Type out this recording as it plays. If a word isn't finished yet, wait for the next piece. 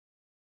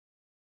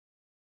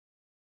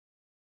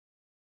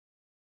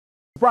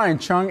Brian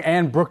Chung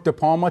and Brooke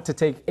DePalma to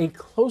take a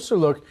closer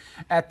look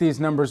at these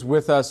numbers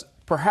with us.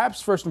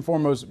 Perhaps first and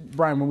foremost,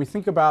 Brian, when we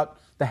think about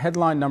the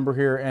headline number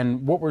here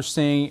and what we're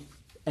seeing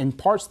and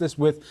parts this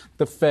with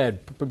the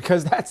Fed,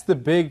 because that's the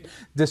big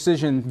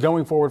decision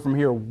going forward from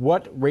here,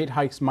 what rate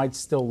hikes might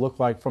still look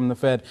like from the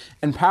Fed.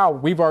 And Powell,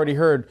 we've already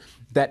heard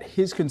that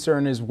his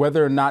concern is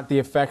whether or not the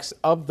effects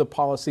of the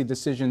policy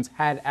decisions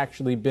had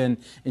actually been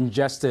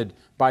ingested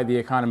by the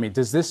economy.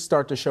 Does this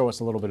start to show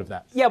us a little bit of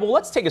that? Yeah, well,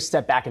 let's take a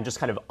step back and just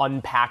kind of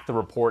unpack the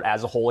report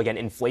as a whole. Again,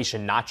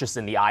 inflation, not just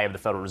in the eye of the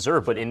Federal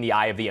Reserve, but in the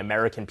eye of the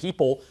American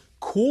people.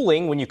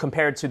 Cooling when you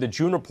compare it to the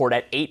June report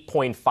at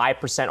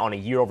 8.5% on a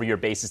year-over-year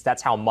basis.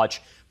 That's how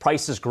much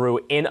prices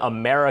grew in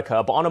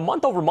America. But on a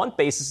month-over-month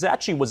basis, it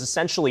actually was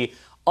essentially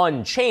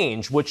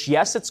unchanged, which,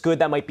 yes, it's good.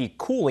 That might be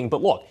cooling.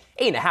 But look,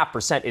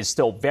 8.5% is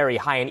still very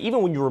high. And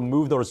even when you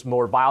remove those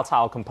more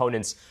volatile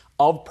components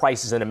of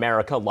prices in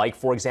America, like,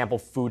 for example,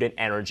 food and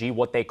energy,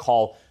 what they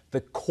call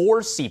the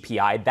core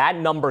CPI, that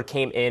number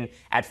came in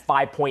at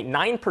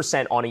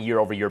 5.9% on a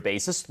year-over-year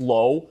basis,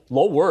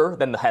 lower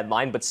than the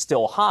headline, but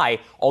still high.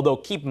 Although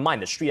keep in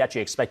mind, the street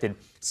actually expected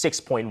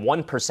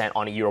 6.1%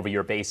 on a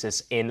year-over-year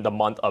basis in the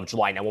month of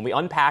July. Now, when we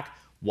unpack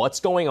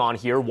what's going on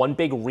here, one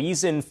big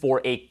reason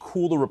for a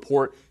cooler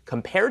report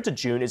compared to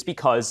June is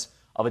because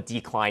of a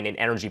decline in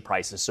energy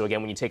prices. So again,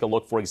 when you take a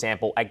look, for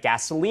example, at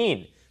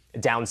gasoline,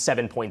 down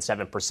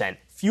 7.7%,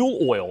 fuel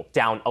oil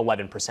down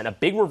 11%, a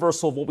big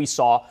reversal of what we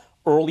saw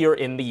earlier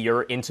in the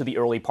year into the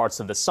early parts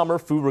of the summer.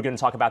 Food, we're going to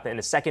talk about that in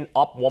a second,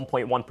 up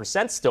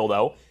 1.1% still,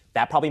 though.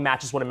 That probably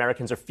matches what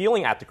Americans are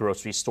feeling at the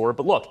grocery store.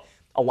 But look,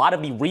 a lot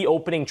of the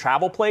reopening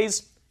travel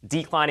plays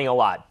declining a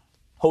lot.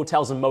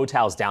 Hotels and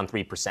motels down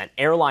 3%.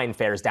 Airline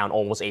fares down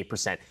almost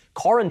 8%.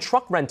 Car and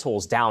truck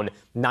rentals down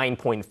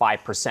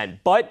 9.5%.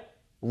 But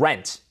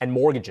rent and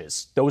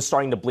mortgages, those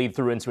starting to bleed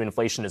through into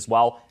inflation as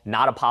well.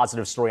 Not a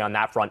positive story on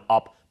that front,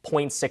 up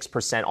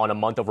 0.6% on a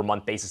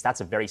month-over-month basis.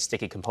 That's a very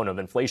sticky component of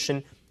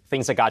inflation.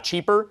 Things that got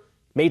cheaper,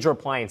 major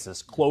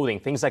appliances, clothing,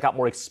 things that got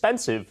more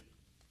expensive,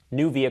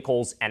 new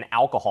vehicles, and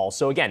alcohol.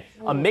 So again,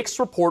 a mixed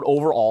report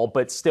overall,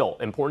 but still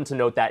important to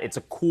note that it's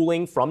a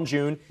cooling from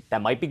June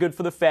that might be good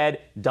for the Fed,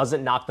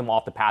 doesn't knock them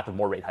off the path of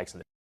more rate hikes in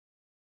the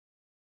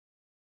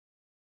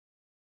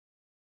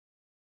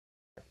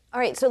All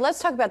right, so let's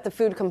talk about the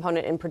food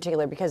component in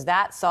particular, because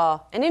that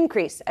saw an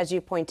increase, as you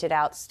pointed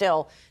out,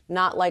 still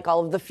not like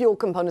all of the fuel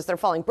components that are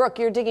falling. Brooke,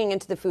 you're digging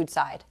into the food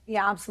side.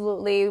 Yeah,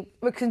 absolutely.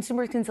 But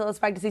consumers can still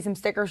expect to see some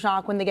sticker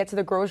shock when they get to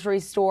the grocery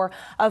store.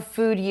 Of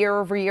food year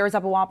over year is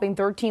up a whopping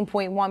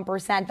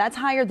 13.1%. That's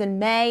higher than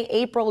May,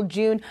 April,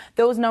 June.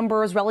 Those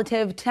numbers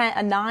relative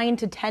 9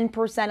 to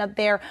 10% up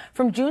there.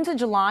 From June to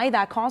July,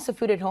 that cost of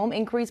food at home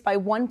increased by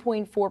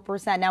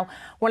 1.4%. Now,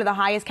 one of the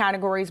highest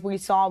categories we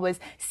saw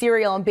was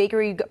cereal and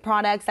bakery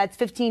products. That's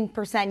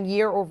 15%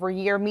 year over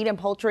year. Meat and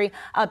poultry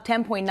up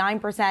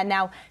 10.9%.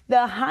 Now,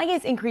 the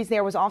highest increase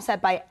there was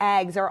offset by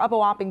eggs, are up a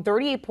whopping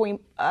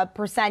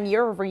 38%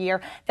 year over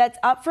year. That's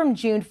up from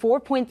June,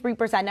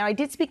 4.3%. Now, I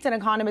did speak to an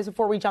economist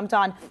before we jumped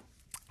on,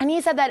 and he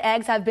said that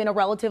eggs have been a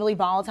relatively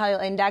volatile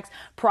index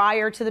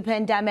prior to the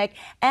pandemic.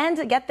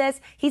 And get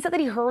this, he said that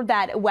he heard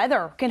that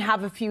weather can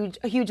have a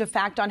huge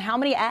effect on how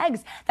many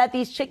eggs that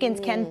these chickens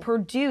can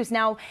produce.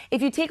 Now,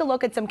 if you take a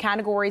look at some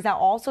categories that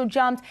also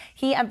jumped,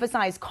 he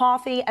emphasized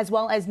coffee as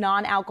well as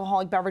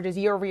non-alcoholic beverages.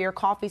 Year over year,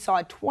 coffee saw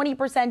a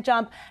 20%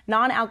 jump.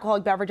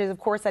 Non-alcoholic beverages, of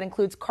course, that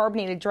includes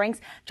carbonated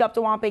drinks, jumped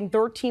a whopping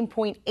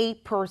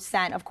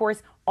 13.8%. Of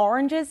course,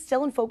 oranges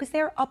still in focus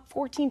there, up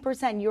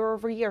 14% year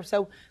over year.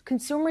 So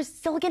consumers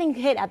still getting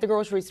hit at the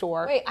grocery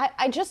store. Wait,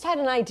 I just had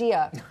an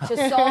idea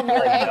to solve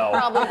your egg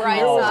problem,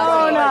 Brian.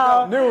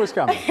 I knew it was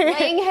coming.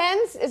 Laying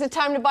hens? Is it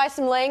time to buy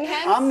some laying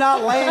hens? I'm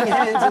not laying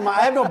hens.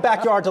 I have no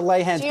backyard to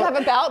lay hens. Do you have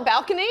a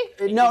balcony?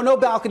 No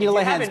balcony to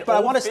lay hens. But I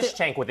want to fish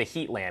tank with a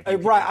heat lamp.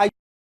 Right.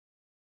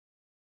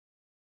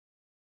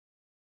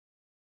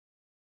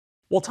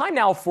 Well, time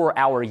now for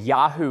our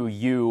Yahoo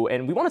U,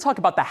 and we want to talk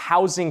about the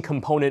housing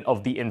component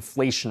of the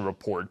inflation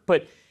report.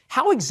 But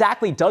how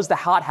exactly does the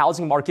hot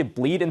housing market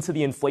bleed into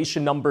the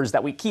inflation numbers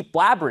that we keep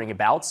blabbering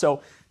about?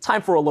 So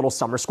time for a little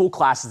summer school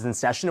classes in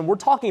session, and we're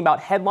talking about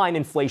headline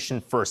inflation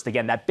first.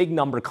 Again, that big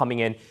number coming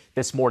in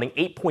this morning,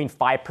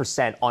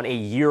 8.5% on a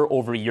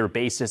year-over-year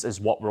basis is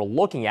what we're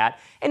looking at.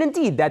 And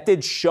indeed, that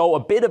did show a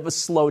bit of a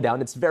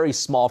slowdown. It's very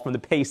small from the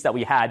pace that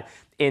we had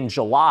in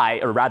July,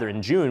 or rather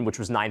in June, which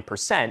was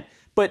 9%.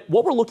 But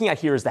what we're looking at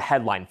here is the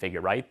headline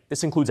figure, right?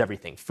 This includes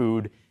everything: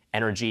 food,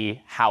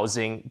 energy,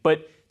 housing.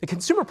 But the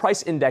Consumer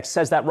Price Index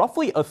says that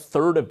roughly a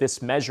third of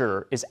this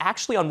measure is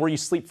actually on where you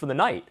sleep for the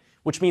night,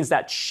 which means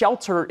that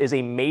shelter is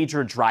a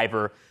major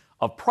driver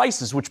of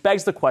prices, which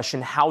begs the question,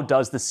 how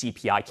does the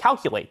CPI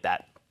calculate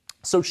that?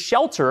 So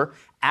shelter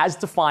as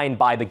defined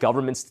by the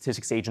government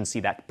statistics agency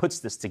that puts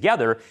this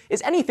together,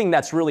 is anything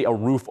that's really a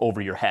roof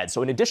over your head.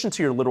 So in addition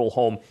to your literal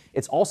home,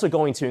 it's also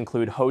going to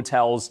include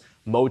hotels,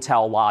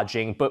 motel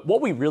lodging. But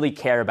what we really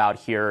care about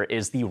here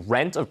is the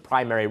rent of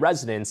primary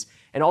residence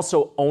and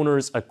also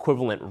owner's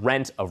equivalent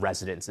rent of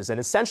residences. And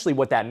essentially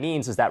what that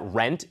means is that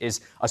rent is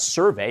a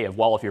survey of,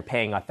 well, if you're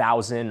paying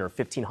 $1,000 or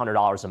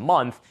 $1,500 a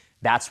month,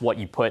 that's what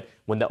you put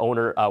when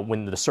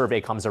the survey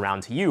comes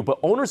around to you. But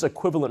owner's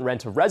equivalent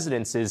rent of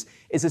residences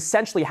is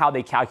essentially how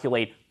they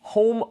calculate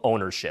home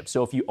ownership.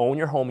 So if you own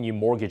your home and you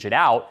mortgage it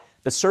out,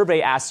 the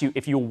survey asks you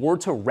if you were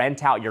to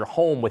rent out your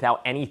home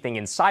without anything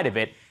inside of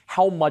it,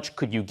 how much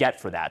could you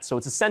get for that? So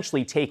it's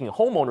essentially taking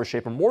home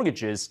ownership and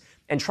mortgages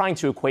and trying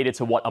to equate it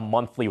to what a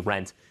monthly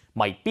rent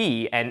might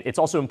be. And it's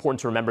also important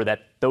to remember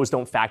that those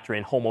don't factor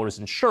in homeowners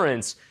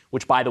insurance,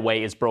 which, by the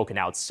way, is broken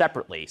out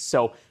separately.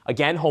 So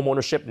again,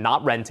 homeownership,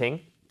 not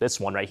renting,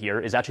 this one right here,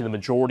 is actually the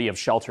majority of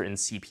shelter in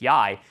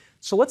CPI.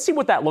 So let's see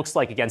what that looks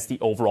like against the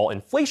overall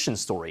inflation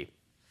story.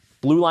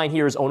 Blue line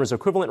here is owner's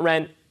equivalent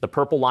rent. The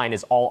purple line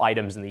is all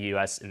items in the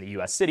U.S.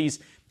 cities.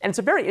 And it's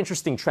a very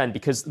interesting trend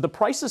because the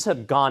prices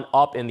have gone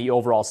up in the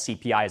overall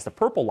CPI, as the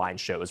purple line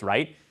shows,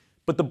 right?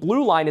 But the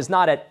blue line is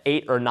not at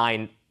 8 or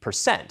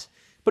 9%.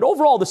 But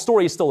overall, the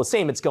story is still the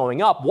same. It's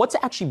going up. What's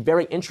actually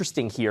very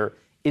interesting here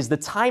is the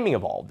timing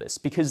of all of this,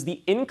 because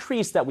the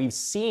increase that we've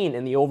seen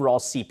in the overall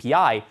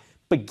CPI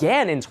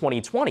began in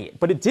 2020,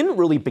 but it didn't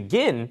really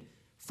begin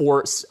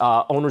for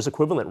owner's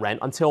equivalent rent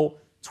until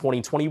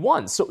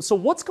 2021. So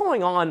what's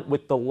going on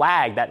with the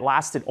lag that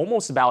lasted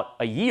almost about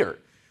a year?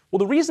 Well,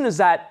 the reason is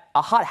that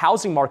a hot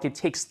housing market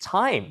takes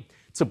time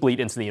to bleed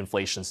into the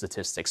inflation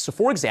statistics. So,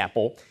 for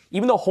example,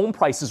 even though home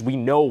prices we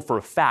know for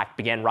a fact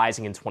began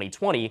rising in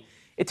 2020,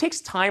 it takes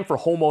time for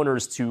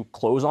homeowners to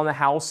close on the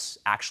house,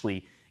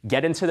 actually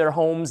get into their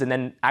homes, and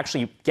then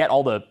actually get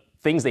all the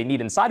things they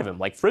need inside of them,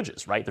 like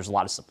fridges, right? There's a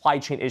lot of supply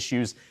chain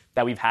issues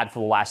that we've had for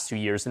the last 2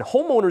 years. And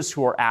homeowners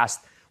who are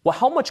asked, well,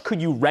 how much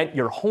could you rent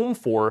your home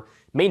for,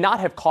 may not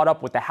have caught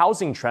up with the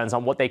housing trends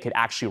on what they could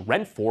actually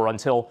rent for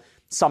until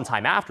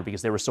sometime after,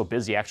 because they were so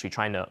busy actually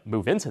trying to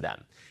move into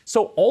them.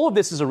 So all of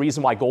this is a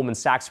reason why Goldman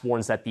Sachs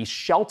warns that the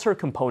shelter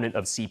component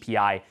of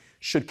CPI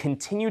should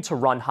continue to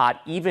run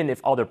hot even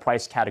if other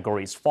price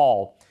categories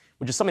fall,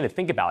 which is something to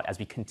think about as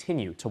we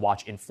continue to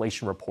watch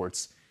inflation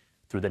reports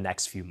through the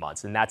next few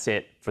months. And that's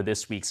it for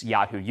this week's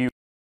Yahoo U.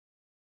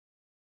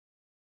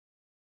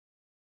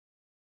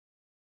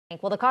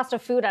 Well, the cost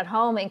of food at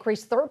home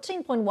increased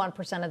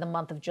 13.1% in the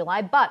month of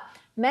July, but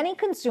many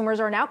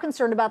consumers are now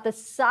concerned about the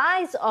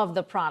size of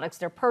the products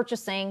they're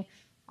purchasing,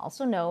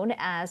 also known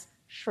as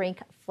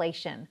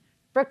shrinkflation.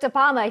 Brooke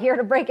DePalma here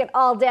to break it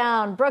all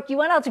down. Brooke, you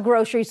went out to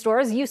grocery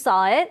stores. You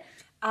saw it.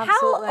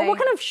 Absolutely. What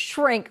kind of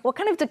shrink, what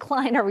kind of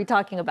decline are we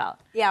talking about?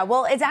 Yeah,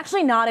 well, it's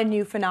actually not a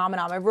new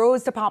phenomenon. It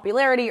rose to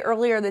popularity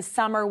earlier this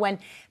summer when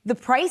the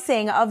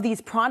pricing of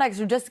these products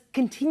are just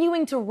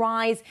continuing to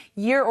rise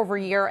year over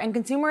year, and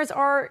consumers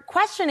are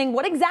questioning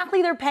what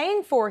exactly they're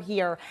paying for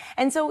here.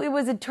 And so it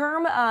was a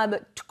term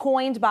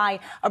coined by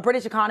a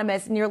British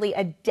economist nearly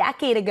a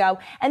decade ago.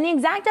 And the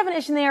exact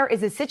definition there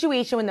is a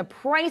situation when the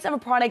price of a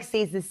product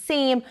stays the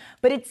same,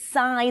 but its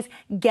size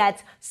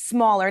gets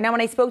smaller. Now,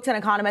 when I spoke to an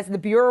economist at the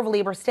Bureau of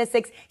Labor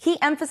Statistics, he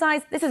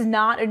emphasized this is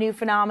not a new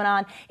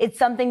phenomenon. It's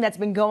something that's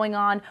been going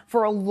on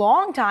for a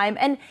long time.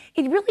 And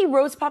it really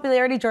rose to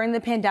popularity during the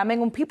pandemic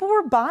when people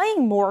were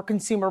buying more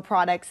consumer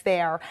products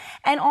there.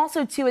 And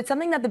also, too, it's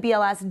something that the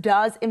BLS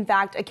does, in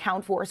fact,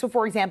 account for. So,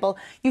 for example,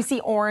 you see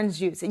orange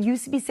juice. It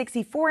used to be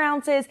 64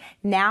 ounces.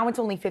 Now it's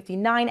only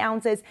 59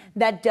 ounces.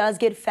 That does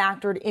get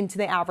factored into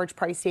the average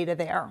price data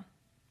there.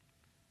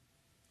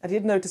 I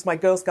did notice my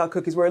Girl Scout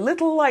cookies were a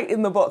little light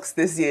in the box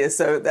this year,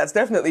 so that's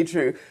definitely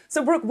true.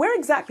 So, Brooke, where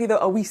exactly, though,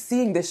 are we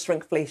seeing this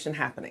shrinkflation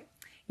happening?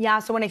 Yeah,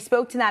 so when I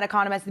spoke to that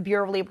economist at the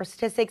Bureau of Labor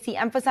Statistics, he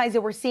emphasized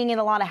that we're seeing it in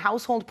a lot of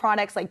household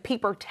products like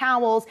paper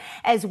towels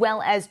as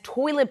well as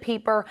toilet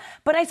paper.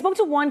 But I spoke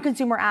to one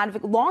consumer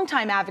advocate,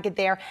 longtime advocate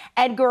there,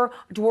 Edgar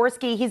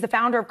Dworsky. He's the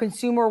founder of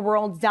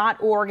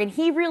ConsumerWorld.org, and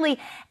he really,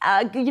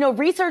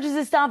 researches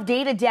this stuff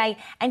day to day.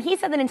 And he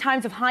said that in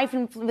times of high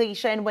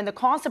inflation, when the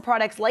cost of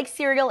products like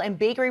cereal and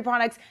bakery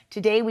products,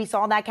 today we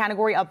saw that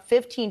category up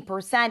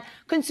 15%,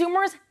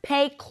 consumers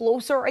pay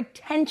closer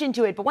attention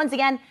to it. But once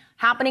again,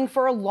 happening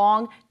for a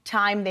long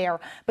time there.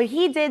 But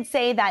he did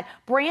say that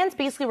brands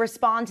basically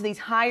respond to these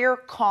higher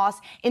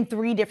costs in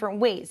 3 different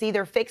ways. They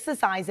either fix the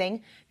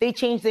sizing, they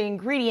change the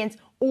ingredients,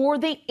 or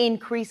they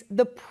increase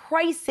the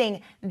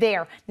pricing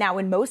there. Now,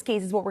 in most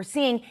cases, what we're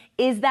seeing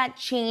is that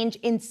change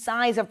in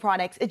size of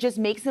products. It just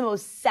makes the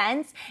most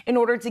sense in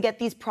order to get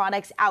these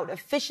products out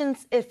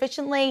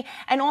efficiently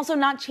and also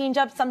not change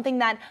up something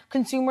that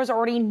consumers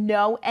already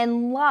know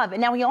and love. And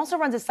now he also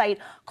runs a site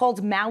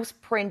called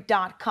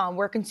mouseprint.com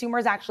where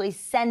consumers actually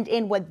send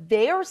in what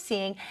they're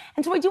seeing.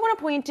 And so I do want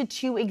to point to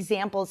 2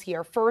 examples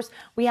here. First,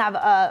 we have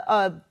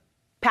a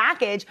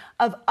package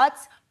of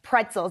Utz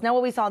pretzels. Now,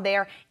 what we saw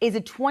there is a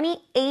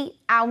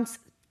 28-ounce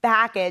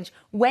package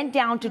went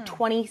down to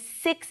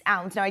 26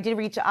 ounce. Now, I did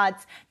reach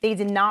Utz. They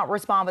did not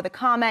respond with a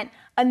comment.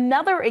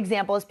 Another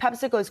example is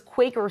PepsiCo's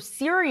Quaker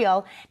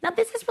cereal. Now,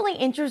 this is really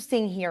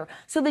interesting here.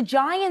 So the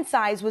giant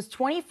size was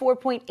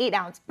 24.8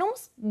 ounce. It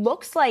almost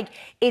looks like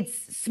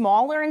it's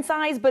smaller in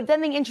size, but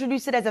then they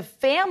introduced it as a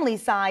family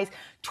size,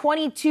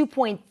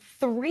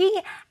 22.3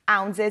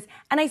 ounces.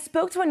 And I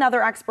spoke to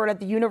another expert at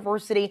the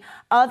University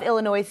of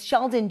Illinois,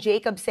 Sheldon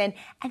Jacobson,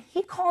 and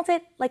he called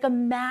it like a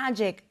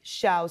magic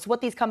show. So what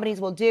these companies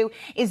will do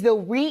is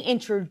they'll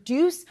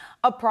reintroduce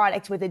a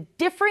product with a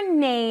different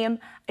name,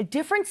 a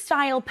different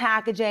style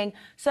packaging,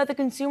 so that the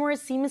consumers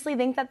seamlessly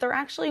think that they're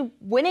actually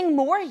winning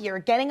more here,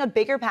 getting a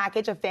bigger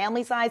package, a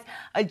family size,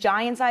 a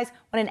giant size,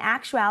 when in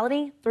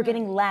actuality, they're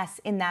getting less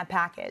in that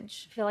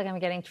package. I feel like I'm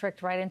getting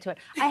tricked right into it.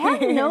 I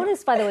hadn't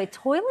noticed, by the way,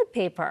 toilet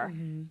paper,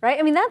 right?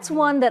 I mean, that's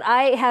one that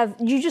I have,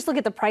 you just look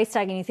at the price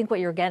tag and you think what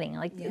you're getting.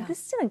 Like,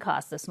 this didn't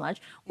cost this much.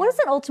 What does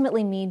that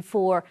ultimately mean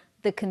for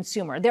the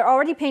consumer? They're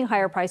already paying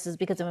higher prices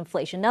because of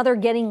inflation. Now they're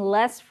getting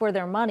less for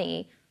their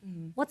money.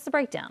 What's the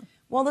breakdown?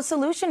 Well, the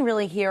solution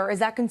really here is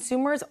that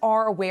consumers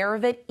are aware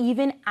of it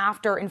even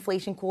after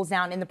inflation cools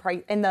down in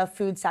the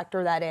food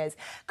sector, that is.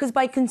 Because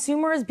by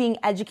consumers being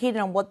educated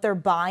on what they're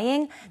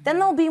buying, then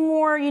there'll be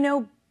more,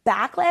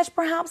 backlash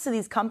perhaps to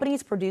these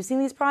companies producing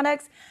these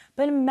products.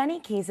 But in many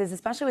cases,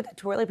 especially with the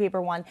toilet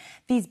paper one,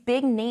 these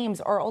big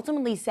names are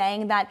ultimately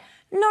saying that,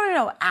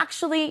 no,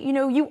 actually,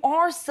 you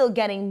are still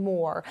getting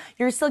more.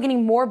 You're still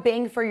getting more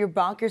bang for your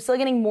buck. You're still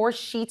getting more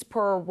sheets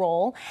per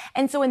roll.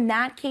 And so in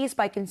that case,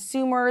 by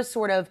consumers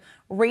sort of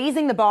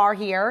raising the bar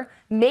here,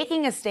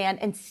 making a stand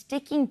and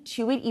sticking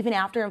to it even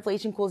after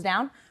inflation cools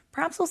down,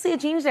 perhaps we'll see a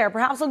change there.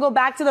 Perhaps we'll go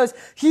back to those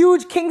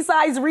huge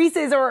king-size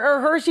Reese's or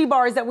Hershey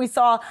bars that we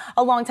saw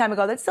a long time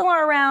ago that still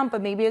are around,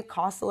 but maybe it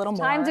costs a little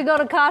more. Time to go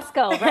to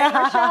Costco, right,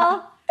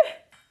 Rochelle?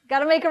 Got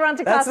to make a run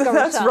to Costco,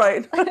 That's Rochelle.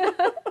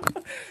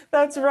 right.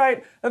 That's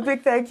right. A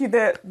big thank you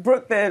there,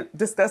 Brooke, there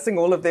discussing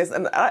all of this.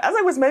 And as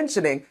I was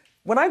mentioning,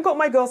 when I got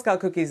my Girl Scout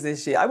cookies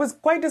this year, I was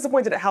quite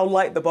disappointed at how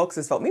light the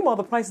boxes felt. Meanwhile,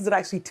 the prices had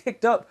actually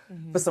ticked up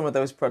for some of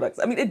those products.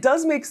 I mean, it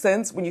does make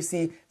sense when you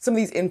see some of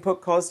these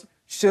input costs,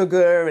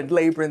 sugar and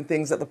labor and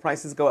things, that the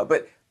prices go up.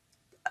 But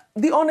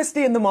the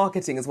honesty in the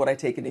marketing is what I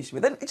take an issue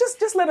with. And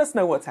just let us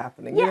know what's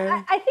happening.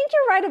 Yeah, I think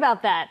you're right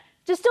about that.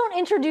 Just don't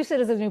introduce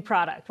it as a new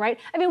product, right?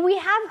 I mean, we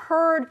have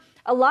heard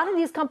a lot of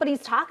these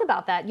companies talk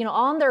about that,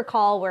 on their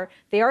call, where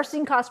they are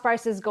seeing cost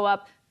prices go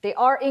up. They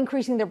are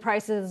increasing their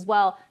prices as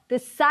well. The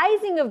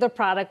sizing of the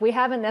product, we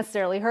haven't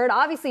necessarily heard.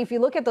 Obviously, if you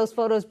look at those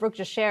photos Brooke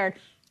just shared,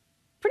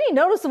 pretty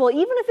noticeable,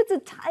 even if it's a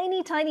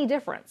tiny, tiny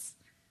difference.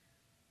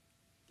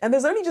 And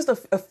there's only just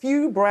a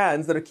few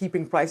brands that are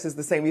keeping prices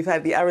the same. We've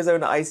had the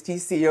Arizona Iced Tea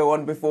CEO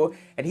on before,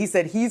 and he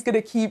said he's going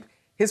to keep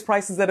his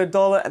prices at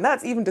 $1, and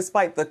that's even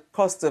despite the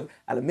cost of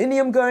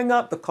aluminium going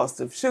up, the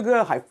cost of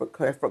sugar, high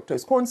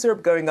fructose corn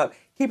syrup going up,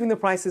 keeping the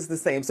prices the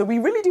same. So we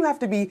really do have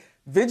to be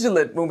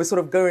vigilant when we're sort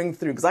of going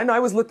through, because I know I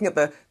was looking at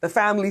the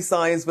family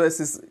size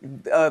versus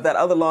that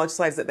other large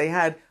size that they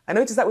had. I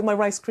noticed that with my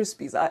Rice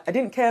Krispies. I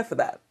didn't care for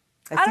that.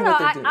 I don't know.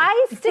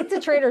 I stick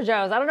to Trader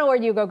Joe's. I don't know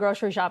where you go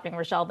grocery shopping,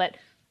 Rochelle, but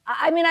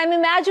I mean, I'm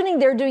imagining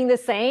they're doing the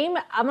same.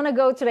 I'm going to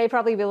go today,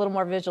 probably be a little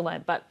more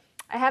vigilant, but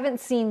I haven't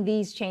seen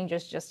these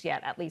changes just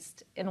yet, at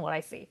least in what I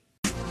see.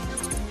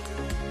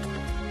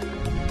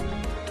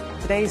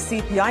 Today's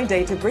CPI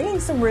data bringing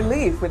some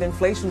relief, with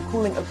inflation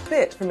cooling a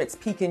bit from its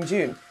peak in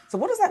June. So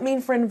what does that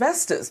mean for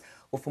investors?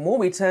 Well, for more,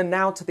 we turn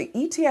now to the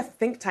ETF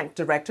think tank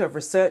director of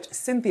research,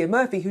 Cynthia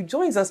Murphy, who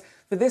joins us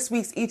for this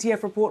week's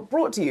ETF report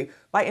brought to you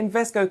by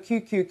Invesco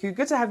QQQ.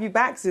 Good to have you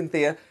back,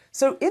 Cynthia.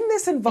 So in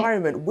this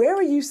environment, where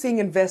are you seeing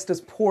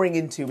investors pouring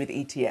into with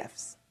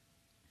ETFs?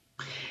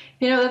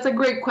 That's a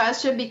great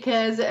question,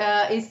 because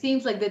it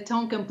seems like the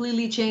tone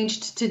completely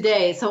changed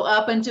today. So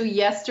up until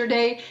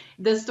yesterday,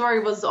 the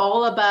story was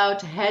all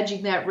about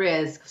hedging that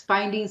risk,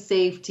 finding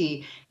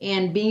safety,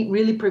 and being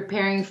really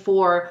preparing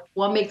for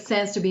what makes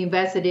sense to be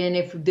invested in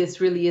if this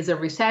really is a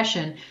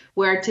recession.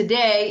 Where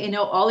today,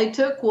 all it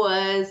took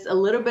was a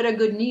little bit of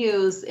good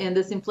news and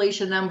this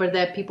inflation number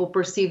that people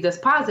perceived as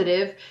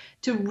positive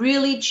to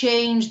really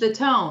change the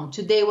tone.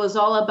 Today was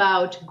all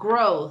about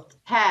growth,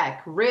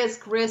 tech,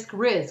 risk,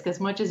 as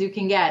much as you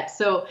can get.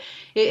 So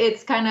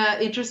it's kind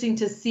of interesting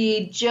to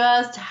see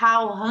just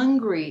how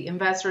hungry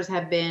investors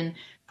have been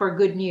for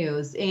good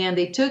news. And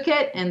they took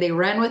it and they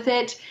ran with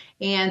it.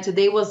 And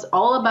today was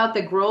all about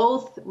the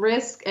growth,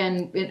 risk,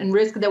 and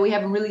risk that we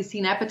haven't really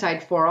seen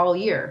appetite for all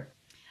year.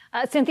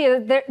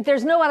 Cynthia,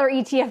 there's no other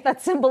ETF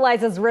that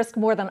symbolizes risk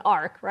more than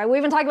ARK, right?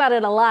 We've been talking about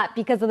it a lot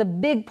because of the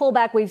big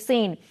pullback we've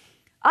seen.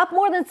 Up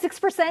more than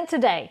 6%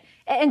 today.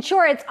 And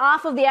sure, it's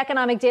off of the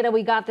economic data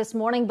we got this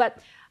morning, but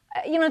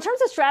in terms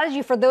of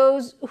strategy for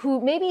those who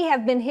maybe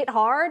have been hit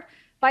hard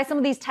by some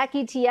of these tech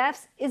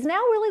ETFs, is now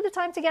really the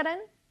time to get in?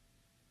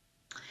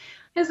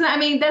 I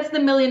mean, that's the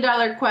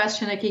million-dollar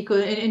question,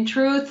 Akiko. In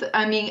truth,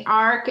 I mean,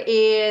 ARK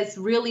is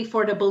really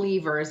for the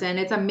believers. And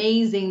it's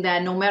amazing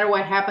that no matter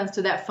what happens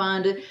to that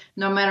fund,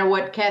 no matter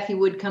what Cathie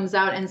Wood comes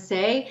out and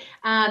say,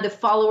 the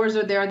followers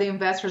are there, the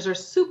investors are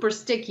super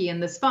sticky in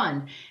this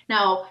fund.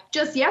 Now,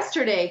 just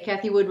yesterday,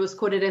 Cathie Wood was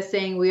quoted as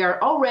saying, we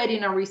are already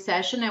in a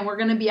recession and we're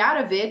going to be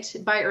out of it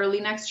by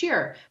early next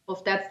year. Well,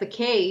 if that's the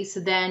case,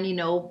 then,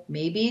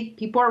 maybe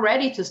people are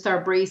ready to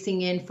start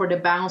bracing in for the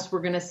bounce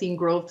we're going to see in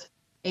growth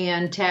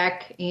and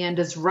tech and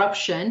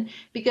disruption,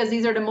 because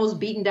these are the most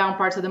beaten down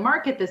parts of the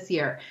market this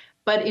year.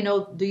 But,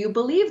 do you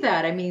believe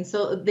that? I mean,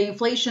 so the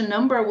inflation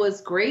number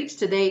was great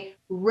today,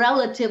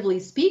 relatively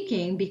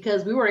speaking,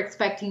 because we were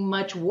expecting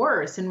much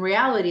worse. In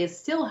reality, it's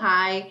still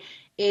high.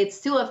 It's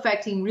still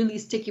affecting really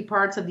sticky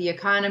parts of the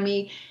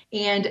economy.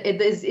 And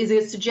is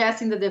it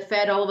suggesting that the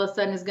Fed all of a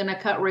sudden is going to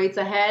cut rates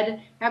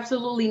ahead?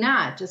 Absolutely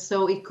not.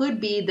 So it could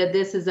be that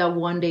this is a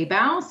one-day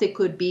bounce. It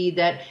could be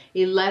that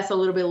it lasts a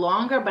little bit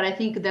longer, but I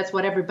think that's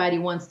what everybody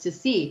wants to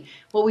see.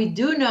 What we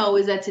do know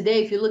is that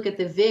today, if you look at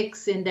the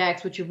VIX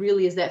index, which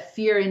really is that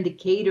fear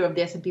indicator of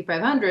the S&P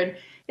 500,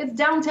 it's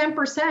down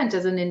 10%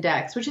 as an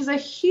index, which is a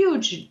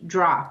huge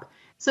drop.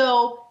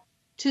 So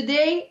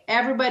today,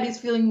 everybody's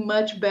feeling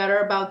much better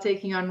about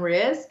taking on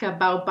risk,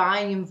 about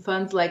buying in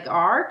funds like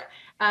ARK,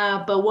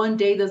 but one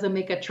day doesn't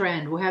make a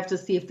trend. We'll have to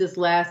see if this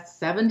lasts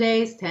 7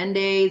 days, 10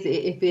 days,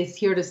 if it's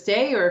here to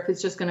stay, or if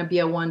it's just going to be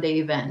a one-day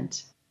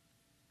event.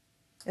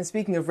 And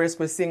speaking of risk,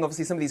 we're seeing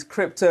obviously some of these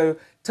crypto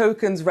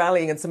tokens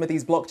rallying and some of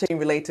these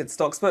blockchain-related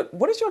stocks. But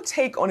what is your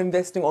take on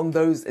investing on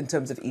those in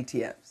terms of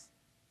ETFs?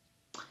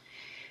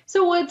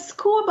 So what's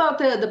cool about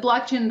the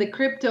blockchain, the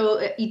crypto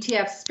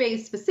ETF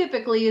space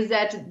specifically, is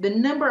that the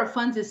number of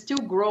funds is still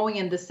growing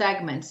in the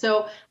segment.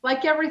 So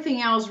like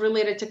everything else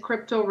related to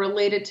crypto,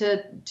 related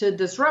to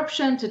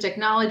disruption, to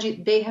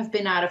technology, they have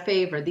been out of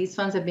favor. These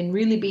funds have been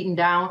really beaten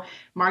down.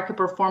 Market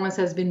performance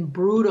has been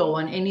brutal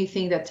on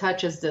anything that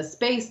touches the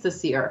space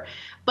this year.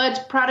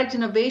 But product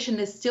innovation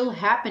is still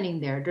happening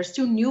there. There's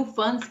still new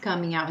funds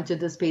coming out into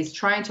the space,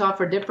 trying to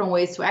offer different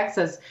ways to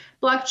access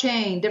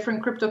blockchain,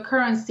 different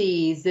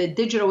cryptocurrencies, the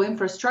digital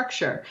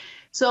infrastructure.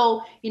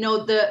 So,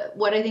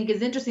 what I think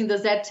is interesting,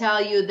 does that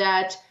tell you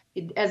that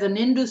as an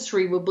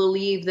industry, we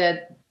believe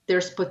that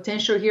there's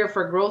potential here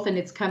for growth and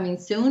it's coming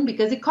soon?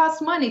 Because it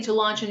costs money to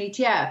launch an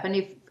ETF. And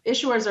if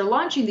issuers are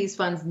launching these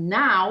funds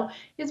now,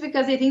 it's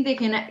because they think they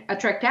can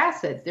attract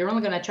assets. They're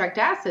only going to attract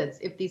assets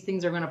if these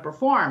things are going to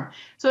perform.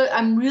 So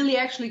I'm really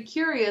actually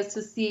curious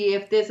to see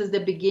if this is the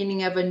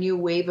beginning of a new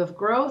wave of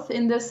growth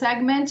in this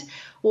segment,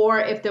 or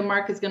if the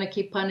market's going to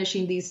keep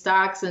punishing these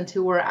stocks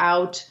until we're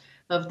out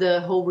of the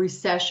whole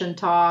recession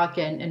talk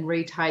and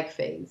rate hike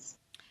phase.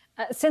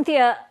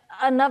 Cynthia,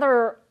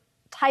 another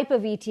type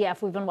of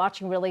ETF we've been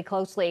watching really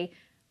closely,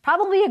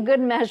 probably a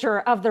good measure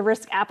of the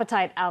risk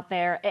appetite out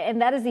there,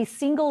 and that is these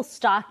single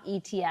stock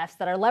ETFs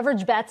that are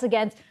leverage bets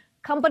against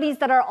companies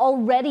that are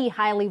already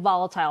highly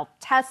volatile.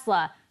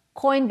 Tesla,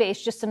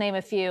 Coinbase, just to name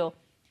a few.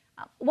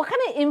 What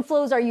kind of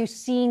inflows are you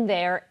seeing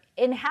there,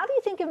 and how do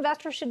you think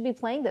investors should be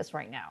playing this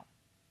right now?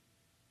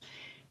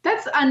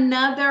 That's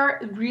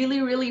another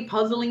really, really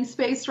puzzling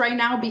space right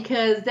now,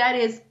 because that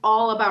is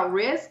all about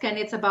risk, and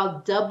it's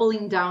about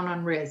doubling down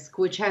on risk,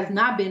 which has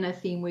not been a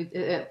theme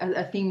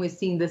we've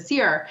seen this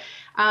year.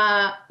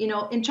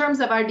 In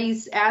terms of, are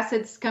these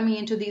assets coming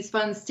into these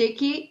funds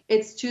sticky?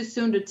 It's too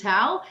soon to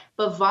tell,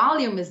 but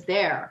volume is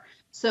there.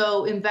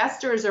 So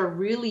investors are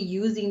really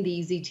using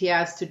these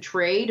ETFs to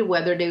trade,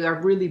 whether they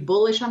are really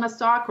bullish on a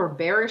stock or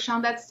bearish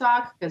on that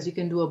stock, because you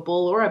can do a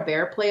bull or a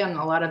bear play on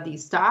a lot of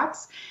these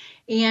stocks.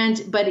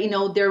 But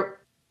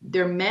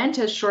they're meant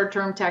as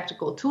short-term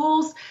tactical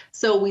tools.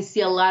 So we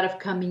see a lot of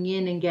coming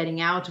in and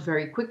getting out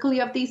very quickly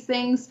of these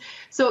things.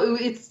 So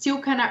it's still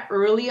kind of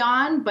early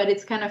on, but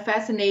it's kind of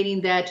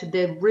fascinating that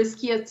the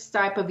riskiest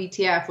type of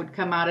ETF would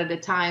come out at a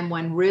time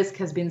when risk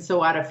has been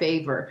so out of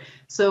favor.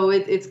 So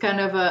it's kind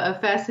of a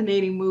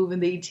fascinating move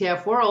in the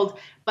ETF world.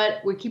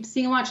 But we keep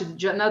seeing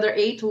launches. Another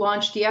 8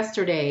 launched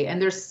yesterday,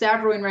 and there's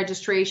several in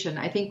registration.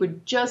 I think we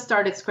just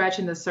started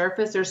scratching the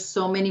surface. There's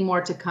so many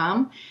more to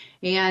come,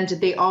 and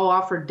they all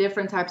offer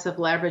different types of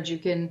leverage you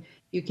can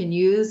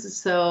use.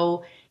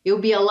 So it'll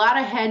be a lot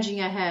of hedging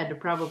ahead,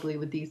 probably,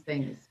 with these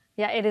things.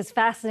 Yeah, it is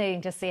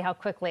fascinating to see how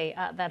quickly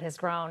that has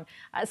grown.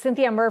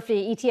 Cynthia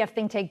Murphy, ETF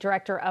Think Tank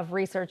Director of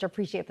Research,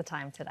 appreciate the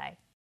time today.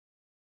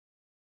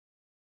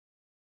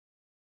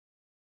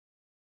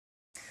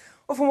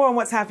 Well, for more on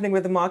what's happening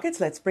with the markets,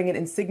 let's bring in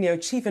Insignio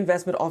Chief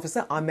Investment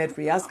Officer Ahmed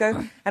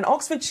Riazgo and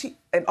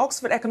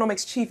Oxford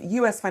Economics Chief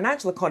U.S.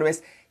 Financial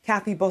Economist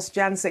Cathie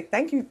Bosjancic.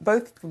 Thank you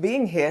both for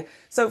being here.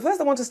 So first,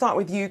 I want to start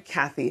with you,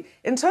 Cathie.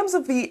 In terms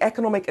of the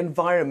economic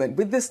environment,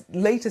 with this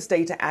latest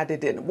data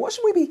added in,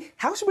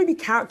 how should we be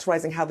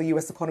characterizing how the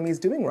U.S. economy is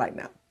doing right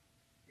now?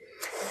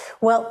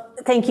 Well,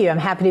 thank you. I'm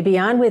happy to be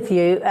on with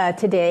you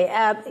today.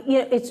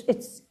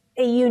 It's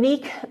a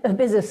unique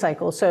business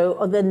cycle.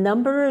 So the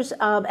numbers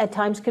at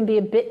times can be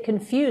a bit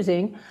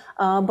confusing,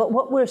 but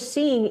what we're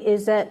seeing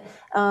is that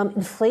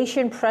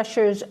inflation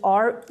pressures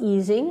are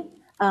easing.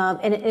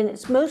 and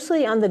it's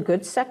mostly on the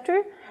goods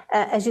sector.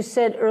 As you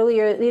said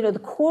earlier, the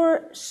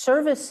core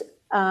service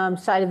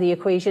side of the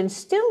equation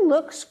still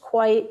looks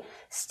quite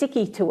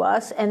sticky to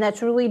us, and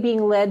that's really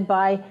being led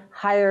by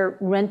higher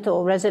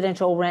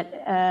residential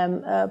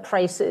rent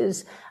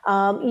prices.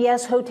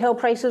 Yes, hotel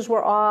prices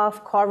were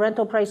off, car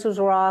rental prices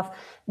were off,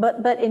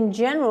 but in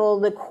general,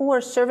 the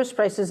core service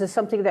prices is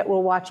something that we're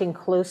watching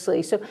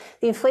closely. So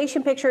the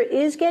inflation picture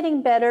is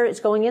getting better. It's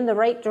going in the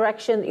right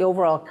direction. The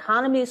overall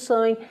economy is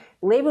slowing.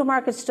 Labor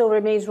market still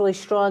remains really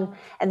strong.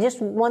 And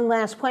just one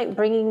last point,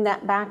 bringing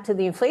that back to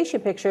the inflation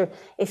picture,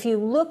 if you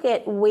look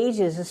at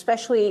wages,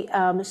 especially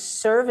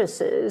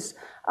services,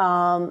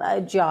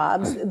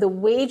 jobs, the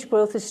wage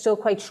growth is still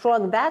quite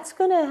strong. That's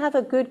going to have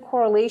a good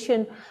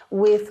correlation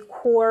with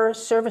core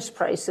service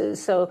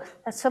prices. So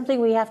that's something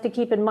we have to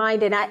keep in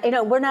mind.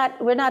 And we're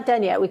not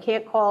done yet. We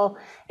can't call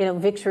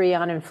victory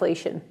on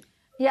inflation.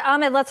 Yeah,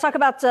 Ahmed, let's talk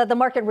about the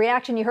market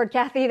reaction. You heard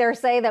Kathy there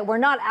say that we're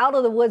not out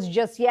of the woods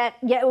just yet.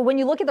 Yet when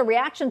you look at the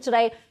reaction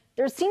today,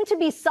 there seemed to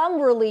be some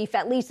relief,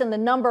 at least in the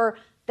number,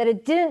 that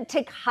it didn't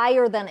tick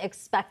higher than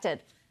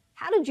expected.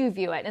 How did you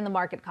view it in the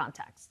market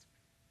context?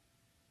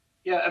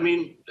 Yeah, I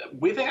mean,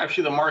 we think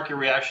actually the market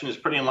reaction is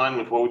pretty in line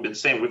with what we've been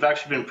saying. We've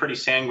actually been pretty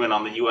sanguine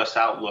on the U.S.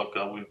 outlook.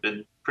 We've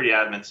been pretty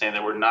adamant saying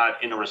that we're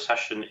not in a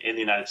recession in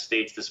the United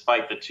States,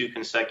 despite the 2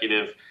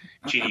 consecutive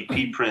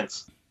GDP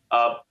prints.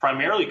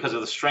 Primarily because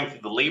of the strength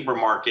of the labor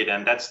market,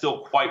 and that's still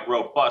quite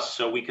robust.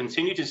 So we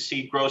continue to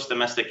see gross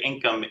domestic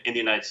income in the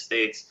United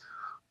States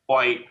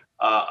quite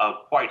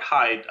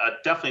high,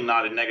 definitely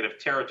not in negative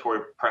territory,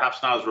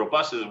 perhaps not as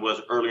robust as it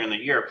was earlier in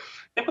the year. I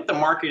think what the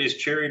market is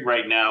cheering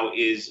right now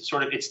is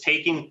it's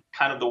taking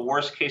kind of the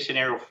worst case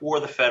scenario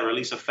for the Fed, or at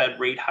least the Fed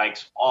rate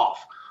hikes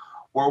off.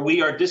 Where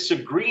we are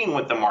disagreeing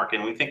with the market,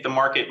 and we think the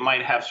market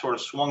might have sort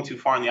of swung too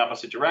far in the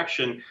opposite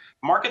direction,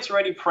 market's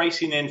already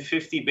pricing in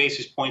 50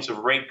 basis points of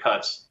rate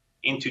cuts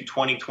into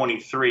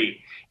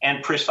 2023.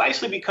 And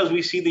precisely because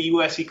we see the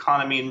U.S.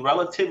 economy in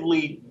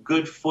relatively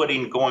good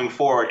footing going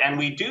forward, and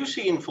we do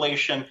see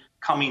inflation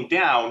coming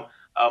down,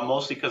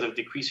 mostly because of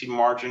decreasing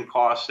margin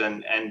costs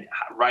and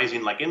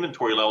rising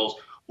inventory levels,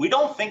 we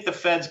don't think the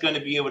Fed's going to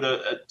be able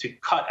to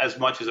cut as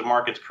much as the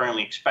market's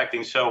currently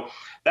expecting. So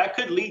that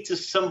could lead to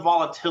some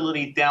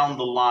volatility down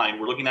the line.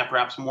 We're looking at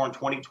perhaps more in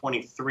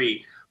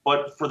 2023.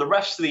 But for the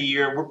rest of the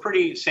year, we're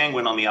pretty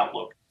sanguine on the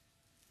outlook.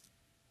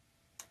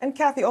 And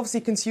Kathy,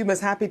 obviously consumers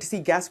happy to see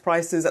gas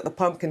prices at the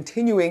pump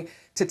continuing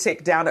to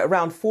tick down at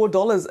around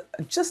 $4,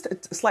 just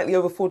slightly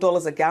over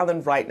 $4 a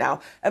gallon right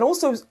now. And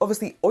also,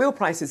 obviously, oil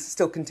prices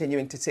still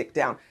continuing to tick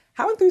down.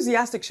 How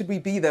enthusiastic should we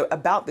be, though,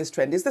 about this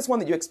trend? Is this one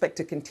that you expect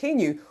to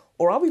continue,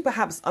 or are we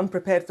perhaps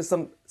unprepared for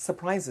some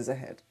surprises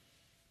ahead?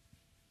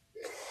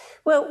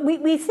 Well,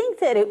 we think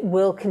that it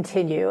will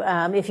continue.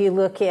 If you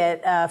look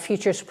at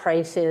futures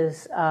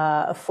prices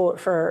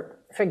for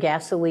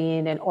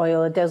gasoline and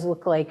oil, it does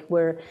look like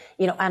we're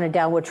on a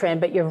downward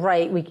trend. But you're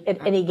right.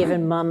 At any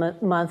given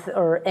month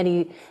or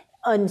any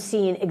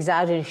unseen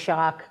exogenous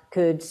shock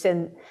could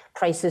send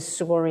prices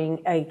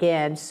soaring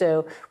again.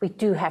 So we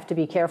do have to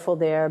be careful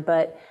there.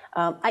 But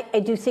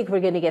I do think we're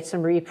going to get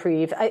some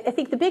reprieve. I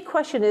think the big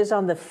question is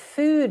on the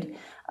food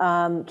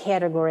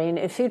category,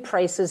 and food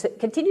prices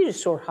continue to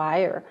soar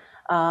higher.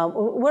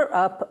 We're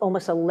up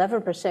almost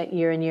 11%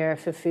 year on year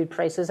for food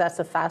prices. That's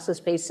the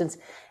fastest pace since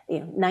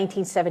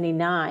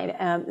 1979.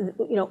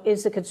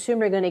 Is the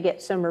consumer going to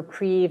get some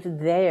reprieve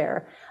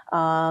there?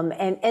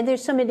 And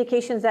there's some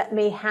indications that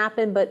may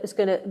happen, but it's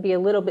going to be a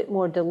little bit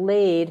more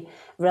delayed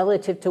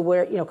relative to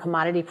where,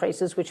 commodity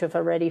prices, which have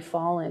already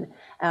fallen.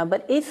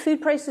 But if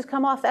food prices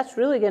come off, that's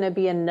really going to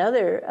be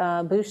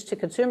another boost to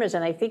consumers.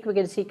 And I think we're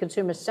going to see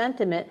consumer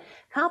sentiment,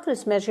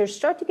 confidence measures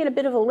start to get a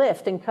bit of a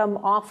lift and come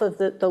off of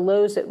the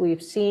lows that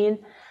we've seen.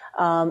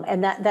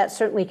 And that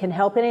certainly can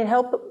help, and it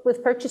help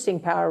with purchasing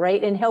power,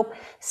 right? And help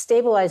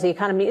stabilize the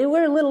economy.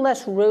 We're a little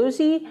less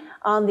rosy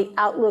on the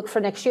outlook for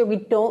next year. We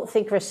don't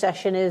think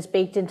recession is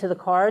baked into the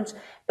cards,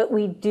 but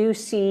we do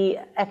see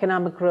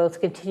economic growth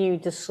continuing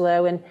to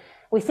slow. And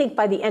we think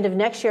by the end of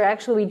next year,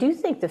 actually, we do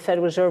think the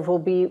Federal Reserve will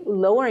be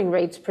lowering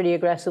rates pretty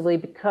aggressively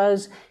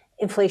because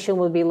inflation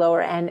will be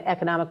lower and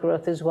economic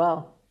growth as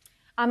well.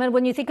 And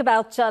when you think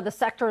about the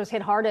sectors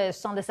hit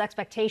hardest on this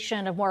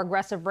expectation of more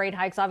aggressive rate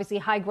hikes, obviously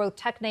high growth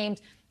tech names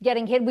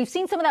getting hit. We've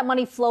seen some of that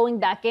money flowing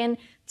back in.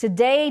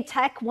 Today,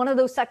 tech, one of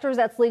those sectors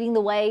that's leading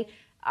the way.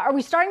 Are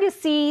we starting to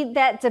see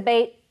that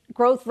debate,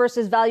 growth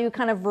versus value,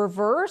 kind of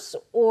reverse,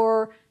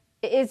 or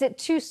is it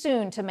too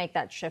soon to make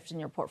that shift in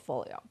your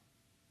portfolio?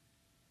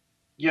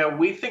 Yeah,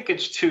 we think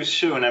it's too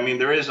soon. I mean,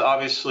 there is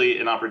obviously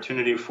an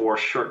opportunity for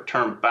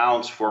short-term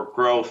bounce for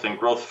growth and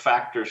growth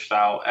factor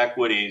style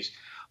equities.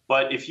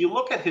 But if you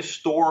look at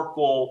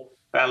historical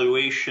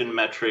valuation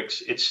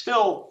metrics, it's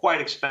still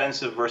quite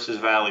expensive versus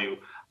value.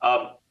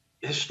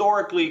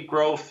 Historically,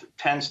 growth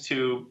tends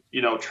to,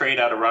 trade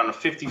at around a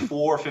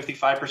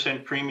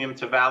 55% premium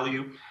to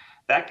value.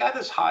 That got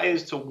as high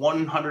as to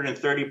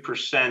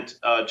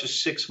 130%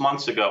 just 6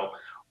 months ago.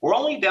 We're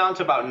only down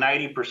to about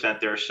 90%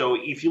 there. So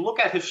if you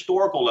look at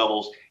historical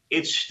levels,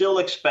 it's still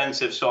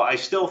expensive. So I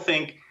still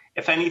think,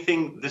 if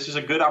anything, this is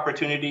a good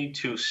opportunity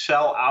to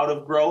sell out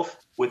of growth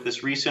with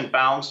this recent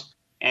bounce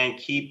and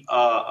keep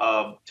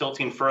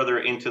tilting further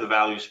into the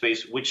value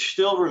space, which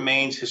still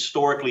remains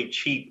historically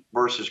cheap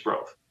versus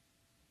growth.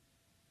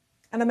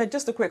 And Ahmed,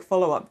 just a quick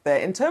follow-up there.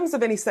 In terms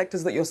of any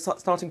sectors that you're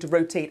starting to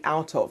rotate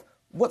out of,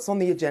 what's on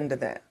the agenda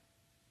there?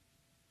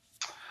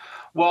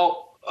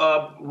 Well,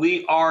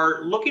 we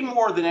are looking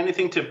more than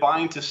anything to buy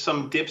into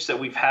some dips that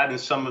we've had in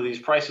some of these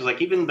prices,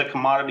 like even the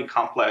commodity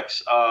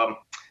complex,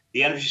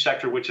 the energy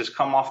sector, which has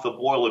come off the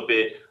boil a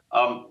bit.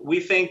 We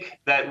think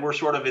that we're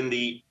sort of in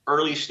the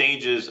early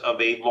stages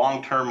of a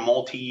long-term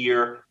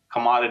multi-year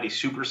commodity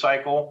super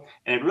cycle,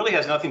 and it really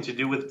has nothing to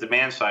do with the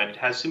demand side. It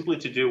has simply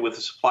to do with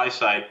the supply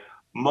side.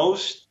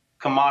 Most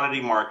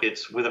commodity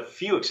markets, with a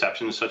few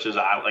exceptions, such as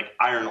like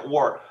iron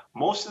ore,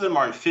 most of them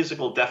are in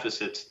physical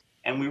deficits,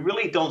 and we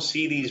really don't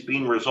see these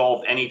being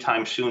resolved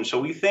anytime soon.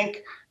 So we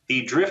think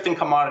the drift in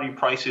commodity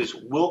prices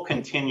will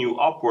continue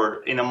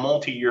upward in a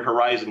multi-year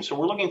horizon. So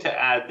we're looking to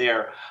add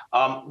there.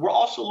 We're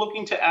also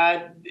looking to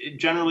add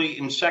generally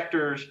in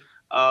sectors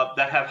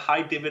that have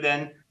high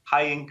dividend,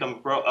 high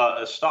income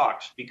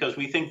stocks, because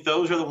we think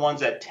those are the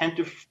ones that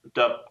tend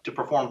to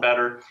perform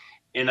better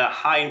in a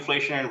high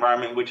inflationary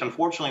environment, which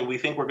unfortunately we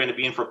think we're going to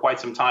be in for quite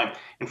some time.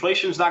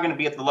 Inflation is not going to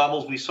be at the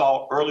levels we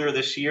saw earlier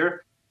this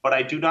year, but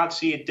I do not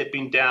see it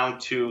dipping down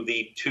to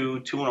the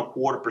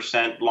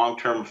 2.25%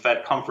 long-term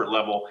Fed comfort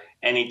level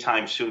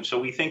anytime soon.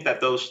 So we think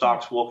that those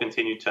stocks will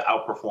continue to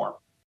outperform.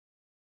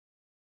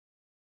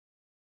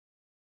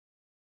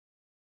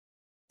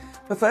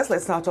 But first,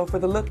 let's start off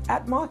with a look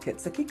at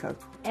markets. Akiko.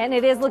 And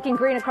it is looking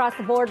green across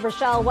the board.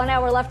 Rochelle, 1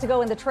 hour left to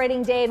go in the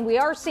trading day, and we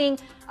are seeing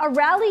a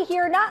rally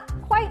here, not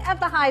quite at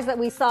the highs that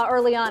we saw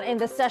early on in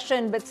the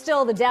session, but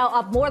still the Dow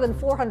up more than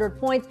 400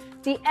 points,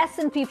 the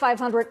S&P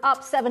 500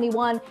 up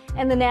 71,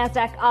 and the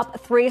NASDAQ up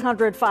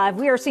 305.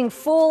 We are seeing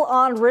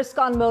full-on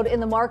risk-on mode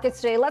in the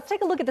markets today. Let's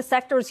take a look at the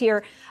sectors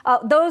here.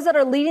 Those that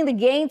are leading the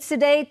gains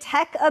today,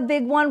 tech a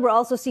big one. We're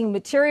also seeing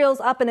materials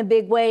up in a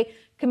big way,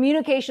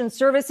 communication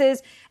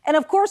services. And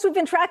of course, we've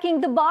been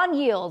tracking the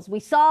bond yields. We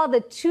saw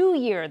the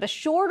 2-year, the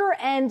shorter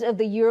end of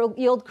the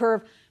yield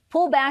curve,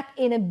 pull back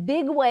in a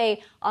big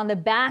way on the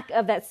back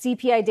of that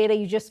CPI data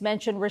you just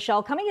mentioned,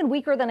 Rochelle, coming in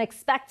weaker than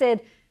expected.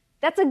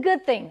 That's a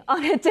good thing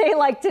on a day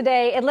like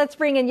today. And let's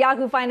bring in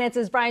Yahoo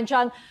Finance's Brian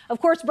Chung.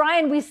 Of course,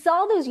 Brian, we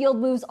saw those yield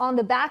moves on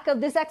the back of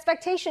this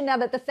expectation now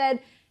that the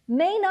Fed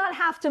may not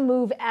have to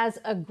move as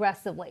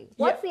aggressively.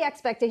 What's the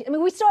expectation? I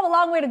mean, we still have a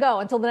long way to go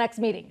until the next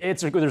meeting.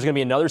 There's going to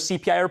be another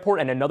CPI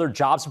report and another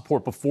jobs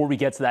report before we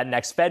get to that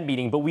next Fed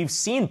meeting. But we've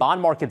seen bond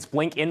markets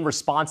blink in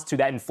response to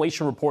that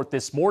inflation report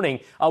this morning.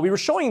 We were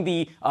showing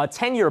the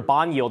 10-year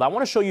bond yield. I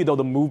want to show you, though,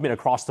 the movement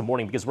across the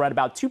morning because we're at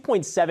about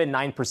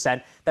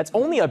 2.79%. That's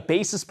only a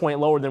basis point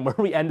lower than where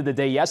we ended the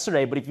day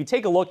yesterday. But if you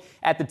take a look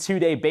at the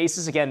 2-day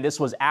basis, again,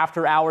 this was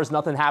after hours,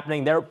 nothing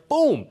happening there.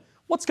 Boom.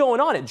 What's going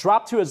on? It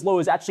dropped to as low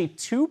as actually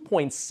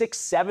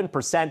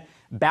 2.67%,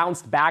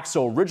 bounced back.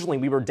 So originally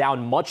we were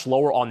down much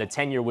lower on the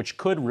 10-year, which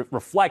could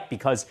reflect,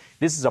 because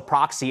this is a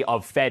proxy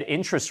of Fed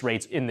interest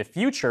rates in the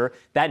future,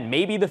 that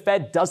maybe the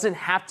Fed doesn't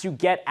have to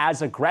get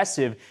as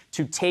aggressive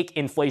to take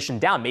inflation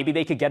down. Maybe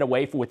they could get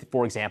away with,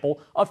 for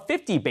example, a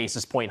 50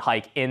 basis point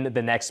hike in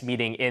the next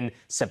meeting in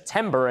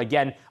September.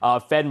 Again,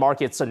 Fed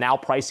markets are now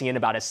pricing in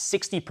about a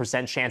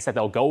 60% chance that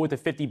they'll go with a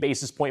 50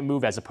 basis point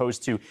move as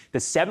opposed to the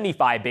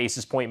 75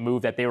 basis point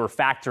move that they were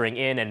factoring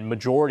in and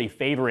majority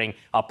favoring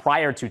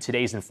prior to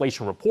today's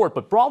inflation report.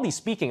 But broadly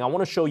speaking, I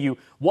want to show you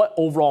what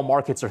overall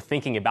markets are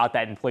thinking about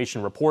that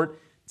inflation report.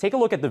 Take a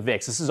look at the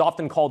VIX. This is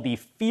often called the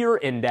fear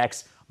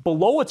index,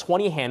 below a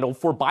 20 handle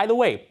for, by the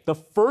way, the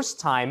first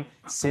time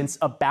since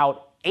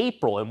about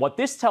April. And what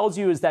this tells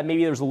you is that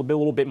maybe there's a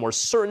little bit more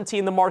certainty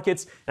in the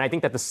markets. And I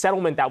think that the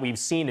settlement that we've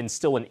seen in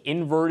still an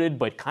inverted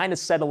but kind of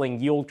settling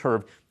yield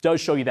curve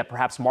does show you that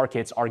perhaps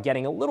markets are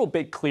getting a little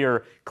bit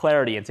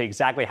clarity into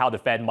exactly how the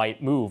Fed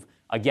might move,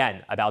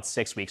 again, about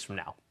 6 weeks from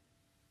now.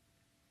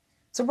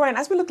 So, Brian,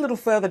 as we look a little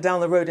further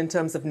down the road in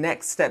terms of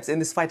next steps in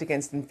this fight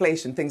against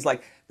inflation, things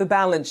like the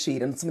balance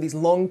sheet and some of these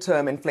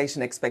long-term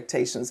inflation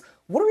expectations,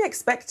 what are we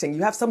expecting?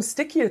 You have some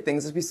stickier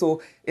things, as we saw,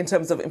 in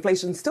terms of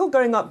inflation still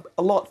going up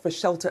a lot for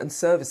shelter and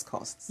service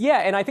costs. Yeah,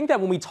 and I think that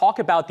when we talk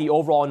about the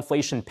overall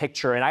inflation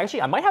picture, and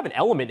I might have an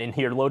element in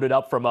here loaded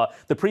up from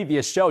the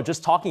previous show,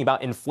 just talking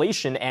about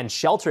inflation and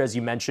shelter, as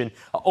you mentioned.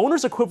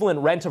 Owner's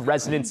equivalent rent of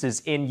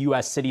residences in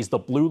U.S. cities, the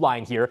blue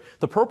line here.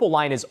 The purple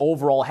line is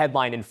overall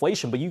headline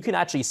inflation, but you can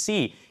actually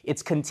see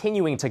it's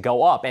continuing to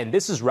go up. And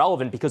this is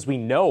relevant because we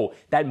know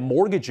that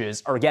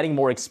mortgages are getting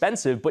more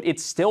expensive, but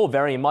it's still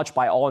very much,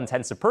 by all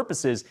intents and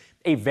purposes,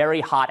 a very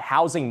hot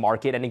housing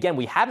market. And again,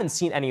 we haven't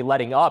seen any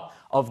letting up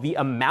of the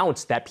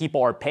amount that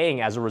people are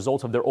paying as a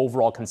result of their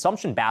overall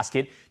consumption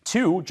basket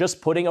to just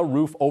putting a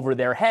roof over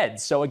their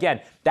heads. So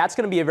again, that's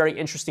going to be a very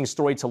interesting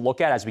story to look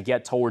at as we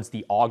get towards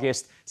the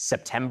August,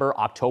 September,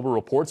 October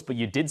reports. But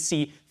you did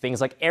see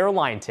things like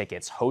airline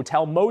tickets,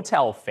 hotel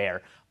motel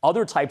fare,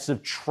 other types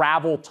of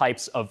travel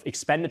types of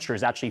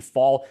expenditures actually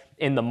fall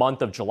in the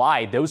month of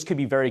July, those could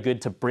be very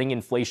good to bring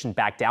inflation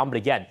back down. But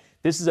again,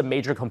 this is a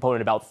major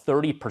component, about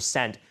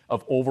 30%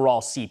 of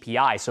overall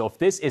CPI. So if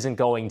this isn't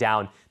going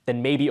down,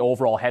 then maybe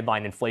overall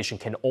headline inflation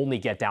can only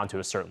get down to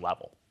a certain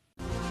level.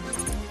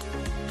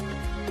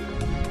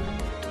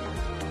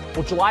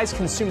 Well, July's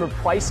consumer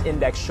price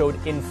index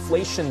showed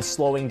inflation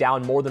slowing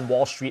down more than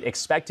Wall Street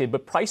expected,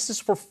 but prices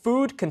for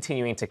food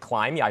continuing to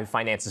climb. Yahoo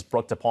Finance's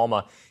Brooke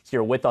DePalma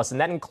here with us,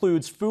 and that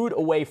includes food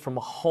away from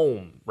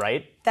home,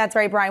 right? That's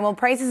right, Brian. Well,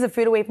 prices of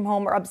food away from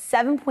home are up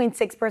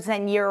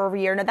 7.6% year over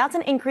year. Now, that's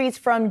an increase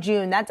from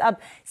June. That's up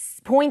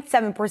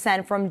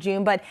 0.7% from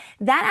June, but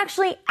that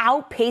actually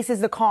outpaces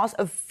the cost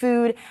of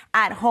food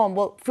at home.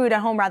 Well, food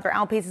at home rather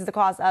outpaces the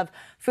cost of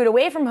food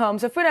away from home.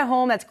 So food at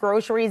home, that's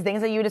groceries,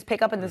 things that you just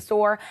pick up in the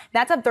store.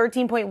 That's up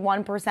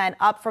 13.1%,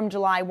 up from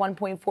July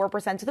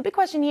 1.4%. So the big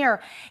question here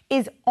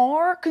is,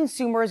 are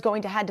consumers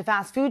going to head to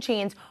fast food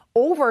chains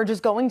over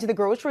just going to the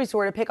grocery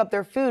store to pick up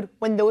their food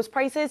when those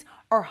prices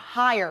are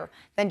higher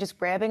than just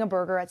grabbing a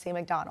burger at, say,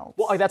 McDonald's?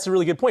 Well, that's a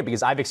really good point,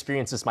 because I've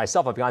experienced this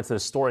myself. I've gone to the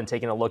store and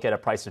taken a look at a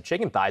price of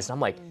chicken thighs, and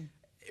I'm like,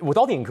 with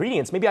all the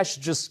ingredients, maybe I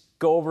should just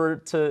go over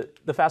to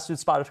the fast food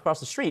spot across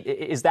the street.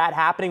 Is that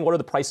happening? What are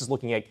the prices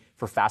looking like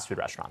for fast food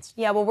restaurants?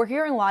 Yeah, well, we're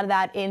hearing a lot of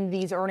that in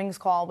these earnings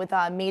call with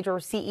major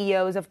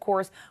CEOs. Of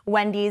course,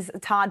 Wendy's,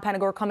 Todd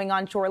Penegor coming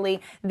on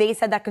shortly. They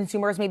said that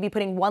consumers may be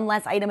putting one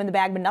less item in the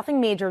bag, but nothing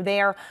major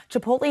there.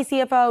 Chipotle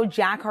CFO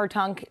Jack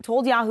Hartung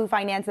told Yahoo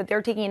Finance that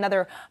they're taking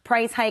another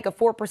price hike of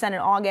 4% in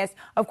August.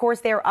 Of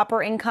course, their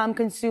upper income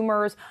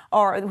consumers,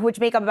 which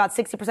make up about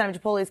 60%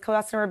 of Chipotle's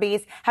customer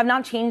base, have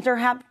not changed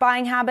their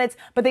buying habits,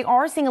 but they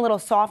are seeing a little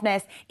softness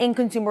in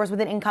consumers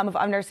with an income of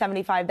under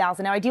 $75,000.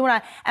 Now, I do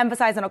want to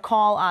emphasize on a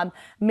call,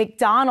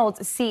 McDonald's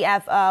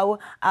CFO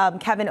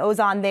Kevin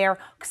Ozon there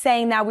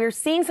saying that we're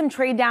seeing some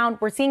trade down.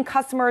 We're seeing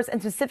customers,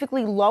 and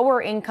specifically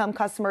lower income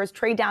customers,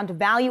 trade down to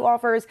value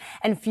offers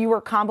and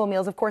fewer combo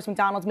meals. Of course,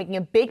 McDonald's making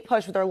a big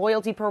push with their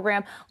loyalty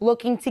program,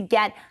 looking to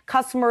get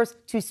customers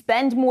to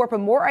spend more,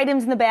 put more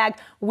items in the bag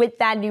with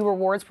that new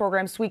rewards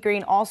program.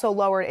 Sweetgreen also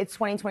lowered its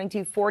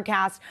 2022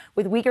 forecast,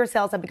 with weaker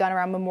sales that begun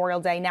around Memorial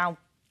Day. Now,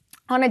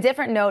 on a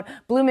different note,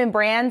 Bloomin'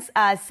 Brands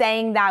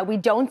saying that we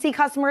don't see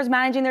customers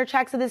managing their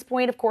checks at this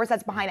point. Of course,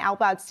 that's behind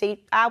Outback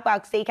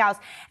Steakhouse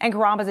and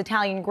Carrabba's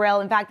Italian Grill.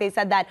 In fact, they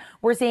said that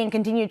we're seeing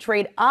continued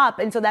trade up,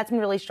 and so that's been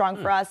really strong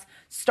for us.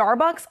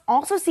 Starbucks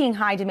also seeing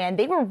high demand.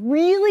 They were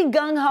really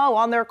gung-ho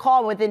on their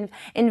call with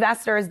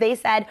investors. They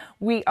said,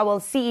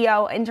 interim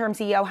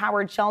CEO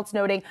Howard Schultz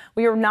noting,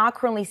 we are not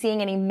currently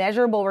seeing any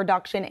measurable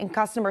reduction in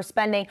customer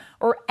spending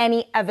or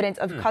any evidence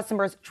of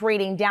customers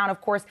trading down.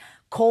 Of course,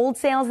 cold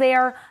sales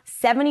there,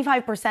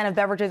 75% of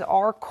beverages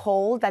are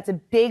cold. That's a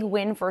big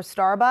win for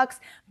Starbucks,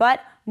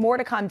 but more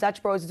to come.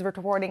 Dutch Bros is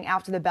reporting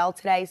after the bell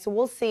today, so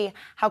we'll see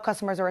how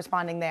customers are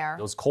responding there.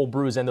 Those cold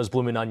brews and those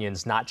bloomin'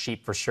 onions, not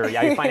cheap for sure.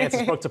 Yahoo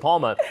Finance's Brooke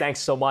DePalma, thanks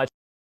so much.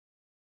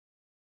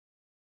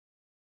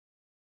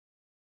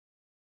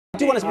 I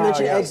do want to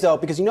mention eggs, though,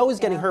 because you know who's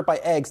getting hurt by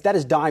eggs. That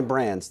is Dime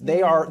Brands.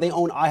 They own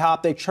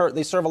IHOP.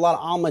 They serve a lot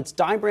of omelets.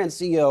 Dime Brands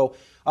CEO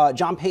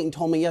John Payton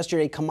told me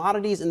yesterday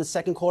commodities in the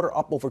second quarter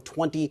up over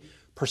 20%.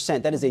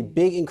 That is a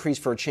big increase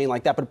for a chain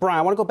like that. But Brian,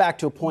 I want to go back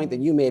to a point that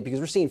you made, because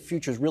we're seeing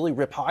futures really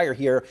rip higher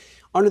here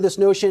under this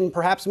notion.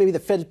 Perhaps maybe the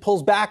Fed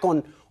pulls back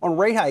on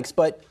rate hikes.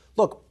 But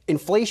look,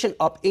 inflation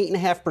up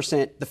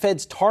 8.5%. The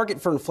Fed's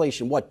target for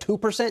inflation, what,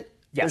 2%?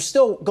 Yes. They're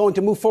still going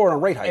to move forward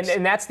on rate hikes.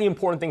 And that's the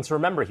important thing to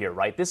remember here,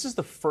 right? This is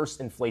the first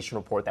inflation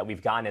report that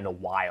we've gotten in a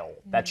while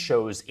that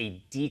shows a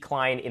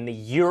decline in the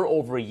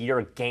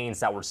year-over-year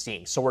gains that we're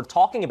seeing. So we're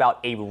talking about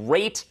a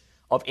rate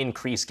of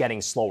increase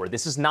getting slower.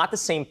 This is not the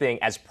same thing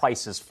as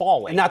prices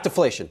falling. And not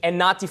deflation. And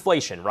not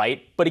deflation,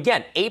 right? But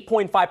again,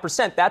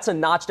 8.5%, that's a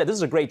notch down. This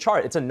is a great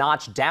chart. It's a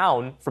notch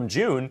down from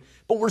June,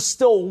 but we're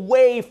still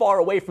way far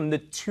away from the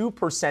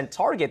 2%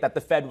 target that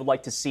the Fed would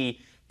like to see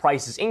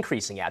prices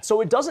increasing at.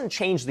 So it doesn't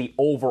change the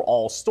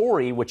overall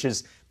story, which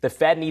is the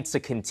Fed needs to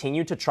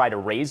continue to try to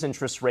raise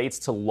interest rates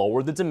to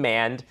lower the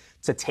demand,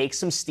 to take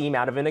some steam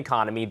out of an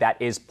economy that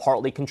is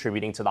partly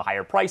contributing to the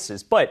higher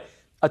prices. But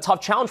a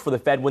tough challenge for the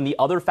Fed when the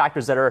other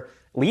factors that are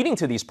leading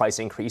to these price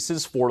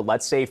increases for,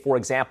 let's say, for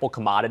example,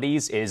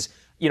 commodities is,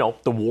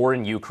 the war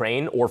in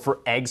Ukraine, or for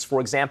eggs,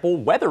 for example,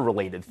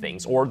 weather-related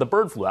things, or the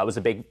bird flu. That was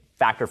a big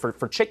factor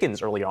for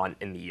chickens earlier on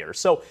in the year.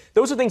 So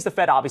those are things the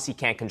Fed obviously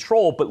can't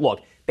control. But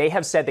look, they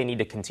have said they need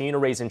to continue to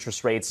raise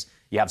interest rates.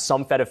 You have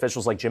some Fed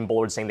officials like Jim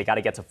Bullard saying they got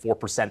to get to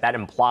 4%. That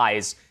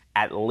implies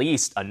at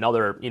least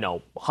another,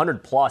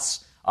 100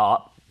 plus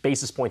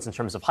basis points in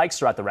terms of hikes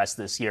throughout the rest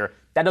of this year.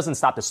 That doesn't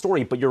stop the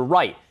story, but you're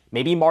right.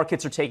 Maybe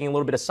markets are taking a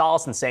little bit of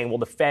solace and saying, well,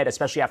 the Fed,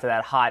 especially after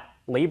that hot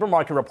labor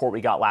market report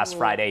we got last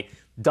Friday,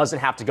 doesn't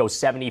have to go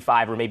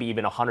 75 or maybe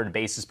even 100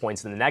 basis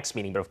points in the next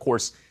meeting. But of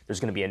course, there's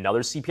going to be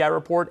another CPI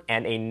report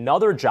and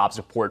another jobs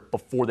report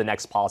before the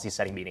next policy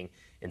setting meeting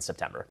in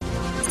September.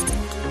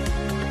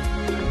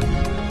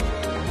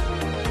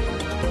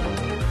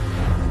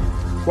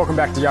 Welcome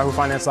back to Yahoo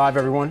Finance Live,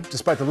 everyone.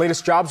 Despite the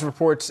latest jobs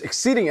reports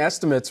exceeding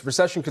estimates,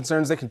 recession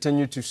concerns they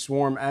continue to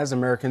swarm as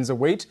Americans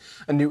await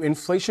a new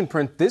inflation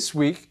print this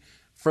week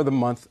for the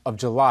month of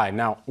July.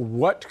 Now,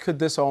 what could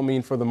this all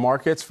mean for the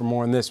markets? For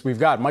more on this, we've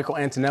got Michael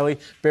Antonelli,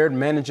 Baird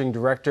Managing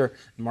Director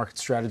and Market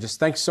Strategist.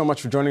 Thanks so much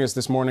for joining us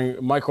this morning.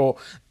 Michael,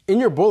 in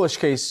your bullish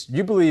case,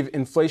 you believe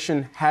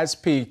inflation has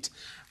peaked.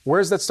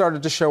 Where's that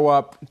started to show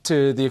up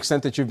to the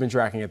extent that you've been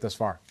tracking it thus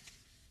far?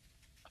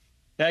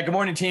 Yeah, good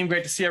morning, team.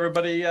 Great to see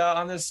everybody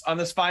on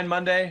this fine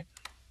Monday.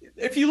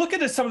 If you look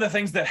at some of the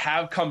things that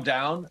have come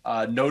down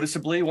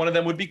noticeably, one of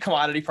them would be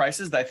commodity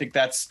prices. I think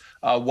that's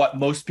what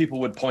most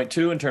people would point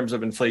to in terms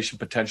of inflation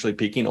potentially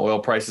peaking. Oil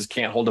prices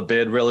can't hold a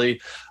bid,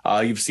 really.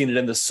 You've seen it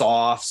in the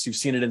softs. You've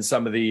seen it in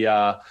some of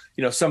the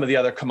some of the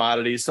other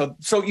commodities.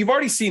 So you've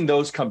already seen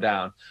those come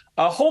down.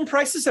 Home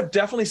prices have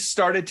definitely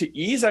started to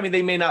ease. I mean,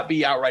 they may not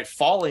be outright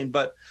falling,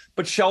 but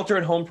shelter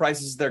and home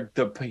prices,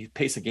 the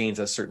pace of gains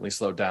has certainly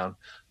slowed down.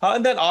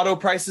 And then auto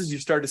prices, you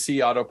start to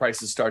see auto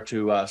prices start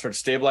to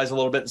stabilize a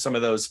little bit in some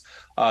of those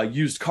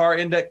used car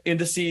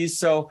indices.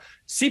 So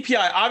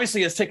CPI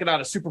obviously has taken on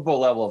a Super Bowl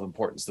level of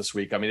importance this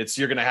week. I mean,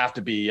 you're going to have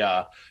to be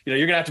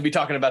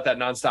talking about that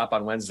nonstop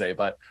on Wednesday.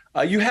 But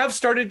you have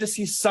started to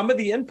see some of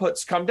the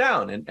inputs come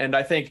down, and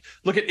I think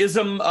look at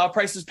ISM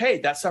prices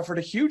paid. That suffered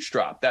a huge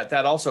drop.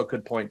 That also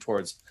could point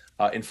towards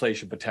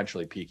inflation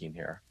potentially peaking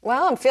here.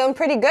 Well, I'm feeling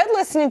pretty good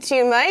listening to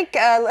you, Mike,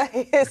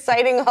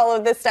 citing all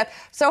of this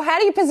stuff. So how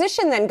do you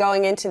position then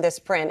going into this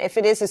print, if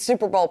it is a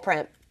Super Bowl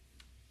print?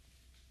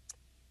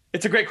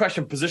 It's a great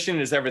question. Positioning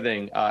is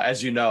everything,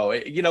 as you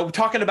know.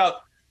 Talking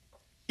about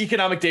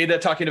economic data,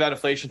 talking about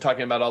inflation,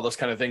 talking about all those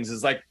kind of things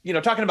is like,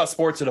 talking about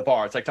sports at a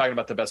bar. It's like talking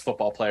about the best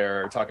football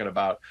player or talking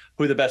about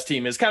who the best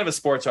team is, kind of a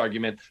sports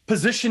argument.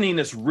 Positioning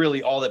is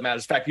really all that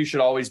matters. In fact, you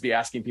should always be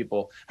asking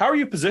people, how are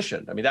you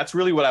positioned? I mean, that's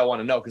really what I want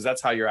to know, because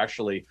that's how you're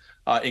actually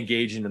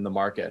engaging in the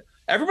market.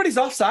 Everybody's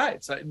off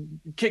sides.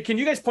 Can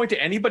you guys point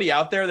to anybody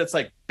out there that's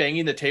like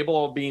banging the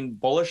table being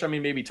bullish? I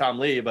mean, maybe Tom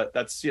Lee, but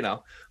that's,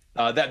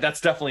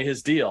 that's definitely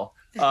his deal.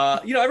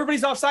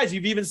 Everybody's off sides.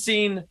 You've even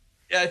seen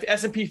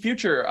S&P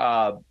future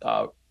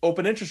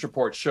open interest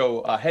reports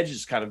show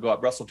hedges kind of go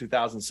up. Russell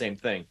 2000, same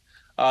thing.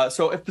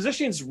 So if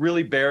positioning is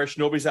really bearish,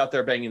 nobody's out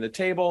there banging the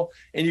table,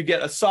 and you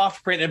get a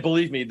soft print, and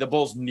believe me, the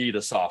bulls need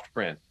a soft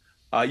print,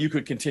 you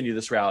could continue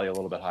this rally a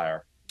little bit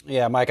higher.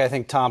 Yeah, Mike, I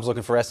think Tom's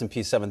looking for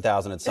S&P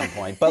 7000 at some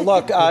point. But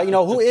look,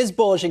 who is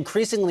bullish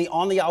increasingly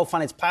on the Yahoo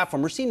Finance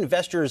platform? We're seeing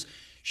investors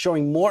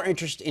showing more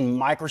interest in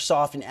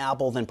Microsoft and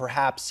Apple than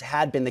perhaps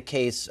had been the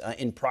case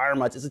in prior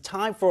months. Is it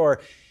time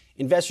for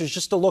investors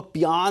just to look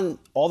beyond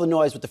all the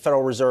noise with the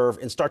Federal Reserve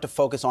and start to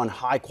focus on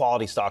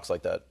high-quality stocks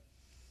like that?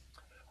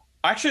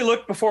 I actually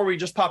looked before we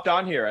just popped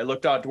on here. I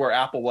looked out to where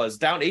Apple was,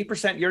 down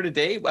 8% year to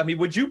date. I mean,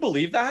 would you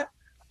believe that?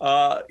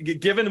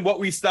 Given what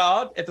we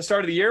saw at the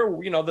start of the year,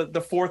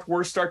 the fourth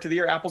worst start to the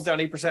year, Apple's down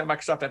 8%.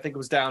 Microsoft, I think,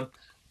 was down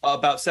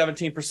about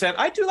 17%.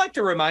 I do like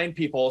to remind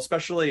people,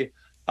 especially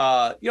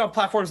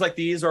platforms like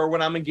these, or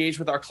when I'm engaged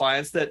with our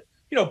clients, that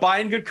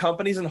buying good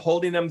companies and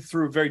holding them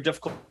through very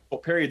difficult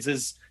periods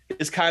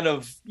is kind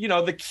of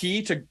the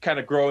key to kind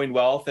of growing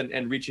wealth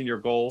and reaching your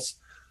goals.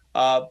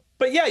 But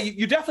yeah,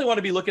 you definitely want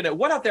to be looking at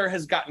what out there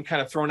has gotten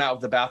kind of thrown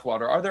out with the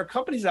bathwater. Are there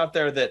companies out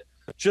there that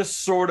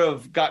just sort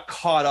of got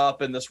caught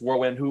up in this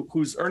whirlwind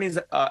whose earnings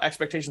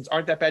expectations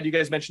aren't that bad? You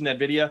guys mentioned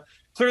NVIDIA,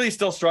 clearly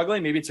still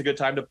struggling. Maybe it's a good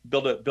time to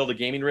build a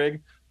gaming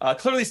rig.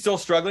 Clearly still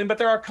struggling, but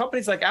there are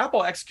companies like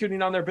Apple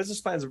executing on their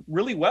business plans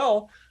really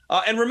well.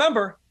 And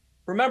remember,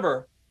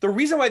 the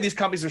reason why these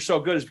companies are so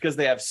good is because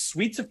they have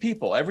suites of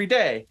people every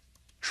day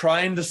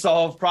trying to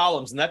solve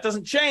problems. And that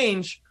doesn't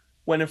change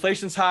when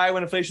inflation's high,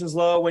 when inflation's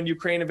low, when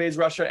Ukraine invades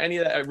Russia, any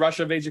of that,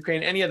 Russia invades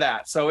Ukraine, any of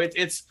that. So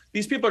it's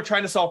these people are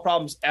trying to solve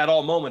problems at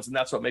all moments, and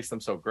that's what makes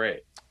them so great.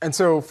 And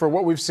so for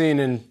what we've seen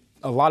in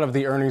a lot of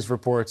the earnings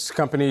reports,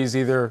 companies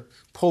either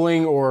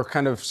pulling or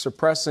kind of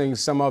suppressing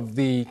some of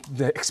the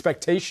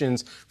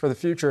expectations for the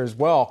future as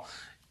well.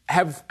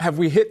 Have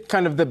we hit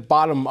kind of the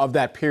bottom of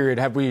that period?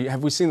 Have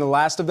we seen the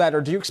last of that, or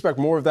do you expect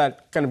more of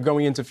that kind of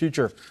going into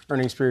future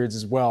earnings periods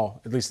as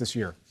well, at least this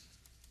year?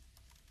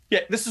 Yeah,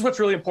 this is what's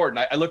really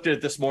important. I looked at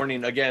it this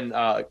morning again,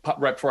 right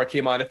before I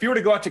came on. If you were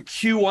to go out to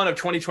Q1 of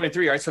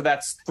 2023, right, so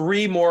that's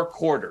 3 more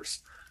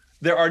quarters,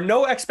 there are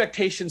no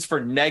expectations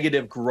for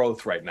negative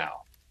growth right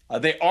now.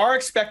 They are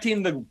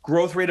expecting the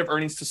growth rate of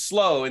earnings to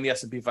slow in the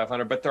S&P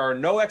 500, but there are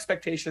no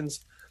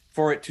expectations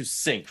for it to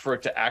sink, for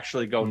it to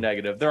actually go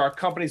negative. There are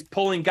companies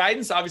pulling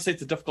guidance. Obviously,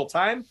 it's a difficult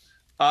time.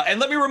 And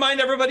let me remind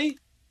everybody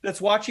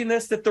that's watching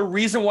this that the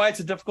reason why it's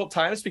a difficult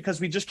time is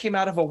because we just came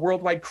out of a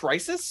worldwide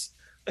crisis.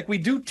 Like, we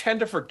do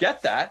tend to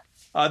forget that.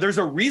 There's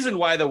a reason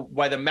why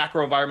the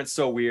macro environment's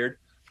so weird.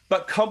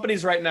 But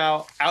companies right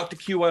now, out to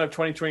Q1 of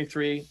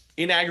 2023,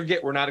 in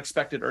aggregate, we're not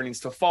expected earnings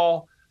to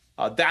fall.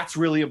 That's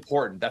really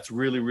important. That's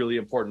really, really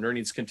important.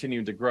 Earnings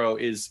continuing to grow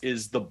is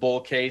the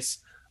bull case.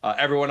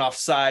 Everyone off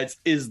sides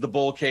is the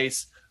bull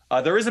case.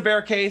 There is a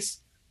bear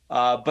case,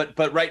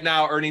 but right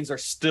now earnings are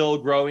still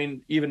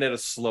growing, even at a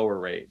slower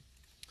rate.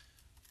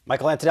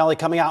 Michael Antonelli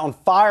coming out on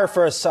fire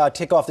for us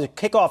kick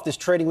off this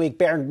trading week.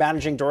 Baron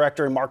Managing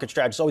Director and Market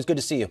Strategist. Always good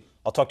to see you.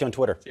 I'll talk to you on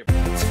Twitter.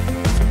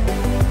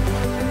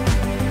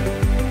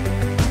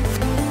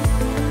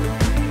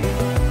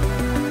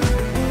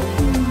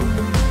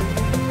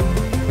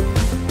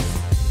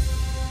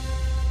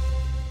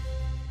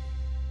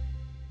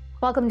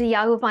 Welcome to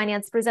Yahoo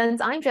Finance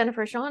Presents. I'm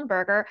Jennifer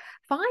Schonberger.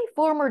 5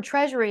 former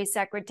Treasury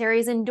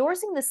secretaries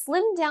endorsing the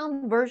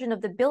slimmed-down version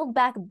of the Build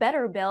Back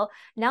Better bill,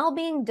 now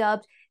being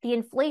dubbed the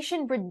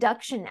Inflation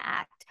Reduction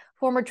Act.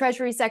 Former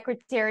Treasury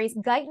Secretaries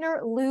Geithner,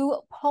 Liu,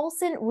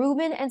 Paulson,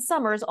 Rubin, and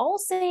Summers all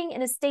saying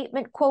in a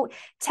statement, quote,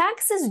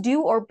 taxes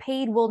due or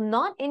paid will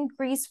not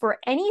increase for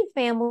any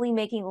family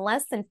making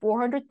less than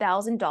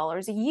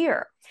 $400,000 a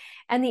year.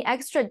 And the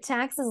extra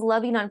taxes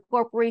levied on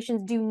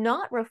corporations do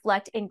not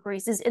reflect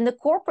increases in the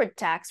corporate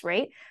tax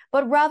rate,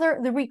 but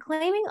rather the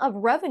reclaiming of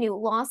revenue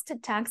lost to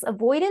tax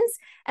avoidance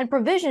and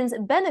provisions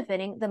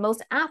benefiting the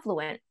most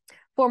affluent.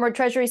 Former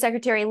Treasury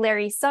Secretary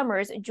Larry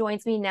Summers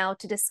joins me now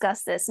to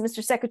discuss this.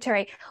 Mr.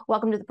 Secretary,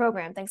 welcome to the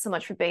program. Thanks so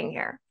much for being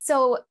here.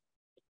 So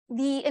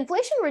the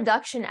Inflation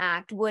Reduction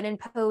Act would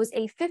impose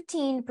a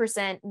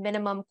 15%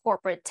 minimum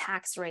corporate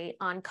tax rate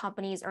on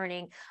companies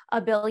earning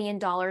 $1 billion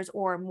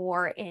or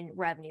more in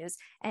revenues.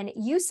 And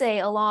you say,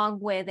 along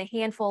with a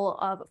handful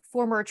of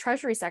former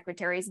Treasury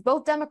secretaries,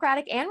 both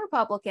Democratic and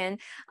Republican,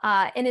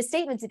 in a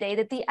statement today,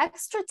 that the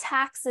extra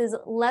taxes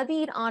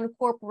levied on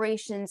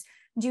corporations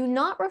do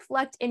not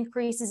reflect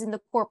increases in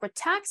the corporate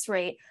tax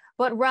rate,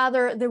 but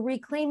rather the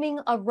reclaiming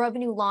of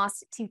revenue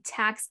lost to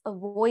tax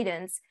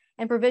avoidance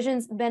and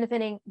provisions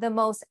benefiting the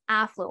most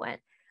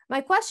affluent. My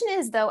question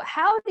is, though,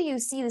 how do you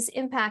see this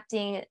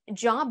impacting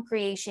job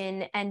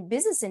creation and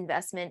business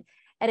investment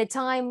at a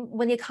time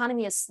when the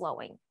economy is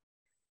slowing?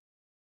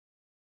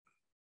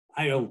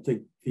 I don't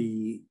think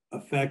the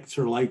effects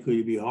are likely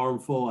to be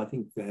harmful. I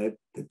think that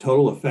the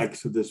total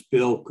effects of this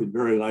bill could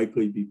very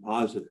likely be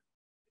positive.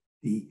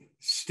 The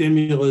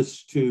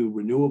stimulus to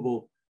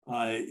renewable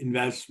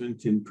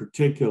investment in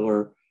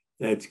particular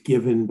that's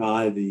given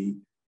by the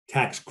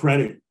tax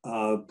credit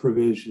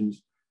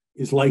provisions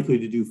is likely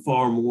to do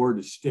far more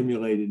to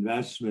stimulate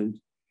investment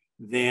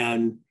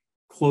than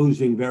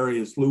closing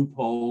various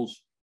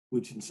loopholes,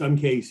 which in some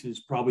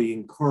cases probably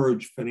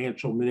encourage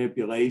financial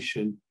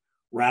manipulation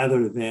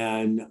rather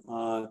than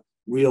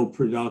real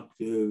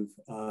productive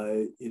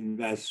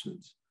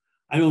investments.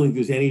 I don't think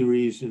there's any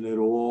reason at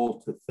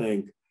all to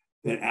think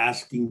that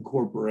asking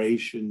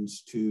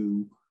corporations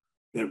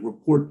that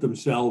report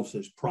themselves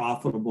as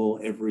profitable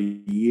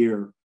every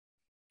year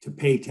to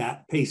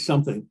pay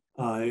something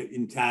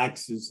in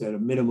taxes at a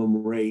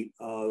minimum rate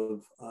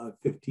of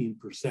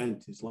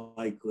 15% is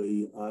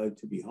likely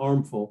to be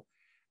harmful.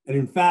 And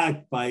in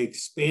fact, by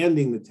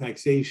expanding the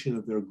taxation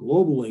of their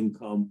global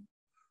income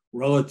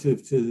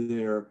relative to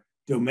their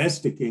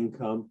domestic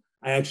income,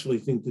 I actually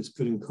think this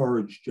could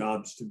encourage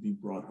jobs to be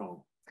brought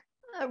home.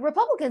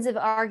 Republicans have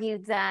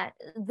argued that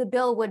the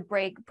bill would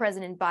break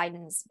President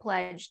Biden's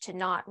pledge to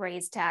not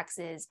raise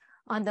taxes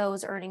on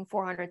those earning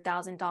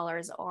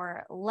 $400,000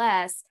 or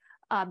less,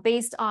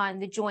 based on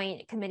the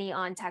Joint Committee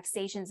on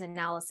Taxation's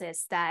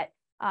analysis that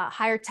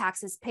higher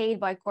taxes paid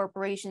by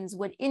corporations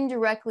would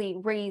indirectly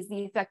raise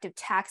the effective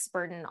tax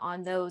burden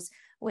on those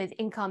with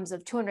incomes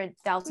of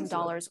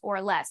 $200,000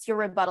 or less. Your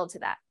rebuttal to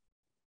that?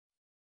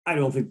 I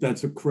don't think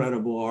that's a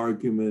credible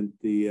argument.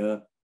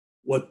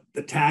 What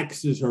the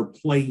taxes are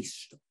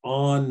placed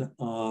on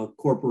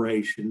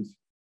corporations,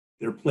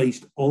 they're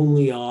placed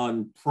only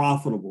on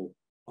profitable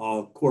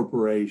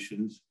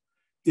corporations.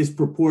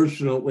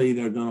 Disproportionately,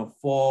 they're going to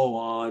fall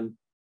on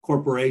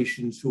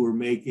corporations who are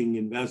making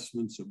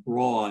investments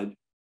abroad.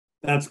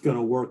 That's going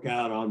to work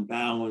out on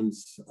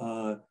balance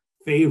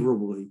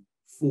favorably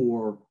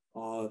for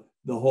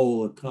the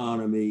whole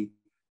economy.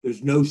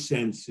 There's no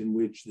sense in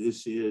which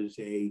this is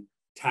a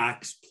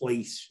tax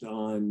placed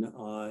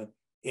on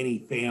any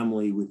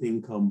family with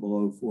income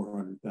below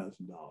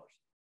 $400,000.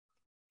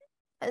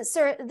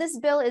 Sir, this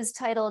bill is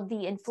titled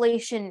the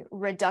Inflation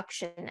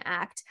Reduction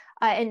Act.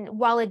 And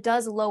while it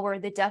does lower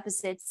the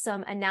deficit,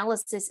 some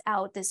analysis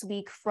out this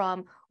week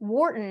from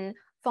Wharton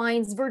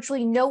finds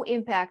virtually no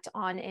impact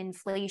on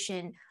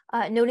inflation,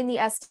 noting the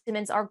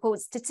estimates are, quote,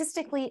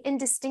 statistically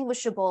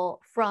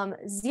indistinguishable from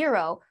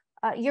zero.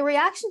 Your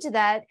reaction to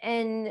that,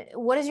 and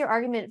what is your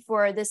argument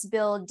for this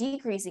bill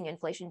decreasing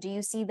inflation? Do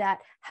you see that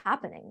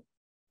happening?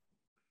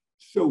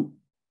 So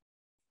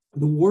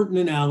the Wharton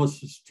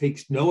analysis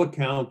takes no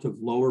account of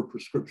lower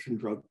prescription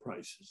drug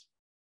prices.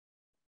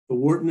 The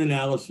Wharton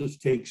analysis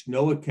takes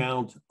no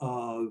account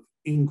of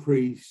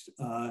increased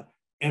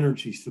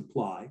energy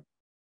supply.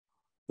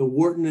 The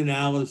Wharton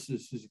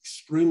analysis is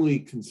extremely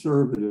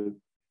conservative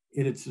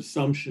in its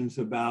assumptions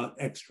about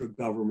extra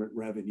government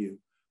revenue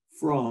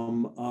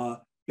from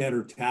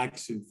better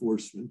tax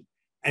enforcement.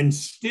 And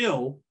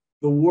still,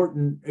 the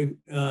Wharton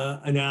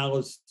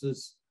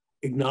analysis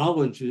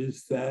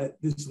acknowledges that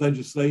this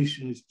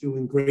legislation is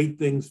doing great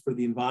things for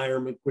the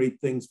environment, great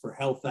things for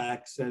health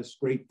access,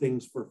 great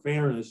things for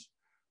fairness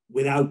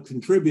without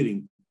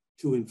contributing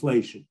to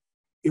inflation.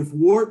 if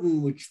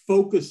Wharton, which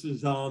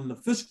focuses on the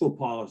fiscal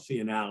policy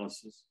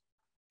analysis,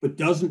 but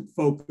doesn't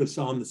focus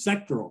on the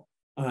sectoral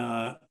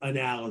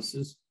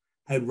analysis,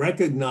 had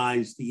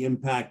recognized the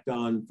impact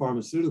on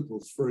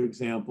pharmaceuticals, for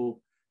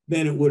example,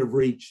 then it would have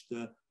reached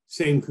the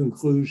same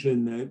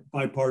conclusion that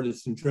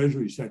bipartisan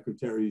Treasury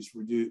secretaries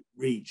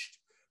reached,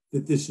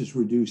 that this is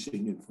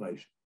reducing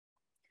inflation.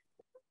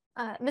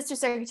 Mr.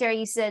 Secretary,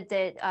 you said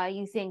that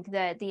you think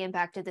that the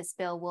impact of this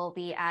bill will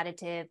be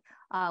additive,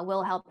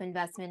 will help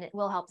investment, it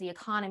will help the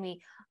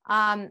economy.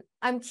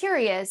 I'm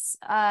curious,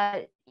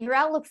 your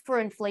outlook for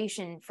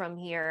inflation from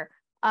here.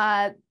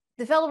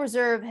 The Federal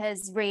Reserve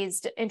has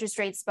raised interest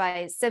rates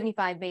by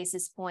 75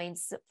 basis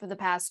points for the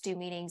past two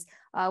meetings.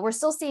 We're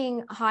still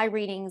seeing high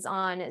readings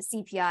on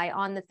CPI,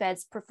 on the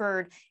Fed's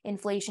preferred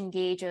inflation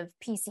gauge of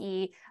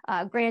PCE.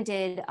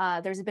 Granted,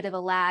 there's a bit of a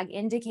lag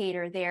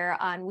indicator there,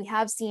 and we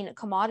have seen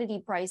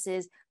commodity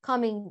prices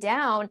coming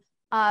down.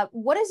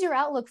 What is your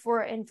outlook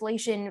for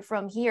inflation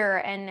from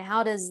here, and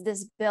how does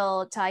this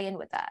bill tie in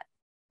with that?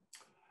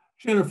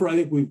 Jennifer, I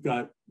think we've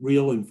got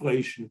real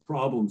inflation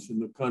problems in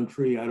the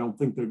country. I don't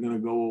think they're going to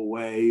go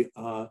away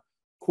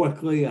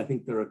quickly. I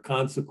think they're a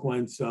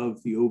consequence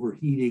of the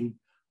overheating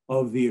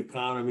of the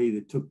economy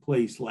that took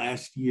place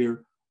last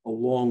year,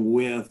 along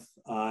with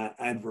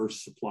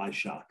adverse supply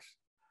shocks.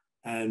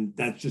 And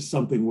that's just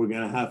something we're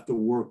going to have to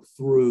work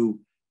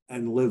through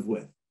and live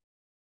with.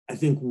 I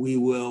think we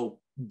will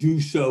do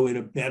so in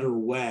a better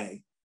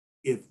way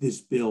if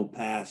this bill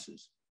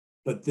passes.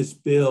 But this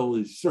bill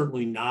is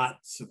certainly not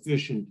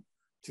sufficient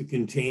to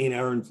contain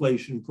our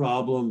inflation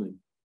problem. And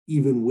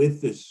even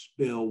with this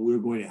bill, we're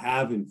going to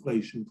have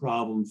inflation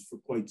problems for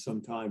quite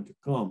some time to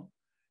come.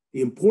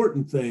 The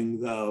important thing,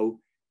 though,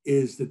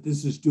 is that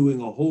this is doing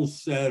a whole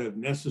set of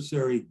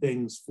necessary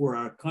things for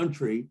our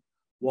country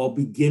while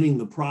beginning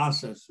the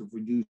process of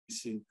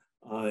reducing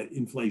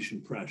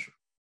inflation pressure.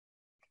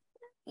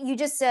 You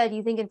just said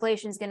you think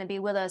inflation is going to be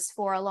with us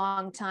for a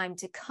long time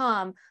to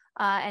come.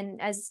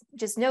 And as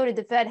just noted,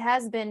 the Fed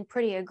has been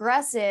pretty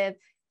aggressive.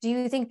 Do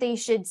you think they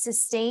should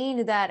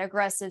sustain that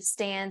aggressive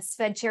stance?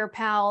 Fed Chair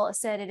Powell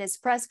said at his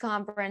press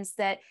conference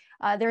that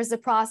there's a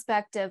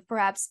prospect of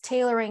perhaps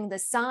tailoring the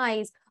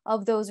size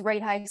of those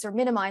rate hikes, or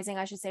minimizing,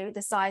 I should say,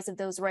 the size of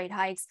those rate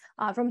hikes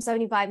from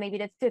 75 maybe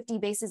to 50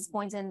 basis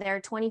points in there,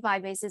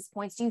 25 basis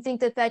points. Do you think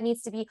the Fed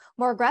needs to be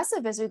more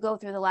aggressive as we go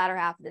through the latter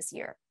half of this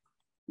year?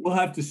 We'll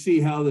have to see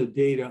how the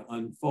data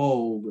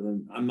unfold,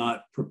 and I'm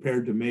not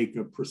prepared to make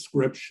a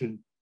prescription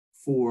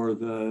for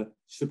the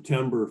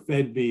September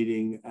Fed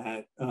meeting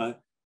at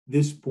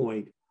this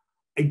point.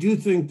 I do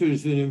think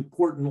there's an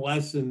important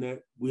lesson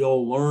that we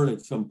all learn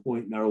at some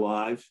point in our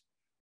lives,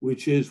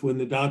 which is when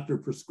the doctor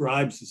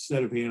prescribes a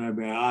set of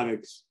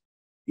antibiotics,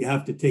 you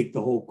have to take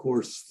the whole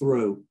course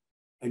through,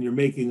 and you're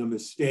making a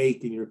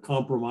mistake and you're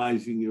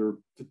compromising your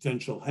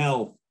potential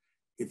health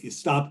if you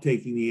stop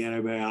taking the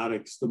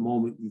antibiotics the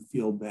moment you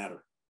feel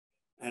better.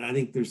 And I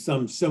think there's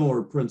some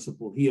similar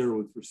principle here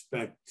with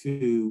respect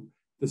to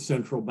the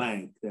central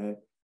bank, that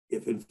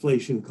if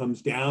inflation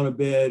comes down a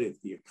bit, if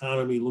the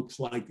economy looks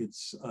like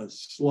it's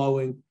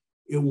slowing,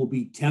 it will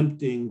be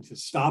tempting to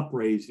stop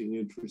raising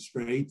interest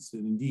rates.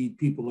 And indeed,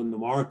 people in the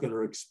market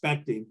are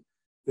expecting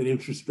that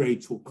interest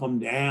rates will come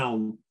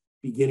down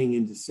beginning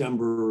in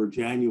December or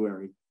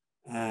January.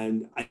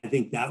 And I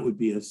think that would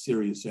be a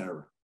serious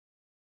error.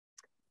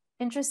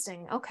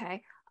 Interesting.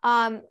 Okay.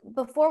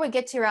 Before we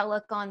get to your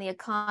outlook on the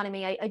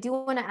economy, I do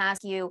want to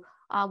ask you,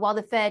 while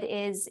the Fed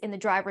is in the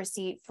driver's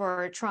seat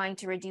for trying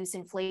to reduce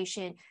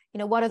inflation,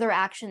 what other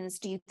actions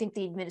do you think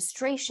the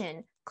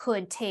administration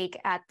could take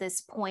at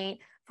this point?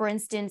 For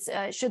instance,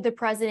 should the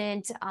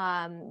president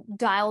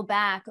dial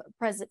back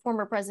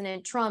former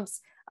President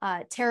Trump's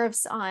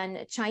tariffs on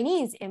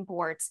Chinese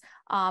imports?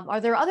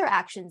 Are there other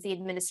actions the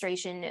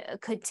administration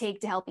could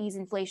take to help ease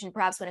inflation,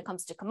 perhaps when it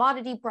comes to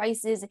commodity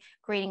prices,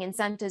 creating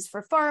incentives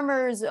for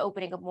farmers,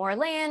 opening up more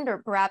land, or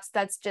perhaps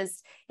that's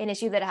just an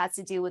issue that has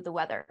to do with the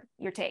weather?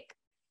 Your take?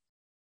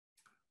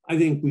 I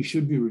think we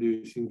should be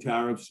reducing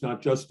tariffs,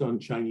 not just on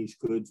Chinese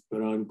goods,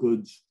 but on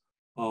goods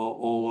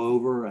all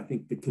over. I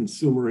think the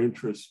consumer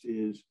interest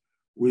is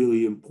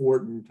really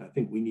important. I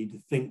think we need to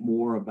think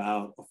more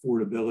about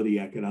affordability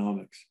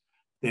economics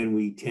than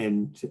we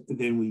tend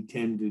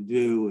to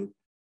do. And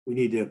we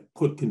need to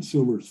put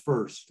consumers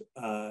first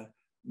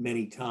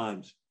many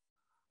times.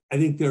 I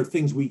think there are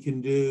things we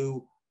can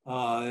do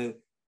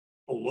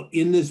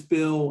in this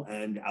bill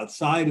and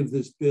outside of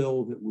this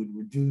bill that would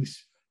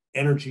reduce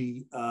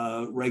energy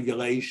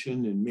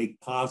regulation and make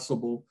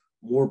possible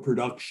more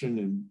production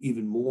and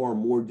even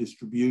more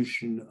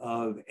distribution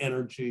of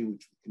energy,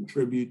 which would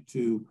contribute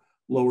to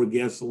lower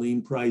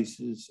gasoline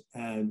prices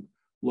and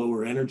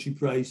lower energy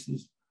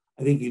prices.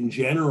 I think in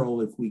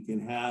general, if we can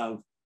have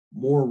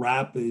more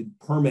rapid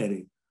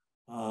permitting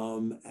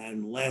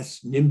and less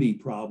NIMBY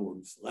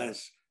problems,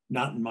 less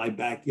not in my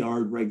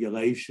backyard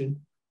regulation,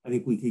 I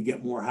think we could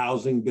get more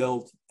housing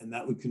built, and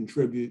that would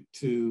contribute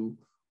to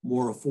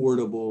more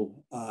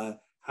affordable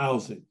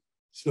housing.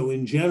 So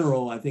in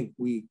general, I think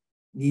we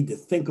need to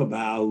think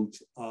about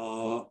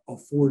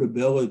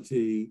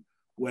affordability,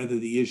 whether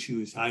the issue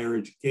is higher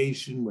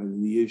education, whether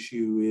the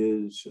issue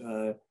is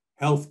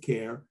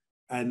healthcare,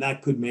 and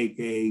that could make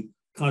a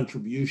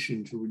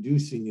contribution to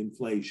reducing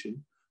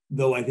inflation.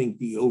 Though I think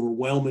the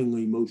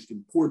overwhelmingly most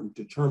important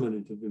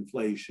determinant of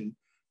inflation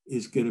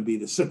is going to be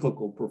the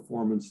cyclical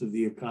performance of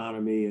the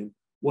economy and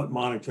what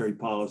monetary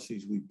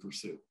policies we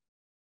pursue.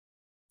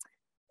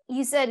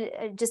 You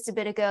said just a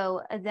bit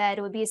ago that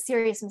it would be a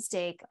serious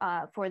mistake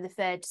for the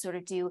Fed to sort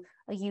of do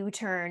a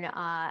U-turn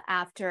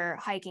after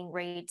hiking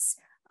rates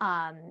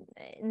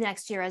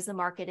next year as the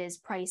market is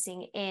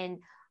pricing in.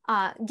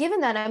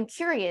 Given that, I'm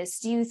curious,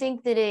 do you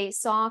think that a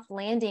soft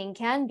landing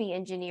can be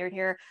engineered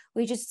here?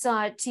 We just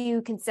saw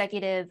 2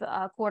 consecutive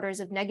quarters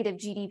of negative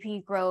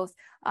GDP growth,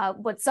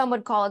 what some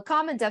would call a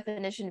common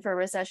definition for a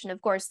recession.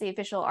 Of course, the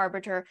official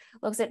arbiter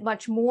looks at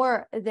much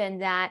more than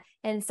that.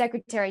 And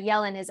Secretary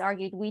Yellen has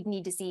argued we'd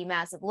need to see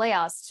massive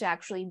layoffs to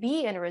actually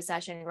be in a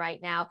recession right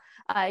now.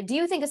 Do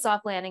you think a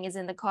soft landing is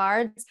in the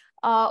cards?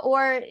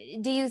 Or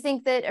do you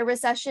think that a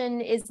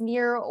recession is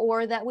near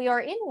or that we are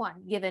in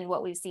one, given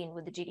what we've seen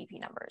with the GDP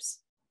numbers?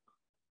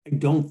 I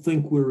don't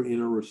think we're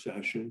in a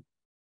recession.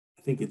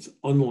 I think it's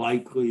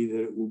unlikely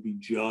that it will be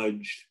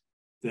judged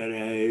that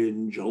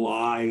in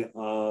July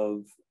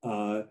of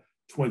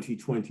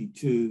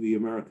 2022, the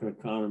American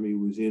economy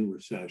was in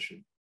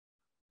recession.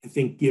 I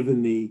think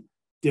given the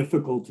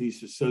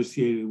difficulties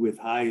associated with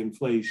high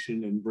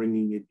inflation and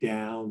bringing it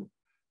down,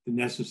 the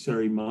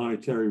necessary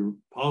monetary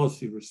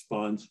policy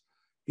response,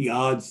 the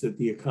odds that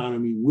the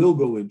economy will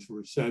go into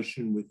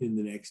recession within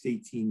the next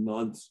 18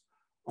 months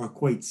are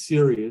quite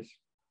serious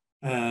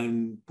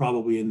and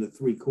probably in the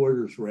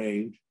 3/4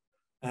 range.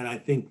 And I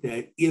think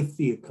that if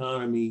the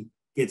economy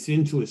gets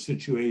into a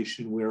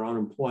situation where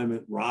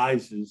unemployment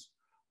rises,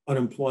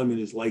 unemployment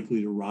is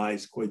likely to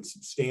rise quite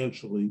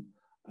substantially.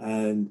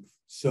 And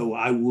so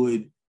I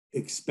would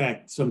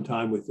expect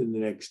sometime within the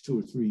next 2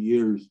 or 3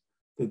 years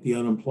that the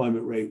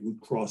unemployment rate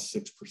would cross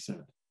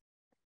 6%.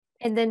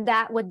 And then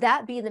would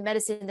that be the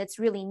medicine that's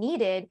really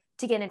needed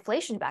to get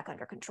inflation back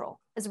under control?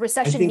 Is a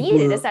recession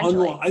needed,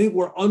 essentially? I think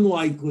we're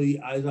unlikely,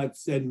 as I've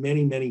said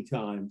many, many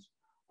times,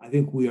 I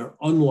think we are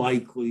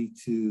unlikely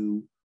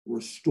to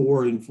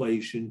restore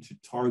inflation to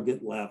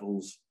target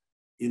levels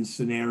in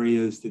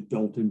scenarios that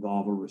don't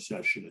involve a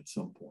recession at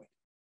some point.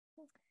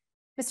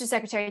 Mr.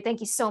 Secretary, thank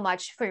you so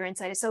much for your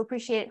insight. I so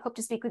appreciate it. Hope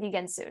to speak with you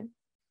again soon.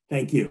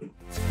 Thank you.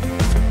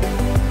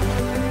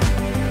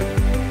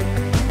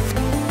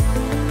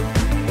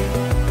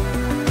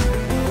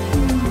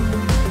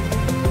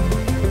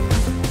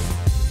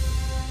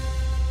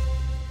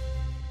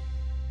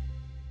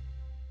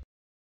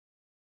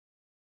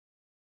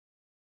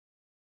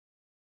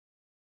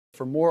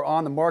 For more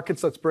on the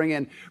markets, let's bring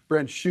in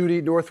Brent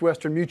Schutte,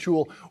 Northwestern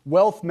Mutual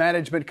Wealth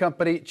Management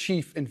Company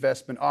Chief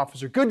Investment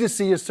Officer. Good to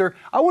see you, sir.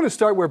 I want to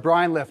start where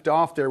Brian left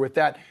off there with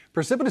that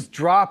precipitous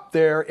drop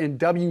there in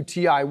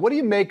WTI. What do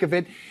you make of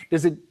it?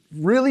 Is it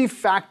really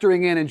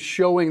factoring in and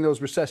showing those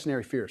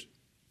recessionary fears?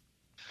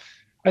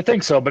 I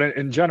think so, but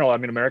in general, I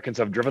mean, Americans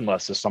have driven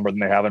less this summer than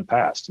they have in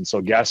past. And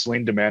so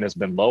gasoline demand has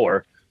been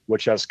lower,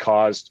 which has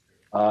caused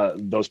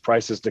those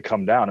prices to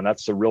come down. And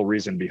that's the real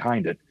reason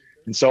behind it.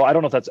 And so I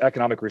don't know if that's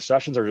economic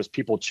recessions or just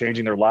people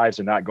changing their lives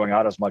and not going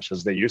out as much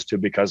as they used to,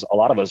 because a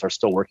lot of us are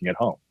still working at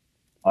home.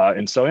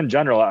 And so in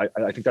general, I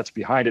think that's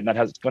behind it, and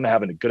it's going to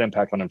have a good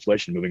impact on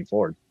inflation moving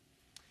forward.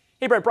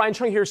 Hey, Brent, Brian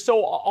Chung here.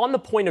 So on the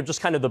point of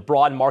just kind of the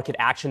broad market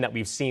action that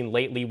we've seen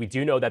lately, we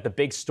do know that the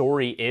big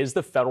story is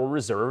the Federal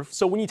Reserve.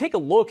 So when you take a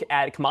look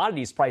at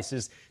commodities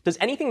prices, does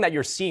anything that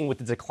you're seeing with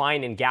the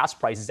decline in gas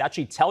prices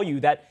actually tell you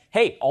that,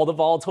 hey, all the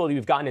volatility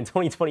we've gotten in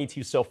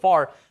 2022 so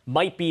far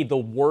might be the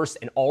worst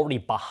and already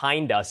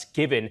behind us,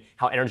 given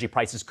how energy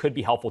prices could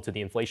be helpful to the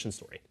inflation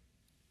story?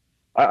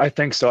 I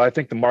think so. I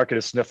think the market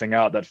is sniffing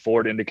out that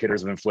forward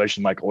indicators of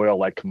inflation, like oil,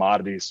 like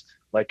commodities,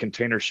 like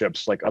container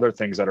ships, like other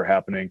things that are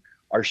happening,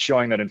 are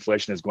showing that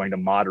inflation is going to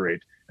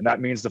moderate. And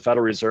that means the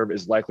Federal Reserve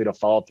is likely to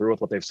follow through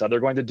with what they've said they're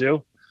going to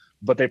do,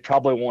 but they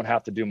probably won't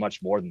have to do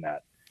much more than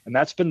that. And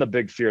that's been the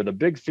big fear. The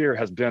big fear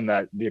has been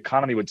that the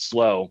economy would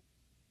slow,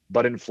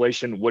 but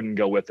inflation wouldn't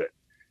go with it.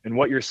 And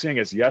what you're seeing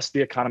is, yes,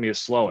 the economy is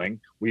slowing.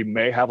 We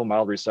may have a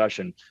mild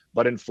recession,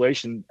 but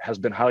inflation has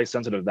been highly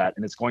sensitive to that,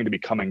 and it's going to be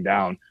coming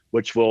down,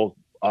 which will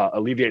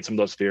alleviate some of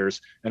those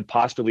fears and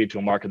possibly lead to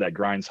a market that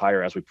grinds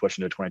higher as we push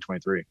into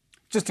 2023.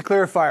 Just to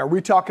clarify, are we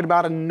talking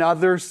about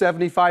another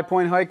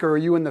 75-point hike, or are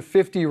you in the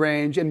 50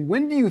 range? And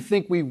when do you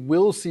think we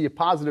will see a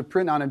positive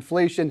print on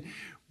inflation?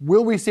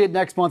 Will we see it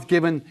next month,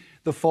 given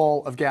the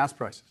fall of gas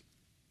prices?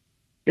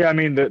 Yeah, I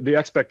mean, the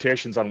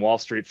expectations on Wall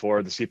Street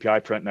for the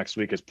CPI print next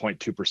week is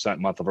 0.2%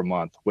 month over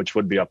month, which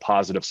would be a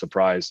positive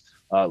surprise,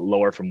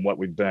 lower from what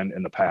we've been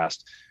in the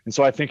past. And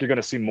so I think you're going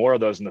to see more of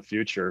those in the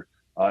future.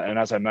 And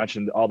as I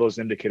mentioned, all those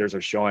indicators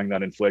are showing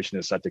that inflation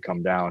is set to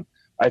come down.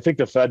 I think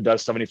the Fed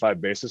does 75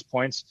 basis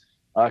points.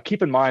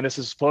 Keep in mind, this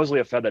is supposedly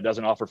a Fed that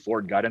doesn't offer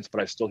forward guidance,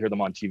 but I still hear them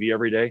on TV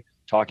every day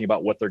talking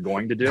about what they're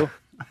going to do.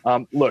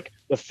 Look,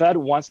 the Fed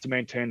wants to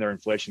maintain their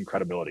inflation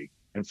credibility.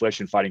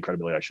 inflation fighting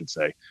credibility, I should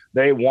say.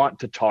 They want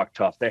to talk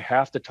tough. They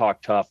have to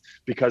talk tough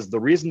because the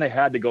reason they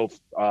had to go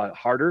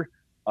harder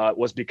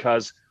was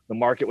because the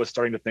market was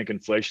starting to think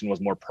inflation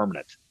was more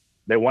permanent.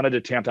 They wanted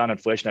to tamp down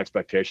inflation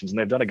expectations, and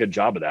they've done a good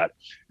job of that.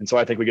 And so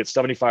I think we get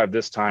 75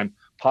 this time,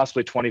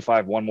 possibly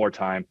 25 one more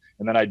time.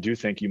 And then I do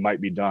think you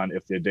might be done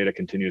if the data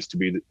continues to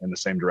be in the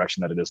same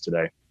direction that it is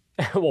today.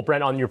 Well,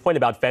 Brent, on your point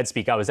about Fed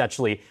speak, I was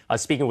actually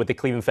speaking with the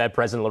Cleveland Fed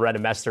President Loretta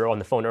Mester on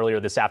the phone earlier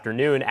this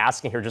afternoon,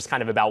 asking her just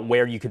kind of about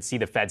where you could see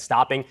the Fed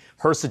stopping.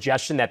 Her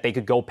suggestion that they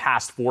could go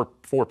past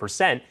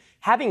 4%.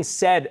 Having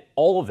said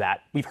all of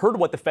that, we've heard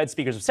what the Fed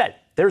speakers have said.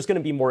 There's going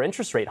to be more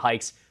interest rate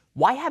hikes.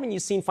 Why haven't you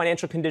seen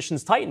financial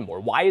conditions tighten more?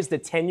 Why is the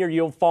 10-year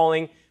yield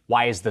falling?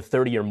 Why is the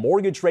 30-year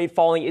mortgage rate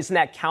falling? Isn't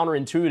that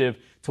counterintuitive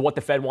to what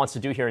the Fed wants to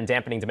do here in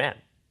dampening demand?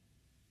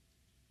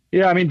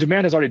 Yeah, I mean,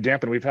 demand has already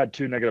dampened. We've had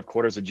 2 negative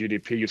quarters of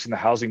GDP. You've seen the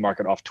housing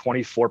market off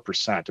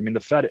 24%. I mean,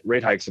 the Fed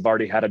rate hikes have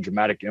already had a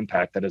dramatic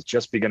impact that is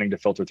just beginning to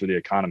filter through the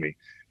economy.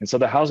 And so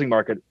the housing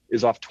market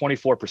is off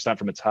 24%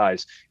 from its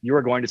highs. You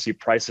are going to see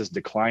prices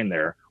decline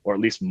there, or at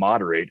least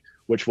moderate,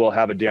 which will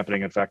have a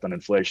dampening effect on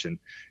inflation.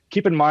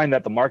 Keep in mind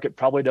that the market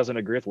probably doesn't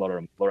agree with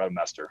Loretta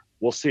Mester.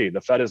 We'll see.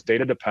 The Fed is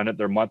data dependent.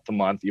 They're month to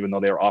month, even though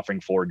they are offering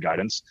forward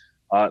guidance.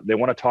 They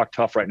want to talk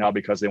tough right now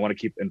because they want to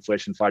keep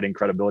inflation fighting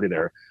credibility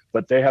there.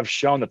 But they have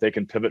shown that they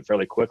can pivot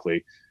fairly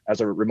quickly.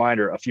 As a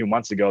reminder, a few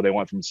months ago, they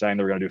went from saying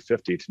they were going to do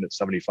 50 to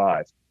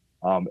 75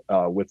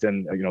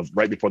 within,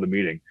 right before the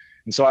meeting.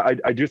 And so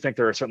I do think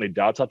there are certainly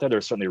doubts out there.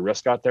 There's certainly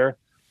risk out there.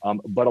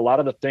 But a lot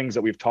of the things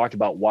that we've talked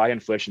about why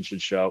inflation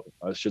should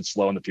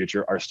slow in the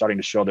future are starting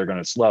to show they're going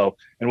to slow.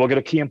 And we'll get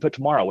a key input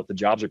tomorrow with the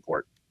jobs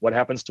report. What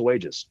happens to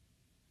wages?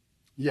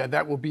 Yeah,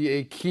 that will be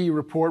a key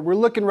report. We're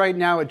looking right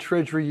now at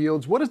Treasury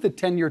yields. What is the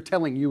 10-year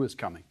telling you is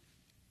coming?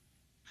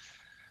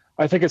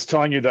 I think it's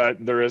telling you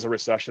that there is a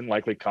recession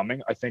likely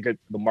coming. I think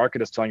the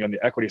market is telling you on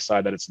the equity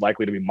side that it's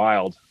likely to be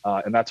mild.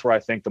 And that's where I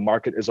think the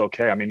market is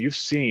okay. I mean, you've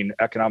seen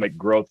economic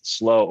growth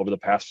slow over the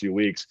past few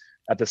weeks.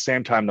 At the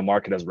same time, the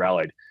market has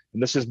rallied.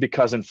 And this is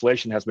because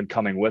inflation has been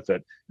coming with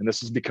it. And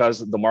this is because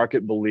the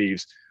market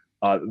believes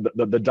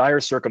the dire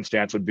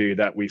circumstance would be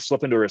that we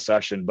slip into a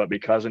recession, but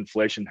because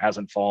inflation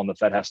hasn't fallen, the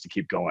Fed has to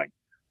keep going.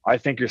 I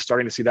think you're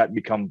starting to see that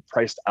become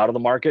priced out of the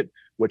market,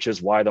 which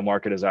is why the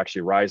market is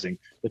actually rising.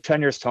 The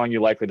 10-year is telling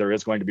you likely there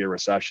is going to be a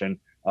recession.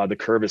 The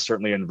curve is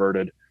certainly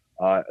inverted.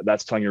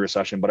 That's telling you a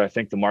recession. But I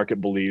think the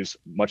market believes,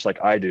 much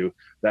like I do,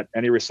 that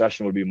any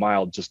recession would be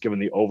mild just given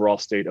the overall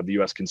state of the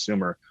U.S.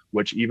 consumer,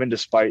 which even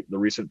despite the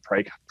recent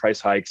price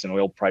hikes and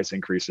oil price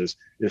increases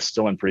is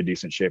still in pretty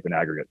decent shape in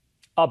aggregate.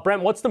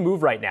 Brent, what's the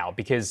move right now?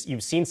 Because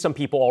you've seen some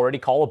people already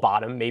call a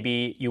bottom.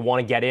 Maybe you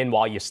want to get in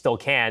while you still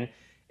can.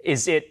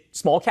 Is it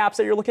small caps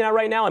that you're looking at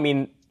right now? I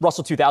mean,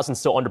 Russell 2000 is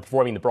still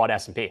underperforming the broad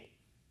S&P.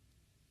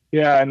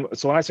 Yeah, and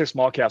so when I say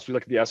small caps, we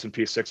look at the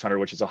S&P 600,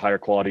 which is a higher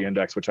quality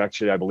index, which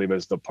actually I believe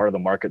is the part of the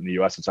market in the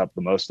U.S. that's up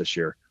the most this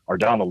year, or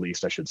down the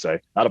least, I should say.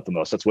 Not up the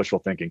most. That's wishful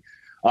thinking.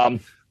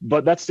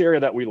 But that's the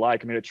area that we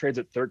like. I mean, it trades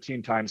at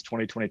 13 times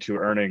 2022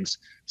 earnings.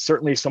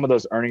 Certainly some of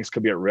those earnings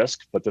could be at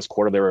risk, but this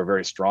quarter they were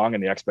very strong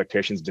and the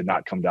expectations did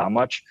not come down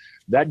much.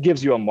 That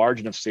gives you a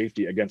margin of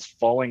safety against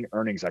falling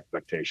earnings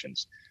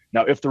expectations.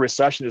 Now, if the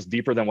recession is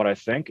deeper than what I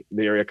think,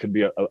 the area could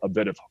be a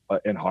bit of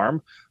in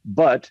harm.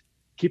 But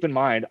keep in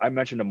mind, I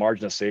mentioned a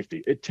margin of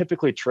safety. It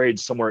typically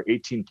trades somewhere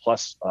 18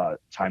 plus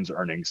times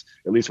earnings,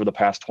 at least for the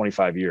past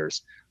 25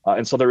 years.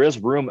 And so there is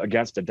room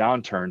against a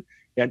downturn.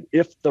 And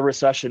if the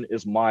recession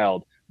is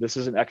mild, this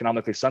is an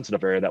economically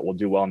sensitive area that will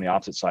do well on the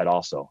opposite side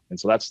also. And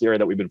so that's the area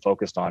that we've been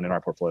focused on in our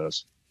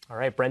portfolios. All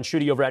right, Brent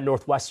Schutte over at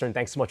Northwestern,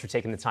 thanks so much for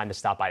taking the time to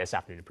stop by this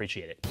afternoon.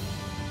 Appreciate it.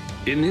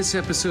 In this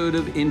episode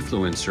of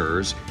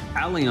Influencers,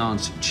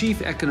 Allianz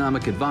Chief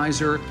Economic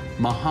Advisor,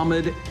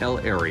 Mohamed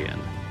El-Erian.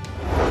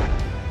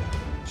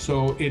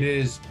 So it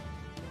is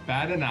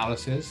bad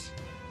analysis,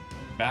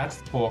 bad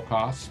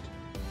forecast,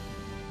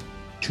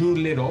 too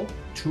little,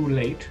 too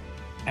late,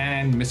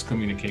 and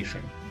miscommunication.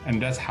 And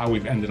that's how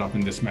we've ended up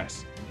in this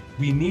mess.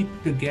 We need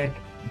to get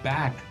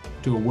back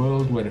to a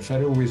world where the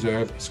Federal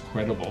Reserve is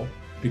credible,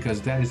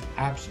 because that is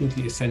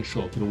absolutely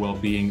essential to the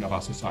well-being of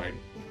our society.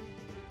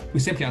 We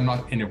simply are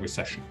not in a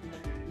recession.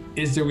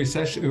 Is the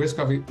risk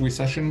of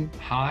recession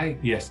high?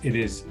 Yes, it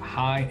is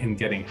high and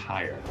getting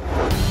higher.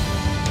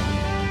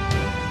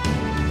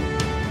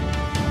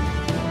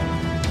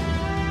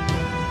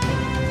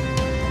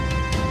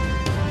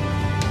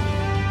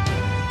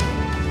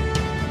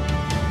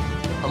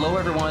 Hello,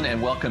 everyone,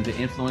 and welcome to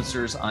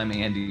Influencers. I'm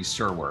Andy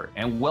Serwer,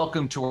 and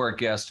welcome to our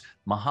guest,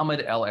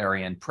 Mohamed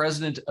El-Erian,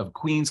 president of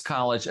Queen's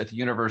College at the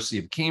University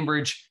of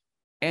Cambridge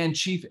and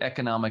chief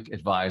economic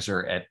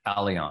advisor at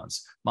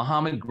Allianz.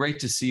 Mohamed, great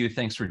to see you.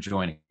 Thanks for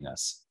joining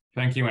us.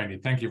 Thank you, Andy.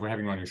 Thank you for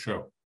having me on your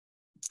show.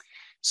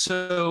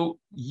 So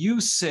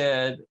you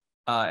said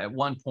at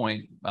one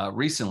point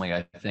recently,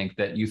 I think,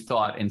 that you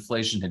thought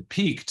inflation had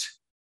peaked.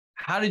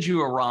 How did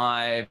you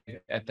arrive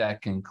at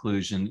that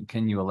conclusion?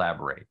 Can you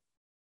elaborate?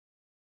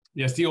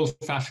 Yes, the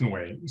old-fashioned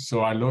way. So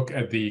I look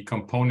at the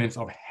components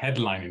of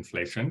headline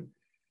inflation,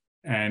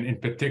 and in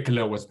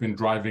particular, what's been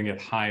driving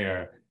it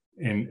higher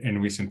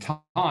in recent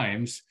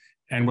times.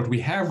 And what we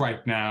have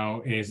right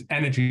now is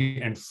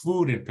energy and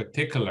food in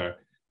particular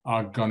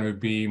are going to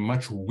be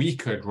much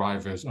weaker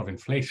drivers of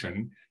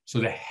inflation. So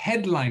the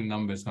headline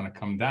number is going to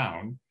come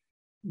down,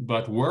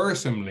 but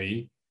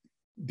worrisomely,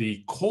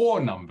 the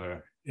core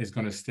number is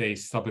going to stay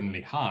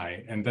stubbornly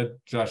high. And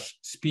that just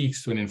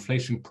speaks to an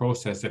inflation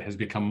process that has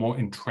become more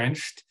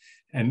entrenched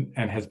and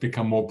has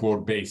become more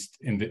broad-based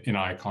in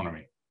our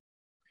economy.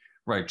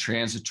 Right,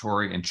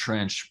 transitory,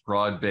 entrenched,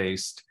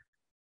 broad-based.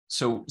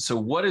 So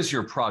what is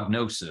your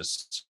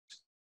prognosis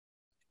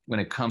when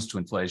it comes to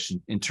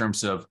inflation in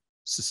terms of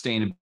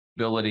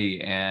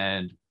sustainability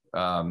and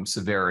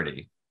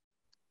severity?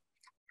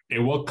 It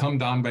will come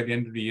down by the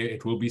end of the year.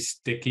 It will be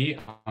sticky.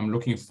 I'm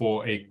looking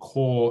for a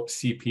core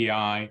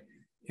CPI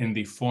in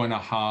the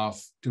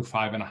 4.5% to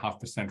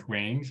 5.5%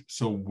 range,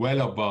 so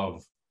well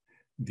above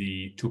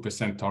the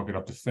 2% target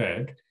of the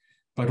Fed.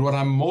 But what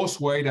I'm most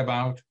worried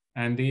about,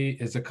 Andy,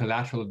 is the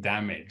collateral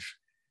damage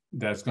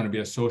that's going to be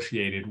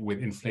associated with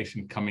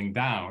inflation coming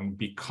down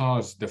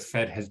because the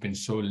Fed has been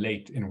so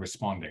late in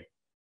responding.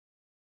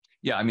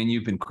 Yeah, I mean,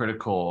 you've been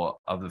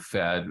critical of the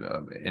Fed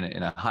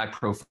in a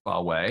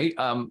high-profile way,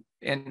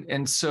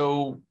 and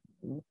so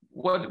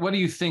what do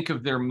you think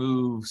of their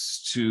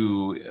moves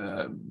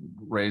to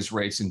raise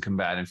rates and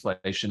combat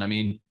inflation? I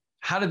mean,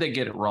 how did they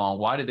get it wrong?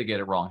 Why did they get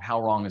it wrong?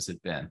 How wrong has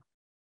it been?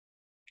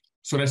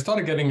 So they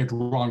started getting it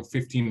wrong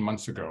 15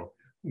 months ago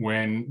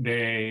when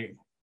they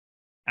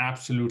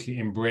absolutely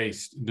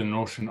embraced the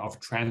notion of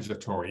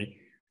transitory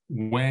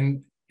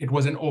when it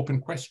was an open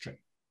question.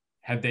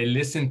 Had they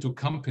listened to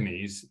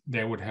companies,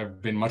 they would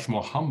have been much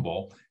more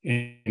humble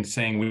in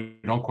saying we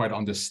don't quite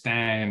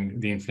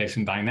understand the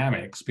inflation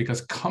dynamics,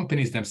 because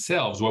companies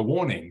themselves were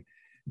warning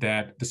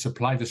that the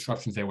supply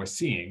disruptions they were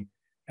seeing,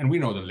 and we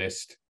know the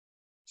list,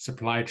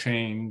 supply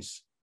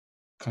chains,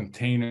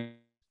 containers,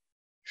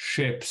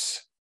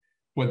 ships,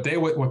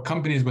 what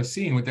companies were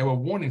seeing, what they were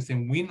warning,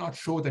 saying we're not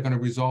sure they're going to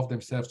resolve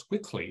themselves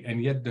quickly.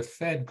 And yet the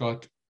Fed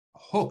got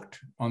hooked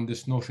on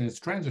this notion it's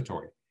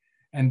transitory.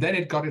 And then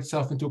it got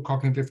itself into a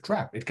cognitive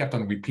trap. It kept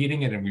on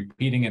repeating it and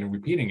repeating it and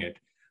repeating it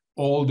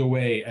all the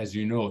way, as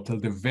you know, till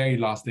the very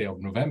last day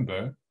of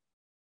November,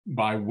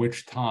 by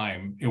which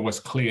time it was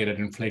clear that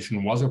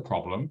inflation was a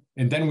problem.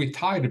 And then we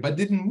tied it, but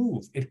didn't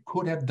move. It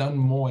could have done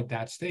more at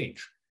that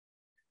stage.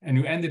 And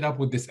you ended up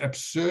with this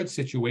absurd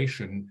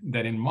situation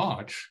that in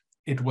March,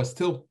 it was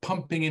still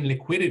pumping in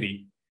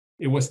liquidity.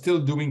 It was still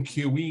doing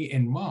QE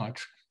in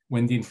March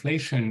when the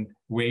inflation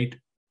rate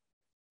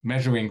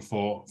measuring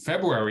for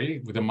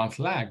February with a month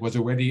lag was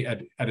already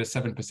at a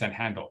 7%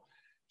 handle.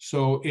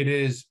 So it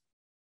is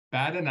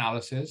bad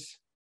analysis,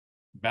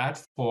 bad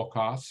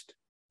forecast,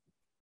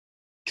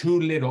 too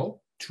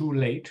little, too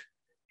late,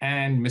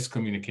 and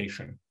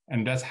miscommunication.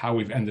 And that's how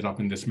we've ended up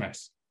in this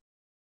mess.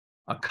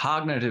 A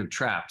cognitive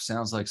trap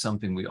sounds like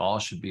something we all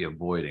should be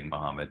avoiding,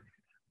 Mohammed.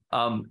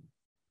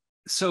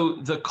 So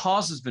the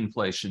causes of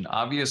inflation,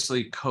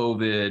 obviously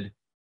COVID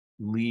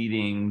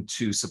leading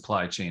to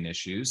supply chain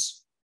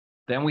issues.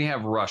 Then we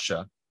have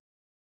Russia.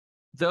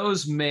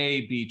 Those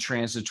may be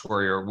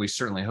transitory, or we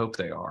certainly hope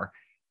they are.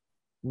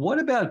 What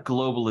about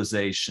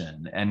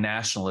globalization and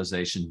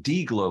nationalization,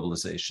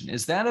 deglobalization?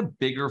 Is that a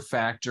bigger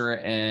factor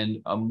and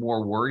a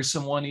more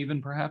worrisome one even,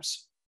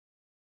 perhaps?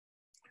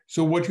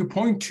 So what you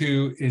point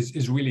to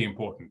is really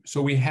important.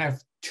 So we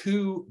have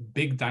two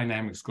big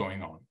dynamics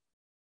going on.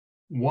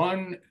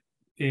 One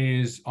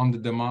is on the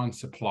demand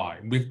supply.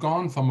 We've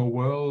gone from a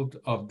world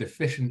of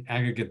deficient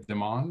aggregate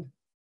demand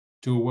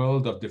to a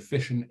world of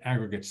deficient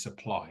aggregate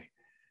supply.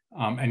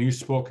 And you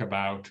spoke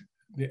about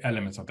the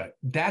elements of that.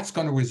 That's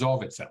going to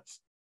resolve itself.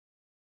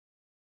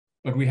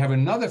 But we have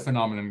another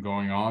phenomenon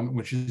going on,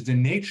 which is the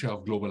nature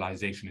of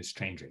globalization is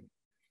changing.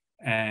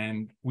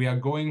 And we are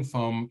going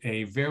from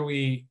a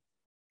very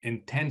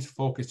intense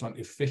focus on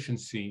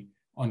efficiency,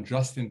 on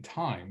just in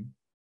time,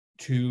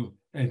 to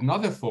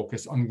another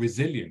focus on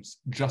resilience,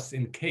 just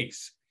in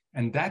case.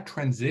 And that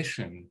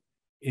transition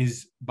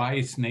is by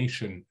its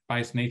nature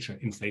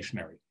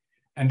inflationary.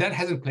 And that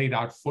hasn't played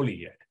out fully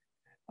yet.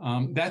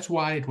 That's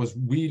why it was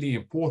really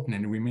important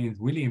and it remains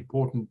really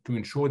important to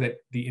ensure that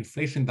the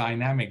inflation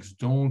dynamics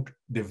don't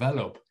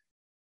develop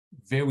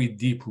very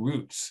deep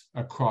roots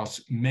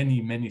across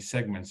many, many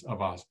segments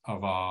of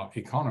our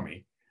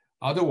economy.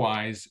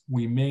 Otherwise,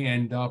 we may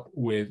end up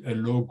with a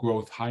low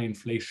growth, high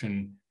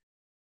inflation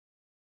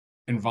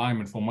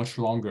environment for much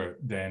longer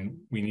than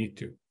we need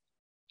to.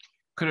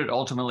 Could it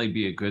ultimately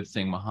be a good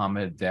thing,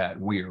 Mohammed, that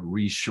we are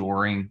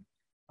reshoring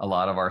a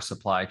lot of our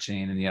supply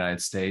chain in the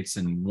United States,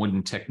 and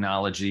wouldn't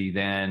technology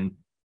then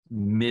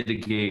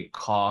mitigate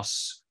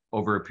costs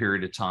over a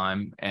period of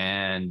time,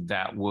 and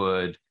that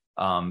would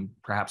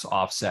perhaps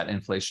offset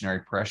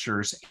inflationary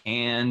pressures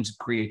and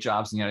create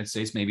jobs in the United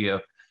States, maybe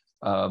a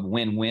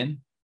win-win?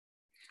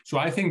 So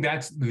I think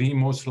that's the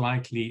most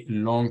likely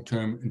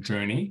long-term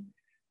journey.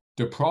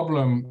 The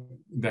problem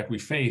that we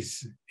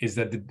face is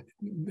that the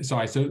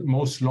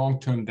most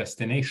long-term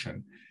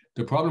destination.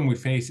 The problem we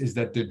face is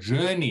that the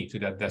journey to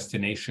that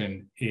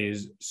destination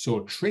is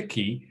so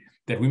tricky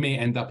that we may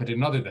end up at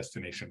another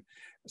destination.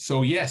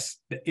 So yes,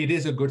 it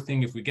is a good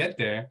thing if we get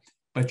there,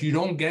 but you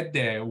don't get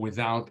there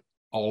without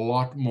a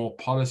lot more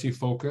policy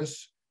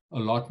focus, a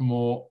lot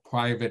more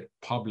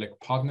private-public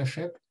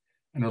partnership,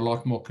 and a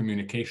lot more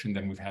communication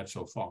than we've had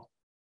so far.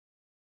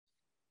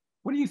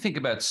 What do you think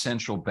about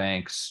central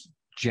banks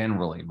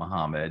generally,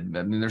 Mohammed?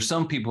 I mean, there's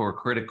some people who are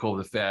critical of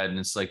the Fed, and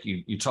it's like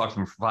you talk to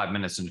them for 5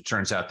 minutes, and it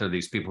turns out they're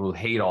these people who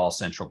hate all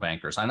central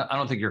bankers. I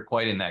don't think you're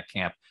quite in that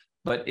camp,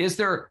 but is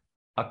there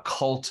a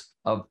cult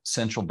of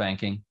central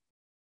banking?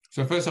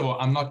 So first of all,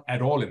 I'm not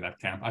at all in that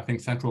camp. I think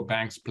central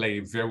banks play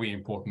a very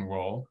important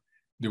role.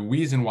 The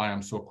reason why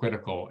I'm so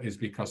critical is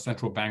because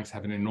central banks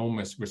have an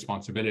enormous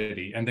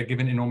responsibility and they're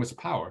given enormous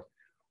power.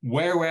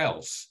 Where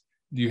else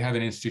do you have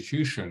an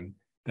institution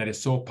that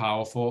is so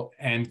powerful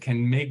and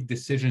can make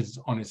decisions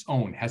on its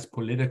own, has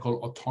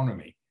political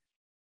autonomy?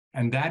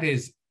 And that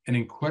is an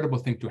incredible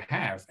thing to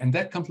have. And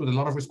that comes with a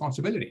lot of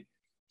responsibility.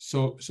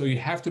 So you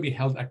have to be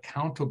held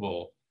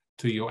accountable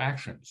to your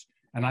actions.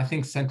 And I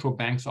think central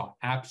banks are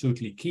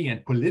absolutely key,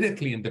 and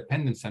politically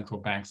independent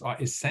central banks are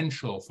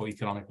essential for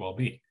economic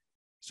well-being.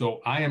 So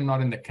I am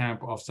not in the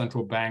camp of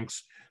central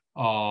banks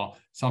are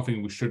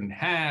something we shouldn't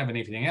have and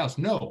anything else.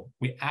 No,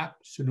 we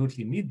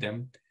absolutely need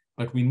them,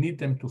 but we need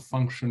them to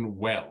function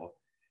well.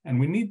 And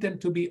we need them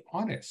to be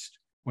honest.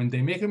 When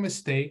they make a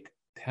mistake,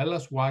 tell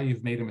us why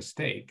you've made a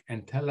mistake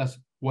and tell us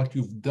what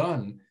you've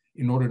done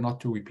in order not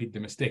to repeat the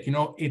mistake. You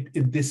know,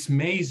 it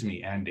dismays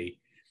me, Andy,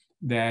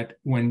 that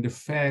when the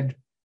Fed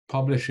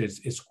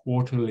publishes its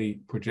quarterly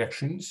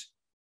projections,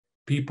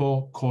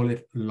 people call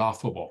it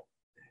laughable.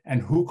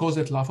 And who calls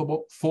it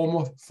laughable?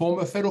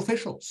 Former Fed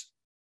officials.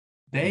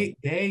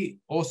 They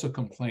also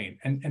complain.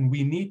 And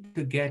we need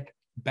to get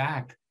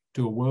back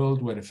to a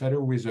world where the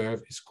Federal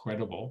Reserve is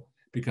credible,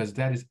 because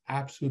that is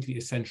absolutely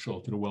essential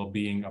to the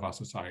well-being of our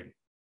society.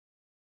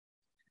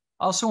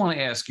 I also want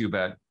to ask you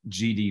about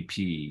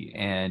GDP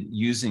and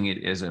using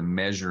it as a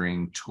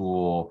measuring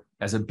tool,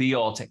 as a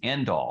be-all to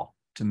end-all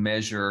to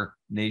measure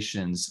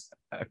nations'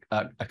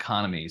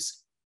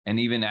 economies, and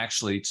even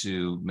actually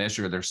to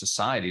measure their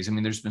societies. I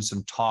mean, there's been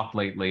some talk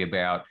lately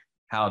about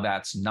how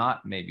that's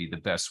not maybe the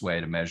best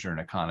way to measure an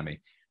economy.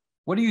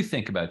 What do you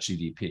think about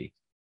GDP?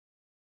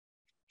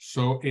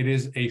 So it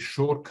is a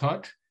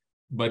shortcut,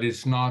 but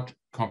it's not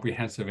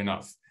comprehensive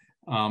enough.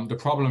 The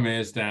problem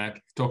is that,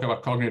 talk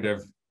about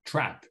cognitive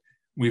trap,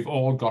 we've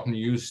all gotten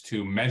used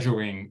to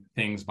measuring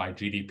things by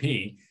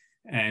GDP,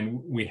 and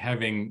we're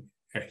having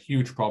a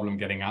huge problem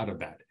getting out of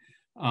that.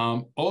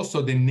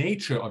 Also, the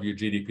nature of your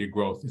GDP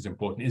growth is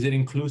important. Is it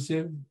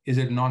inclusive? Is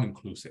it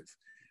non-inclusive?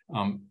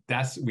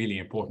 That's really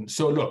important.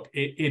 So look,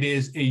 it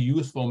is a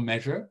useful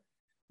measure,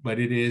 but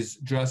it is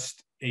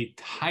just a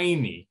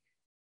tiny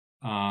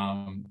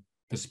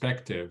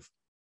perspective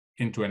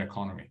into an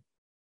economy.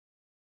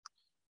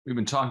 We've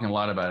been talking a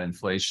lot about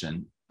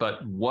inflation,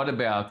 but what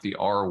about the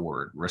R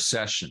word,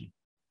 recession?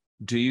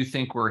 Do you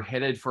think we're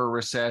headed for a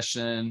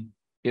recession?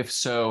 If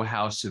so,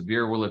 how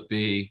severe will it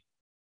be?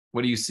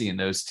 What do you see in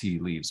those tea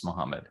leaves,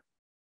 Mohammed?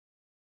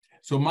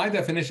 So my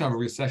definition of a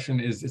recession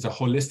is a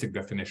holistic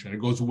definition.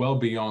 It goes well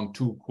beyond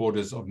 2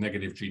 quarters of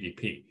negative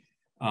GDP.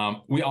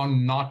 We are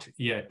not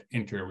yet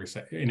in a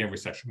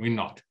recession. We're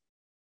not.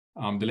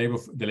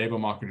 The labor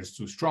market is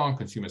too strong.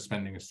 Consumer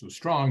spending is too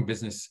strong.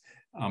 Business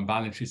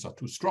balance sheets are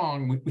too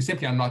strong. We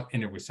simply are not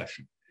in a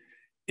recession.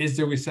 Is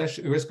the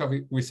risk of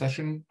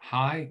recession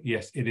high?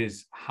 Yes, it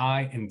is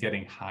high and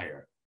getting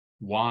higher.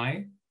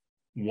 Why?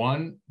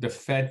 1, the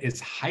Fed is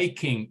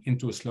hiking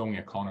into a slowing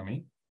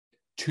economy.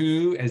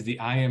 2, as the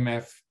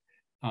IMF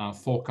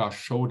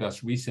forecast showed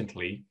us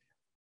recently,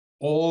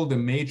 all the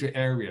major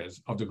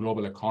areas of the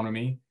global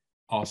economy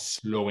are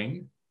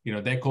slowing. You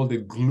know, they called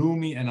it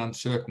gloomy and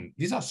uncertain.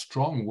 These are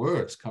strong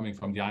words coming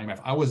from the IMF.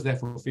 I was there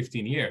for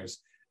 15 years.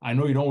 I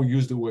know you don't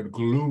use the word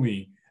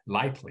gloomy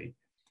lightly.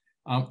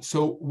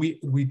 So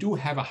we do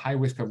have a high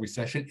risk of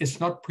recession. It's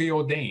not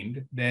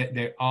preordained.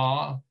 There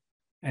are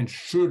and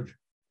should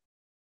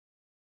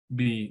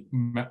be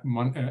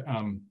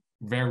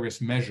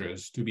various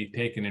measures to be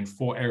taken in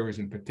 4 areas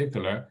in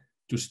particular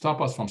to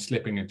stop us from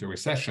slipping into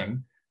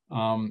recession.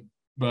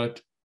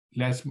 But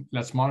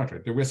let's monitor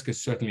it. The risk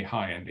is certainly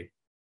high, Andy.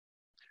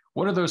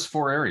 What are those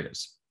 4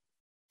 areas?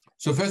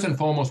 So first and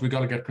foremost, we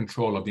got to get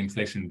control of the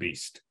inflation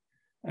beast.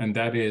 And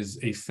that is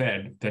a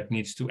Fed that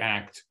needs to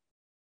act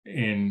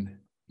in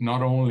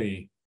not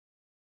only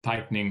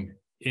tightening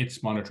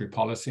its monetary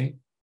policy,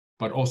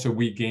 but also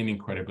regaining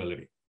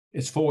credibility.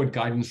 Its forward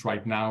guidance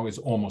right now is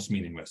almost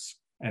meaningless.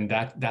 And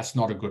that's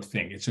not a good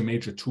thing. It's a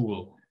major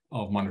tool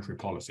of monetary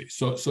policy.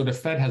 So the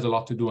Fed has a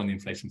lot to do on the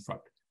inflation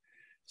front.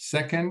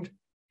 Second,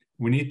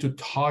 we need to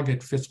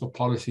target fiscal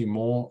policy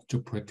more to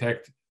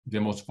protect the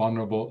most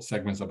vulnerable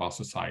segments of our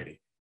society.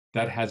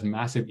 That has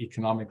massive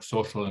economic,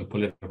 social, and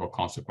political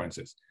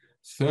consequences.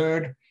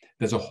 Third,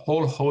 there's a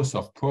whole host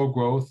of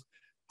pro-growth,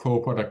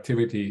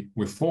 pro-productivity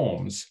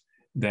reforms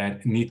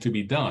that need to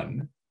be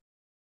done.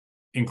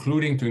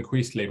 including to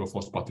increase labor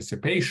force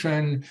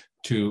participation,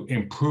 to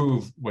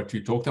improve what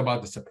you talked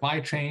about, the supply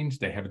chains.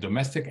 They have a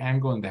domestic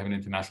angle and they have an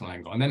international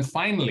angle. And then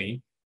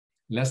finally,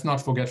 let's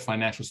not forget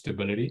financial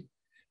stability.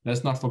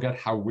 Let's not forget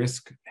how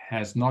risk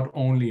has not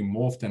only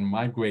morphed and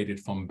migrated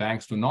from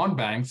banks to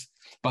non-banks,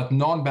 but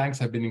non-banks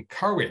have been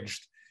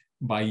encouraged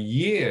by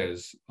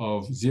years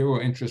of zero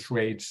interest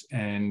rates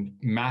and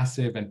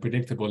massive and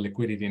predictable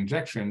liquidity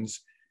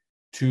injections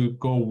to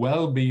go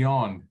well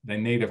beyond their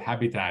native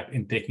habitat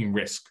in taking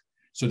risk.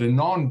 So the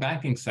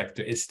non-banking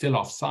sector is still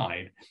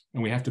offside,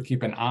 and we have to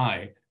keep an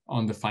eye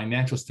on the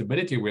financial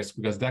stability risk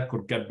because that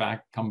could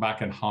come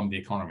back and harm the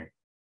economy.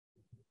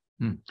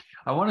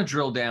 I want to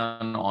drill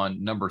down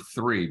on number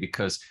 3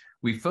 because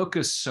we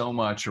focus so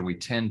much, or we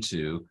tend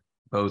to,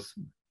 both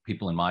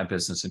people in my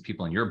business and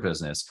people in your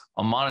business,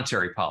 on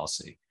monetary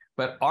policy.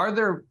 But are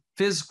there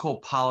physical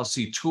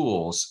policy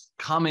tools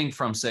coming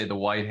from, say, the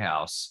White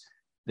House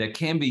that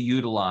can be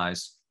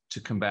utilized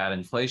to combat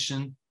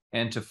inflation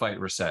and to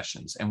fight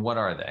recessions? And what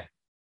are they?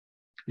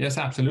 Yes,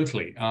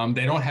 absolutely.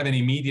 They don't have an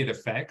immediate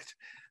effect,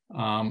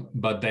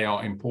 but they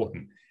are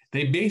important.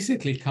 They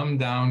basically come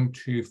down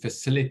to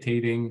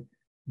facilitating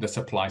the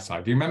supply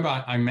side. Do you remember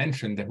I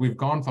mentioned that we've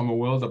gone from a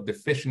world of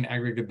deficient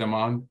aggregate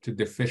demand to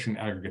deficient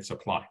aggregate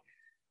supply?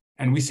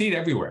 And we see it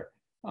everywhere.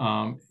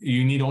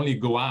 You need only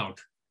go out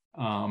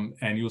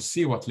and you'll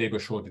see what labor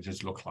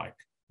shortages look like.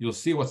 You'll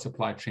see what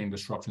supply chain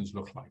disruptions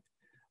look like.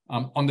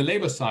 On the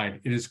labor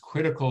side, it is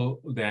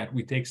critical that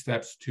we take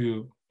steps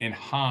to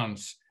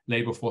enhance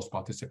labor force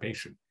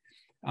participation.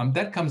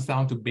 That comes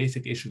down to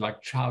basic issues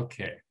like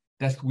childcare.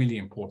 That's really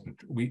important.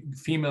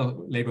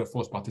 Female labor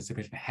force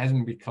participation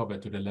hasn't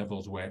recovered to the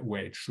levels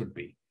where it should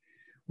be.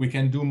 We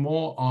can do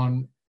more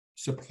on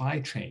supply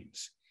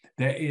chains.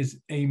 There is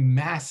a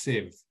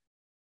massive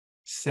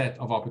set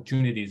of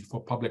opportunities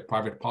for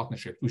public-private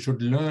partnerships. We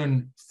should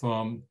learn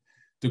from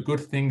the good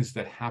things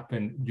that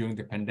happened during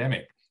the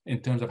pandemic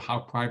in terms of how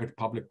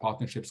private-public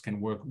partnerships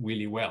can work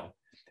really well.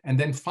 And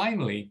then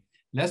finally,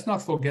 let's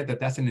not forget that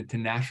that's an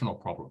international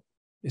problem.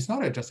 It's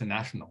not just a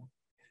national.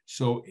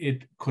 So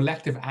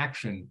collective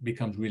action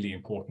becomes really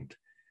important.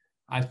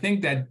 I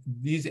think that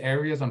these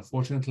areas,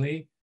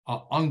 unfortunately,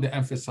 are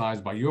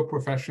underemphasized by your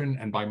profession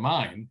and by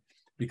mine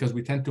because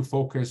we tend to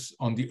focus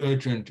on the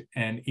urgent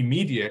and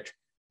immediate,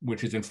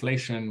 which is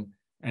inflation,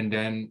 and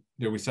then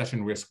the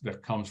recession risk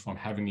that comes from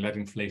having let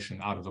inflation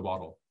out of the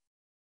bottle.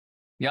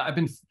 Yeah, I've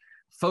been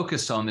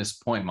focused on this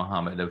point,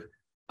 Mohammed,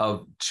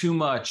 of too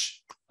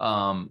much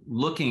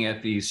looking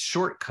at these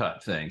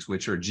shortcut things,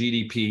 which are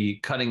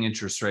GDP, cutting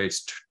interest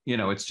rates.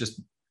 It's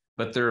just,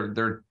 but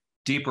they're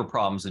deeper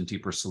problems and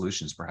deeper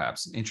solutions,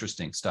 perhaps.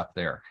 Interesting stuff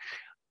there.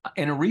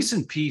 In a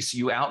recent piece,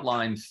 you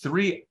outlined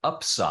 3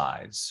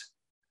 upsides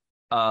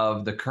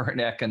of the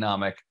current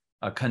economic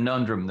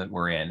conundrum that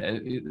we're in.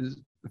 It's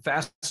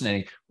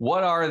fascinating.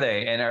 What are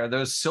they? And are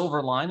those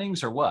silver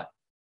linings or what?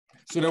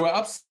 So there were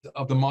ups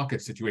of the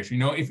market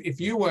situation. If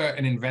you were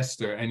an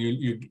investor and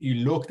you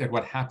looked at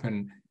what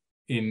happened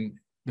in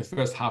the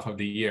first half of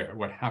the year,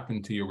 what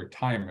happened to your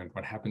retirement,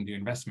 what happened to your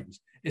investments,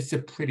 it's a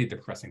pretty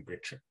depressing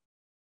picture.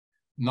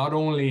 Not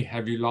only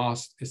have you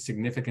lost a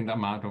significant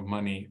amount of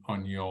money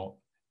on your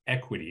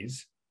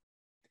equities,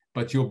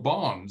 but your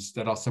bonds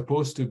that are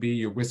supposed to be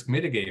your risk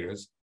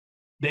mitigators,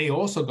 they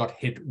also got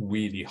hit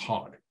really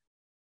hard.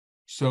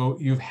 So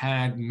you've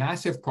had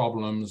massive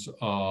problems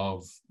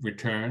of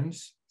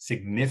returns,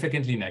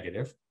 significantly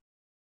negative.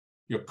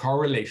 Your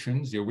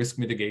correlations, your risk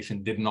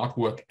mitigation did not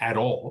work at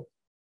all.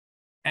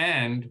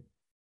 And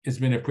it's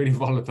been a pretty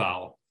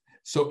volatile.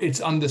 So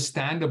it's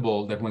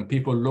understandable that when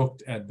people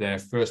looked at their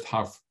first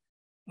half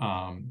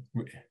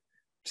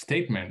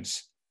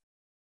statements,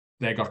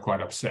 they got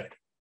quite upset.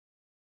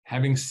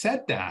 Having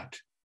said that,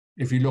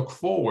 if you look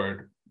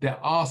forward, there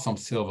are some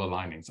silver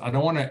linings. I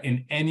don't want to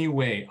in any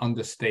way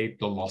understate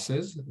the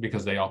losses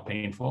because they are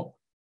painful,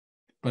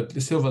 but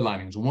the silver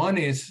linings. One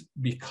is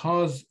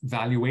because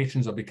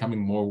valuations are becoming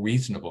more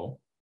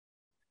reasonable,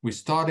 we're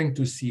starting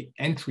to see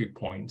entry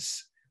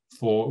points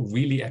for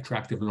really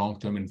attractive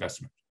long-term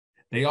investment.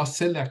 They are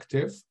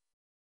selective,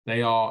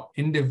 they are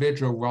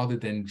individual rather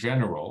than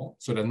general,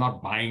 so they're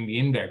not buying the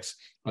index,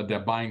 but they're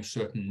buying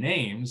certain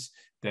names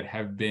that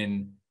have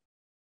been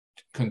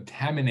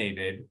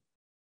contaminated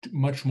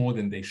much more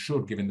than they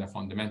should given their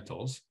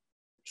fundamentals.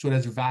 So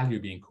there's value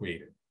being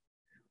created.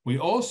 We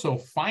also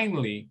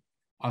finally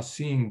are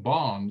seeing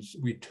bonds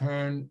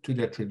return to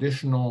their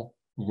traditional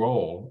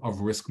role of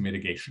risk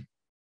mitigation.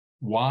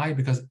 Why?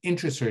 Because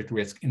interest rate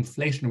risk,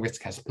 inflation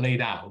risk has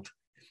played out,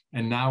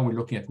 and now we're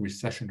looking at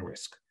recession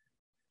risk.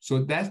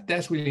 So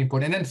that's really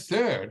important. And then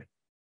third,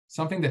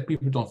 something that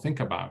people don't think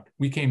about,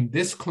 we came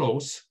this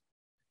close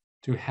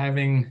to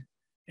having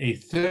a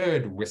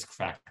third risk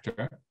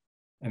factor.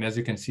 And as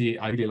you can see,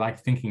 I really like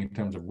thinking in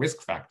terms of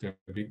risk factor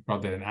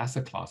rather than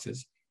asset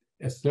classes.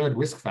 A third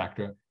risk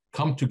factor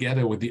come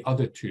together with the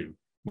other two,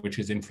 which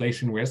is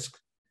inflation risk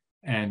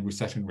and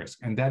recession risk.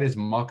 And that is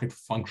market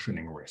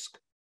functioning risk.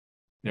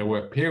 There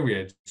were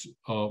periods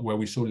where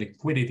we saw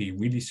liquidity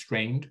really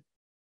strained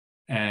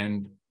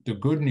and The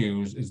good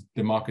news is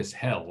the markets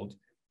held,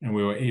 and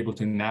we were able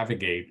to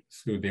navigate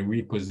through the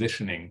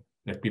repositioning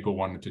that people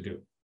wanted to do.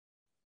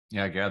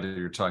 Yeah, I gather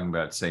you're talking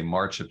about, say,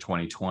 March of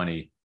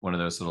 2020, one of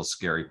those little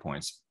scary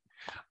points.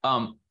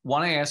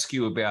 Want to ask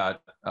you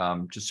about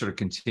just sort of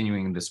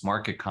continuing this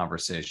market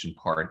conversation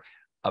part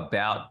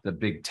about the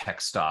big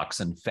tech stocks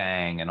and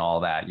FANG and all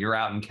that. You're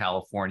out in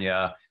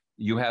California.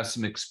 You have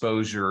some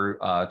exposure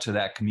to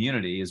that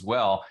community as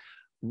well.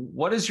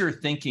 What is your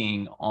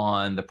thinking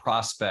on the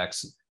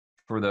prospects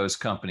for those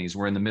companies?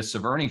 We're in the midst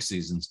of earnings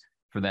seasons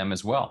for them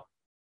as well.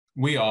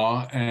 We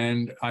are,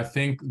 and I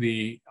think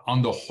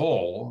on the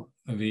whole,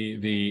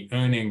 the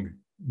earning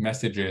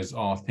messages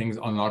are things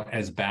are not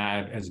as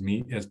bad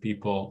as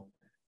people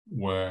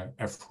were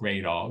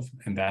afraid of,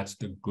 and that's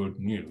the good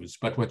news.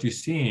 But what you're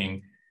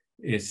seeing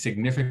is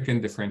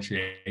significant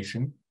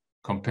differentiation.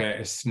 Compare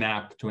a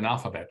Snap to an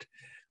Alphabet.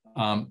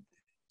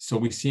 So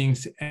we're seeing,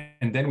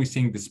 and then we're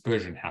seeing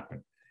dispersion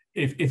happen.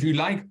 If you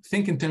like,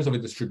 think in terms of a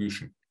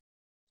distribution.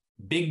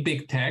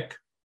 Big tech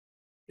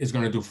is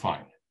going to do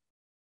fine.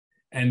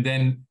 And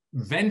then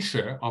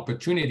venture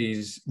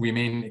opportunities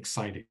remain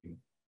exciting.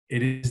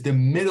 It is the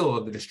middle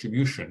of the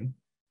distribution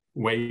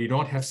where you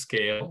don't have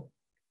scale,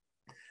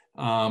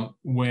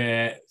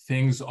 where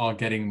things are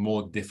getting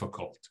more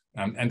difficult.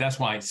 And that's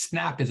why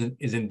Snap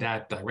is in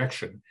that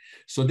direction.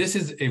 So this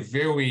is a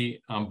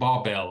very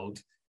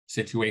barbelled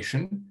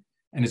situation,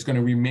 and it's going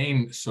to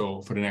remain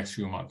so for the next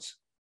few months.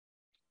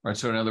 Right.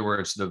 So in other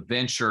words, the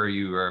venture,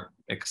 you are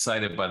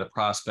excited by the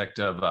prospect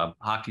of a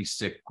hockey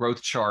stick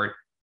growth chart.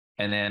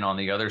 And then on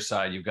the other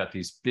side, you've got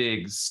these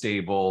big,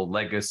 stable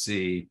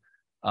legacy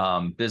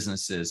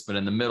businesses. But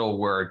in the middle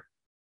where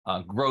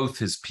growth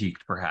has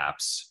peaked,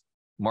 perhaps,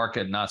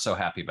 market not so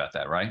happy about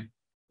that, right?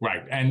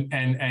 Right.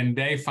 And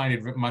they find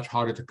it much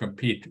harder to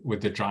compete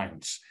with the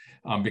giants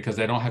because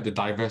they don't have the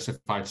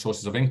diversified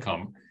sources of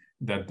income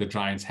that the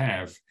giants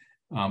have.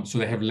 So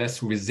they have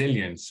less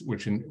resilience,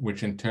 which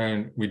in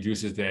turn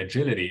reduces their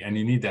agility. And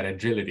you need that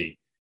agility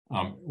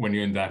when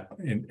you're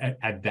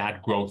at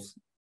that growth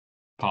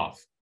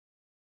path.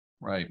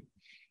 Right.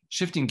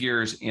 Shifting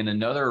gears, in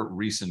another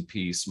recent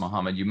piece,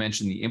 Mohammed, you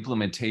mentioned the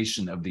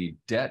implementation of the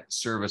Debt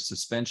Service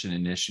Suspension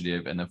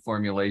Initiative and the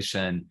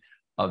formulation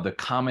of the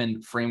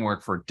Common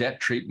Framework for Debt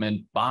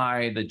Treatment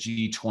by the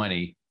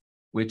G20,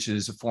 which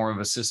is a form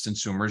of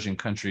assistance to emerging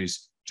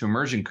countries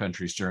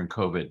during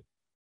COVID.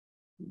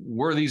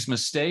 Were these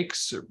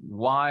mistakes?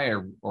 Why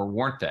or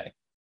weren't they?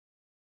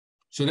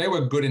 So they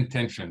were good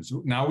intentions.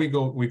 Now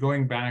we're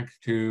going back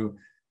to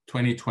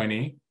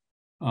 2020.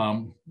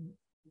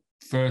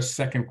 First,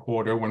 second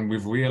quarter, when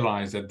we've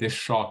realized that this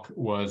shock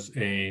was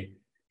a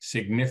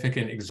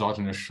significant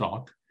exogenous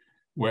shock,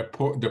 where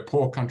the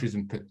poor countries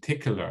in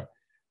particular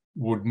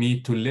would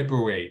need to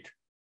liberate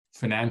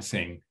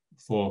financing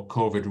for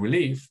COVID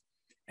relief.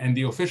 And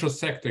the official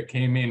sector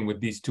came in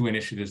with these two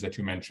initiatives that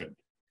you mentioned.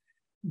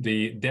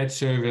 The Debt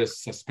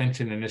Service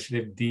Suspension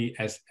Initiative,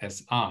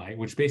 DSSI,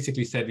 which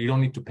basically said, you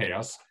don't need to pay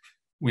us.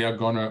 We are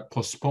going to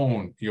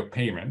postpone your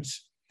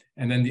payments.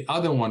 And then the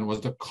other one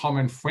was the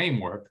Common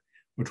Framework,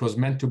 which was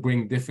meant to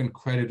bring different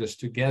creditors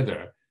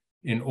together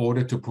in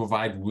order to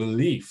provide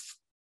relief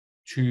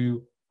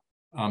to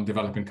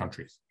developing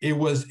countries. It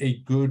was a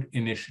good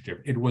initiative.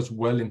 It was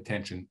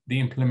well-intentioned. The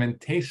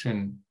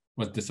implementation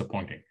was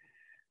disappointing.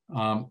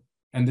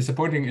 And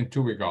disappointing in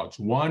two regards.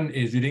 One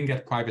is you didn't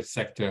get private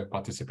sector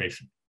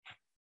participation.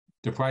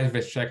 The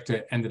private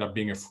sector ended up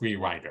being a free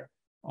rider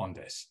on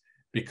this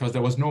because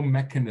there was no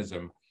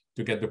mechanism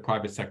to get the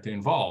private sector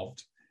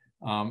involved.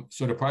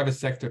 So the private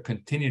sector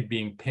continued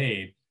being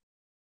paid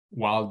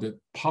while the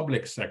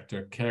public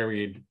sector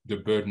carried the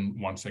burden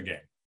once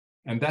again.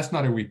 And that's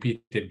not a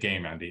repeated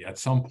game, Andy. At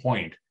some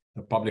point,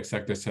 the public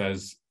sector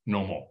says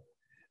no more.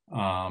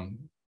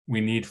 We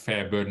need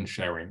fair burden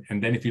sharing.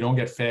 And then if you don't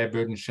get fair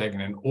burden sharing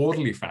in an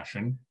orderly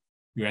fashion,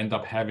 you end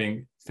up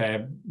having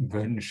fair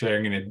burden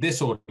sharing in a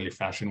disorderly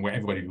fashion where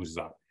everybody loses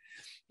out.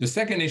 The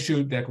second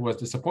issue that was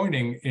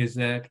disappointing is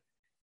that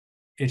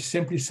it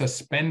simply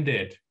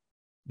suspended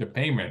the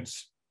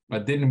payments,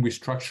 but didn't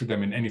restructure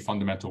them in any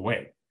fundamental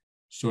way.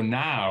 So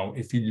now,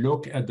 if you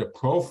look at the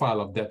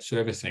profile of debt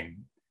servicing,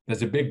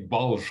 there's a big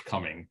bulge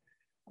coming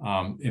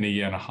in a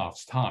year and a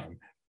half's time,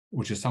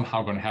 which is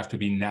somehow going to have to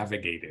be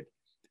navigated.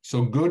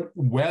 So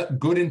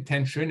good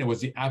intention. It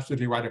was the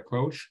absolutely right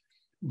approach,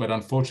 but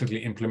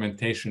unfortunately,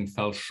 implementation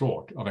fell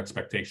short of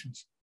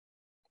expectations.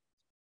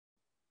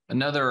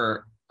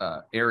 Another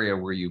area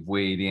where you've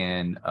weighed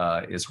in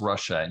is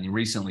Russia, and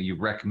recently you've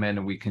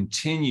recommended we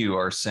continue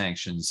our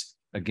sanctions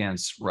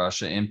against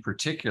Russia. In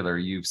particular,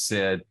 you've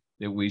said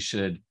that we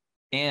should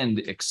end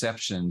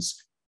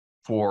exceptions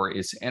for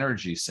its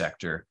energy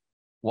sector.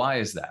 Why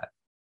is that?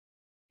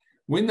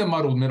 We're in the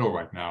muddled middle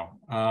right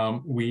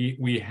now.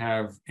 We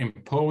have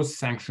imposed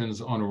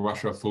sanctions on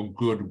Russia for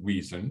good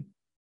reason.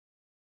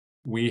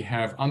 We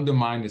have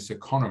undermined its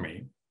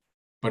economy,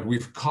 but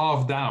we've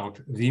carved out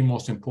the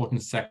most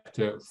important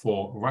sector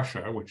for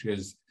Russia, which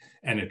is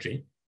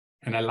energy,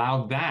 and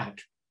allowed that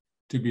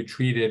to be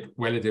treated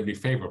relatively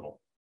favorable.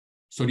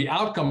 So the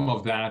outcome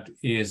of that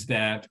is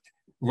that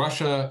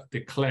Russia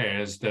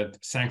declares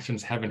that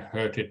sanctions haven't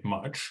hurt it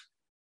much.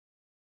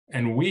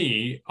 And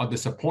we are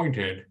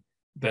disappointed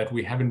that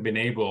we haven't been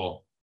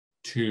able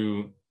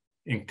to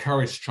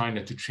encourage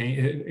Russia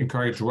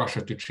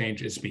to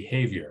change its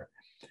behavior.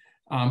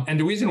 And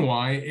the reason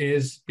why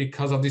is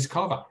because of these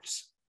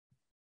carve-outs.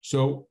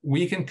 So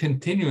we can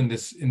continue in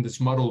this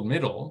muddled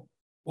middle,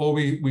 or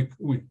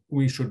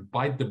we should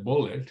bite the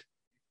bullet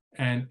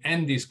and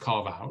end these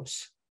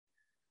carve-outs,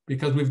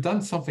 because we've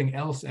done something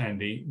else,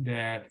 Andy,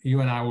 that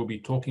you and I will be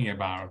talking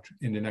about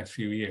in the next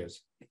few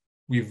years.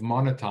 We've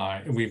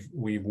weaponized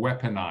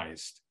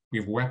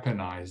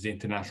the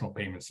international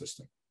payment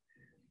system.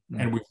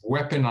 And we've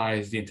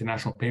weaponized the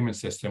international payment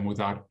system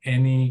without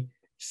any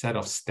set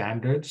of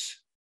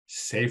standards,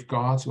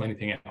 safeguards, or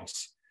anything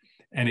else.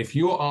 And if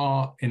you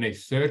are in a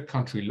third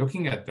country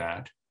looking at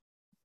that,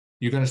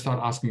 you're going to start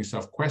asking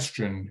yourself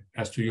questions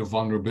as to your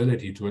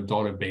vulnerability to a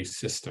dollar-based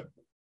system.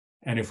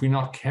 And if we're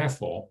not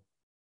careful,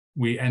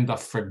 we end up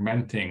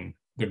fragmenting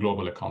the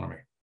global economy.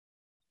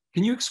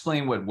 Can you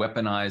explain what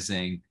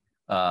weaponizing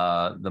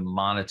the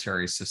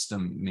monetary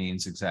system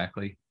means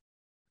exactly?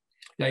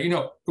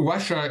 Yeah,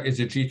 Russia is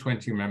a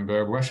G20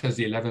 member. Russia is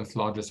the 11th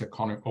largest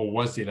economy, or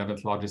was the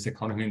 11th largest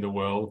economy in the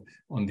world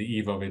on the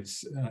eve of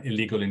its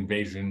illegal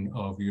invasion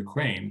of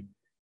Ukraine.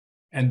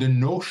 And the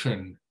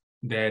notion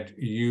that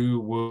you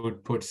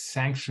would put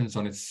sanctions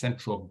on its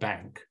central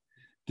bank,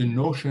 the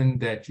notion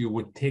that you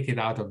would take it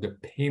out of the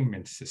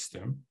payment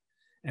system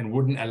and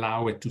wouldn't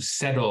allow it to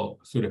settle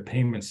through the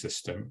payment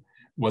system,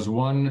 was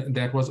one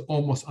that was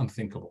almost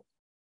unthinkable.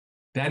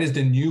 That is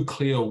the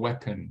nuclear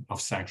weapon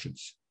of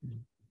sanctions.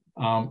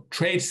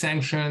 Trade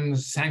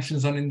sanctions,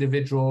 sanctions on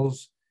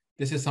individuals,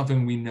 this is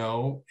something we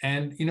know.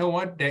 And you know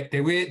what?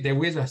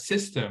 There is a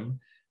system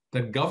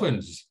that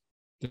governs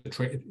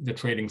the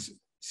trading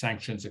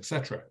sanctions,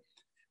 etc.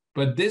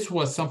 But this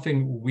was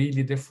something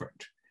really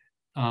different.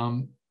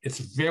 It's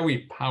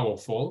very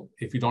powerful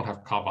if you don't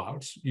have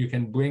carve-outs. You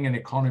can bring an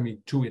economy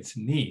to its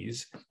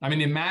knees. I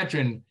mean,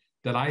 imagine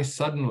that I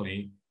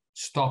suddenly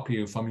stop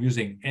you from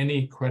using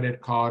any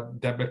credit card,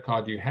 debit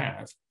card you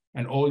have,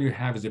 and all you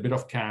have is a bit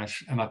of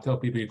cash, and I tell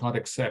people you can't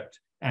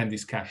accept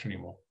Andy's cash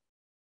anymore.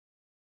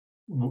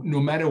 No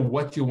matter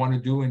what you want to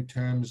do in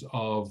terms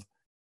of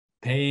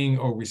paying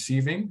or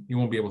receiving, you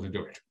won't be able to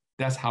do it.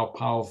 That's how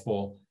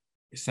powerful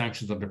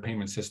sanctions on the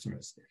payment system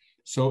is.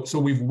 So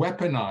we've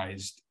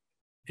weaponized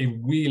a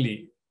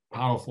really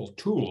powerful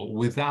tool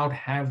without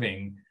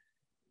having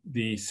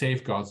the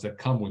safeguards that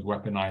come with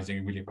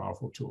weaponizing a really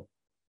powerful tool.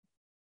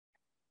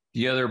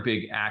 The other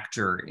big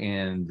actor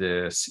in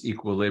this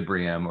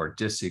equilibrium or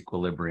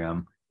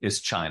disequilibrium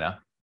is China.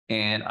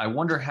 And I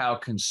wonder how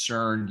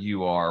concerned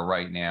you are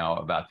right now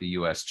about the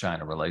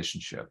US-China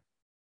relationship.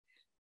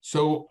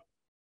 So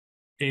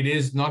it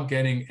is not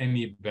getting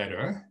any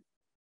better.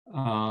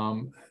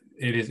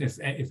 It is,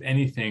 if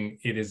anything,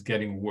 it is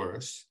getting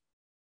worse.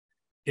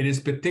 It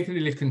is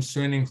particularly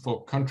concerning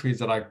for countries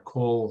that I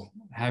call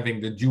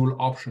having the dual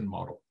option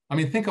model. I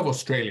mean, think of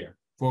Australia.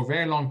 For a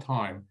very long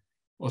time,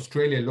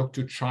 Australia looked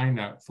to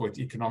China for its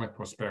economic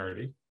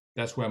prosperity.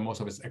 That's where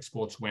most of its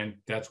exports went.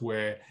 That's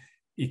where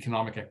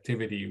economic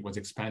activity was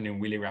expanding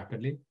really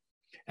rapidly.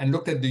 And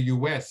looked at the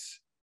US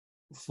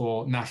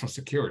for national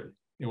security.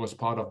 It was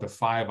part of the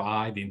Five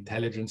Eyes, the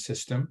intelligence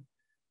system.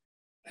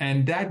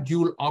 And that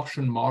dual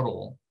option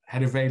model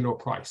had a very low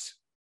price.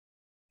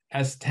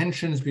 As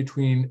tensions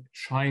between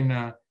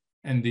China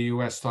and the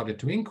US started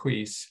to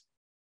increase,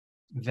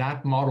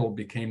 that model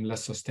became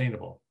less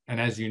sustainable. And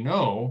as you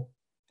know,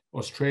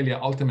 Australia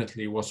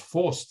ultimately was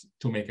forced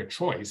to make a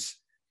choice,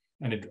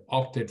 and it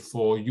opted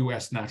for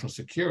US national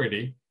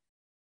security.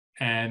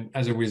 And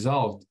as a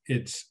result,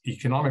 its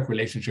economic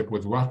relationship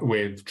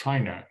with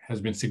China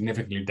has been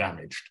significantly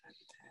damaged.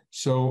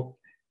 So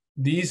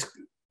this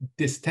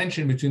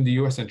tension between the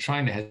US and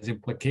China has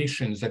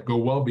implications that go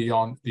well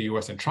beyond the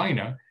US and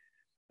China,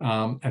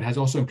 and has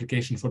also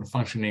implications for the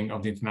functioning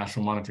of the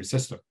international monetary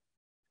system.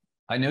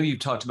 I know you've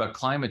talked about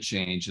climate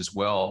change as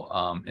well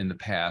in the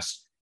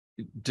past.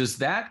 Does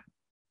that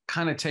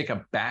kind of take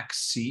a back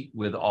seat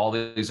with all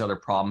these other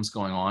problems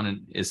going on?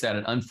 And is that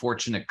an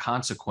unfortunate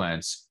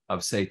consequence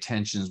of, say,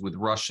 tensions with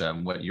Russia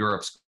and what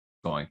Europe's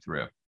going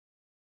through?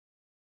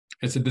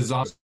 It's a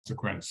disaster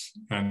consequence.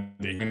 And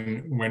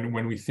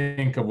when we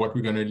think of what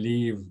we're going to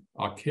leave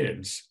our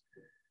kids,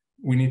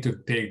 we need to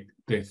take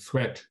the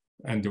threat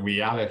and the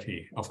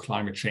reality of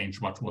climate change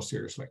much more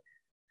seriously.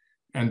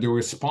 And the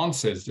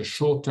responses, the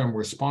short-term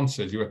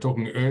responses, you were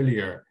talking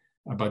earlier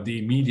about the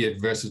immediate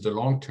versus the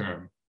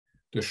long-term.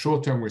 The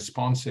short-term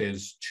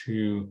responses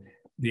to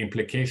the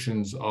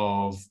implications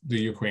of the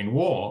Ukraine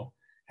war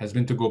has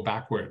been to go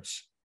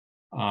backwards.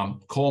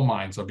 Coal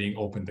mines are being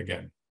opened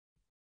again.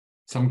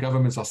 Some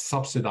governments are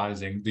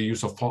subsidizing the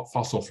use of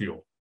fossil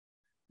fuel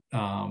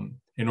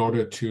in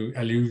order to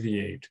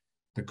alleviate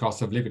the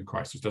cost of living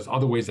crisis. There's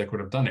other ways they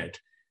could have done it.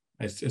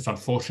 It's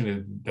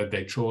unfortunate that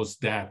they chose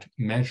that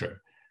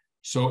measure.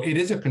 So it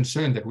is a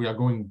concern that we are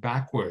going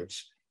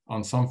backwards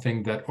on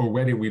something that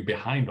already we're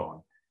behind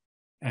on.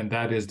 and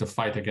that is the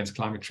fight against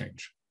climate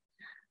change.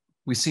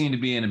 We seem to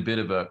be in a bit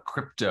of a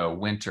crypto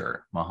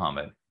winter,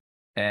 Mohammed.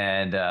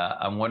 And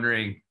I'm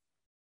wondering,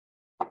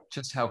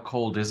 just how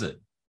cold is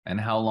it? And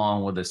how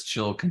long will this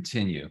chill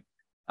continue?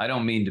 I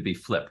don't mean to be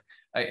flip.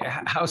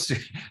 How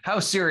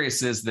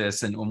serious is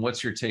this? And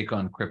what's your take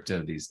on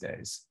crypto these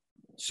days?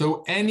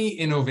 So any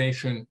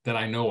innovation that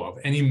I know of,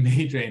 any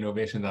major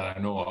innovation that I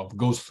know of,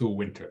 goes through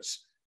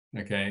winters.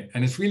 Okay,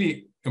 and it's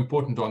really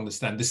important to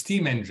understand the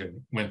steam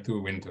engine went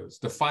through winters,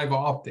 the fiber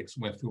optics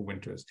went through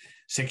winters,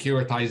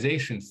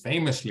 securitization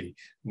famously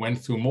went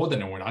through more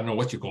than a winter. I don't know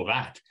what you call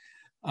that.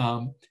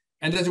 And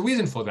there's a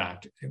reason for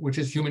that, which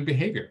is human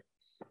behavior.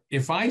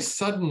 If I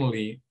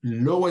suddenly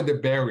lower the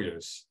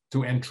barriers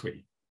to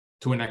entry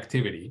to an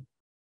activity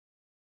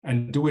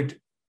and do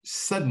it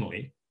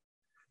suddenly,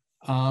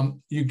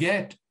 you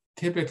get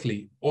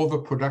typically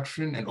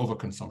overproduction and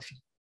overconsumption.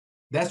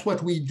 That's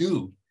what we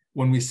do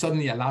when we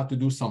suddenly allowed to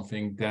do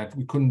something that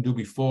we couldn't do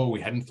before,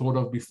 we hadn't thought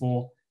of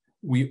before.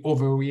 We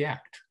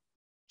overreact.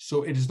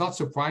 So it is not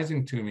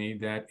surprising to me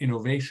that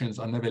innovations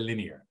are never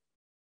linear.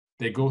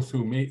 They go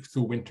through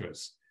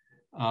winters.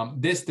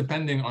 This,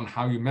 depending on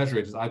how you measure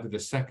it, is either the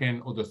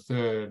second or the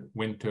third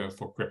winter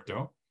for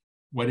crypto.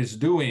 What it's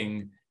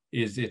doing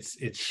is it's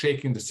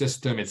shaking the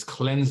system, it's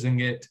cleansing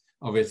it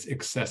of its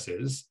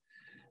excesses.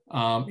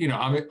 I'm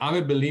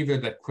a believer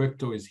that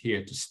crypto is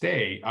here to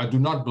stay. I do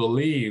not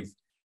believe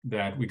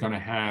that we're going to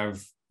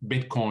have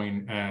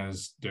Bitcoin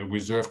as the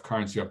reserve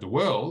currency of the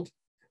world,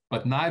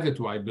 but neither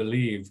do I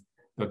believe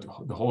that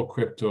the whole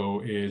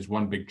crypto is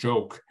one big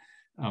joke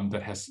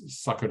that has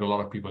suckered a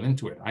lot of people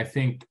into it. I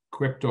think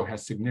crypto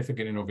has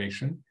significant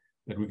innovation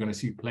that we're going to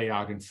see play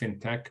out in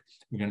fintech.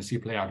 We're going to see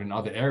play out in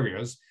other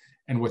areas.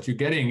 And what you're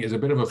getting is a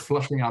bit of a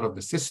flushing out of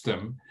the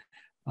system.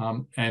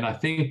 And I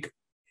think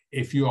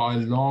if you are a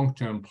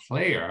long-term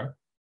player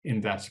in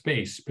that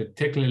space,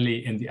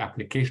 particularly in the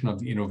application of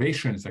the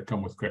innovations that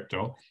come with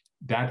crypto,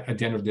 that at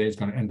the end of the day is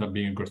going to end up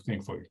being a good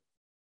thing for you.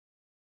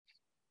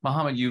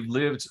 Mohammed, you've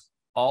lived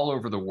all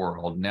over the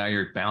world. Now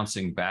you're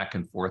bouncing back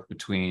and forth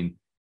between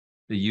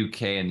the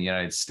UK and the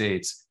United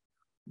States.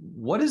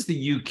 What is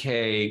the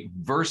UK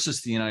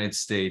versus the United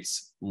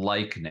States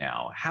like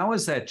now? How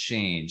has that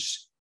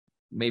changed?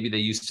 Maybe they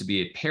used to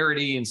be a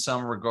parity in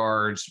some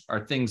regards.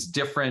 Are things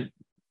different,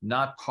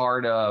 not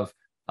part of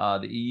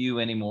the EU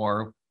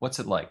anymore? What's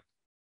it like?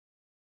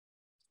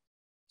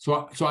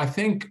 So I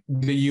think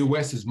the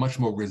US is much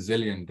more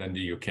resilient than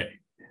the UK.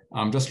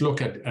 Just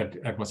look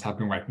at what's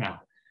happening right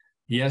now.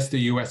 Yes, the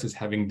US is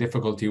having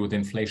difficulty with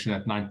inflation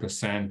at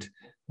 9%,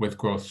 with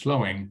growth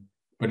slowing,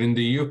 but in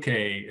the UK,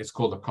 it's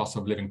called the cost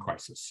of living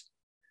crisis.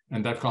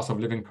 And that cost of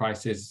living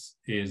crisis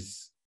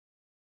is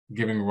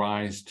giving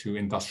rise to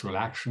industrial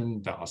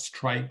action. There are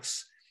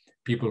strikes.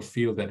 People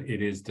feel that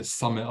it is the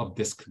summer of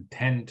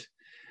discontent.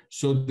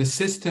 So the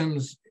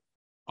systems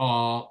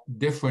are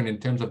different in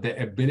terms of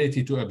their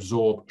ability to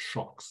absorb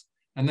shocks.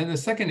 And then the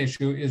second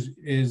issue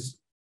is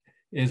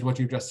what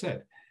you just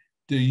said.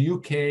 The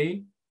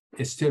UK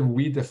is still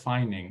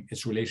redefining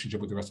its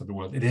relationship with the rest of the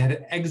world. It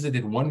had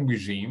exited one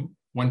regime,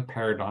 one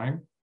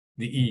paradigm,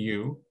 the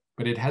EU,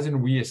 but it hasn't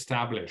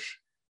reestablished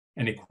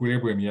an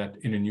equilibrium yet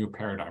in a new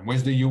paradigm.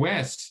 Whereas the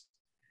US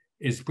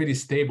is pretty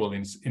stable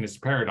in its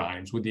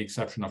paradigms, with the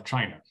exception of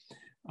China.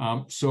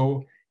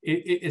 So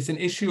it's an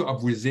issue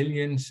of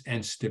resilience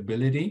and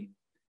stability.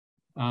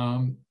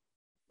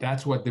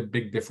 That's what the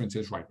big difference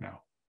is right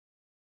now.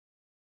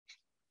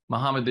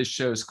 Mohammed, this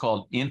show is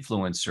called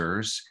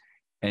Influencers,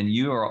 and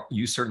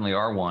you certainly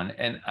are one.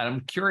 And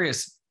I'm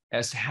curious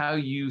as to how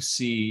you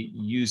see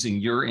using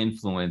your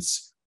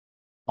influence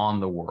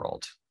on the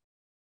world.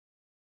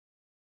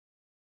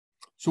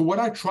 So what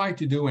I try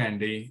to do,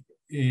 Andy,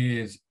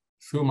 is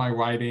through my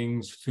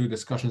writings, through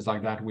discussions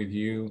like that with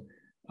you,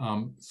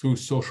 through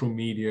social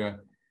media,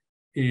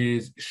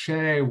 is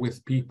share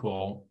with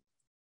people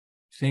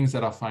things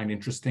that I find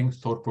interesting,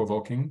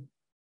 thought-provoking,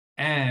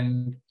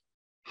 and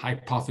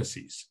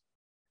hypotheses.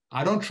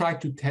 I don't try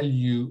to tell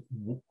you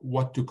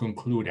what to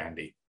conclude,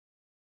 Andy.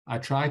 I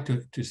try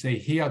to say,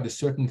 here are the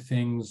certain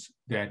things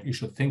that you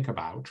should think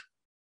about.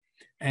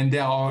 And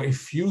there are a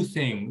few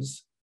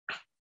things,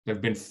 there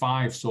have been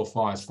 5 so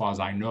far as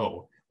I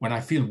know, when I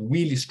feel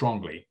really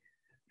strongly,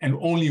 and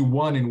only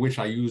one in which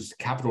I use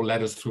capital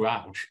letters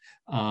throughout,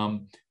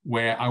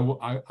 where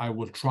I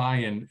will try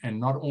and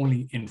not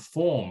only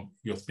inform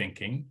your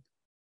thinking,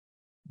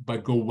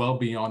 but go well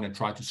beyond and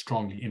try to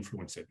strongly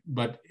influence it.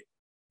 But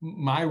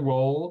my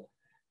role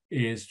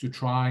is to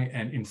try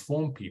and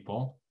inform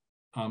people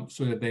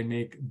so that they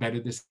make better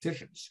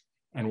decisions.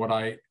 And what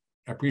I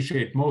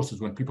appreciate most is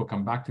when people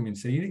come back to me and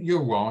say,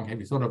 you're wrong. Have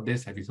you thought of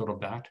this? Have you thought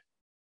of that?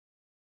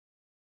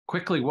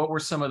 Quickly, what were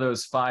some of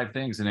those 5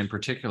 things, and in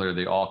particular,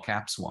 the all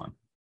caps one?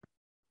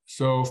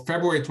 So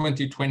February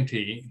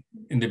 2020,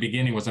 in the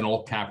beginning, was an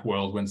all cap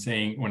world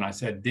when I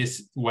said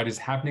this, what is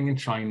happening in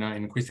China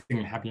and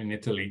increasingly happening in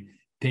Italy,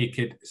 take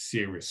it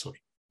seriously.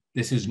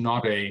 This is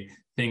not a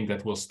thing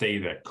that will stay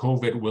there.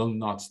 COVID will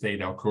not stay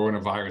there.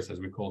 Coronavirus, as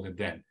we called it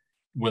then,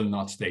 will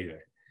not stay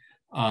there.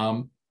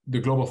 the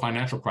global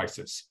financial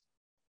crisis.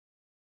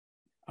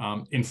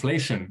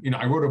 Inflation.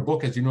 I wrote a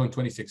book, as you know, in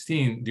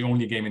 2016, The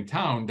Only Game in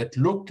Town, that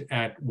looked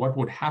at what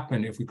would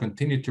happen if we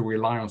continued to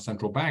rely on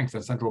central banks,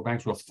 and central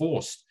banks were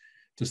forced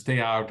to stay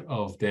out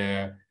of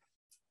their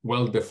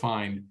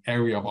well-defined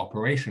area of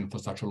operation for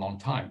such a long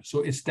time.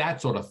 So it's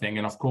that sort of thing.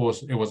 And of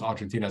course, it was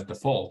Argentina's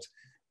default,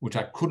 which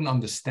I couldn't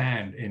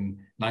understand in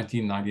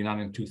 1999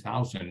 and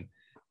 2000,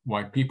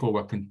 why people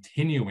were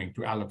continuing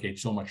to allocate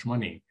so much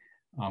money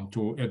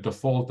to a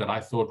default that I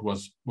thought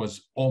was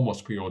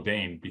almost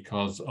preordained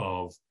because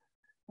of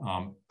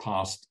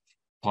past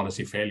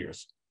policy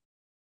failures.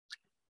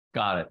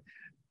 Got it.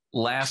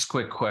 Last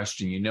quick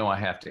question. I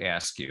have to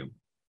ask you.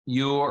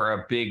 You are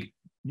a big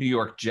New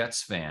York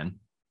Jets fan.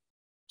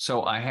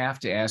 So I have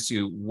to ask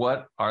you,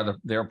 what are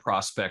their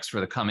prospects for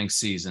the coming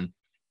season?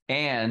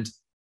 And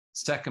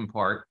second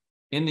part,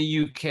 in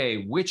the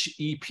UK, which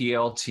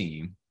EPL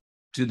team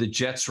do the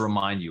Jets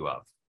remind you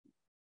of?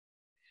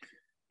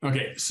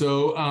 Okay,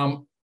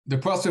 so the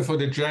prospect for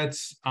the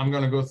Jets, I'm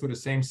going to go through the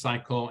same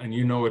cycle, and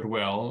you know it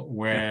well,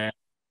 where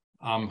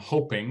I'm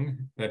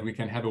hoping that we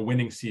can have a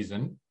winning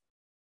season.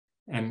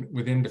 And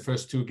within the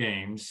first two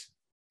games,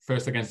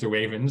 first against the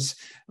Ravens,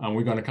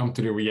 we're going to come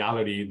to the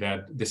reality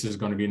that this is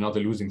going to be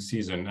another losing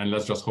season, and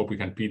let's just hope we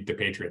can beat the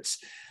Patriots.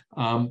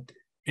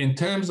 In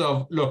terms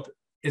of, look,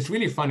 it's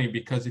really funny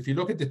because if you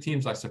look at the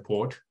teams I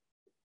support,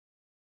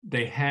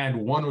 they had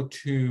one or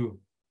two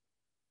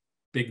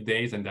big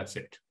days, and that's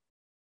it.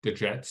 The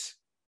Jets,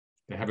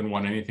 they haven't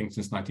won anything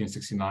since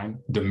 1969.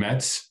 The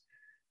Mets,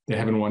 they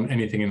haven't won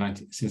anything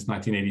since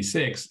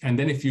 1986. And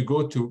then if you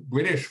go to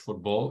British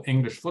football,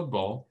 English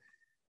football,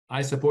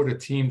 I support a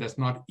team that's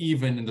not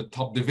even in the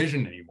top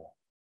division anymore,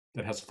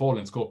 that has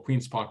fallen. It's called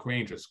Queen's Park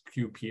Rangers,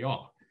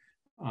 QPR.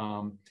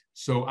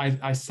 So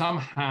I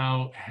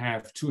somehow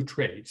have two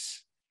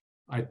traits.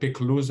 I pick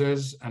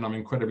losers, and I'm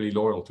incredibly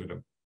loyal to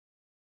them.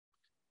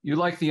 You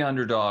like the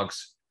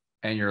underdogs,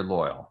 and you're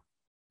loyal.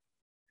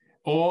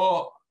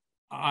 Or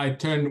I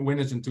turn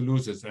winners into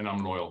losers, and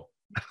I'm loyal.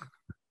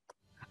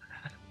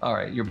 All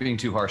right, you're being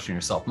too harsh on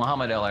yourself.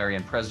 Mohamed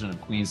El-Erian, president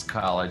of Queen's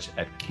College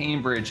at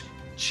Cambridge,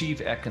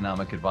 chief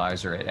economic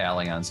advisor at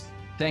Allianz.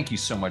 Thank you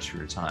so much for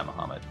your time,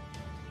 Mohamed.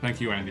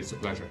 Thank you, Andy. It's a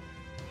pleasure.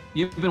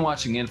 You've been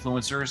watching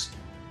Influencers.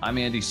 I'm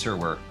Andy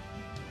Serwer.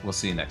 We'll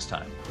see you next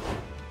time.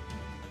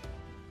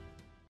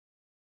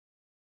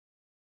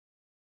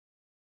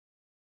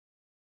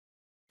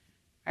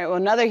 All right, well,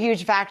 another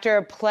huge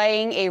factor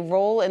playing a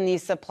role in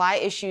these supply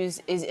issues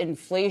is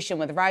inflation.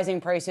 With rising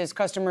prices,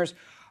 customers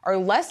are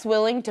less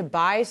willing to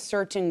buy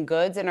certain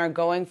goods and are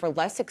going for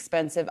less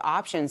expensive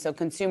options. So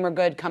consumer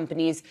good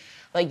companies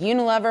like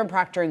Unilever,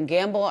 Procter &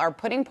 Gamble are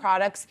putting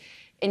products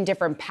in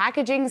different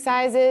packaging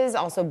sizes,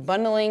 also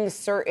bundling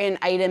certain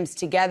items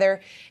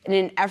together in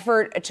an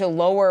effort to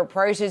lower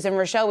prices. And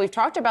Rochelle, we've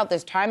talked about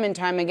this time and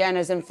time again.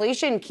 As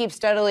inflation keeps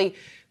steadily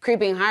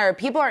creeping higher,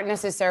 people aren't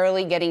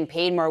necessarily getting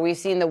paid more. We've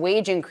seen the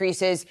wage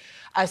increases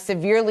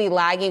severely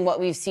lagging what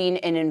we've seen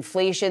in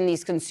inflation.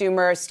 These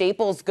consumer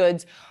staples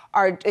goods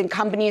and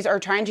companies are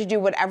trying to do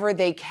whatever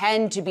they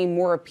can to be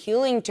more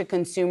appealing to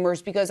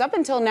consumers, because up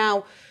until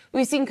now,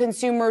 we've seen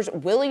consumers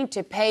willing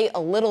to pay a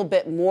little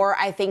bit more.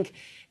 I think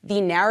the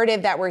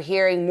narrative that we're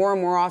hearing more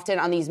and more often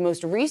on these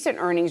most recent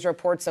earnings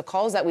reports, the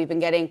calls that we've been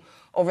getting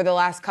over the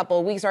last couple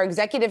of weeks, our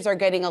executives are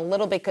getting a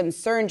little bit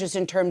concerned just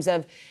in terms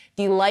of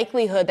the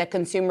likelihood that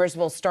consumers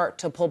will start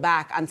to pull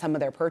back on some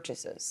of their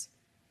purchases.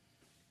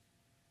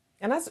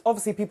 And as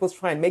obviously people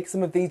try and make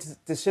some of these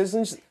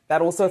decisions,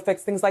 that also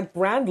affects things like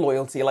brand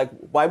loyalty. Like,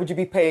 why would you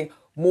be paying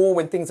more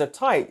when things are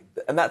tight?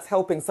 And that's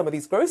helping some of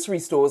these grocery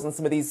stores and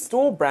some of these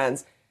store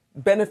brands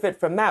benefit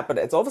from that. But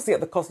it's obviously at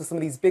the cost of some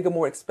of these bigger,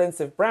 more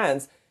expensive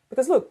brands.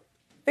 Because look,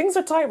 things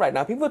are tight right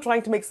now. People are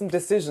trying to make some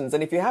decisions.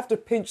 And if you have to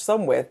pinch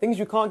somewhere, things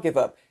you can't give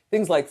up,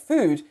 things like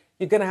food,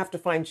 you're going to have to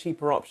find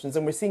cheaper options.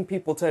 And we're seeing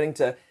people turning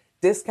to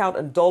discount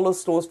and dollar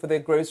stores for their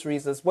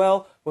groceries as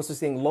well. We're also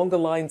seeing longer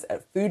lines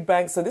at food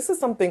banks. So this is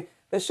something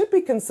that should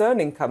be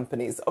concerning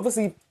companies.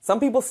 Obviously, some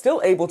people are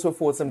still able to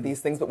afford some of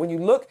these things. But when you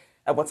look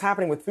at what's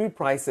happening with food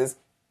prices,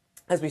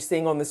 as we're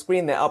seeing on the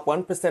screen, they're up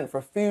 1%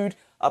 for food,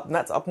 and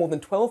that's up more than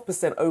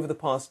 12% over the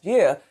past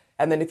year.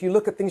 And then if you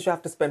look at things you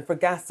have to spend for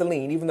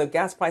gasoline, even though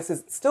gas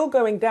prices still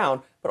going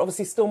down, but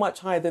obviously still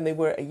much higher than they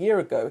were a year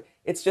ago,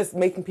 it's just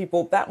making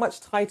people that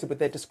much tighter with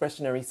their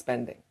discretionary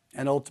spending.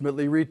 And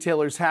ultimately,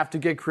 retailers have to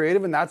get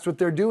creative, and that's what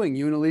they're doing.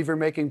 Unilever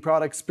making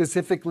products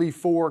specifically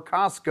for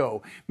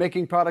Costco,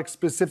 making products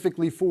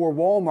specifically for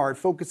Walmart,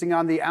 focusing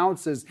on the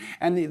ounces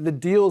and the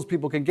deals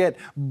people can get,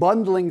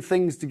 bundling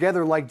things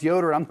together like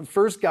deodorant. I'm the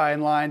first guy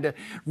in line to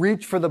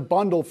reach for the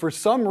bundle for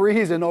some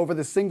reason over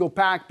the single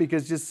pack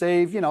because you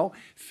save,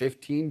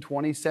 15,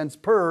 20 cents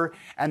per,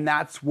 and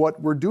that's what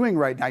we're doing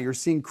right now. You're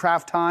seeing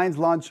Kraft Heinz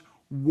launch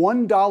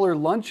 $1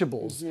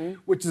 Lunchables,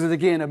 which is,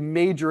 again, a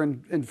major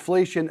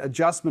inflation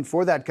adjustment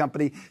for that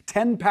company.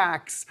 10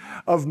 packs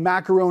of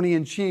macaroni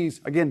and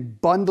cheese, again,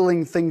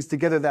 bundling things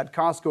together, that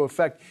Costco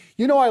effect.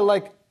 You know, I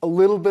like a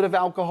little bit of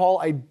alcohol.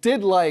 I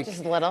did like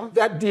just a little.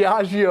 That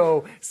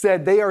Diageo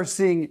said they are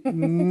seeing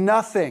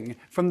nothing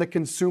from the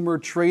consumer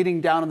trading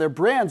down on their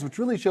brands, which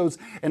really shows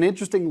an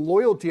interesting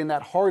loyalty in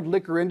that hard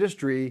liquor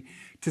industry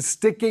to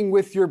sticking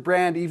with your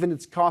brand, even if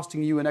it's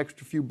costing you an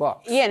extra few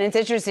bucks. Yeah, and it's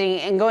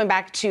interesting. And going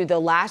back to the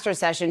last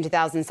recession,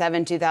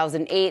 2007,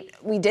 2008,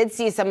 we did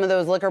see some of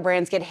those liquor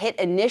brands get hit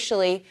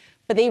initially,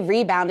 but they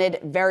rebounded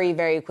very,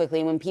 very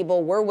quickly. When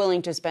people were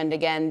willing to spend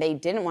again, they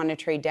didn't want to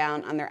trade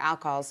down on their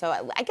alcohol. So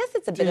I guess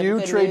it's a bit of good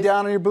news. Do you trade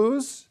down on your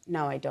booze?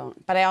 No, I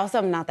don't. But I also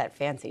am not that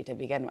fancy to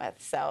begin with.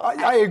 So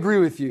I agree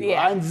with you.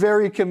 Yeah. I'm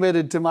very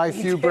committed to my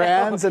few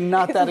brands and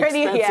not that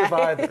expensive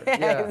either.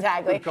 Yeah,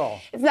 exactly. Good call.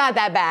 It's not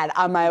that bad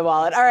on my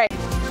wallet. All right.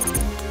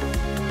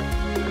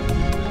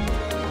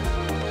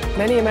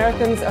 Many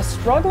Americans are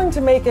struggling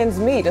to make ends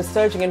meet as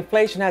surging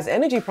inflation has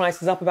energy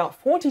prices up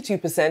about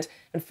 42%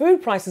 and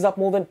food prices up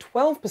more than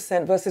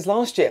 12% versus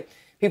last year.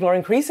 People are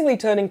increasingly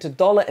turning to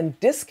dollar and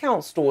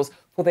discount stores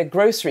for their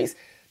groceries.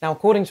 Now,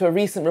 according to a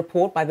recent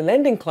report by the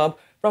Lending Club,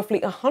 roughly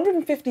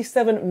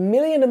 157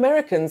 million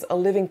Americans are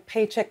living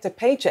paycheck to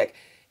paycheck.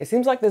 It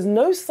seems like there's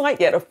no sight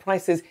yet of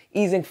prices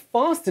easing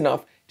fast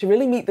enough to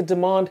really meet the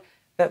demand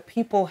that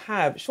people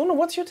have. Shauna,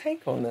 what's your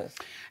take on this?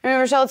 I mean,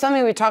 Rochelle, it's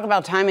something we talk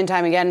about time and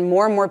time again.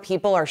 More and more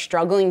people are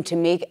struggling to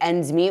make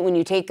ends meet. When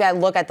you take that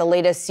look at the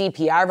latest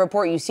CPI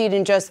report, you see it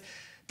in just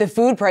the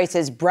food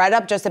prices. Bread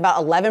up just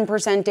about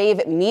 11%,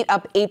 Dave. Meat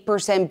up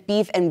 8%.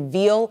 Beef and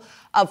veal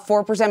up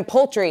 4%.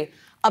 Poultry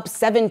up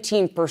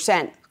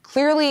 17%.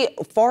 Clearly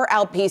far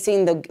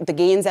outpacing the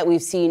gains that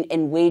we've seen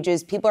in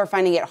wages. People are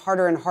finding it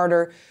harder and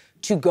harder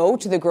to go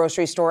to the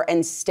grocery store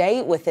and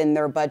stay within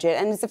their budget.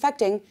 And it's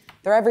affecting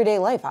their everyday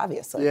life,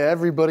 obviously. Yeah,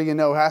 everybody,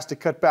 has to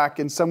cut back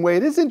in some way.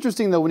 It is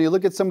interesting, though, when you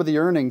look at some of the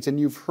earnings and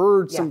you've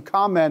heard some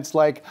comments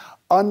like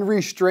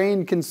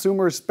unrestrained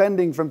consumer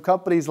spending from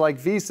companies like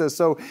Visa.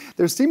 So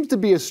there seems to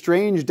be a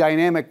strange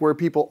dynamic where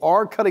people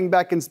are cutting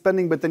back in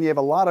spending, but then you have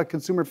a lot of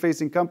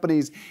consumer-facing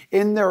companies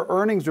in their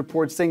earnings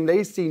reports saying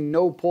they see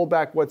no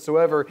pullback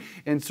whatsoever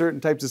in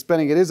certain types of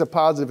spending. It is a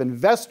positive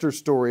investor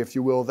story, if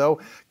you will, though.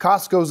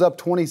 Costco's up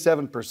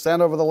 27%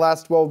 over the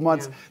last 12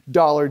 months. Yeah.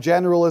 Dollar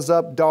General is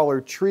up.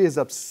 Dollar Tree is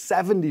up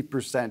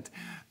 70%.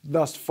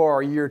 Thus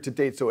far, year to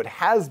date. So it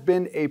has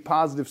been a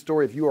positive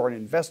story if you are an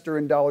investor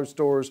in dollar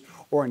stores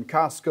or in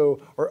Costco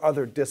or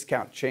other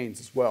discount chains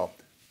as well.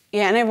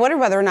 Yeah, and I wonder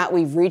whether or not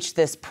we've reached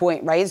this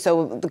point, right?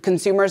 So the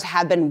consumers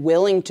have been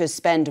willing to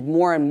spend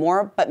more and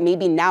more, but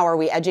maybe now are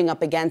we edging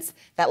up against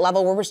that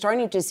level where we're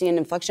starting to see an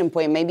inflection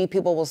point? Maybe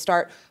people will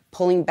start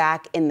pulling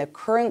back in the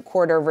current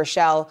quarter.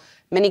 Rochelle,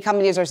 many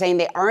companies are saying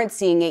they aren't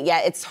seeing it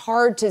yet. It's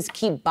hard to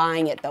keep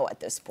buying it, though, at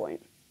this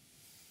point.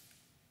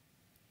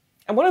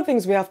 And one of the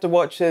things we have to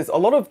watch is a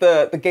lot of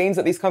the gains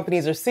that these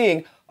companies are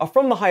seeing are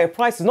from the higher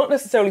prices, not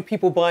necessarily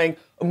people buying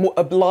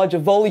a larger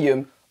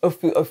volume of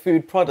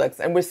food products.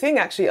 And we're seeing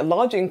actually a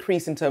large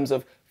increase in terms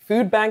of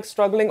food banks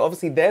struggling.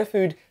 Obviously, their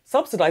food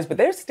subsidized, but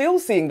they're still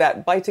seeing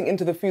that biting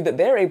into the food that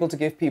they're able to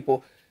give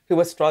people who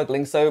are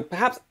struggling. So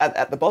perhaps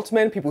at the bottom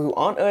end, people who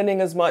aren't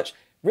earning as much,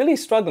 really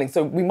struggling.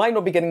 So we might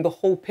not be getting the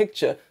whole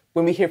picture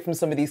when we hear from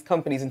some of these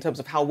companies in terms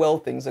of how well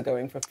things are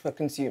going for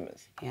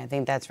consumers. Yeah, I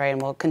think that's right. And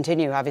we'll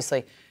continue,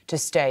 obviously, to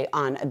stay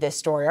on this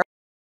story.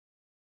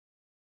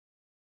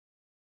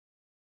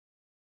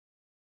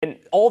 And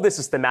all this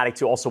is thematic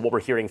to also what we're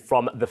hearing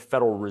from the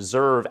Federal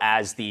Reserve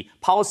as the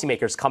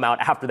policymakers come out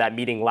after that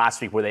meeting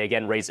last week where they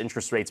again raised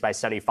interest rates by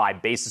 75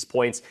 basis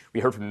points. We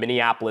heard from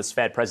Minneapolis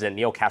Fed President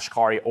Neil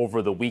Kashkari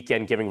over the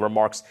weekend giving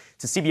remarks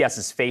to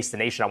CBS's Face the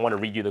Nation. I want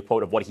to read you the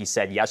quote of what he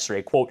said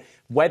yesterday. Quote,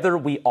 "Whether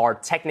we are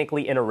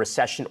technically in a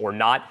recession or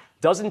not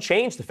doesn't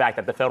change the fact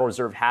that the Federal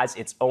Reserve has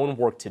its own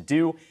work to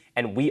do,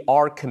 and we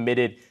are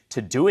committed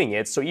to doing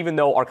it." So even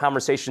though our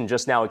conversation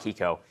just now,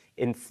 Akiko,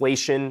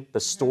 inflation, the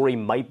story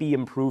might be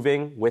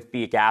improving with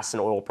the gas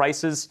and oil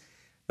prices,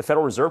 the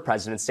Federal Reserve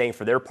president saying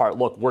for their part,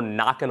 look, we're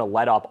not going to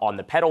let up on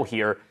the pedal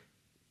here.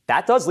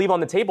 That does leave on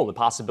the table the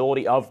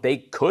possibility of they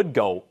could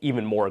go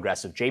even more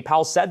aggressive. Jay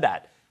Powell said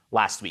that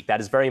last week.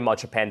 That is very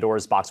much a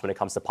Pandora's box when it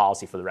comes to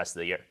policy for the rest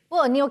of the year.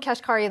 Well, Neil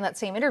Kashkari in that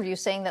same interview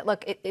saying that,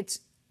 look, it's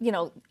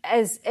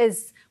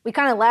as we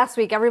kind of last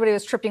week, everybody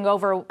was tripping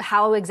over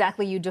how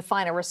exactly you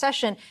define a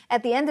recession.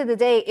 At the end of the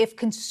day, if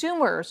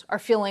consumers are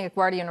feeling like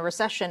we're already in a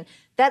recession,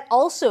 that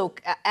also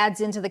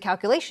adds into the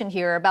calculation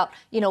here about,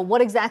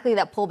 what exactly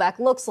that pullback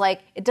looks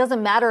like. It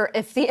doesn't matter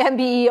if the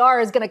NBER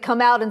is going to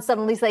come out and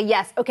suddenly say,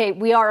 yes, okay,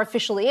 we are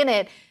officially in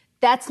it.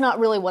 That's not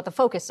really what the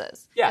focus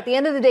is. Yeah. At the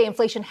end of the day,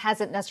 inflation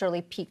hasn't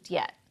necessarily peaked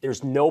yet.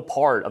 There's no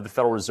part of the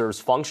Federal Reserve's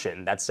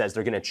function that says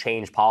they're going to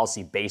change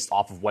policy based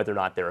off of whether or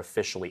not they're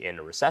officially in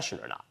a recession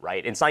or not,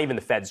 right? It's not even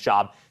the Fed's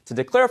job to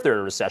declare if they're in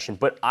a recession.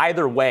 But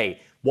either way,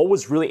 what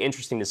was really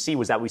interesting to see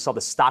was that we saw the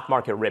stock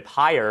market rip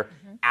higher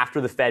after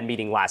the Fed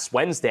meeting last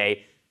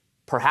Wednesday.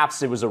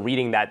 perhaps it was a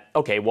reading that,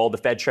 okay, well, the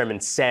Fed chairman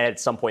said at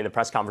some point in the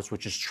press conference,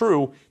 which is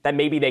true, that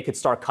maybe they could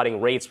start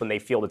cutting rates when they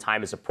feel the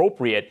time is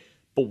appropriate.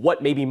 But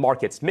what maybe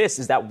markets miss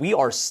is that we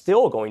are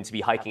still going to be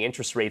hiking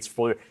interest rates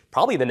for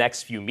probably the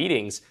next few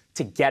meetings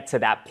to get to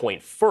that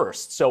point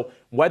first. So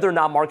whether or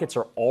not markets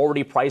are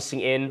already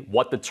pricing in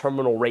what the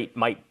terminal rate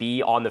might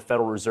be on the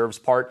Federal Reserve's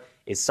part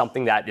is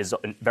something that is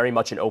very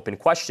much an open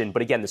question.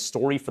 But again, the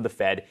story for the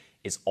Fed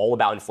is all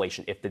about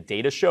inflation. If the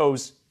data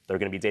shows, they're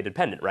going to be data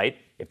dependent, right?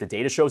 If the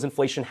data shows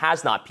inflation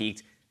has not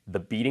peaked, the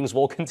beatings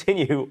will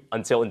continue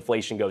until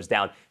inflation goes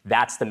down.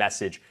 That's the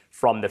message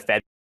from the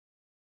Fed.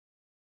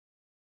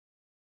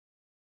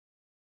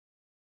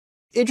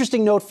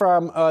 Interesting note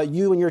from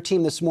you and your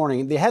team this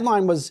morning. The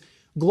headline was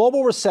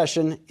Global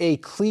Recession, a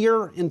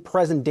clear and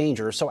present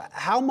danger. So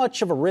how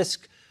much of a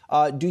risk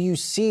do you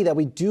see that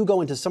we do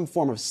go into some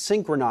form of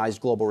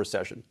synchronized global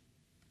recession?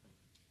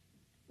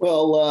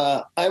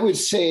 Well, I would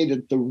say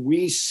that the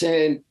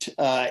recent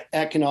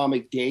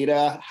economic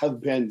data have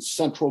been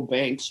central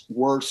banks'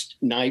 worst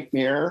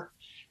nightmare.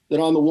 That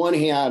on the one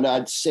hand,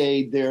 I'd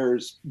say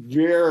there's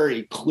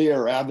very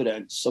clear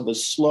evidence of a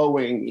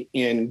slowing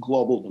in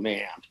global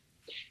demand.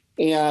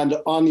 And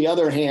on the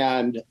other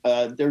hand,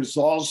 there's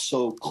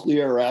also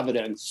clear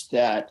evidence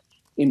that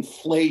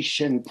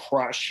inflation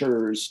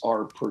pressures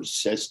are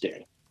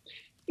persisting.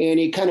 And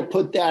you kind of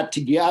put that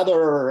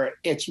together,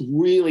 it's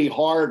really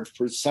hard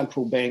for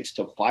central banks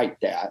to fight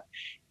that.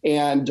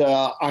 And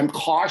I'm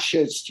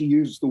cautious to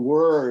use the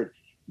word,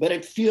 but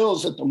it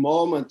feels at the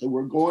moment that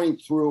we're going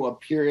through a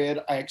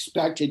period, I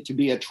expect it to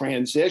be a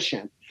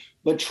transition,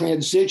 but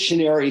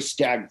transitionary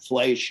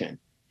stagflation.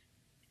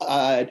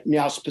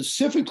 Now,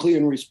 specifically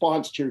in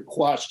response to your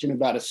question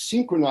about a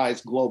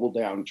synchronized global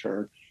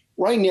downturn,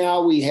 right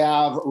now we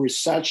have a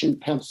recession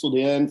penciled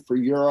in for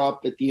Europe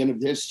at the end of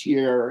this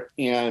year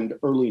and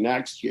early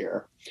next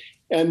year,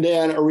 and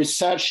then a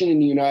recession in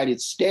the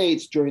United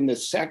States during the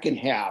second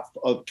half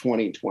of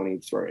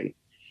 2023.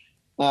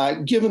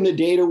 Given the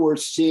data we're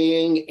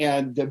seeing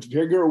and the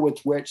vigor with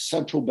which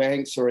central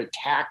banks are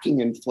attacking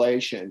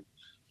inflation,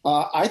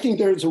 I think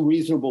there's a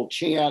reasonable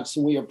chance,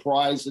 and we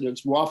apprise that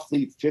it's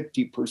roughly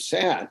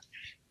 50%,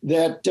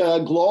 that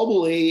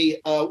globally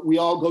we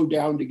all go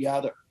down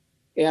together,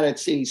 and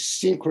it's a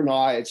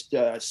synchronized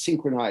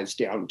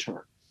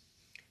downturn.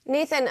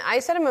 Nathan, I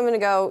said a moment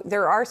ago,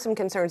 there are some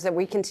concerns that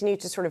we continue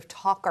to sort of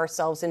talk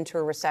ourselves into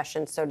a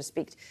recession, so to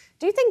speak.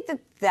 Do you think that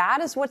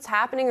that is what's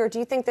happening, or do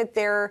you think that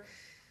there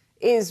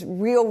is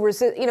real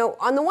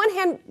on the one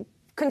hand,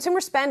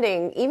 consumer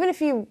spending,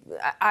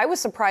 I was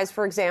surprised,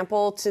 for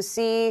example, to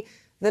see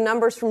the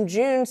numbers from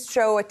June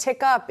show a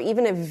tick up,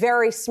 even a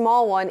very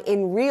small one,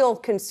 in real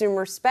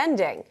consumer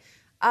spending.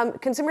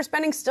 Consumer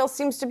spending still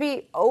seems to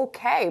be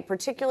okay,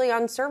 particularly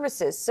on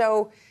services.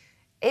 So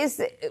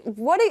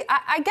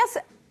I guess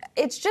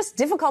it's just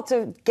difficult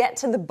to get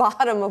to the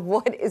bottom of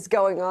what is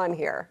going on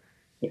here.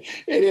 It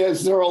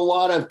is. There are a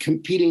lot of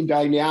competing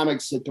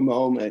dynamics at the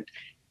moment.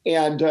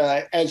 And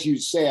as you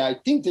say, I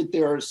think that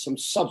there is some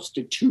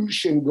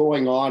substitution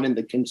going on in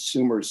the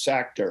consumer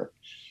sector.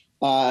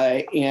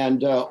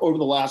 And over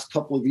the last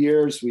couple of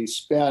years, we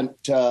spent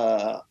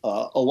a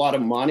lot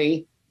of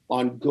money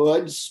on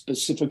goods,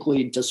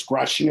 specifically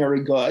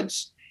discretionary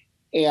goods.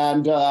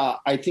 And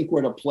I think we're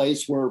at a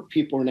place where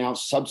people are now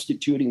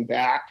substituting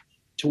back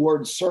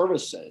towards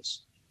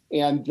services.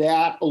 And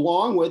that,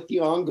 along with the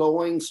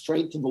ongoing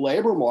strength of the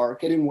labor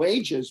market and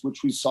wages,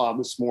 which we saw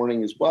this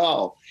morning as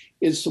well,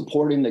 is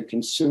supporting the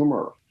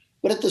consumer.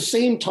 But at the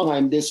same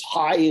time, this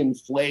high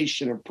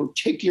inflation,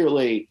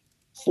 particularly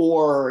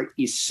for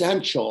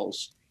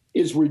essentials,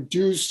 is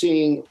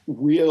reducing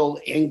real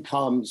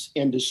incomes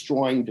and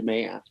destroying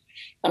demand.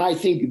 And I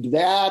think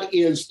that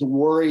is the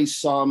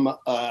worrisome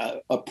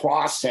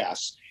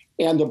process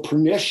and the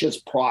pernicious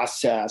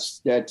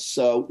process that's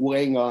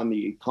weighing on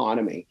the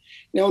economy.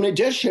 Now, in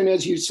addition,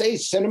 as you say,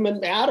 sentiment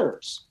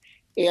matters.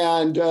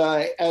 And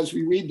as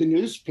we read the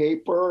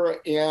newspaper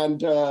and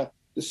the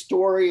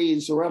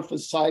stories are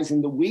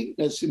emphasizing the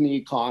weakness in the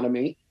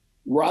economy,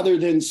 rather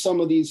than some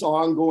of these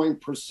ongoing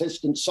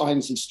persistent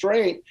signs of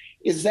strength,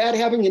 is that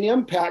having an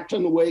impact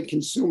on the way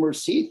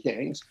consumers see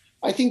things?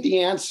 I think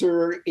the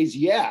answer is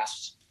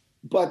yes.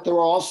 But there are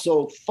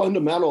also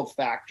fundamental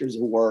factors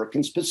at work,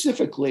 and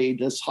specifically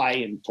this high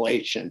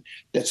inflation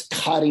that's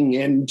cutting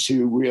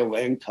into real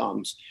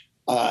incomes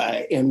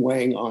and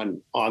weighing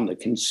on the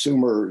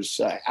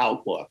consumer's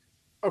outlook.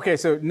 Okay,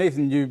 so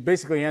Nathan, you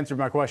basically answered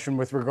my question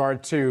with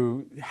regard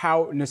to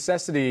how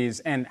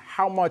necessities and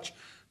how much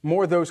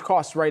more those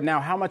costs right now,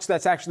 how much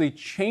that's actually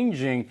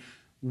changing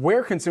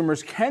where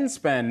consumers can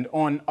spend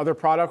on other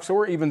products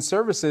or even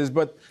services.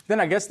 But then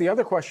I guess the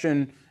other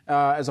question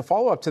as a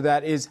follow-up to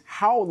that is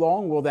how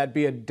long will that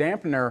be a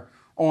dampener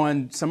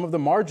on some of the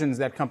margins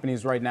that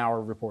companies right now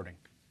are reporting?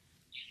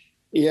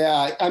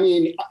 Yeah, I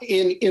mean,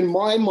 in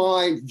my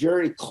mind,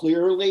 very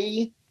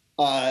clearly,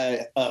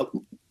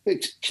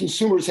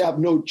 consumers have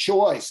no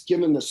choice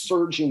given the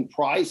surging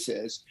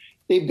prices.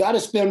 They've got to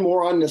spend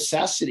more on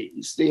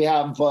necessities. They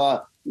have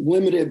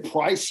limited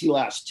price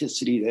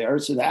elasticity there,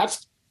 so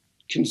that's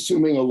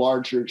consuming a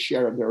larger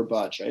share of their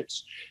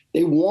budgets.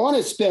 They want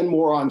to spend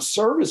more on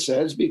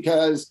services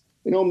because,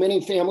 many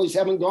families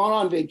haven't gone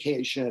on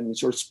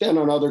vacations or spent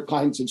on other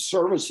kinds of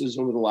services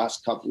over the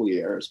last couple of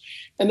years.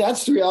 And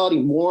that's the reality.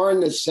 More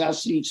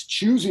necessities,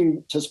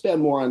 choosing to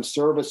spend more on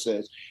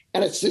services.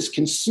 And it's this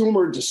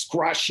consumer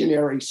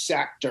discretionary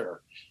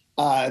sector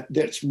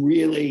that's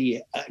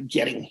really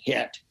getting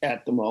hit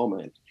at the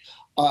moment.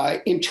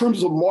 In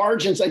terms of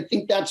margins, I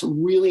think that's a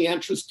really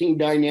interesting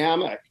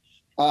dynamic.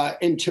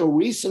 Until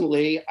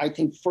recently, I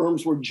think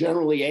firms were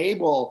generally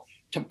able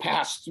to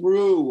pass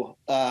through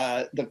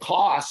the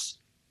costs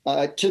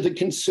to the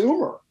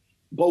consumer.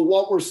 But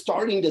what we're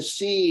starting to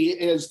see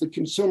is the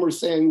consumer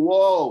saying,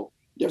 whoa,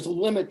 there's a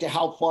limit to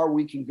how far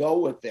we can go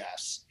with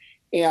this.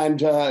 And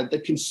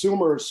the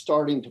consumer is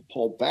starting to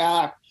pull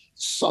back,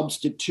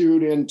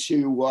 substitute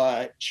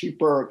into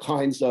cheaper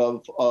kinds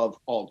of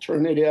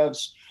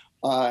alternatives,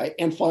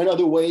 and find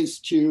other ways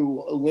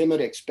to limit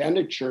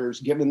expenditures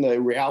given the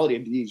reality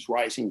of these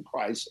rising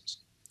prices.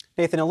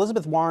 Nathan,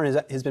 Elizabeth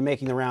Warren has been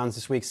making the rounds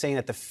this week saying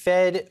that the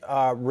Fed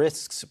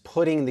risks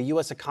putting the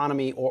U.S.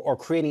 economy or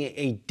creating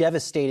a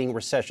devastating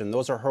recession.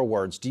 Those are her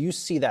words. Do you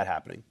see that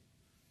happening?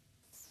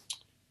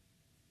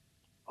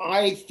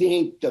 I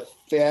think the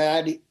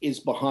Fed is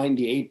behind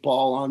the eight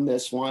ball on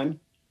this one,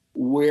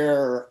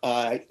 where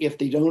if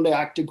they don't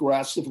act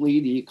aggressively,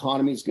 the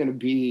economy is going to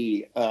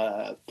be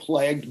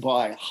plagued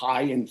by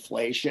high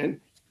inflation.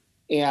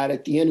 And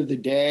at the end of the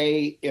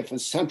day, if a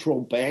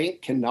central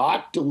bank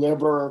cannot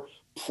deliver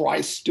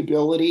price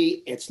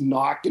stability, it's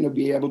not going to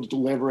be able to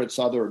deliver its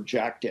other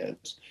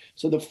objectives.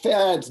 So the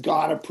Fed's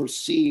got to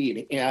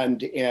proceed and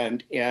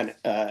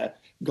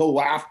go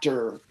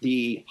after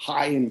the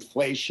high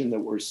inflation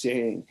that we're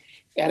seeing.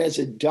 And as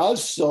it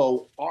does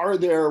so, are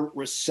there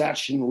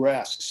recession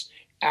risks?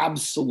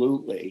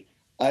 Absolutely.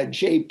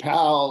 Jay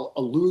Powell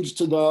alludes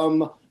to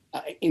them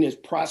in his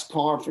press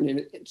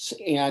conference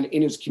and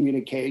in his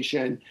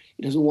communication.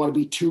 He doesn't want to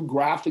be too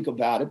graphic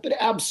about it, but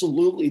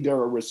absolutely there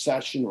are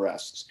recession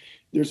risks.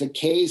 There's a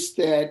case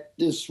that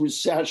this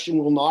recession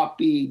will not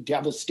be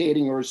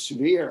devastating or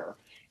severe.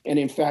 And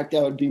in fact,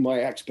 that would be my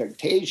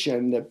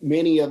expectation, that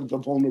many of the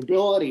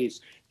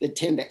vulnerabilities that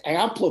tend to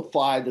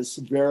amplify the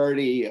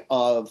severity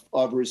of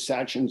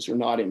recessions are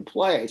not in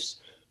place.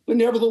 But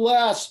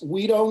nevertheless,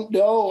 we don't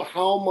know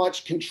how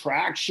much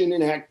contraction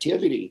in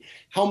activity,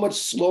 how much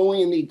slowing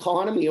in the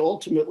economy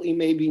ultimately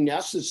may be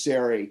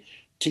necessary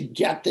to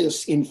get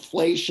this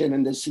inflation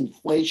and this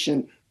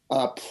inflation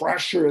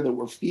pressure that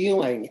we're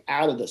feeling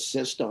out of the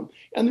system.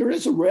 And there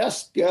is a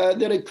risk that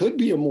it could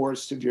be a more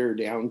severe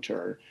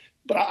downturn.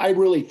 But I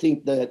really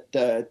think that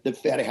the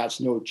Fed has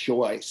no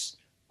choice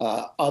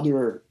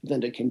other than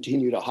to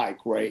continue to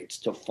hike rates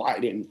to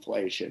fight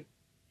inflation.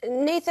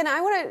 Nathan, I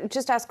want to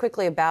just ask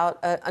quickly about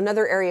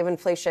another area of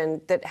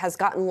inflation that has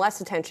gotten less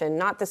attention,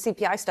 not the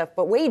CPI stuff,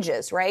 but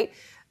wages, right?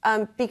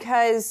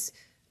 Because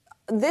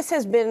this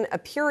has been a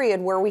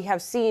period where we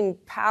have seen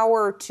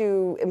power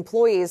to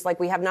employees like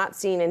we have not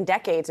seen in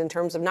decades in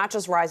terms of not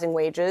just rising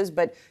wages,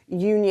 but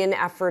union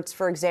efforts,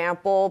 for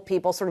example,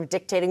 people sort of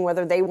dictating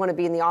whether they want to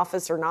be in the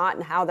office or not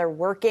and how they're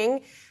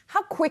working.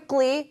 How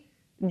quickly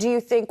do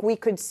you think we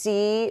could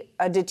see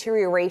a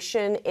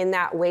deterioration in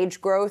that wage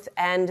growth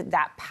and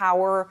that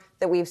power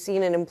that we've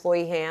seen in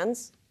employee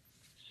hands?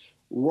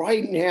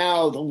 Right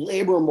now, the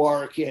labor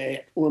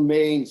market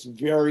remains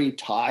very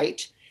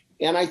tight.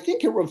 And I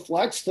think it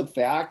reflects the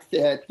fact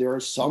that there are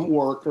some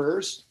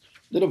workers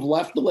that have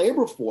left the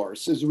labor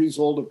force as a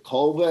result of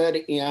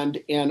COVID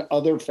and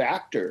other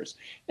factors.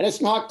 And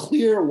it's not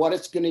clear what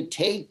it's going to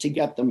take to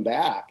get them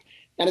back.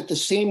 And at the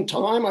same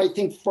time, I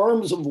think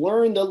firms have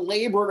learned that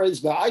labor is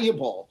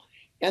valuable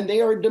and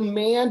they are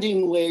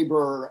demanding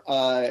labor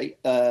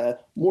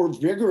more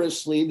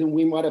vigorously than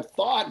we might have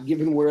thought,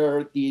 given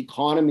where the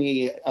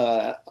economy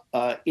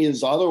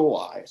is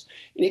otherwise.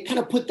 And you kind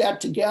of put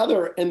that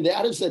together, and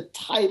that is a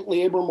tight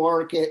labor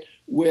market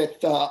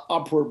with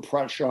upward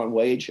pressure on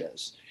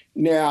wages.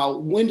 Now,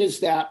 when does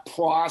that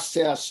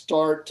process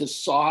start to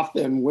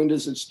soften? When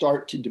does it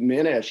start to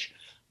diminish?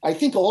 I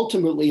think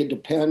ultimately it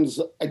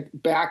depends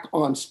back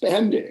on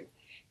spending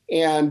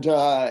and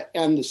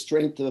the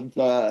strength of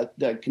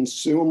the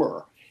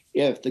consumer.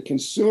 If the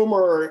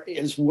consumer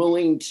is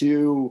willing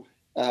to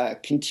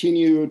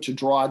continue to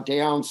draw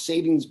down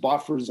savings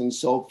buffers and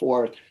so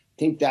forth, I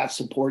think that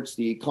supports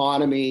the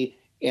economy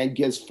and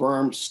gives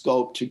firms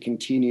scope to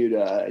continue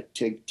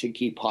to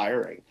keep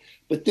hiring.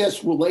 But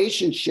this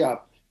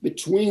relationship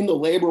between the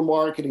labor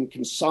market and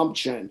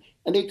consumption,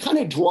 and they kind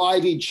of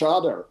drive each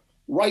other.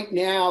 Right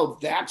now,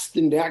 that's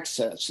the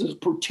nexus. It's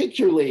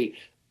particularly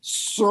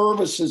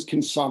services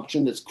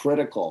consumption that's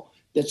critical,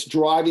 that's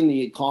driving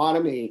the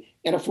economy.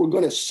 And if we're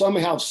going to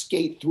somehow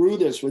skate through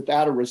this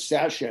without a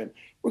recession,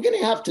 we're going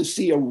to have to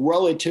see a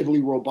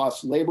relatively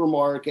robust labor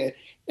market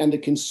and the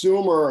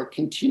consumer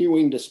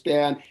continuing to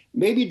spend,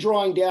 maybe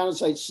drawing down,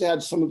 as I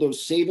said, some of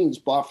those savings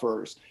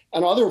buffers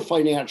and other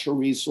financial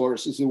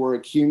resources that were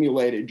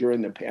accumulated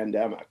during the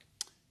pandemic.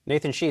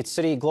 Nathan Sheets,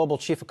 Citi Global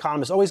Chief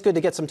Economist. Always good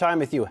to get some time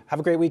with you. Have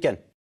a great weekend.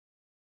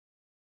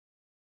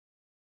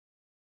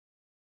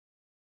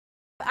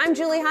 I'm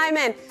Julie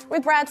Hyman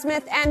with Brad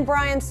Smith and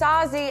Brian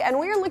Sazzi, and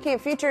we are looking at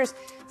futures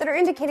that are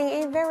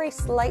indicating a very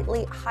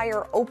slightly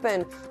higher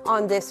open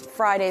on this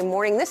Friday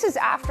morning. This is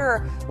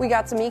after we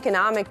got some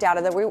economic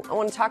data that we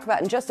want to talk about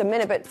in just a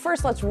minute. But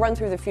first, let's run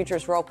through the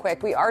futures real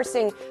quick. We are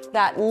seeing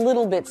that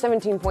little bit,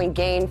 17-point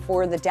gain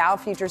for the Dow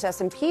futures,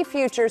 S&P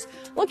futures,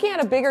 looking at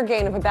a bigger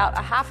gain of about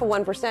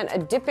 0.5%, a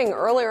dipping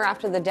earlier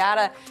after the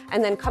data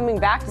and then coming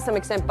back to some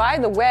extent. By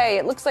the way,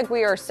 it looks like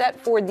we are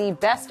set for the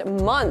best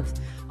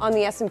month on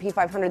the S&P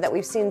 500 that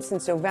we've seen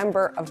since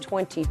November of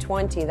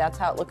 2020. That's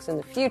how it looks in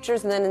the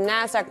futures. And then in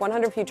NASDAQ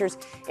 100 futures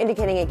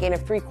indicating a gain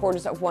of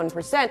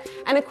 0.75%.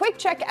 And a quick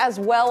check as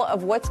well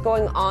of what's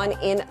going on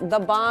in the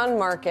bond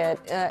market.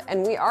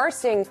 And we are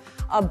seeing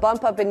a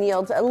bump up in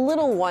yields, a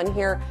little one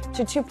here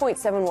to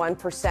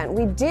 2.71%.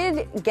 We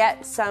did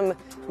get some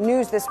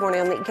news this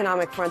morning on the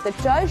economic front that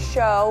does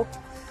show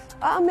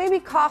maybe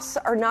costs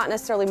are not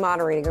necessarily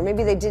moderating, or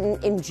maybe they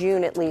didn't in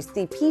June at least.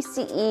 The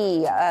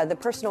PCE, the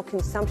Personal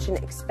Consumption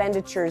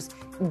Expenditures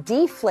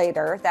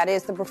Deflator, that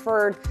is the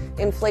preferred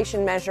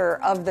inflation measure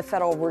of the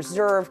Federal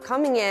Reserve,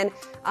 coming in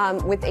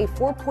with a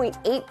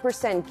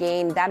 4.8%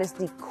 gain. That is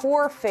the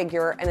core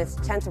figure, and it's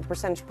a tenth of a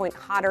percentage point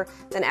hotter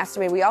than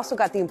estimated. We also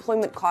got the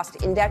Employment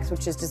Cost Index,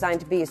 which is designed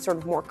to be a sort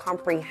of more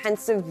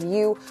comprehensive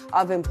view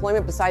of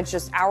employment besides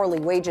just hourly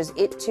wages.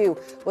 It, too,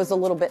 was a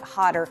little bit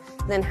hotter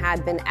than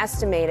had been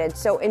estimated.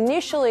 So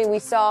initially, we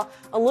saw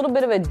a little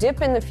bit of a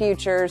dip in the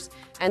futures,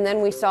 and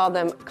then we saw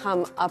them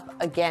come up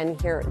again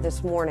here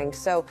this morning.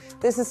 So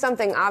this is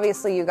something,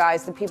 obviously, you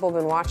guys, the people have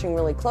been watching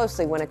really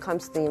closely when it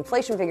comes to the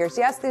inflation figures.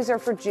 Yes, these are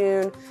for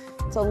June.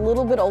 It's a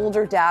little bit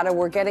older data.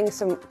 We're getting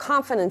some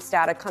confidence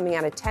data coming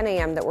out at 10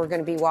 a.m. that we're going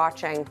to be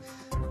watching.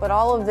 But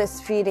all of this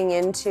feeding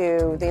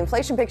into the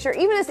inflation picture,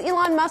 even as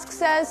Elon Musk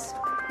says,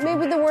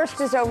 maybe the worst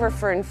is over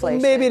for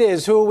inflation. Maybe it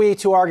is. Who are we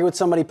to argue with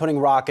somebody putting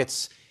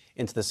rockets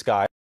into the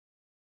sky?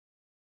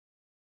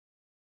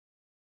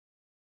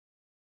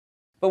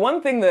 But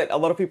one thing that a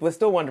lot of people are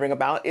still wondering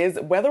about is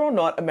whether or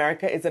not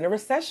America is in a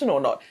recession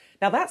or not.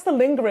 Now, that's the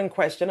lingering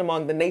question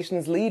among the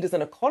nation's leaders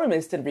and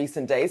economists in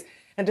recent days.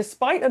 And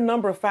despite a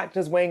number of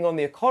factors weighing on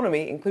the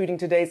economy, including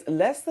today's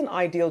less than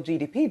ideal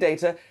GDP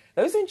data,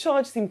 those in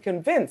charge seem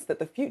convinced that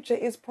the future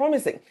is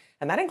promising.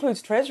 And that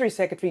includes Treasury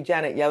Secretary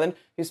Janet Yellen,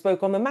 who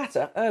spoke on the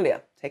matter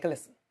earlier. Take a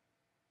listen.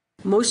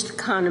 Most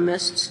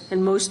economists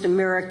and most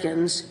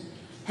Americans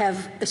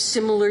have a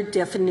similar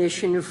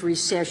definition of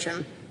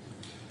recession.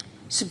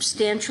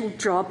 Substantial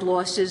job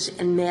losses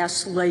and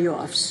mass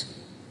layoffs,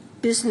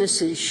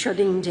 businesses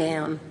shutting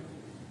down,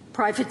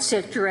 private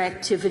sector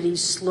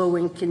activities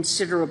slowing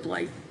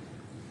considerably,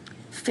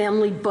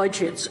 family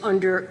budgets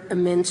under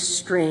immense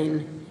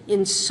strain,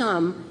 in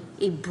sum,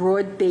 a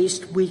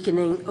broad-based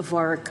weakening of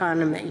our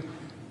economy.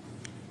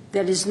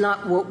 That is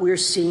not what we're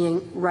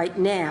seeing right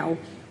now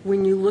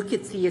when you look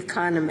at the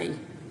economy.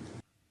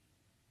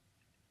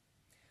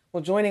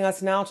 Well, joining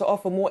us now to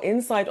offer more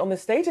insight on the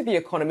state of the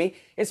economy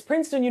is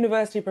Princeton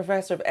University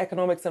Professor of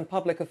Economics and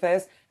Public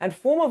Affairs and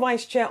former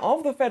Vice Chair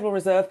of the Federal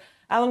Reserve,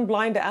 Alan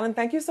Blinder. Alan,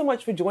 thank you so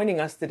much for joining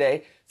us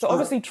today. So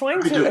obviously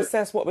trying to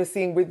assess what we're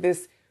seeing with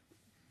this,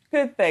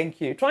 good,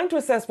 thank you. Trying to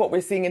assess what we're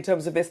seeing in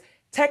terms of this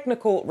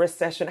technical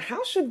recession.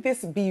 How should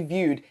this be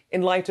viewed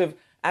in light of,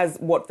 as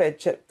what Fed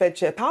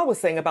Chair Powell was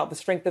saying about the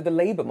strength of the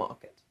labor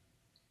market?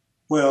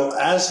 Well,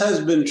 as has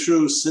been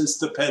true since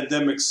the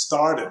pandemic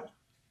started,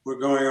 we're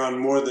going on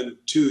more than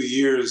 2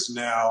 years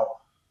now.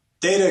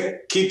 Data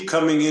keep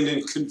coming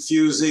in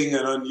confusing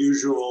and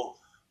unusual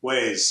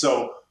ways.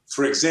 So,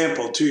 for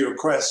example, to your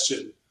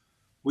question,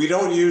 we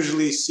don't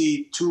usually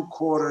see 2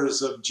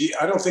 quarters of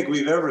I don't think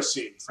we've ever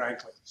seen,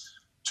 frankly,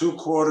 2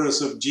 quarters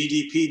of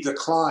GDP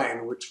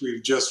decline, which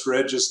we've just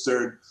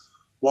registered,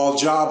 while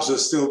jobs are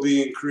still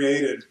being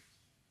created.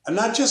 And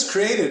not just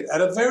created, at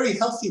a very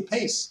healthy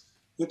pace.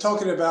 You're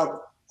talking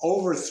about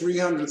over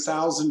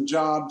 300,000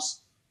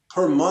 jobs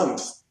per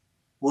month.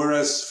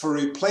 Whereas for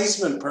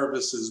replacement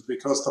purposes,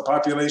 because the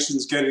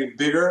population's getting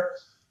bigger,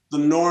 the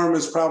norm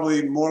is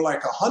probably more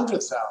like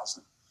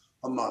 100,000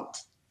 a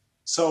month.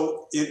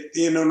 So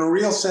in a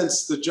real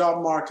sense, the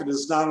job market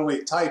is not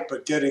only tight,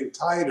 but getting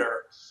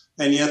tighter.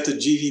 And yet the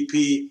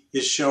GDP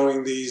is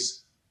showing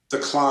these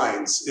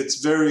declines.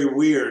 It's very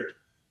weird.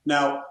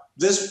 Now,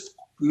 this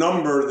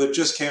number that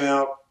just came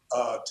out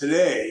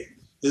today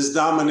is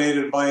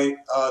dominated by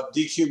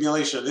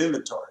decumulation of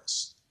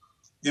inventories.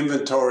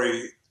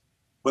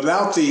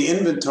 Without the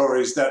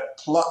inventories, that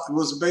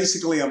was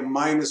basically a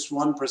minus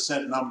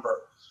 1%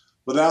 number.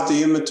 Without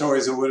the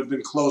inventories, it would have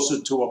been closer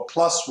to a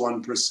plus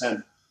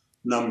 1%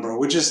 number,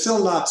 which is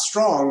still not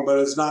strong, but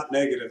it's not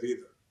negative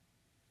either.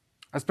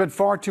 I spent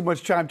far too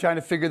much time trying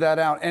to figure that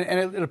out.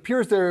 And it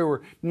appears there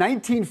were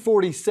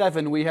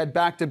 1947, we had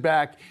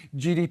back-to-back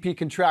GDP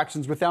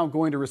contractions without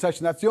going to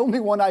recession. That's the only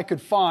one I could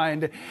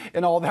find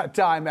in all that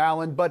time,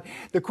 Alan. But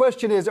the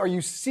question is, are you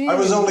seeing... I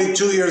was only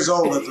 2 years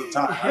old at the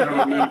time. I don't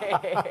remember.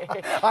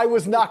 I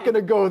was not going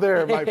to go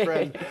there, my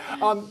friend.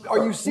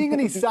 Are you seeing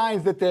any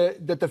signs that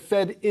the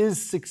Fed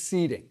is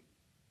succeeding?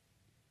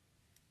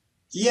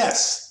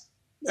 Yes.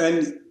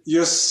 And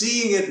you're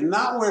seeing it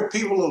not where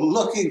people are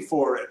looking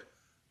for it.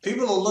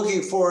 People are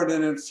looking for it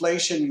in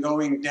inflation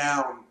going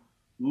down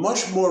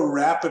much more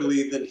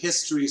rapidly than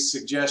history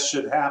suggests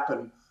should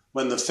happen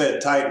when the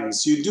Fed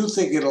tightens. You do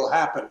think it'll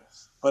happen,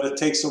 but it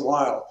takes a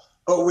while.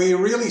 But where you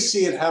really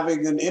see it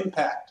having an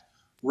impact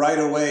right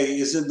away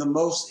is in the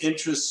most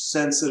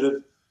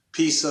interest-sensitive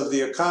piece of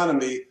the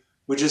economy,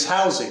 which is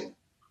housing.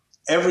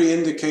 Every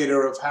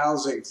indicator of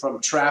housing,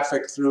 from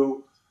traffic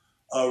through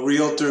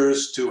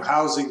realtors to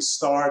housing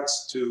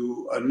starts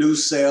to new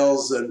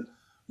sales and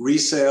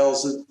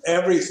resales, and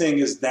everything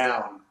is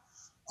down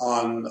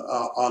on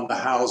the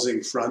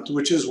housing front,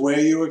 which is where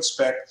you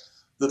expect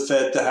the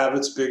Fed to have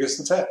its biggest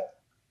effect.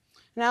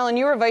 And Alan,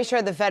 you were vice chair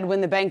of the Fed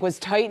when the bank was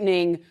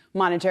tightening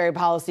monetary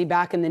policy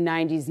back in the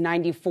 90s,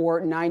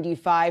 94,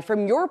 95.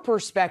 From your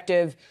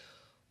perspective,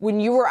 when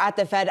you were at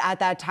the Fed at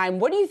that time,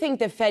 what do you think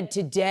the Fed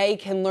today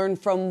can learn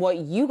from what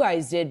you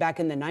guys did back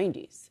in the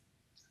 90s?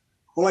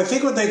 Well, I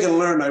think what they can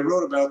learn, I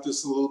wrote about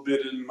this a little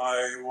bit in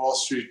my Wall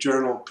Street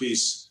Journal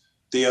piece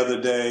the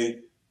other day,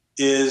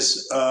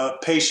 is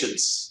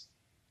patience.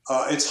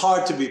 It's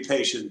hard to be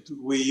patient.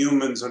 We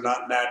humans are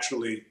not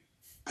naturally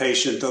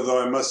patient,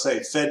 although I must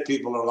say Fed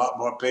people are a lot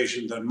more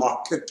patient than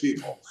market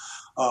people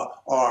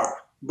are.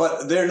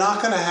 But they're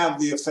not going to have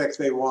the effect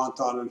they want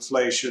on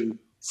inflation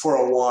for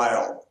a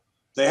while.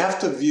 They have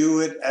to view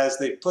it as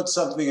they put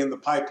something in the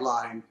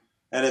pipeline,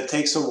 and it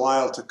takes a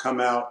while to come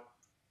out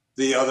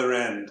the other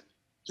end.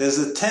 There's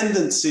a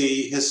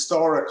tendency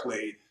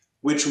historically,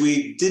 which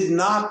we did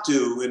not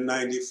do in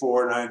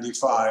 94,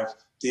 95,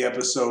 the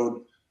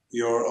episode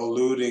you're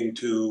alluding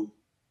to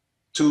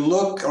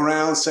look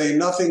around, say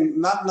not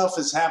enough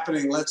is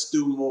happening, let's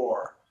do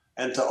more,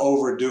 and to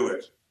overdo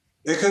it.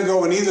 It can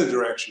go in either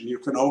direction. You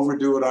can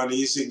overdo it on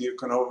easing, you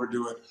can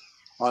overdo it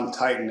on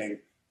tightening.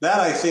 That,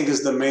 I think,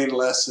 is the main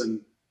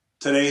lesson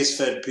today's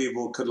Fed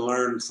people could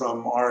learn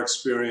from our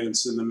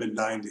experience in the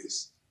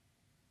mid-90s.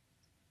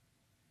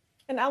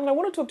 And Alan, I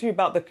want to talk to you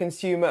about the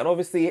consumer and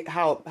obviously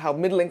how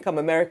middle-income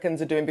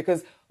Americans are doing,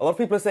 because a lot of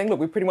people are saying, look,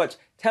 we pretty much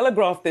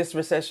telegraphed this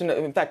recession,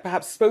 in fact,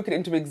 perhaps spoken it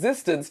into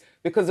existence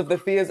because of the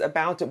fears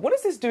about it. What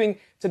is this doing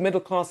to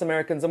middle-class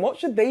Americans, and what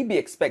should they be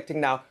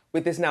expecting now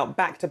with this now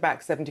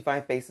back-to-back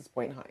 75 basis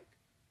point hike?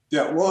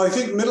 Yeah, well, I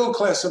think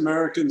middle-class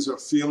Americans are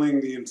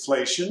feeling the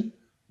inflation,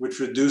 which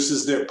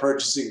reduces their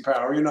purchasing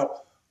power. You know,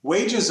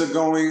 wages are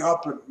going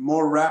up at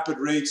more rapid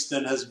rates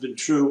than has been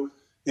true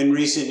in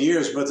recent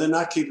years, but they're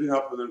not keeping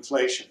up with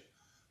inflation.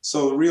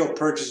 So the real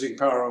purchasing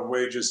power of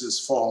wages is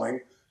falling,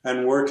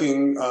 and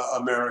working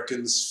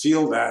Americans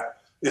feel that.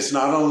 It's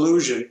not an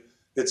illusion.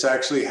 It's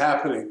actually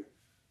happening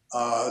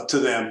to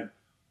them.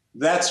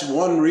 That's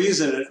one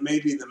reason, it may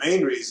be the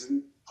main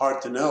reason,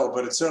 hard to know,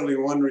 but it's certainly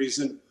one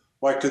reason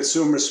why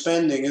consumer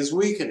spending is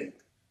weakening.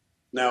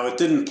 Now, it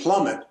didn't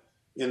plummet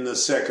in the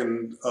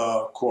second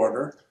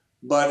quarter,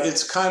 but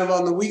it's kind of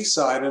on the weak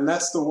side, and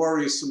that's the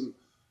worrisome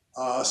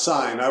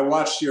sign. I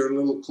watched your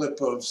little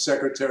clip of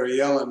Secretary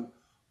Yellen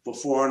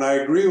before, and I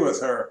agree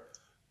with her.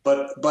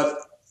 But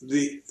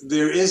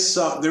there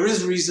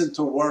is reason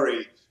to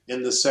worry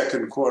in the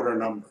second quarter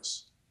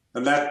numbers,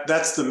 and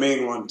that's the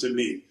main one to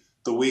me: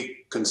 the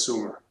weak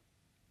consumer.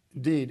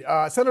 Indeed.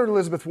 Senator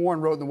Elizabeth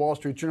Warren wrote in the Wall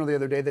Street Journal the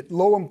other day that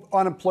low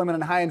unemployment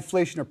and high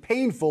inflation are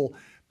painful,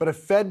 but a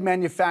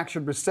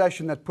Fed-manufactured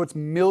recession that puts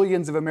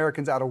millions of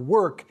Americans out of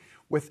work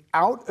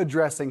without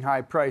addressing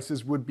high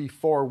prices would be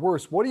far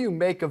worse. What do you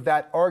make of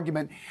that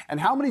argument, and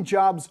how many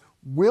jobs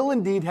will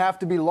indeed have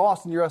to be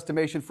lost in your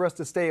estimation for us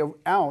to stay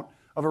out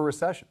of a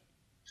recession?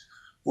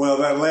 Well,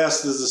 that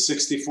last is a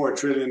 $64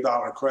 trillion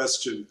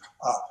question.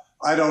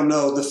 I don't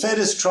know. The Fed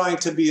is trying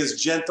to be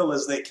as gentle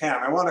as they can.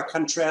 I want to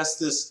contrast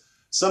this.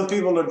 Some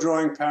people are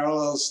drawing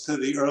parallels to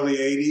the early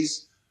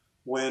 80s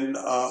when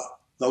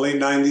the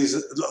late 90s,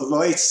 the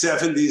late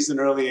 70s and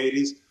early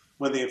 80s,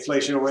 when the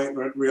inflation rate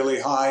went really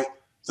high.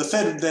 The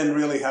Fed then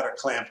really had to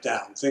clamp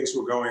down. Things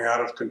were going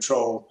out of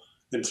control.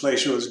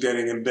 Inflation was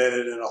getting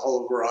embedded in a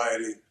whole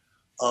variety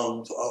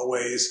of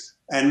ways,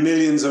 and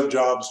millions of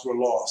jobs were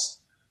lost.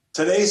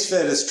 Today's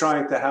Fed is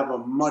trying to have a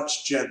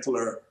much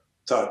gentler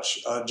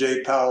touch.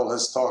 Jay Powell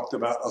has talked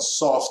about a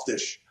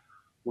softish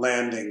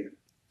landing.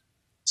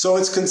 So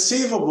it's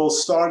conceivable,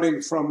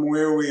 starting from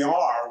where we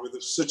are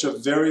with such a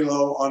very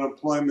low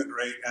unemployment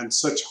rate and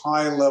such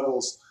high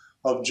levels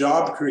of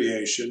job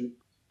creation,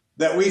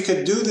 that we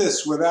could do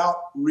this without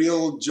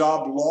real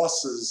job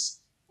losses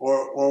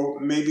or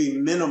maybe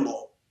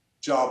minimal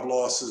job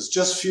losses,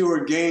 just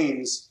fewer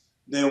gains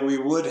than we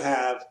would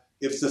have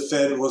if the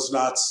Fed was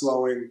not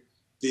slowing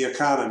the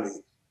economy.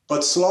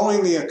 But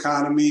slowing the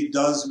economy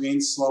does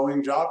mean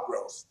slowing job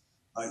growth.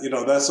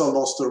 That's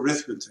almost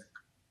arithmetic.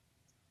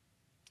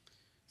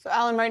 So,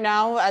 Alan, right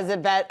now, as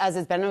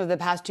it's been over the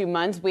past 2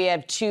 months, we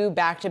have two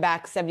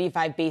back-to-back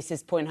 75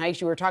 basis point hikes.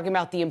 You were talking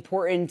about the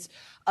importance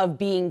of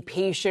being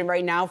patient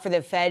right now for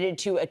the Fed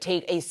to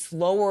take a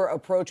slower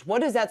approach. What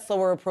does that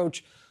slower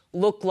approach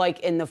look like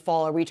in the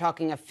fall? Are we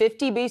talking a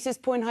 50 basis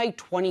point hike,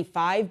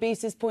 25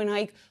 basis point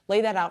hike?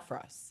 Lay that out for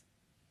us.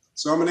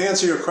 So I'm going to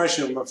answer your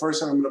question, but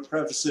first I'm going to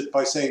preface it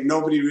by saying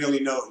nobody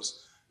really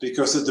knows,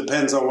 because it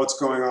depends on what's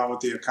going on with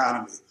the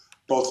economy,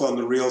 both on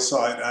the real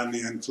side and the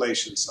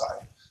inflation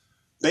side.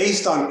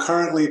 Based on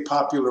currently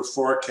popular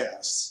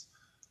forecasts,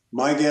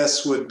 my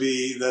guess would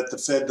be that the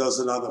Fed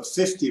does another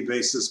 50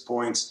 basis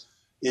points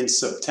in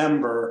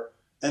September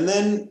and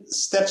then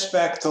steps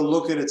back to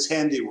look at its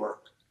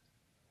handiwork.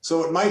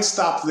 So it might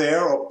stop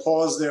there or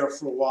pause there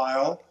for a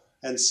while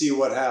and see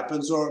what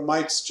happens, or it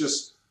might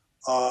just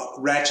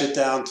ratchet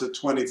down to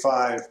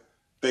 25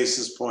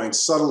 basis points.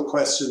 Subtle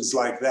questions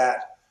like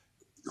that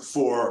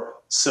for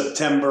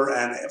September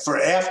and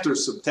for after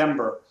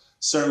September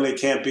certainly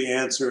can't be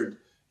answered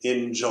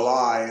in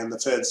July, and the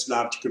Fed's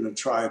not going to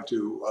try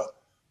to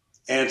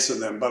answer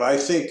them. But I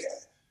think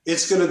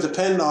it's going to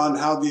depend on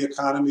how the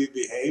economy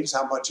behaves,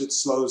 how much it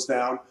slows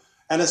down,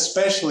 and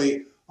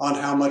especially on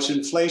how much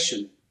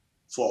inflation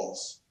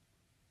falls.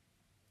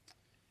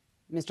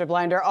 Mr.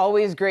 Blinder,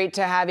 always great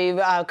to have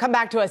you. Come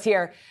back to us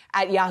here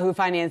at Yahoo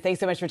Finance. Thanks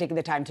so much for taking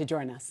the time to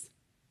join us.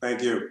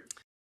 Thank you.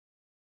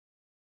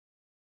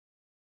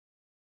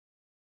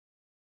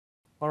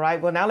 All right,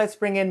 well, now let's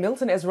bring in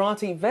Milton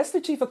Ezrati, Vesta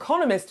chief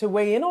economist, to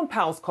weigh in on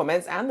Powell's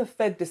comments and the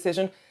Fed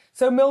decision.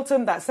 So,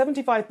 Milton, that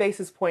 75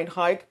 basis point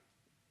hike,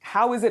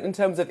 how is it in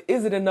terms of,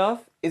 is it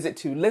enough? Is it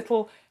too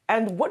little?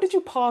 And what did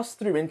you pass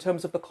through in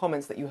terms of the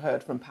comments that you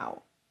heard from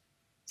Powell?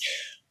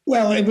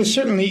 Well, it was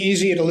certainly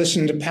easier to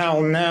listen to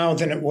Powell now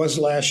than it was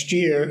last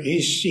year.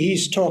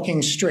 He's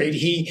talking straight.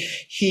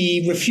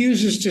 He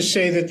refuses to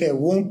say that there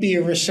won't be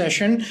a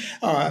recession.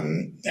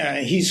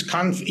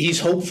 He's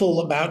hopeful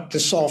about the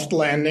soft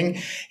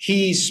landing.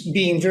 He's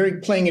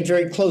playing it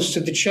very close to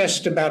the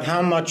chest about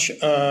how much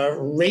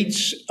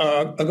rates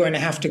are going to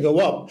have to go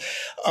up.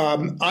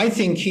 I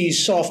think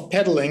he's soft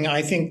pedaling.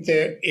 I think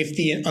that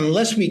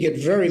unless we get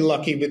very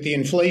lucky with the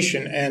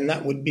inflation, and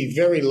that would be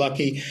very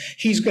lucky,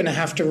 he's going to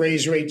have to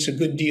raise rates a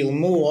good deal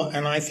more,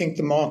 and I think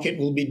the market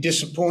will be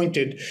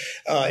disappointed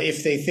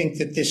if they think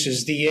that this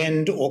is the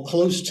end or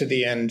close to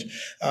the end.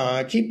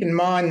 Keep in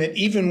mind that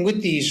even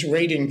with these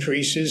rate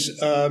increases,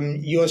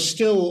 you're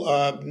still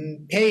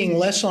paying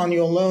less on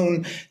your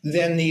loan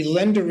than the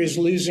lender is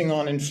losing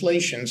on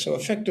inflation. So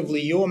effectively,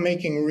 you're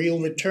making a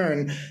real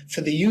return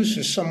for the use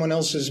of someone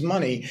else's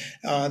money.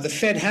 The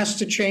Fed has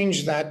to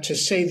change that to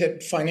say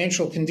that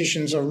financial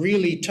conditions are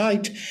really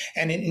tight,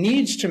 and it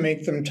needs to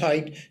make them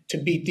tight to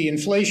beat the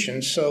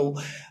inflation. So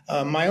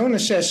my own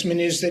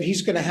assessment is that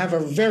he's going to have a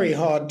very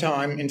hard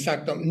time, in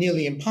fact, a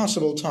nearly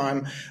impossible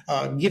time,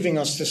 giving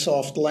us the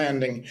soft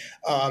landing.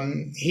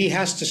 He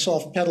has to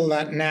soft pedal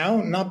that now,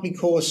 not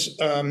because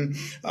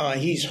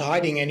he's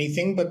hiding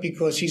anything, but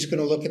because he's going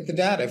to look at the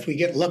data. If we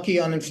get lucky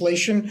on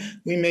inflation,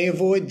 we may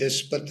avoid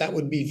this, but that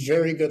would be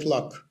very good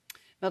luck.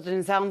 Milton,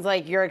 it sounds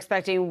like you're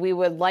expecting we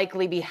would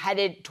likely be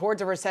headed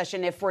towards a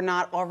recession if we're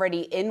not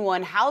already in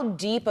one. How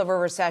deep of a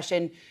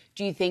recession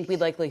do you think we'd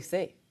likely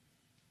see?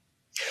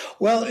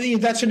 Well,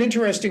 that's an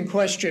interesting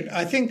question.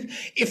 I think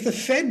if the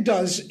Fed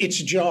does its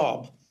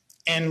job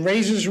and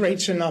raises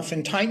rates enough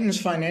and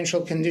tightens financial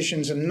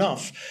conditions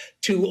enough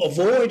to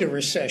avoid a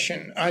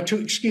recession,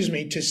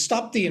 to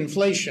stop the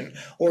inflation,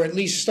 or at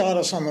least start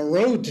us on the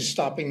road to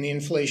stopping the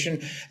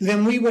inflation,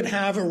 then we would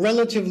have a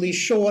relatively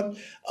short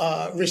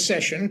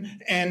recession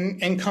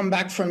and come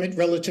back from it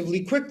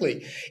relatively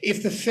quickly.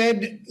 If the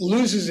Fed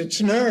loses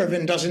its nerve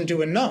and doesn't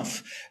do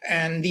enough,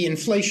 and the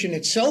inflation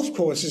itself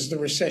causes the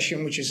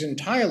recession, which is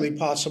entirely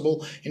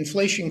possible,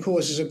 inflation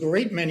causes a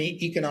great many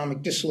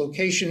economic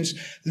dislocations,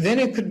 then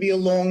it could be a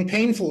long,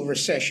 painful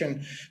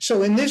recession.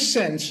 So in this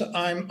sense,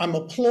 I'm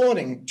applauding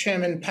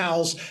Chairman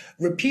Powell's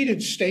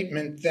repeated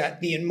statement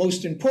that the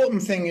most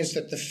important thing is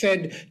that the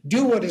Fed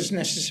do what is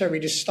necessary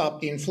to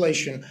stop the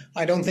inflation.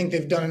 I don't think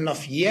they've done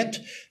enough yet,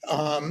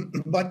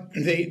 but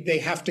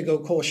they have to go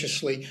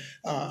cautiously.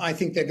 I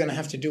think they're going to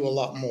have to do a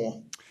lot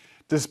more.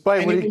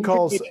 Despite what he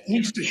calls at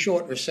least a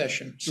short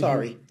recession.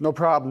 Sorry. No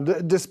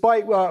problem.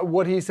 Despite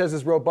what he says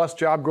is robust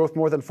job growth,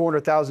 more than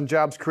 400,000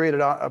 jobs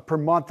created per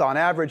month on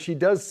average, he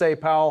does say,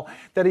 Powell,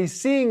 that he's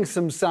seeing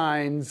some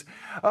signs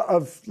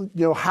of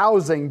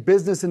housing,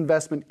 business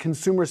investment,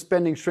 consumer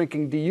spending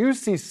shrinking. Do you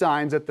see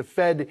signs that the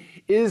Fed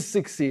is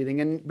succeeding?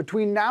 And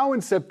between now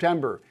and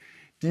September,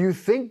 do you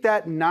think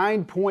that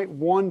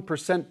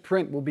 9.1%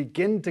 print will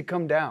begin to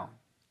come down?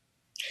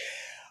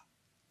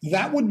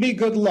 That would be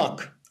good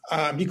luck.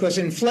 Because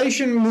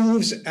inflation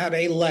moves at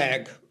a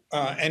lag,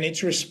 and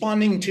it's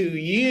responding to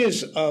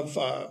years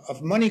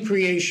of money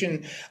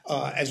creation,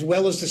 as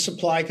well as the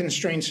supply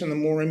constraints and the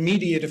more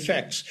immediate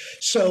effects.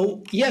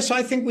 So, yes,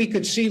 I think we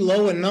could see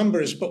lower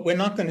numbers, but we're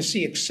not going to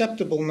see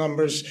acceptable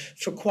numbers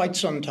for quite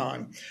some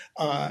time.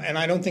 And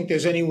I don't think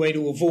there's any way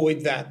to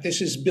avoid that. This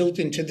is built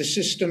into the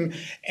system,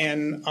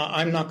 and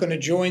I'm not going to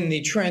join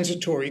the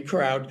transitory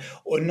crowd,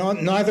 or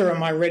neither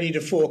am I ready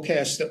to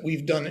forecast that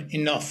we've done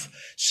enough.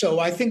 So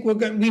I think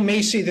we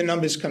may see the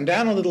numbers come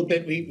down a little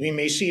bit. We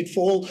may see it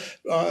fall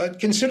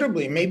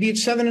considerably. Maybe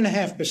it's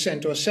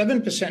 7.5% or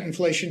 7%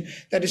 inflation.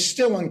 That is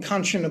still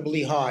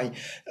unconscionably high.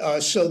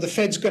 So the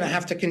Fed's going to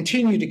have to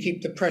continue to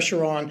keep the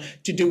pressure on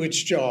to do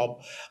its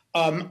job.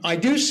 I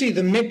do see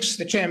the mix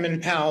that Chairman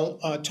Powell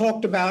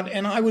talked about,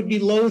 and I would be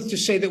loath to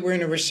say that we're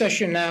in a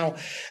recession now,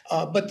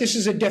 but this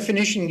is a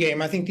definition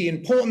game. I think the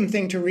important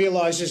thing to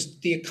realize is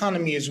the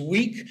economy is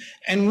weak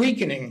and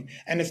weakening,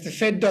 and if the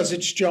Fed does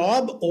its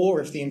job, or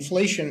if the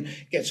inflation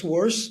gets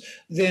worse,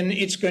 then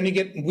it's going to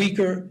get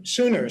weaker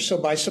sooner. So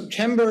by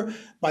September,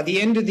 by the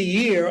end of the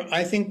year,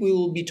 I think we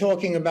will be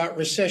talking about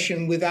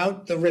recession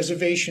without the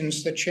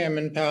reservations that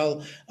Chairman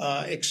Powell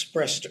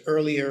expressed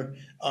earlier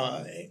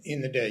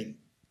in the day.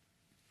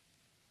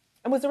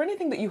 And was there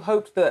anything that you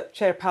hoped that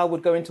Chair Powell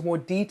would go into more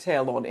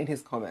detail on in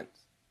his comments?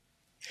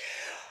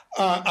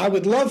 I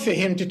would love for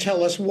him to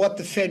tell us what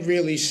the Fed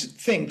really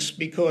thinks,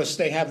 because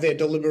they have their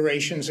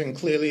deliberations and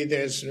clearly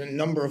there's a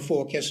number of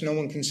forecasts. No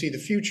one can see the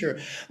future,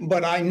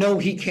 but I know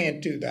he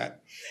can't do that.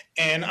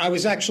 And I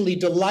was actually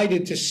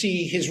delighted to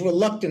see his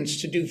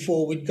reluctance to do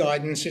forward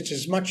guidance. It's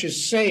as much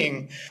as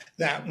saying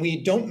that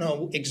we don't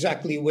know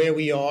exactly where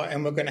we are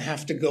and we're going to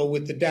have to go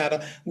with the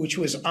data, which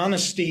was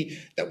honesty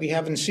that we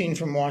haven't seen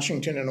from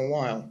Washington in a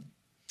while.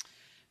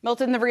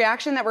 Milton, the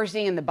reaction that we're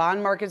seeing in the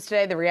bond markets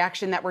today, the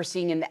reaction that we're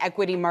seeing in the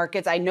equity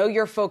markets, I know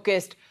you're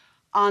focused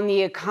on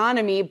the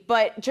economy,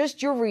 but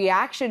just your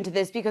reaction to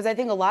this, because I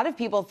think a lot of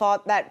people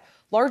thought that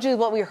largely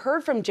what we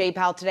heard from Jay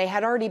Powell today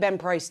had already been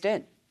priced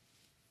in.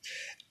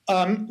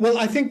 Well,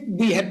 I think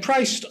we had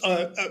priced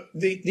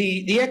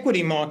the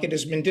equity market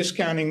has been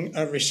discounting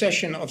a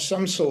recession of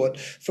some sort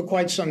for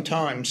quite some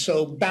time.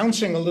 So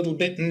bouncing a little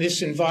bit in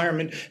this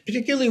environment,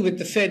 particularly with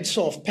the Fed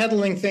soft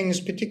pedaling things,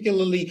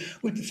 particularly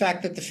with the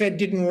fact that the Fed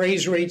didn't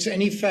raise rates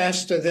any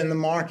faster than the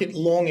market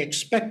long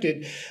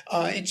expected,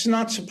 it's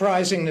not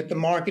surprising that the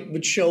market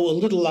would show a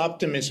little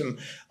optimism.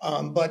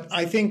 But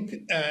I think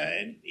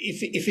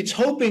if it's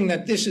hoping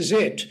that this is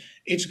it,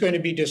 it's going to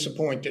be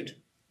disappointed.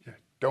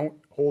 Don't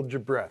hold your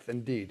breath,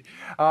 indeed.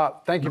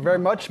 Thank you very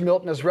much,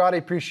 Milton Ezrati.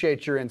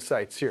 Appreciate your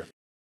insights here.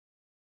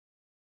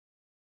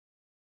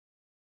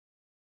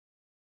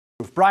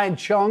 Brian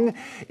Chung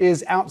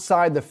is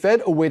outside the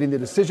Fed awaiting the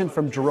decision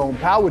from Jerome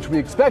Powell, which we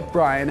expect,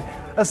 Brian,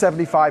 a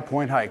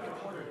 75-point hike.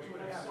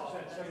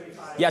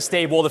 Yes,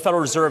 Dave. Well, the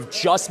Federal Reserve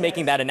just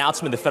making that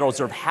announcement. The Federal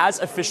Reserve has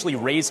officially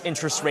raised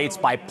interest rates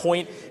by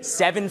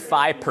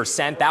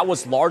 0.75%. That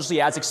was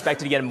largely as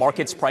expected. Again,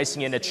 markets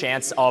pricing in a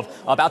chance of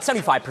about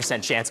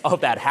 75% chance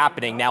of that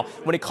happening. Now,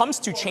 when it comes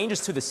to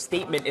changes to the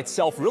statement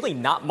itself, really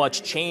not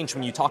much change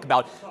when you talk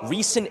about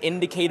recent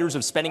indicators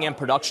of spending and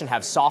production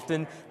have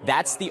softened.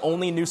 That's the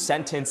only new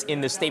sentence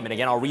in the statement.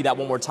 Again, I'll read that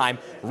one more time.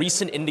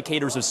 Recent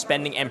indicators of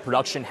spending and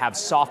production have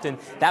softened.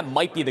 That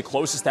might be the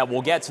closest that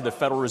we'll get to the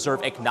Federal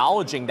Reserve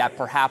acknowledging that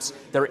perhaps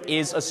there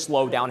is a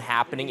slowdown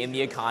happening in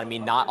the economy,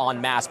 not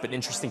en masse, but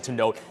interesting to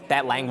note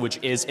that language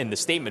is in the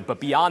statement. But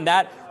beyond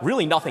that,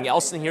 really nothing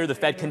else in here. The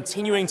Fed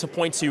continuing to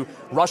point to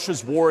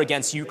Russia's war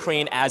against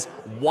Ukraine as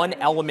one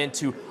element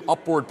to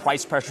upward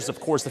price pressures. Of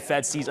course, the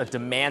Fed sees a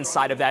demand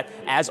side of that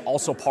as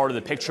also part of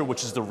the picture,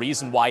 which is the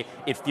reason why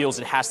it feels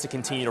it has to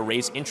continue to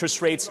raise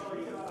interest rates.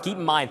 Keep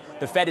in mind,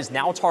 the Fed is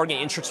now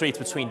targeting interest rates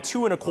between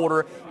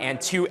 2.25% and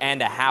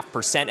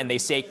 2.5%. And they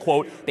say,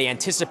 quote, they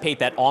anticipate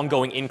that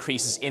ongoing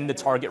increases in the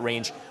target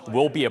range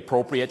will be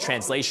appropriate.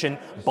 Translation,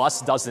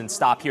 bus doesn't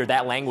stop here.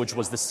 That language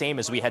was the same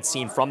as we had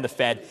seen from the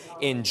Fed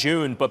in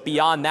June. But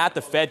beyond that,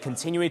 the Fed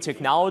continuing to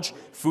acknowledge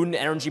food and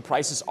energy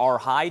prices are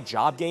high.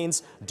 Job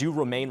gains do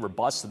remain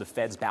robust. So the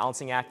Fed's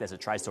balancing act as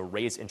it tries to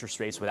raise interest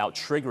rates without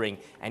triggering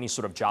any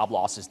sort of job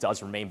losses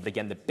does remain. But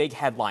again, the big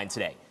headline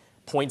today,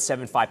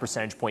 0.75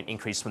 percentage point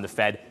increase from the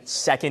Fed,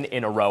 second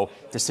in a row.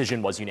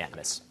 Decision was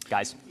unanimous.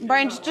 Guys?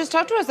 Brian, just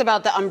talk to us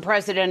about the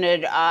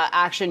unprecedented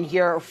action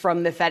here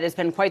from the Fed. It's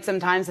been quite some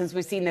time since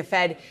we've seen the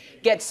Fed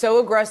get so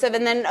aggressive.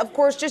 And then, of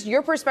course, just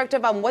your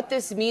perspective on what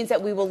this means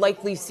that we will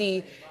likely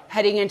see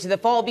heading into the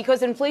fall,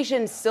 because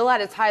inflation is still at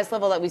its highest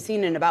level that we've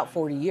seen in about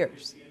 40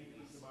 years.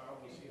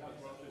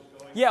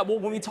 Yeah, well,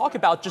 when we talk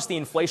about just the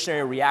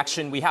inflationary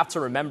reaction, we have to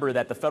remember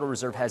that the Federal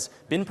Reserve has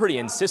been pretty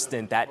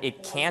insistent that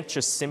it can't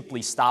just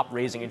simply stop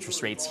raising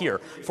interest rates here.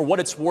 For what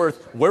it's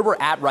worth, where we're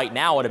at right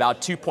now at about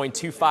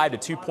 2.25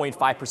 to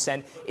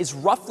 2.5% is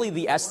roughly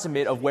the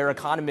estimate of where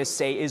economists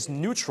say is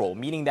neutral,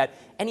 meaning that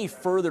any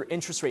further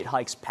interest rate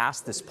hikes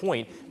past this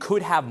point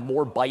could have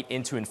more bite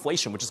into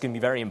inflation, which is going to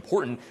be very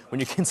important when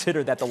you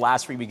consider that the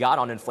last read we got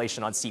on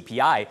inflation on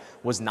CPI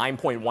was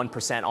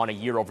 9.1% on a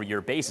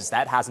year-over-year basis.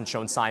 That hasn't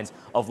shown signs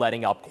of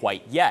letting up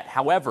quite yet.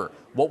 However,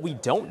 what we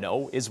don't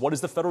know is what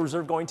is the Federal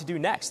Reserve going to do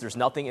next. There's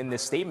nothing in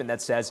this statement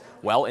that says,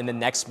 well, in the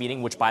next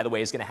meeting, which, by the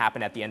way, is going to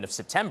happen at the end of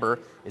September,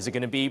 is it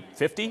going to be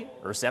 50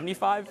 or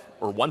 75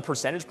 or 1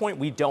 percentage point?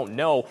 We don't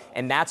know.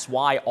 And that's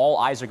why all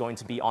eyes are going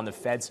to be on the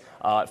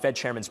Fed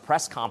chairman's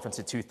press conference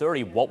at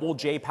 2:30. What will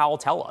Jay Powell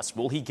tell us?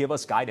 Will he give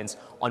us guidance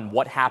on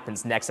what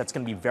happens next? That's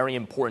going to be very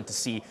important to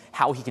see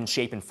how he can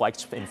shape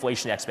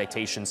inflation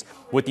expectations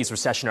with these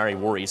recessionary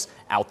worries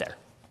out there.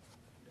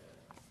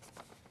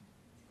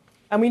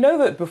 And we know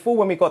that before,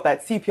 when we got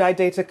that CPI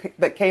data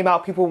that came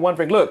out, people were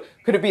wondering, look,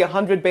 could it be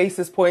 100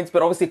 basis points?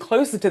 But obviously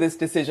closer to this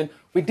decision,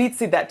 we did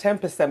see that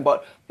 10%.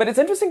 But it's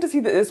interesting to see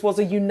that this was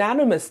a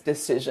unanimous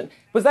decision.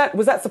 Was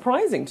that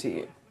surprising to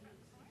you?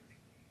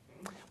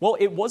 Well,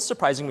 it was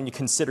surprising when you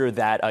consider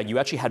that you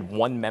actually had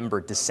one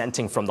member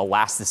dissenting from the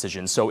last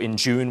decision. So in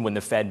June, when the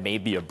Fed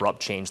made the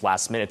abrupt change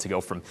last minute to go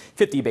from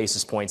 50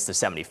 basis points to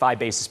 75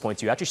 basis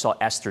points, you actually saw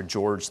Esther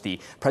George, the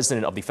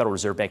president of the Federal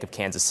Reserve Bank of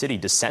Kansas City,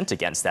 dissent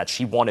against that.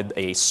 She wanted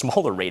a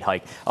smaller rate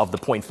hike of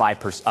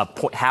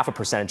the half a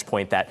percentage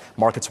point that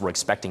markets were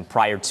expecting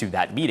prior to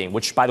that meeting,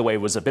 which, by the way,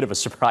 was a bit of a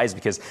surprise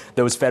because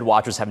those Fed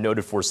watchers have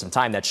noted for some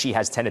time that she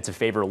has tended to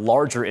favor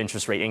larger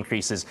interest rate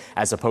increases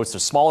as opposed to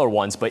smaller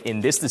ones. But in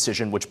this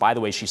decision, which, by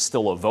the way, she's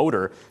still a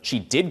voter, she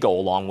did go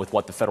along with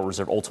what the Federal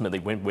Reserve ultimately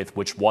went with,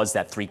 which was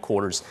that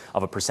 0.75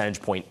 of a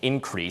percentage point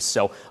increase.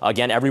 So,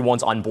 again,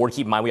 everyone's on board.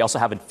 Keep in mind, we also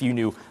have a few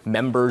new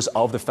members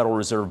of the Federal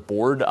Reserve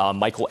Board,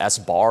 Michael S.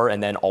 Barr,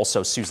 and then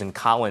also Susan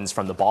Collins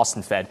from the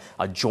Boston Fed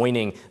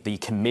joining the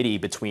committee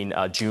between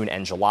June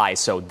and July.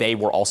 So they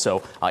were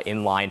also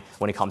in line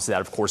when it comes to that.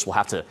 Of course, we'll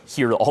have to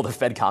hear all the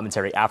Fed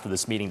commentary after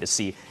this meeting to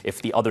see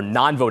if the other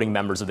non-voting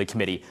members of the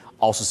committee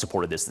also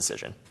supported this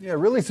decision. Yeah,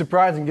 really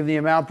surprising given the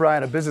amount,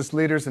 Brian, of business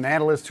leaders and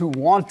analysts who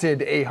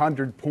wanted a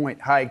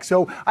 100-point hike.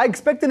 So I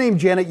expect the name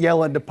Janet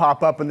Yellen to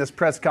pop up in this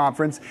press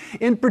conference,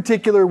 in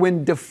particular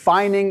when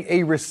defining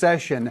a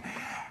recession.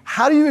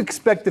 How do you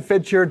expect the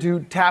Fed chair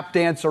to tap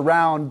dance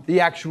around the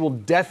actual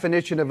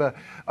definition of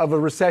a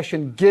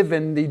recession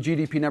given the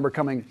GDP number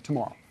coming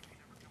tomorrow?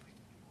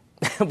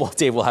 Well,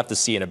 Dave, we'll have to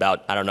see in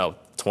about,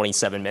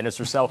 27 minutes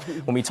or so.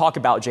 When we talk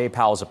about Jay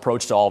Powell's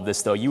approach to all of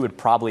this, though, you would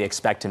probably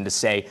expect him to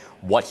say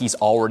what he's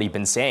already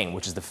been saying,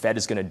 which is the Fed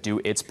is going to do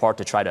its part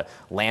to try to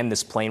land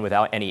this plane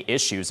without any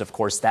issues. Of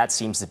course, that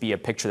seems to be a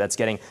picture that's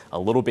getting a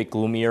little bit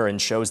gloomier and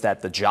shows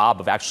that the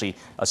job of actually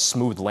a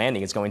smooth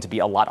landing is going to be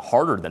a lot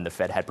harder than the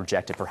Fed had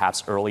projected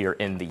perhaps earlier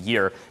in the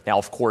year. Now,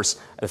 of course,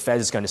 the Fed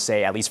is going to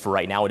say, at least for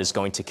right now, it is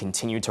going to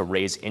continue to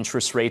raise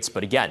interest rates.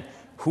 But again,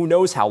 who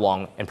knows how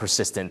long and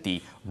persistent the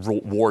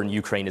war in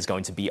Ukraine is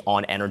going to be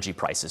on energy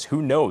prices?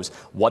 Who knows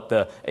what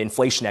the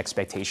inflation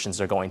expectations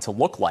are going to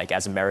look like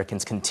as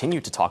Americans continue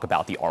to talk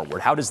about the R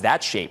word? How does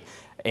that shape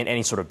in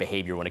any sort of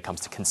behavior when it comes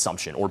to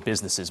consumption or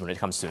businesses when it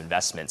comes to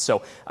investment?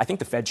 So I think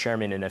the Fed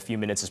chairman in a few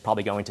minutes is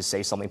probably going to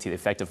say something to the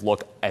effect of,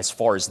 look, as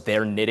far as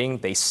their knitting,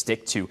 they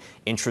stick to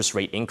interest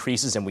rate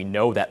increases. And we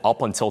know that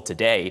up until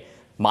today,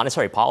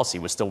 monetary policy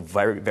was still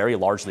very, very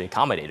largely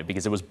accommodated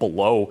because it was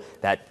below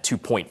that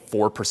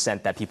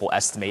 2.4% that people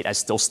estimate as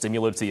still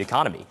stimulative to the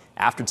economy.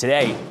 After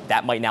today,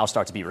 that might now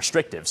start to be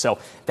restrictive. So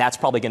that's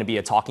probably going to be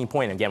a talking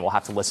point. And again, we'll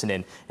have to listen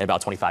in about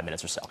 25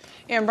 minutes or so.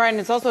 And Brian,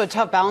 it's also a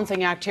tough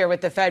balancing act here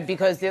with the Fed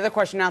because the other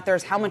question out there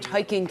is how much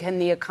hiking can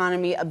the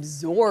economy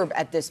absorb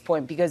at this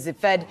point? Because the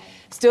Fed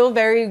still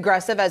very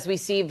aggressive as we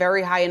see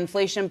very high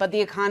inflation, but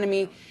the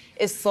economy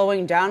is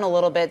slowing down a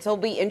little bit. So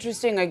it'll be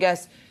interesting, I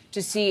guess,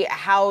 to see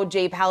how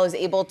Jay Powell is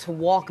able to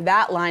walk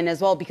that line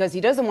as well, because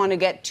he doesn't want to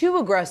get too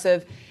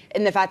aggressive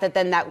in the fact that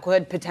then that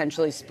could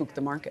potentially spook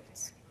the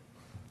markets.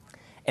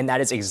 And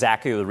that is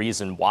exactly the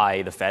reason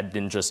why the Fed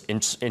didn't just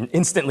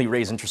instantly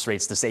raise interest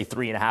rates to say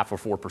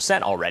 3.5% or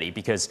 4% already,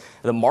 because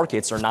the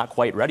markets are not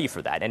quite ready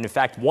for that. And in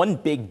fact, one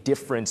big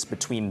difference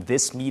between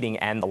this meeting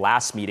and the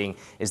last meeting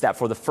is that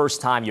for the first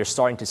time, you're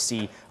starting to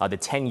see the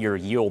 10-year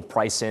yield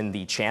price in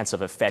the chance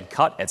of a Fed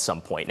cut at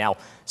some point. Now,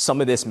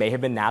 some of this may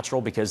have been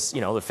natural because,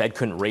 the Fed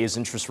couldn't raise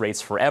interest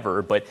rates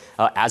forever. But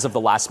as of the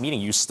last meeting,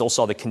 you still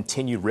saw the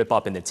continued rip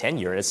up in the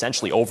 10-year. And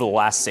essentially, over the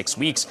last 6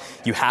 weeks,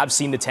 you have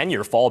seen the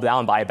 10-year fall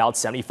down by about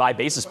 75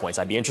 basis points.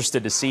 I'd be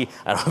interested to see,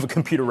 I don't have a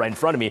computer right in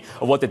front of me,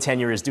 of what the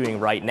 10-year is doing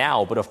right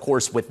now. But of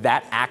course, with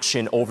that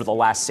action over the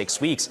last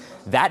 6 weeks,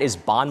 that is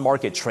bond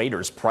market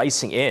traders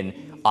pricing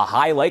in a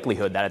high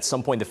likelihood that at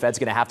some point the Fed's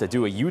going to have to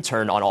do a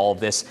U-turn on all of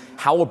this.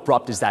 How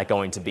abrupt is that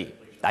going to be?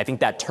 I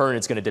think that turn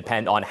is going to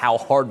depend on how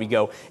hard we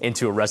go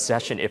into a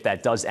recession if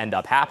that does end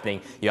up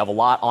happening. You have a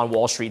lot on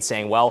Wall Street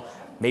saying, well,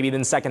 maybe in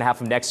the second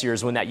half of next year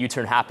is when that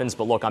U-turn happens.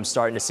 But look, I'm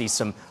starting to see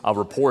some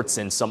reports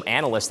and some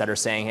analysts that are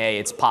saying, hey,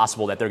 it's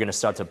possible that they're going to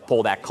start to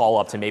pull that call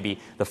up to maybe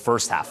the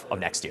first half of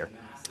next year.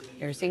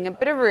 You're seeing a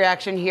bit of a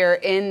reaction here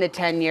in the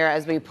 10-year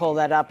as we pull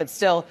that up. It's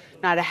still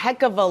not a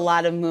heck of a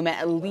lot of movement,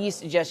 at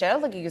least just yet. I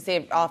don't think you can say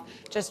it off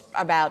just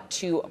about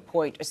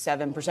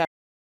 2.7%.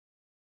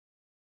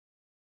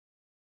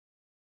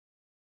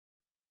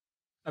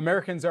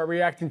 Americans are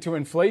reacting to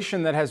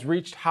inflation that has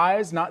reached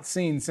highs not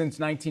seen since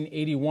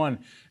 1981.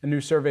 A new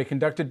survey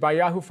conducted by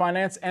Yahoo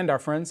Finance and our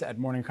friends at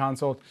Morning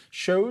Consult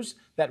shows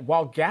that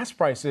while gas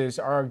prices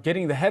are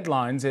getting the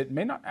headlines, it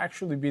may not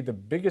actually be the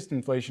biggest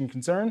inflation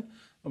concern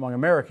among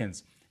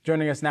Americans.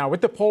 Joining us now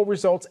with the poll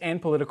results and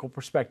political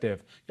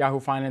perspective, Yahoo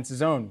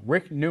Finance's own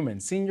Rick Newman,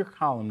 senior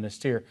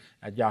columnist here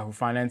at Yahoo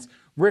Finance.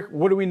 Rick,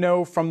 what do we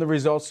know from the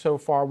results so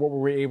far? What were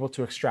we able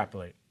to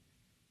extrapolate?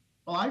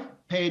 Well,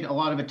 I've paid a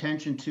lot of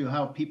attention to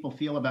how people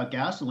feel about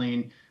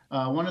gasoline.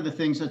 One of the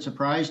things that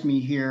surprised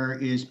me here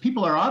is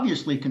people are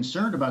obviously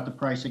concerned about the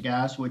price of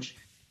gas, which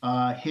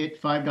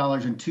hit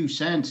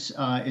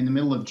 $5.02 in the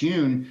middle of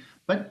June.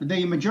 But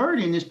the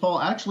majority in this poll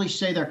actually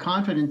say they're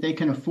confident they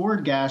can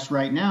afford gas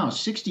right now.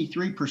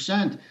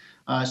 63%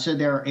 said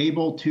they're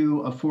able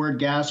to afford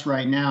gas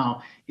right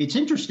now. It's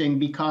interesting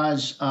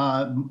because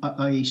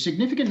a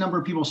significant number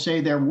of people say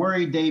they're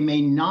worried they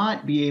may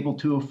not be able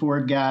to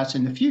afford gas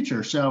in the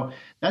future. So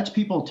that's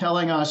people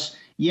telling us,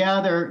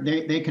 yeah,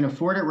 they can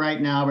afford it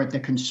right now, but they're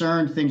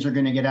concerned things are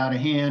going to get out of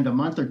hand a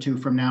month or two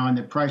from now and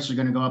the prices are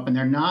going to go up and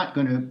they're not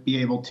going to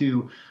be able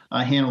to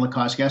handle the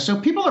cost of gas. So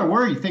people are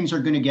worried things are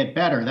going to get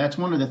better. That's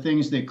one of the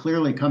things that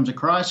clearly comes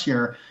across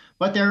here.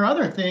 But there are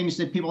other things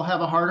that people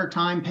have a harder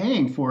time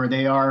paying for.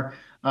 They are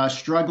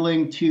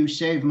struggling to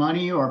save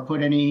money or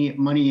put any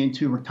money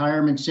into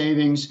retirement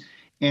savings.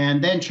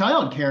 And then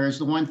childcare is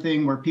the one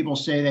thing where people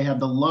say they have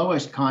the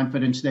lowest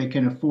confidence they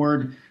can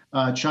afford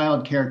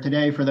childcare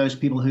today for those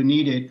people who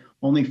need it.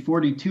 Only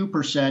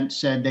 42%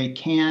 said they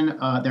can,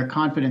 they're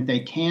confident they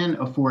can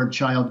afford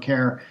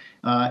childcare.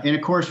 And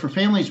of course, for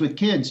families with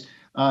kids,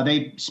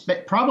 they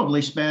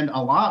probably spend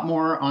a lot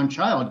more on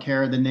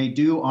childcare than they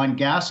do on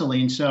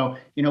gasoline. So,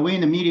 you know, we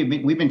in the media,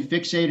 we've been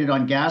fixated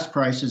on gas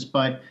prices,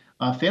 but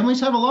families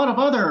have a lot of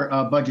other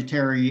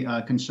budgetary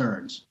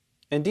concerns.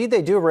 Indeed,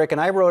 they do, Rick. And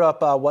I wrote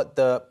up what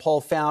the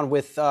poll found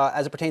with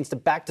as it pertains to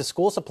back to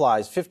school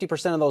supplies.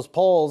 50% of those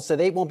polls said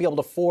they won't be able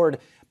to afford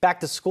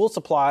back to school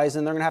supplies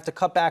and they're going to have to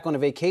cut back on a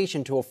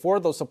vacation to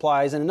afford those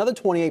supplies. And another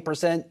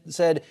 28%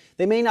 said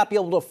they may not be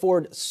able to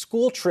afford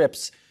school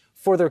trips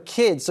for their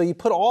kids. So you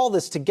put all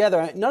this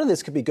together, none of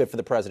this could be good for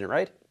the president,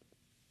 right?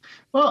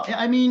 Well,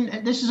 I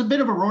mean, this is a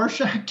bit of a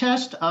Rorschach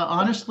test,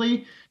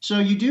 honestly. So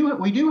we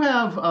do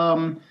have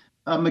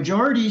a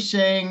majority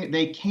saying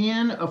they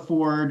can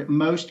afford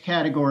most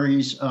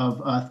categories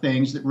of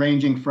things that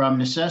ranging from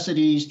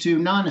necessities to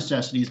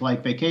non-necessities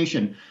like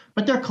vacation.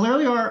 But there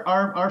clearly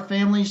are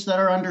families that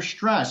are under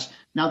stress.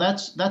 Now,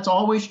 that's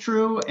always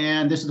true,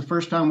 and this is the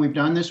first time we've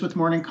done this with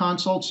Morning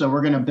Consult, so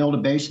we're going to build a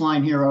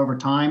baseline here over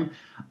time.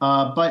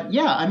 But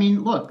yeah, I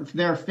mean, look,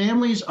 there are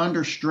families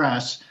under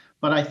stress,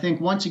 but I think,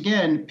 once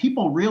again,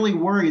 people really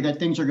worry that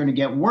things are going to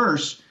get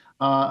worse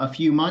a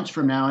few months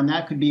from now, and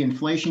that could be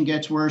inflation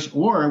gets worse,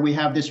 or we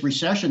have this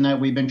recession that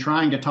we've been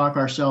trying to talk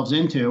ourselves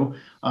into,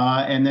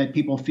 and that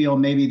people feel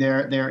maybe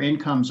their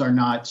incomes are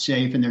not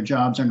safe and their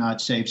jobs are not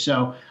safe.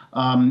 So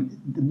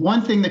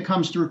one thing that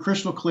comes through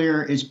crystal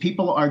clear is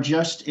people are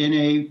just in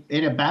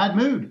a bad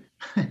mood,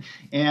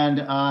 and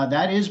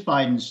that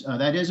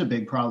is a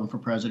big problem for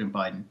President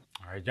Biden.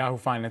 All right, Yahoo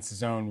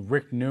Finance's own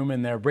Rick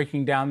Newman there,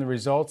 breaking down the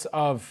results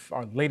of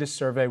our latest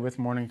survey with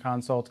Morning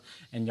Consult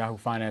and Yahoo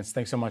Finance.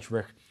 Thanks so much,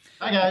 Rick.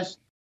 Hi, guys.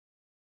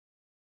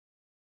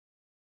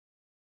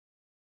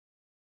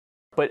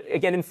 But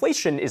again,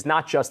 inflation is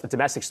not just a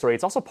domestic story.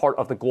 It's also part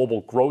of the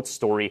global growth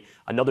story.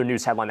 Another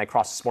news headline that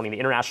crossed this morning, the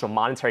International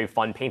Monetary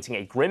Fund painting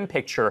a grim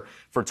picture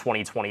for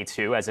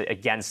 2022 as it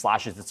again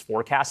slashes its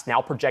forecast, now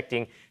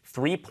projecting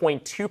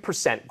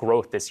 3.2%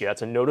 growth this year.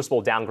 That's a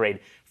noticeable downgrade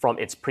from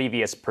its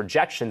previous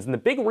projections. And the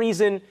big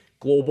reason,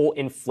 global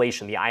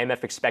inflation. The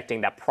IMF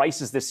expecting that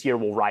prices this year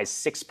will rise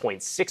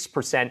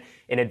 6.6%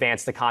 in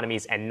advanced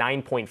economies and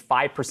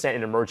 9.5%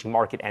 in emerging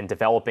market and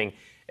developing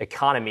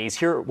economies.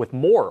 Here with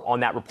more on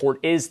that report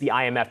is the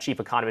IMF chief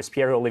economist,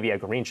 Pierre-Olivier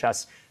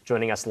Gourinchas,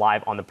 joining us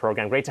live on the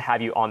program. Great to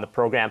have you on the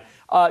program.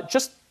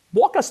 Just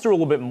walk us through a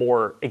little bit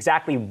more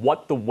exactly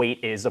what the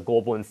weight is of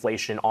global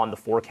inflation on the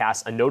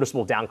forecast, a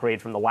noticeable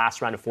downgrade from the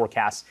last round of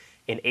forecasts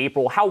in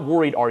April. How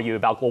worried are you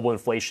about global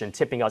inflation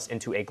tipping us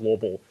into a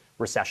global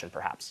recession,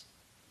 perhaps?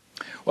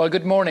 Well,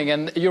 good morning.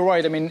 And you're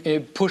right. I mean,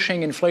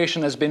 pushing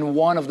inflation has been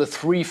one of the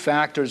three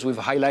factors we've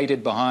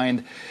highlighted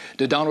behind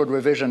the downward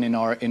revision in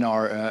our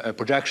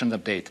projection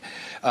update.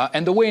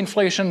 And the way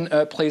inflation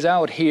plays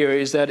out here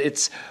is that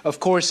it's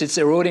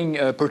eroding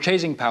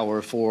purchasing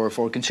power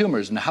for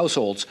consumers and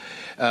households.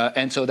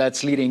 And so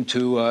that's leading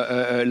to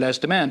less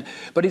demand.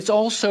 But it's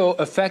also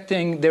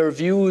affecting their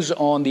views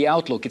on the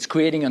outlook. It's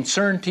creating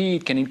uncertainty.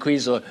 It can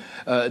increase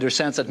their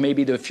sense that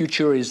maybe the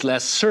future is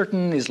less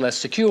certain, is less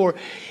secure.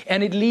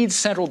 And it leads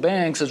central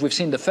banks, as we've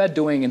seen the Fed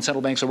doing in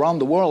central banks around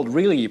the world,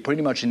 really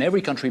pretty much in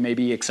every country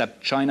maybe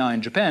except China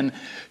and Japan,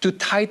 to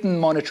tighten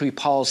monetary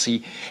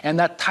policy. And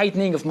that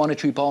tightening of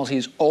monetary policy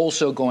is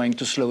also going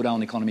to slow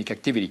down economic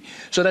activity.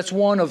 So that's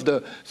one of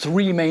the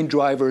three main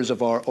drivers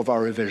of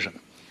our revision.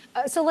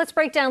 So let's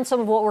break down some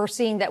of what we're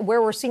seeing, where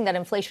we're seeing that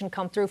inflation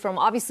come through from.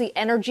 Obviously,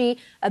 energy,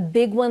 a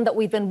big one that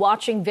we've been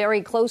watching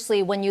very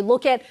closely. When you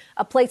look at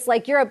a place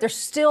like Europe, there's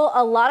still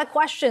a lot of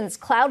questions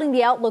clouding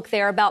the outlook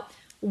there about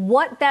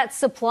what that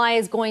supply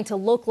is going to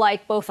look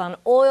like, both on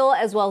oil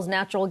as well as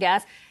natural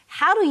gas.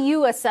 How do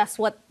you assess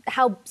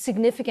how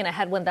significant a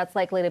headwind that's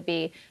likely to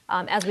be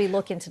as we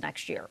look into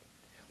next year?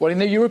 Well, in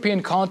the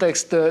European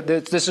context,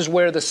 this is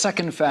where the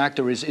second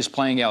factor is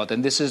playing out,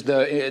 and this is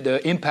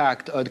the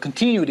impact, the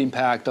continued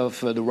impact of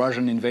the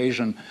Russian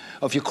invasion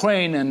of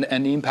Ukraine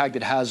and the impact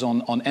it has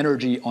on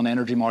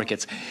energy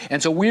markets.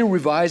 And so we're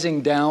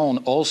revising down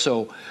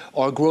also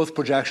our growth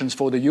projections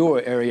for the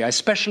euro area,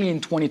 especially in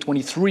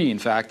 2023. In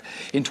fact,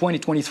 in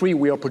 2023,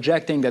 we are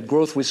projecting that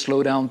growth will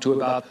slow down to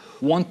about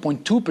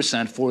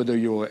 1.2% for the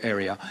euro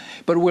area.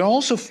 But we're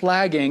also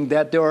flagging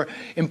that there are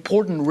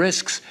important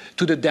risks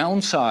to the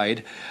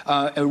downside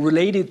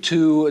related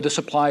to the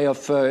supply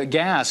of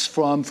gas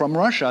from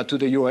Russia to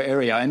the euro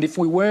area. And if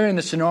we were in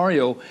a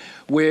scenario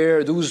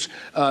where those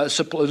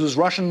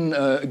Russian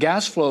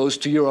gas flows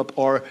to Europe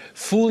are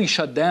fully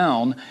shut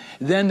down,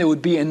 then there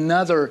would be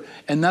another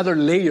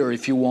layer,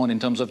 if you want, in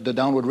terms of the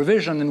downward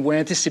revision, and we're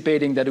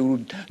anticipating that it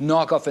would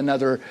knock off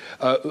another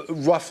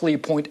roughly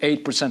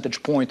 0.8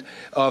 percentage point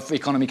of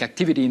economic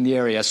activity in the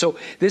area. So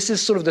this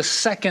is sort of the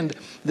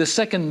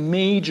second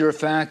major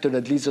factor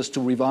that leads us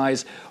to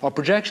revise our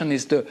projection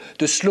is the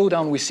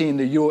slowdown we see in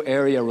the euro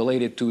area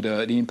related to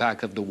the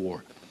impact of the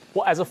war.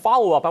 Well, as a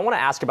follow-up, I want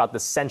to ask about the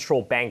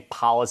central bank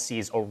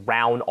policies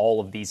around all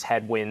of these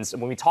headwinds.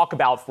 And when we talk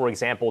about, for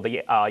example,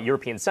 the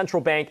European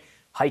Central Bank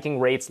hiking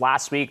rates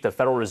last week, the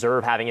Federal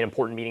Reserve having an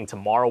important meeting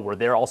tomorrow where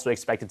they're also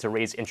expected to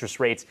raise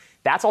interest rates,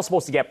 that's all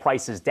supposed to get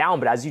prices down.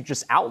 But as you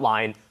just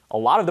outlined, a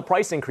lot of the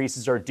price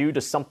increases are due to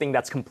something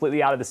that's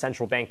completely out of the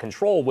central bank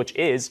control, which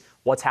is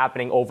what's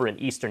happening over in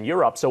Eastern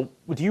Europe. So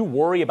do you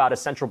worry about a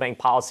central bank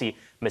policy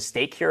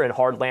mistake here and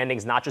hard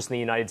landings, not just in the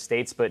United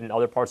States, but in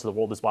other parts of the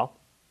world as well?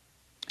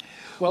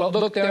 Well,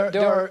 look,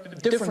 there are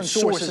different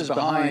sources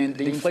behind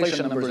the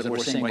inflation numbers that we're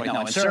seeing right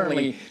now. And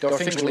certainly, there are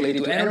things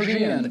related to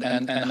energy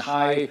and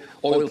high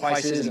oil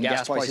prices and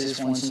gas prices,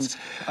 for instance.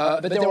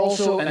 But there are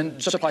also,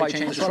 and supply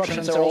chain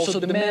disruptions, there are also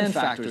demand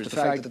factors. The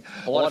fact that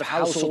a lot of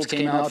households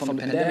came out from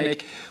the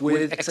pandemic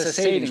with excess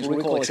savings, what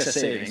we call excess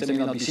savings. They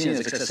may not be seen as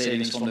excess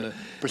savings from the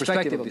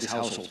perspective of these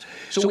households.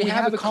 So we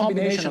have a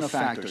combination of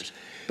factors.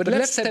 But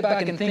let's step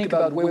back and think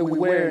about where we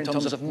were in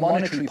terms of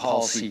monetary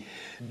policy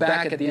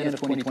back at the end of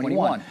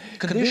 2021.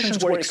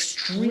 Conditions were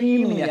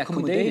extremely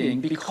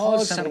accommodating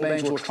because central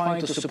banks were trying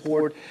to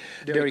support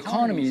their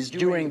economies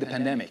during the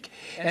pandemic.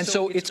 And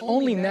so it's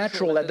only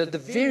natural that at the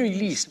very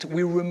least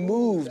we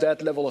remove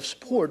that level of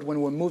support when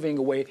we're moving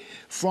away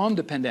from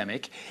the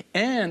pandemic.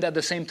 And at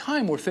the same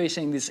time, we're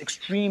facing these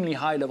extremely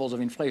high levels of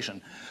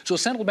inflation. So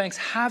central banks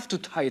have to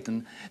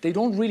tighten. They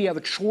don't really have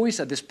a choice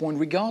at this point,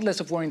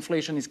 regardless of where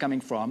inflation is coming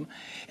from.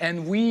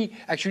 And we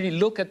actually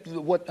look at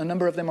what a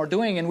number of them are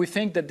doing, and we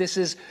think that this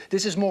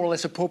is more or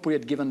less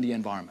appropriate given the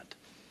environment.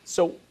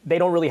 So they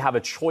don't really have a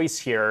choice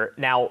here.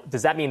 Now,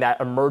 does that mean that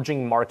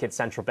emerging market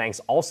central banks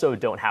also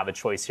don't have a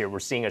choice here? We're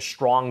seeing a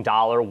strong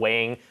dollar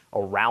weighing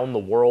around the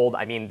world.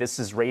 I mean, this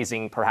is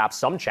raising perhaps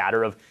some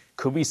chatter of,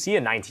 could we see a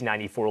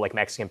 1994 like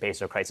Mexican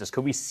peso crisis?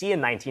 Could we see a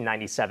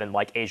 1997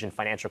 like Asian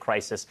financial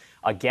crisis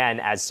again,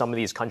 as some of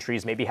these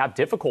countries maybe have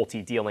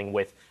difficulty dealing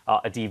with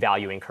a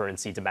devaluing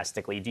currency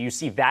domestically? Do you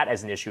see that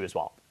as an issue as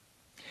well?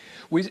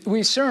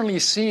 We certainly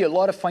see a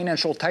lot of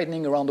financial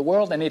tightening around the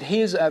world, and it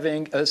is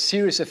having a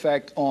serious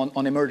effect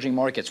on emerging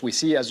markets. We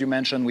see, as you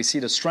mentioned, we see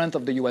the strength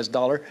of the US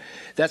dollar.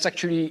 That's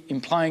actually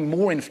implying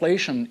more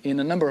inflation in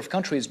a number of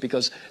countries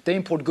because they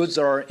import goods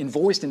that are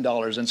invoiced in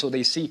dollars, and so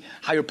they see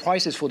higher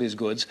prices for these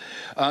goods.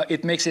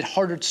 It makes it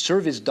harder to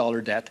service dollar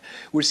debt.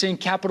 We're seeing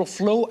capital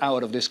flow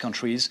out of these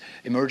countries,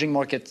 emerging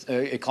market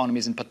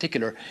economies in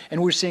particular,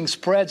 and we're seeing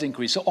spreads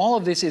increase. So all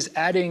of this is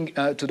adding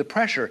to the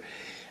pressure.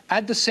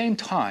 At the same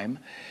time,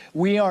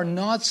 we are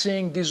not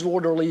seeing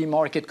disorderly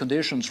market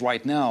conditions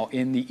right now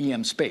in the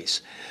EM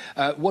space.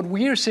 What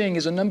we are seeing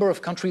is a number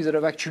of countries that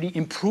have actually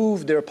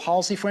improved their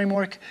policy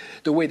framework,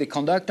 the way they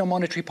conduct their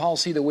monetary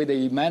policy, the way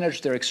they manage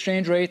their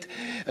exchange rate,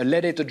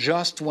 let it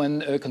adjust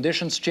when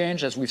conditions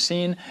change, as we've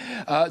seen,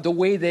 the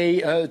way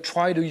they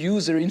try to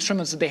use their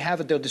instruments that they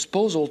have at their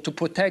disposal to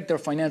protect their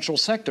financial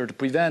sector, to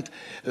prevent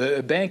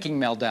banking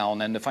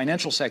meltdown and the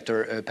financial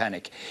sector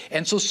panic.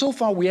 And so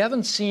far, we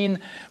haven't seen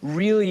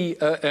really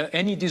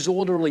any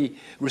disorderly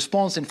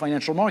response in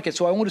financial markets.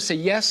 So I want to say,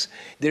 yes,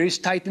 there is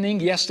tightening.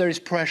 Yes, there is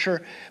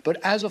pressure.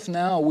 But as of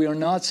now, we are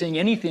not seeing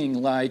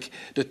anything like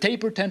the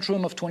taper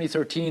tantrum of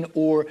 2013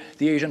 or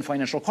the Asian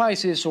financial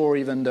crisis or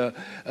even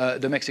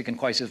the Mexican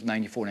crisis of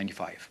 94,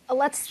 95.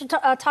 Let's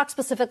talk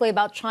specifically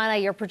about China.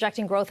 You're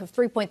projecting growth of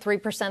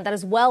 3.3%. That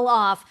is well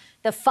off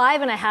the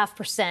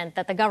 5.5%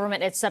 that the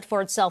government had set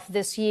for itself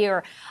this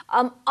year.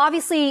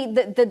 Obviously,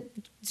 the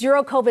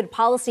zero COVID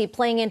policy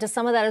playing into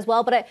some of that as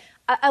well. But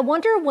I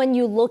wonder, when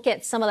you look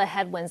at some of the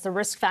headwinds, the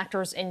risk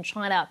factors in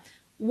China,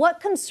 what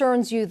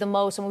concerns you the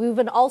most? And we've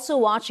been also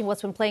watching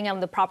what's been playing out in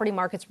the property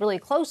markets really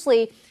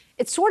closely.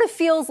 It sort of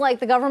feels like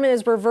the government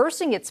is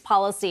reversing its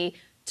policy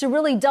to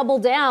really double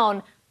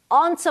down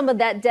on some of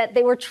that debt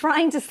they were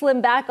trying to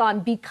slim back on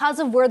because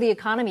of where the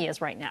economy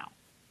is right now.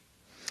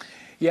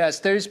 Yes,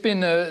 there's been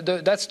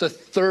that's the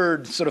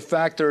third sort of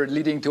factor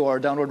leading to our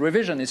downward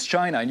revision is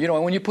China. You know,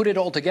 when you put it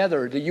all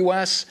together, the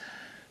U.S.,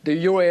 the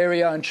euro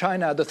area and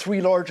China, the three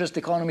largest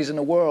economies in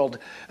the world,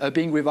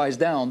 being revised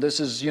down. This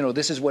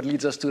is what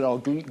leads us to our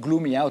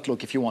gloomy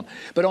outlook, if you want.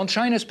 But on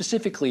China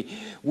specifically,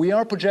 we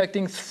are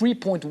projecting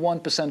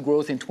 3.1%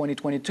 growth in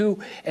 2022.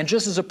 And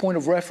just as a point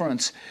of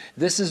reference,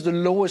 this is the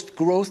lowest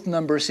growth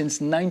number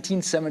since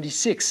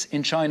 1976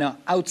 in China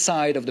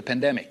outside of the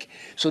pandemic.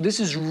 So this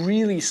is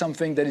really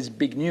something that is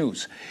big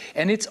news.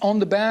 And it's on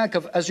the back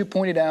of, as you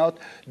pointed out,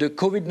 the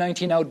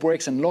COVID-19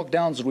 outbreaks and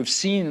lockdowns that we've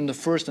seen in the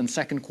first and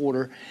second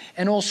quarter,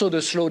 and also the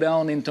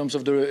slowdown in terms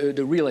of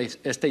the real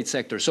estate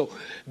sector. So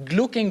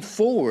looking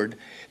forward,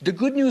 the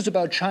good news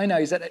about China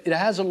is that it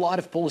has a lot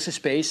of policy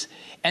space,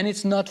 and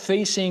it's not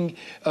facing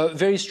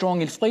very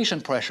strong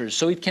inflation pressures.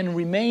 So it can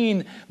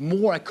remain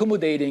more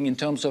accommodating in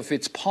terms of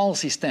its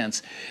policy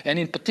stance. And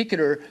in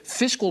particular,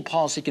 fiscal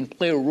policy can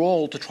play a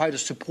role to try to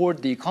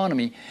support the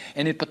economy,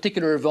 and in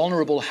particular,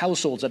 vulnerable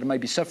households that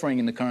might be suffering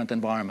in the current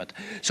environment.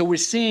 So we're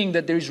seeing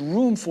that there's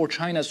room for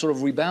China's sort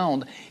of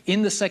rebound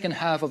in the second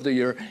half of the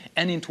year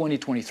and in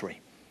 2023.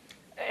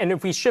 And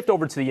if we shift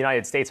over to the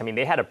United States, I mean,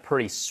 they had a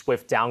pretty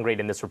swift downgrade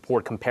in this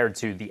report compared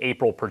to the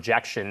April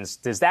projections.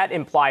 Does that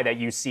imply that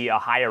you see a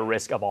higher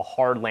risk of a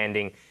hard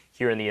landing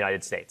here in the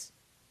United States?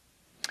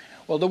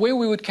 Well, the way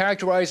we would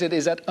characterize it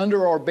is that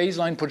under our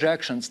baseline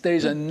projections, there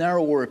is a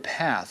narrower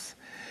path.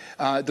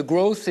 The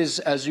growth is,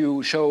 as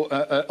you show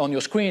on your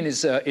screen,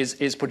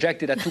 is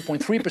projected at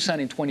 2.3%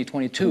 in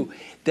 2022.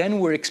 Then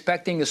we're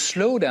expecting a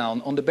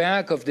slowdown on the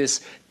back of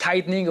this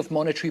tightening of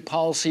monetary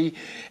policy,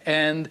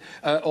 and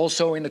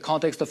also in the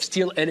context of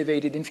still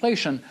elevated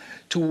inflation,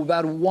 to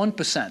about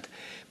 1%.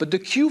 But the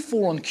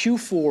Q4 on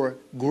Q4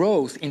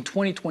 growth in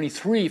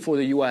 2023 for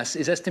the U.S.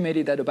 is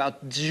estimated at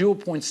about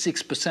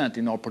 0.6%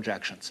 in our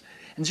projections.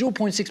 And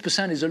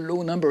 0.6% is a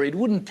low number. It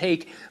wouldn't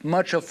take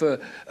much of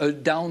a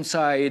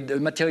downside, a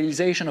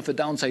materialization of a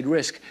downside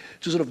risk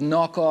to sort of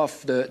knock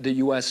off the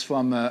U.S.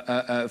 from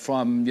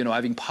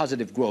having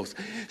positive growth.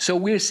 So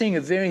we're seeing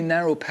a very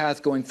narrow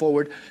path going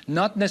forward,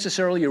 not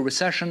necessarily a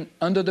recession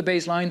under the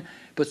baseline,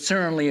 but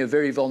certainly a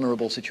very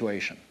vulnerable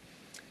situation.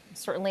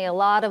 Certainly a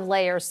lot of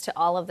layers to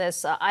all of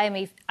this.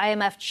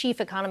 IMF Chief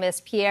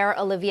Economist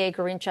Pierre-Olivier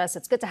Gourinchas,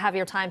 it's good to have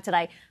your time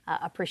today.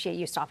 Appreciate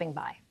you stopping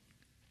by.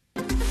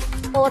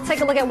 Well, let's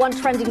take a look at one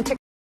trending TikTok.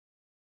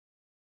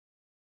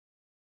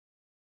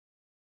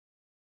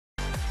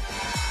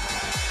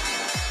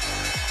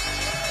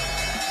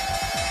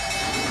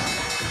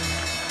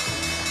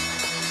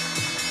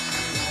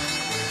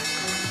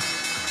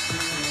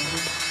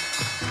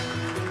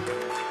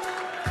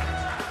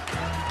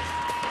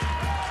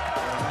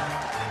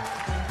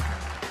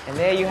 And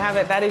there you have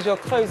it. That is your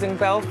closing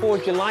bell for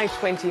July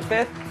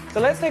 25th. So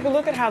let's take a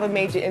look at how the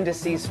major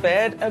indices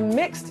fared. A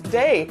mixed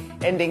day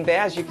ending there.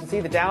 As you can see,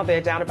 the Dow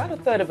there down about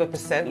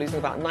 1/3%, losing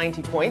about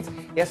 90 points.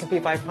 The S&P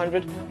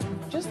 500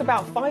 just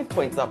about 5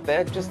 points up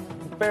there, just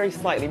very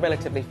slightly,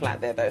 relatively flat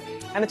there though.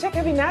 And the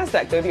tech-heavy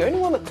Nasdaq, though, the only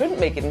one that couldn't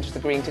make it into the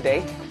green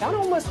today, down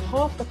almost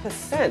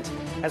 0.5%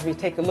 as we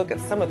take a look at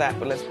some of that.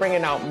 But let's bring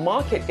in our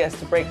market guest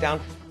to break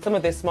down some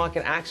of this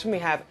market action. We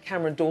have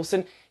Cameron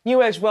Dawson,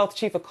 New Edge Wealth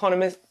Chief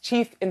Economist,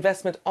 Chief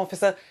Investment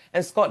Officer,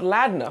 and Scott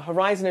Ladner,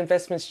 Horizon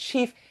Investments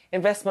Chief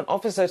Investment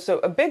Officer. So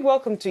a big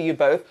welcome to you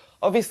both.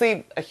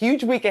 Obviously, a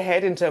huge week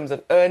ahead in terms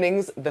of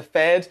earnings, the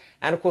Fed,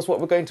 and of course what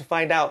we're going to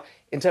find out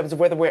in terms of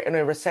whether we're in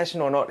a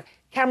recession or not.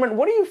 Cameron,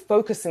 what are you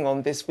focusing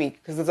on this week?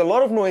 Because there's a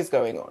lot of noise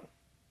going on.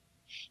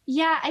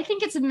 Yeah, I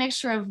think it's a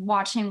mixture of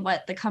watching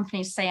what the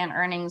companies say on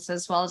earnings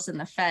as well as in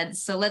the Fed.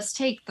 So let's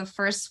take the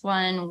first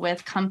one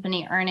with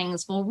company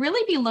earnings. We'll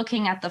really be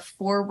looking at the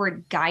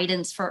forward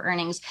guidance for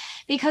earnings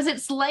because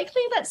it's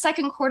likely that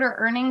second quarter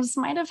earnings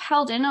might have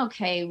held in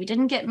okay. We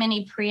didn't get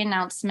many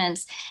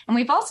pre-announcements. And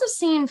we've also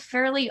seen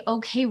fairly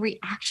okay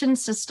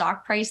reactions to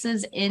stock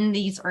prices in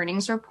these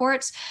earnings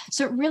reports.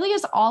 So it really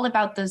is all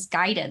about those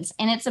guidance.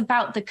 And it's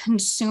about the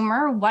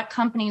consumer, what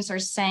companies are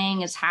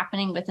saying is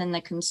happening within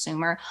the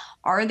consumer.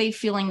 Are they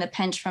feeling the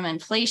pinch from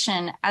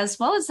inflation, as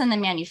well as in the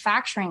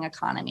manufacturing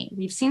economy?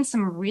 We've seen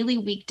some really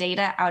weak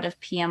data out of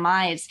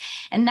PMIs,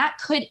 and that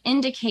could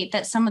indicate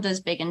that some of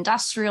those big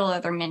industrial or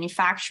other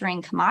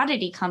manufacturing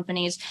commodity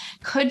companies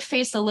could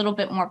face a little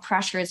bit more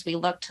pressure as we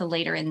look to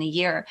later in the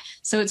year.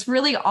 So it's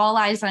really all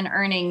eyes on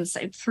earnings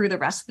through the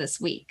rest of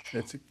this week.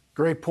 That's a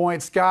great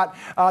point, Scott,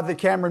 that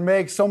Cameron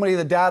makes. So many of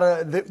the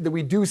data that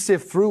we do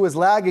sift through is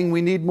lagging.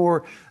 We need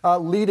more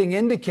leading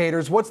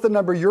indicators. What's the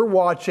number you're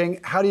watching?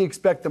 How do you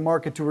expect the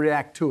market to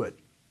react to it?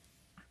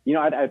 You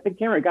know, I think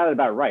Cameron got it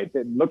about right.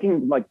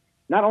 Looking like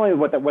not only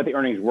what the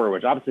earnings were,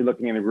 which obviously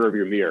looking in the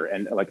rearview mirror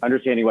and like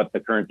understanding what the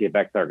currency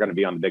effects are going to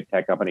be on the big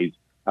tech companies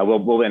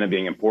will end up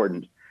being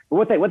important. But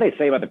what they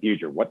say about the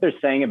future, what they're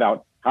saying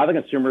about how the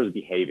consumer is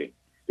behaving,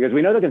 because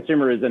we know the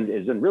consumer is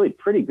in really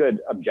pretty good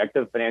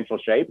objective financial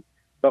shape.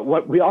 But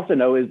what we also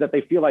know is that they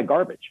feel like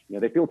garbage. You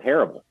know, they feel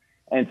terrible.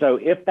 And so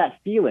if that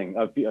feeling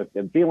of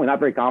feeling not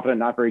very confident,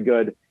 not very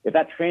good, if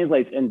that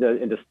translates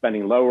into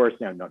spending lower,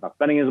 not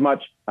spending as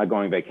much,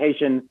 going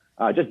vacation,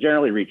 just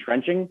generally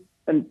retrenching,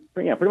 then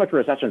pretty much a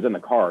recession is in the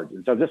cards.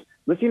 And so just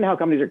listening to how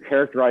companies are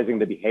characterizing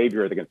the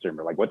behavior of the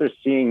consumer, like what they're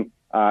seeing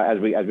as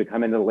we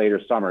come into the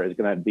later summer, is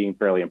going to be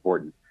fairly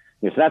important.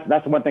 So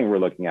that's one thing we're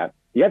looking at.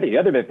 The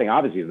other big thing,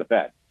 obviously, is the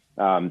Fed.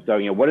 So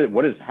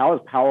how is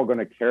Powell going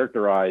to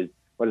characterize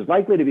what is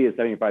likely to be a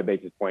 75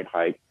 basis point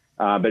hike?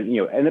 But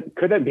and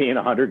could that be in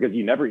 100?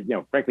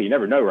 Because frankly, you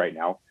never know right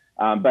now.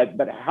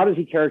 But how does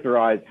he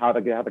characterize how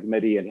the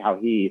committee and how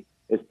he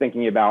is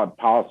thinking about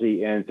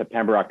policy in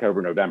September,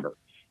 October, November?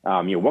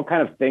 What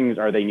kind of things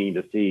are they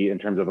needing to see in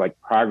terms of like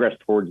progress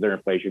towards their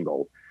inflation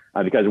goals?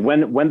 Because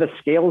when the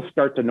scales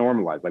start to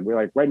normalize,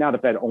 like right now, the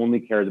Fed only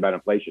cares about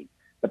inflation,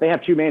 but they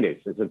have two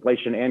mandates: it's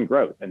inflation and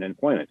growth and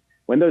employment.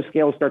 When those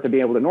scales start to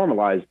be able to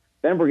normalize,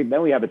 then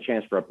we have a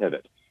chance for a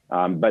pivot.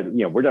 But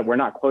we're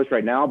not close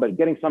right now. But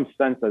getting some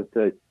sense as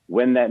to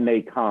when that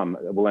may come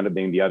will end up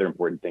being the other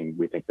important thing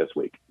we think this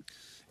week.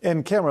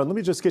 And Cameron, let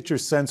me just get your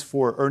sense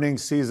for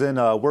earnings season.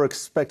 We're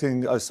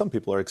expecting, some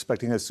people are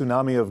expecting a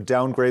tsunami of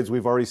downgrades.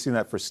 We've already seen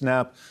that for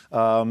Snap.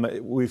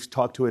 We've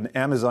talked to an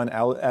Amazon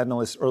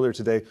analyst earlier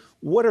today.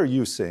 What are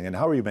you seeing and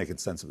how are you making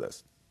sense of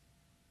this?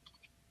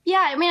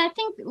 Yeah, I mean, I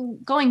think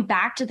going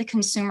back to the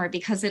consumer,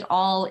 because it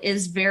all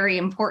is very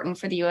important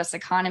for the U.S.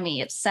 economy,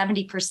 it's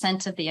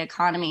 70% of the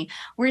economy.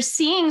 We're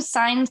seeing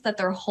signs that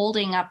they're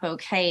holding up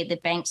okay. The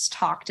banks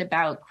talked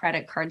about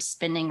credit card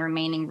spending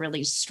remaining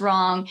really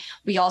strong.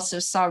 We also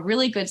saw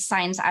really good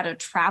signs out of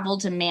travel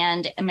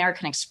demand.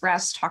 American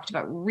Express talked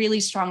about really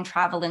strong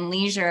travel and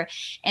leisure.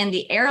 And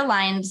the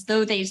airlines,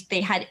 though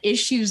they had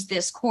issues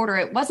this quarter,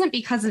 it wasn't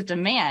because of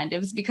demand. It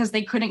was because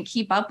they couldn't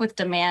keep up with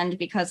demand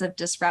because of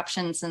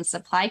disruptions in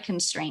supply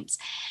constraints.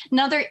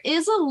 Now, there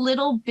is a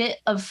little bit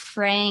of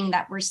fraying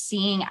that we're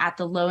seeing at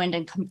the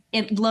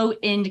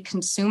low-end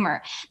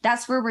consumer.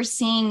 That's where we're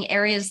seeing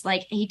areas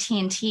like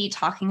AT&T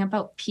talking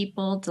about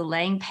people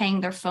delaying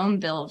paying their phone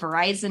bill,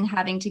 Verizon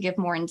having to give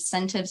more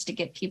incentives to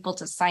get people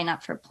to sign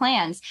up for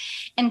plans.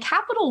 And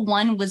Capital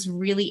One was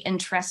really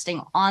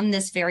interesting on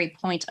this very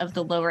point of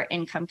the lower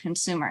income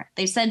consumer.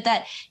 They said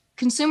that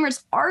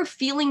consumers are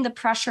feeling the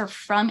pressure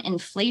from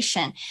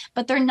inflation,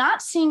 but they're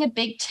not seeing a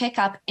big tick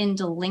up in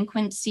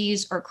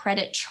delinquencies or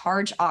credit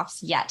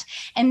charge-offs yet.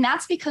 And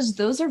that's because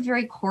those are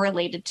very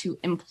correlated to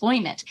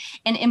employment.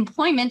 And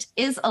employment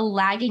is a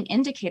lagging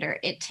indicator.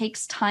 It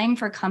takes time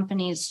for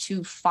companies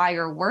to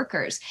fire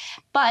workers.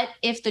 But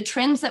if the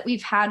trends that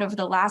we've had over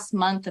the last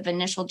month of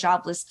initial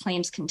jobless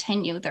claims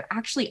continue, they're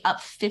actually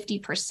up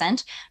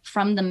 50%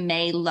 from the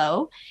May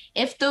low.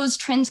 If those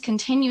trends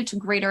continue to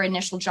greater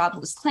initial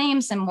jobless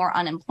claims and more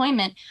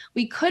unemployment,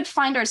 we could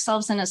find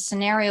ourselves in a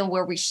scenario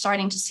where we're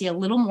starting to see a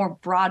little more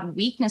broad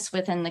weakness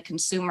within the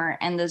consumer,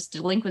 and those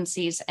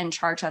delinquencies and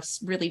charge-offs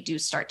really do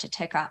start to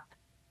tick up.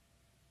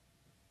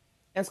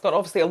 And Scott,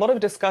 obviously a lot of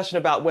discussion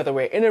about whether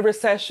we're in a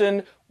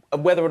recession,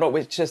 whether or not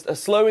we're just a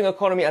slowing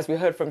economy, as we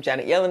heard from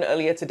Janet Yellen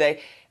earlier today.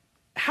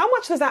 How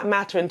much does that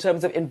matter in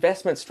terms of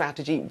investment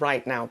strategy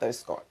right now, though,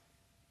 Scott?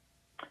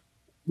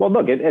 Well,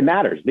 look, it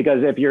matters, because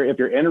if you're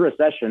in a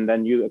recession,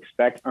 then you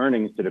expect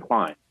earnings to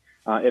decline.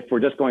 If we're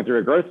just going through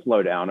a growth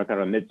slowdown, or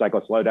kind of a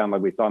mid-cycle slowdown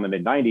like we saw in the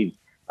mid-90s,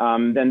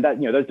 then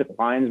those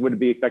declines would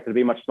be expected to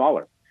be much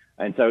smaller.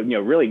 And so,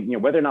 really,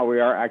 whether or not we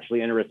are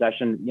actually in a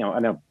recession, I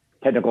know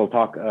technical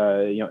talk,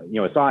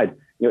 aside,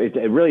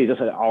 it really is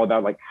just all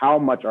about like how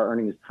much do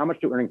earnings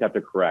have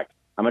to correct?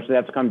 How much do they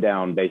have to come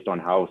down based on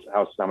how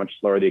much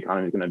slower the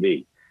economy is going to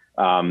be?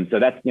 So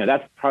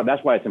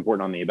that's why it's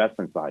important on the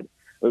investment side.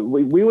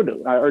 We would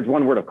urge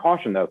one word of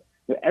caution, though.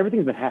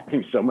 Everything's been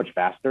happening so much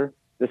faster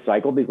this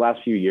cycle, these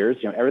last few years.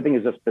 Everything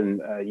has just been,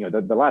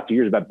 the last 2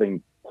 years about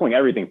pulling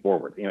everything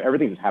forward.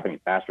 Everything's happening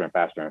faster and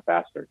faster and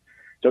faster.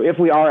 So if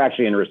we are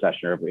actually in a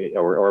recession,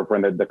 or if we're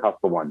in the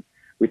cusp of one,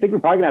 we think we're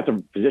probably going to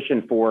have to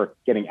position for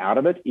getting out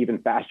of it even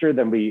faster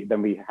than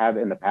we have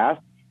in the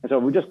past. And so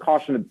we just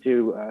caution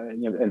to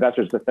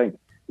investors to think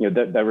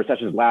the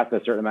recessions last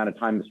a certain amount of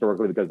time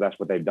historically, because that's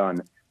what they've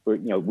done.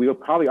 We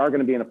probably are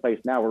going to be in a place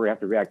now where we have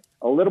to react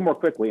a little more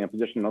quickly and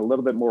position a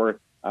little bit more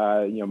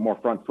more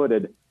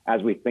front-footed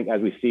as we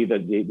see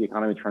the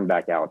economy turn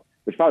back out,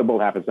 which probably will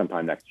happen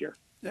sometime next year.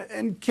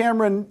 And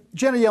Cameron,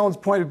 Janet Yellen's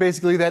point is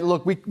basically that,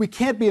 look, we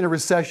can't be in a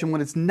recession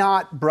when it's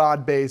not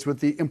broad-based, with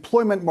the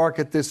employment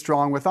market this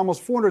strong, with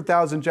almost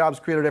 400,000 jobs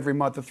created every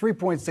month, a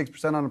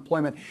 3.6%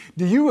 unemployment.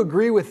 Do you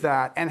agree with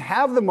that? And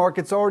have the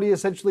markets already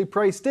essentially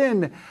priced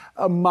in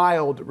a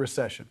mild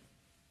recession?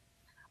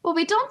 Well,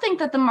 we don't think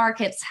that the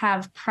markets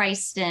have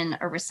priced in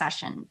a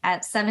recession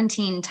at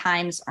 17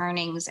 times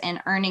earnings,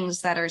 and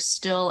earnings that are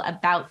still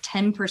about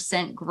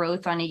 10%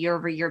 growth on a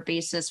year-over-year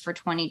basis for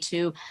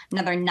 22,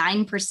 another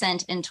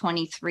 9% in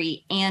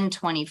 23 and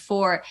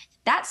 24.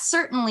 that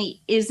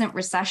certainly isn't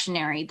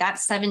recessionary.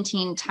 That's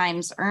 17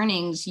 times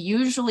earnings.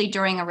 Usually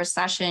during a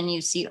recession,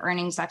 you see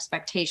earnings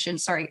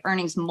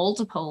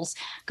multiples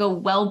go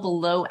well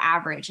below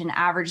average, and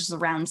average is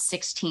around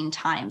 16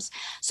 times.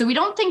 So we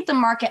don't think the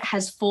market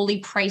has fully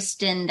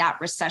priced in that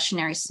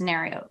recessionary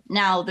scenario.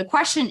 Now, the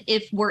question,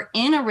 if we're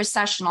in a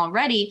recession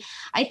already,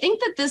 I think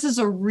that this is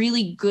a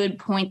really good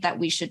point that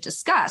we should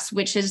discuss,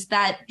 which is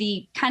that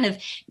the kind of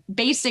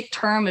basic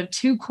term of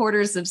 2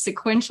 quarters of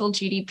sequential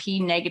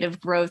GDP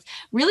negative growth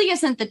really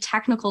isn't the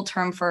technical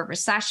term for a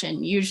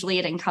recession. Usually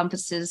it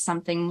encompasses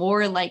something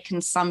more like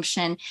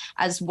consumption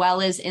as well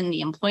as in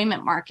the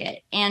employment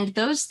market. And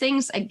those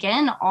things,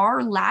 again,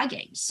 are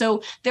lagging.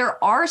 So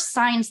there are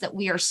signs that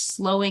we are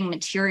slowing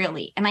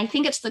materially. And I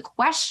think it's the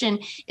question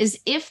is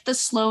if the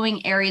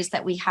slowing areas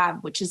that we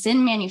have, which is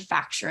in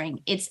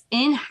manufacturing, it's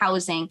in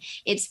housing,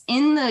 it's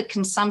in the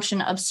consumption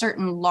of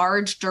certain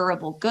large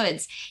durable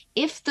goods,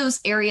 if those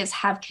areas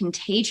have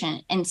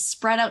contagion and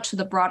spread out to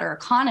the broader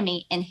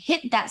economy and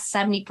hit that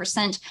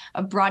 70%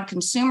 of broad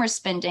consumer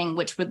spending,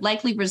 which would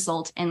likely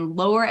result in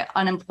lower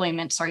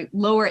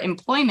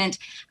employment,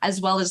 as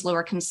well as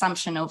lower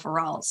consumption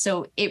overall.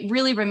 So it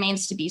really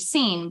remains to be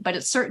seen, but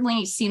it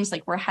certainly seems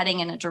like we're heading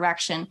in a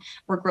direction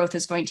where growth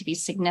is going to be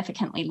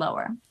significantly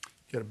lower.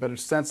 Get a better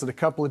sense in a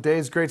couple of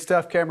days. Great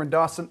stuff, Cameron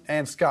Dawson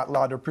and Scott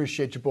Lauder.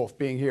 Appreciate you both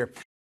being here.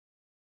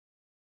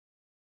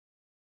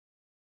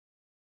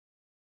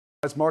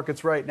 As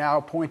markets right now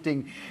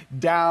pointing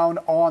down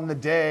on the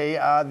day,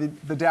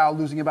 the Dow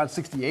losing about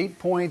 68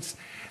 points,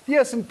 the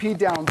S&P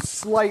down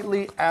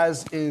slightly,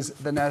 as is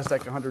the NASDAQ,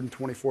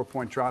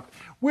 124-point drop,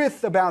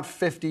 with about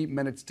 50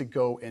 minutes to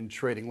go in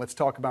trading. Let's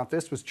talk about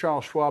this with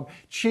Charles Schwab,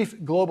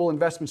 Chief Global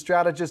Investment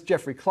Strategist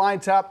Jeffrey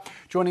Kleintop,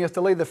 joining us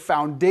to lay the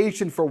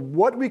foundation for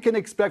what we can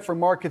expect from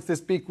markets this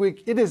big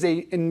week. It is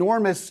an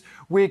enormous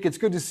week. It's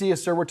good to see you,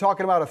 sir. We're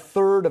talking about a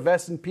third of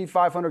S&P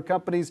 500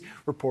 companies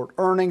report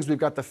earnings. We've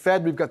got the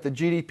Fed, we've got the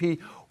GDP.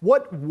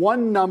 What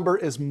one number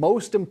is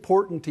most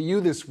important to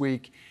you this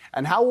week,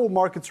 and how will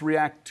markets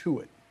react to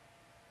it?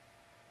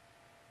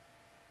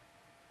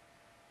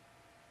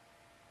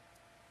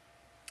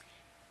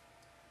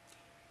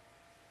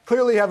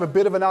 Clearly have a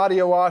bit of an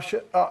audio wash.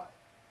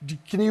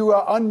 Can you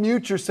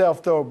unmute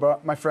yourself, though,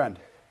 my friend?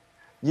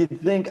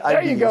 You'd think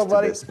I'd be used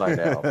to this by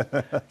now.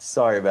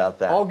 Sorry about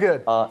that. All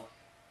good.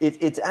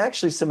 It's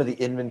actually some of the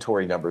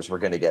inventory numbers we're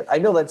going to get. I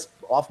know that's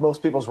off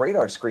most people's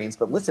radar screens,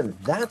 but listen,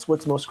 that's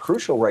what's most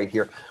crucial right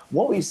here.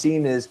 What we've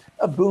seen is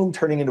a boom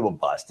turning into a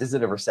bust. Is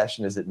it a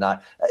recession? Is it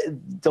not?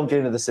 Don't get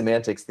into the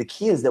semantics. The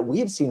key is that we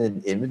have seen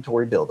an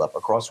inventory buildup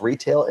across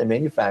retail and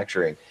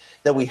manufacturing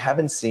that we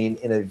haven't seen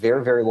in a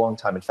very, very long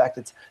time. In fact,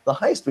 it's the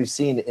highest we've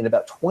seen in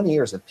about 20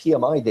 years of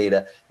PMI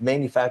data.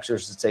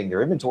 Manufacturers are saying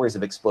their inventories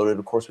have exploded.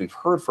 Of course, we've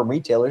heard from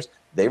retailers.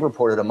 They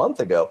reported a month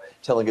ago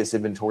telling us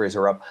inventories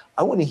are up.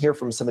 I want to hear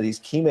from some of these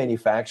key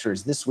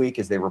manufacturers this week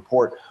as they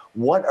report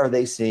what are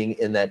they seeing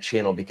in that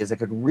channel, because it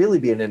could really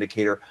be an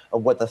indicator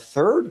of what the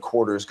third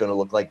quarter is going to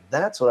look like.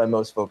 That's what I'm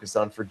most focused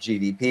on for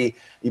GDP,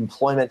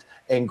 employment,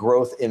 and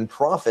growth in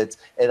profits.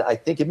 And I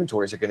think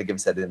inventories are going to give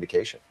us that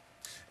indication.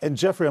 And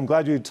Jeffrey, I'm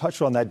glad you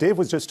touched on that. Dave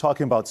was just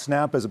talking about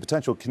Snap as a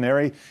potential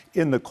canary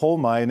in the coal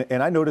mine,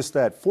 and I noticed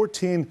that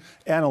 14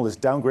 analysts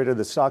downgraded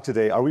the stock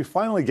today. Are we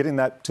finally getting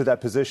to that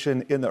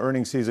position in the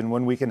earnings season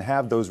when we can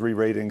have those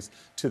re-ratings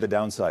to the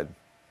downside?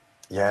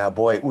 Yeah,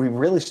 boy, we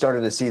really started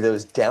to see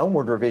those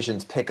downward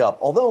revisions pick up,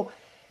 although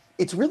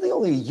it's really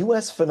only a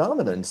U.S.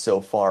 phenomenon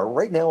so far.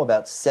 Right now,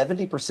 about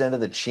 70% of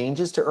the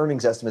changes to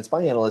earnings estimates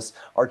by analysts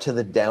are to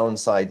the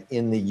downside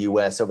in the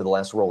U.S. over the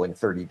last rolling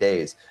 30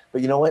 days.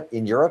 But you know what?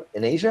 In Europe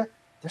and Asia,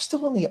 they're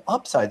still on the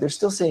upside. They're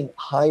still seeing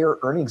higher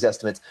earnings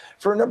estimates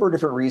for a number of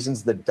different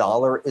reasons. The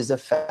dollar is a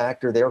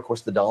factor there. Of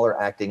course, the dollar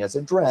acting as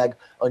a drag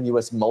on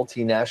U.S.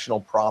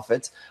 multinational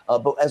profits.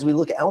 But as we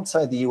look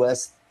outside the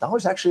U.S.,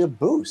 dollar's actually a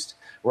boost,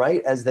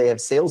 right? As they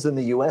have sales in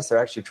the U.S., they're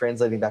actually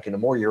translating back into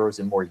more euros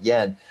and more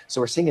yen. So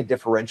we're seeing a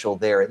differential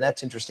there. And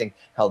that's interesting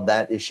how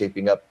that is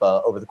shaping up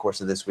over the course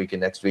of this week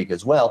and next week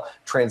as well,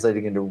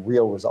 translating into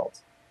real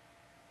results.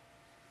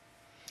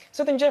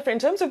 So then, Jeffrey, in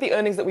terms of the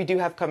earnings that we do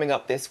have coming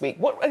up this week,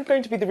 what are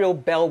going to be the real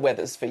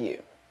bellwethers for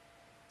you?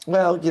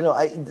 Well,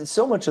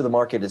 so much of the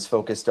market is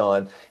focused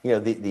on,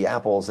 the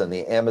Apples and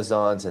the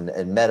Amazons and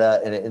Meta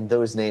and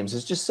those names.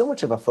 There's just so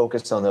much of a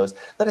focus on those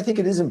that I think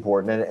it is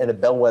important and a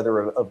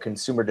bellwether of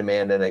consumer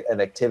demand and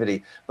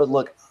activity. But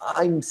look,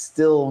 I'm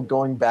still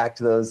going back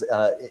to those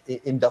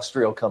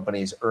industrial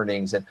companies'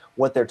 earnings and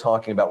what they're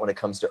talking about when it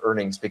comes to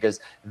earnings, because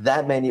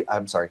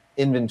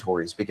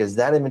inventories, because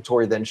that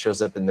inventory then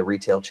shows up in the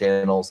retail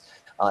channels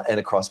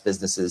and across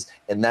businesses.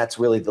 And that's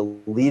really the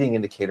leading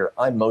indicator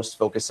I'm most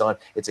focused on.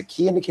 It's a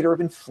key indicator of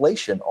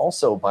inflation.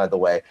 Also, by the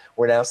way,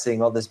 we're now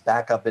seeing all this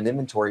backup in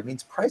inventory. It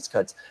means price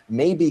cuts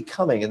may be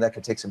coming, and that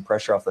could take some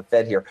pressure off the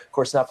Fed here. Of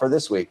course, not for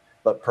this week,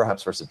 but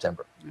perhaps for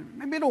September.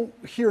 Maybe I don't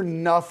hear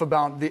enough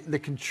about the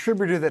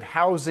contributor that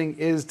housing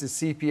is to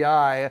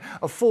CPI,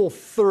 a full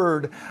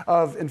third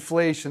of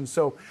inflation.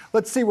 So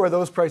let's see where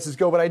those prices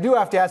go. But I do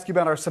have to ask you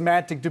about our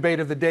semantic debate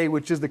of the day,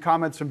 which is the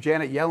comments from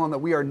Janet Yellen that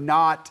we are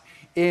not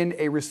in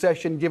a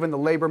recession given the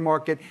labor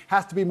market.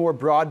 Has to be more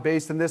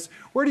broad-based than this.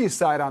 Where do you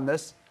side on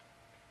this?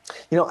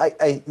 You know,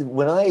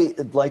 when I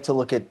like to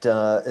look at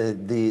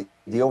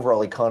the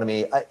overall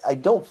economy, I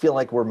don't feel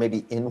like we're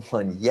maybe in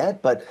one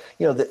yet, but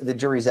you know, the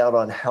jury's out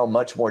on how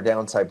much more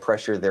downside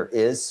pressure there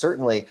is.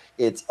 Certainly,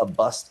 it's a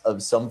bust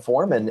of some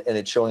form, and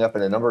it's showing up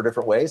in a number of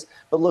different ways.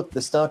 But look,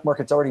 the stock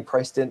market's already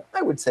priced in,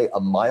 I would say, a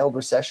mild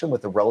recession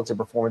with the relative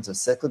performance of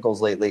cyclicals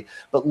lately.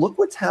 But look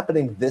what's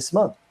happening this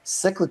month.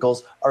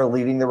 Cyclicals are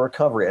leading the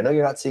recovery. I know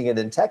you're not seeing it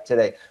in tech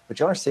today, but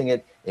you are seeing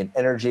it in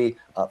energy.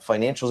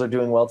 Financials are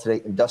doing well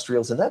today,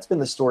 industrials, and that's been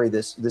the story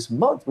this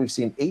month. We've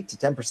seen 8 to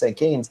 10%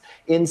 gains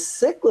in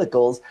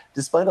cyclicals,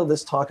 despite all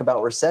this talk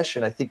about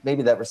recession. I think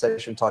maybe that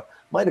recession talk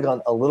might have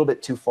gone a little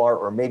bit too far,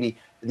 or maybe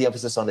the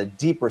emphasis on a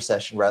deep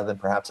recession rather than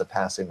perhaps a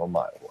passing or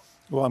mild one.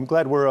 Well, I'm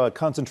glad we're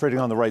concentrating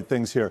on the right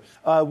things here.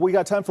 We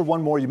got time for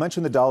one more. You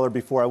mentioned the dollar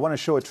before. I want to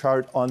show a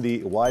chart on the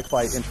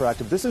Wi-Fi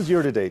Interactive. This is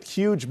year to date.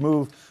 Huge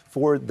move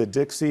for the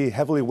Dixie,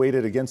 heavily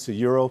weighted against the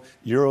euro.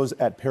 Euro's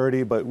at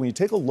parity. But when you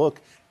take a look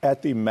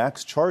at the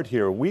max chart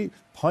here, we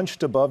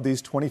punched above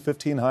these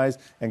 2015 highs.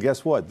 And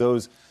guess what?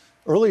 Those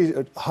early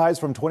highs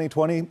from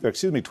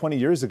 20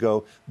 years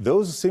ago,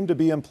 those seem to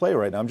be in play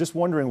right now. I'm just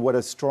wondering what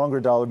a stronger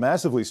dollar,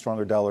 massively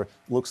stronger dollar,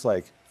 looks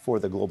like for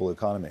the global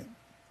economy.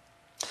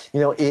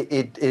 You know,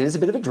 it is a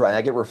bit of a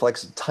drag. It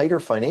reflects tighter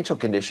financial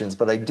conditions,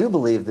 but I do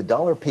believe the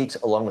dollar peaks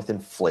along with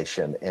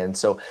inflation. And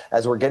so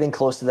as we're getting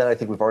close to that, I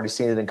think we've already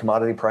seen it in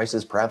commodity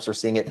prices. Perhaps we're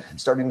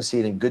starting to see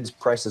it in goods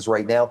prices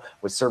right now,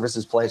 with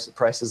services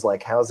prices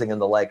like housing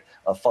and the like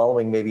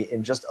following maybe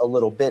in just a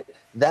little bit.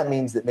 That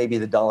means that maybe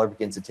the dollar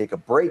begins to take a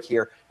break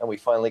here, and we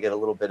finally get a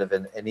little bit of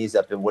an ease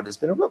up in what has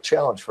been a real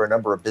challenge for a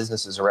number of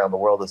businesses around the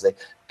world as they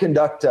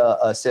conduct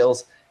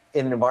sales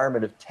in an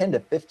environment of 10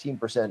 to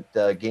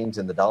 15% gains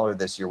in the dollar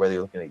this year, whether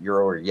you're looking at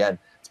euro or yen.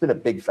 It's been a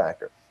big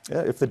factor. Yeah,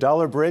 if the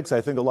dollar breaks,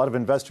 I think a lot of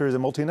investors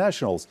and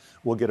multinationals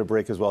will get a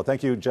break as well.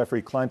 Thank you,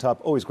 Jeffrey Kleintop.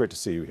 Always great to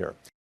see you here.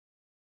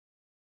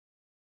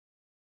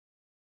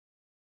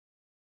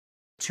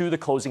 To the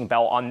closing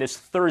bell on this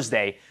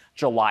Thursday,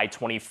 July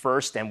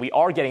 21st. And we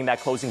are getting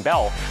that closing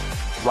bell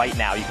right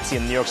now. You can see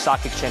in the New York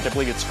Stock Exchange, I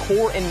believe it's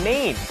Core and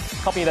Main,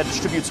 a company that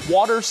distributes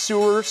water,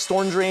 sewer,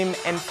 storm drain,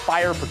 and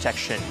fire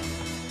protection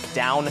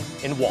down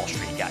in Wall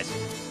Street, guys.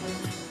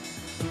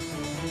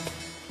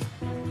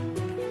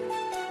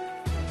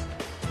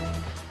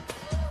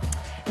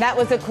 That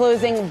was the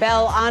closing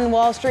bell on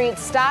Wall Street.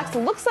 Stocks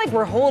looks like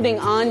we're holding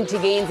on to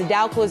gains. The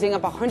Dow closing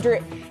up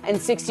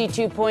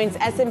 162 points.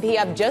 S&P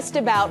up just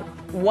about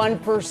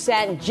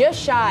 1%, just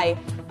shy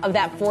of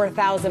that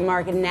 4,000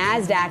 mark.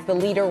 NASDAQ, the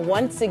leader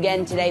once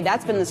again today.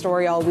 That's been the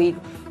story all week,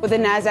 with the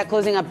NASDAQ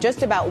closing up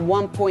just about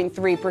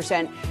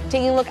 1.3%.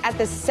 Taking a look at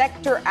the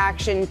sector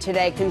action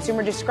today,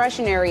 consumer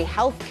discretionary,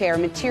 healthcare,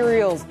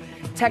 materials,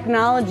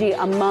 technology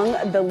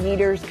among the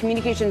leaders,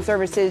 communication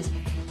services,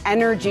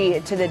 energy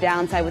to the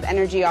downside, with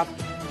energy off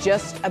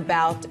just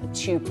about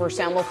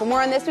 2%. Well, for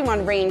more on this, we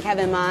want to bring in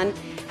Kevin Mon,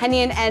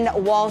 Hennian and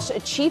Walsh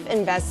Chief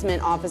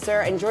Investment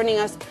Officer. And joining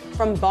us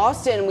from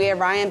Boston, we have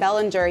Ryan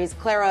Bellinger. He's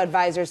Claro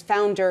Advisors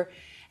founder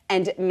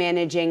and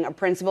managing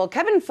principal.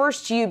 Kevin,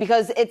 first to you,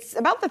 because it's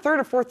about the third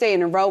or fourth day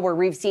in a row where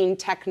we've seen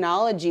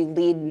technology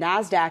lead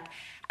NASDAQ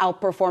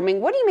outperforming.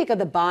 What do you make of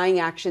the buying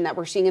action that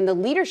we're seeing in the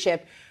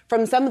leadership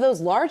from some of those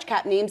large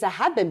cap names that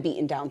have been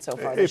beaten down so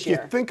far this year?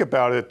 If you think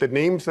about it, the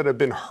names that have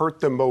been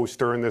hurt the most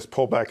during this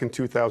pullback in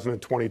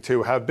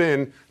 2022 have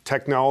been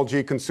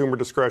technology, consumer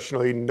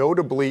discretionary,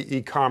 notably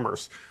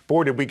e-commerce.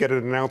 Boy, did we get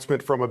an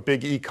announcement from a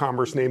big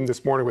e-commerce name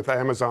this morning with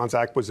Amazon's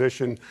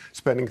acquisition,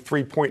 spending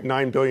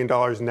 $3.9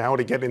 billion now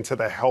to get into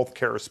the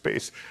healthcare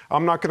space.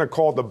 I'm not going to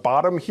call the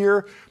bottom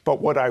here, but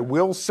what I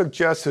will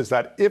suggest is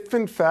that if,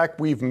 in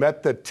fact, we've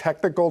met the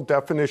technical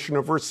definition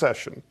of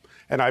recession,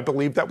 and I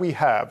believe that we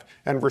have,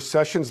 and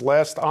recessions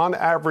last on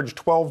average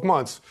 12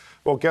 months,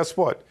 well, guess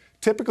what?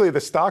 Typically,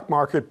 the stock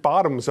market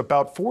bottoms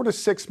about 4 to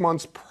 6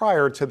 months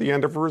prior to the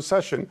end of a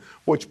recession,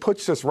 which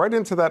puts us right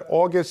into that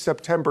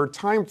August-September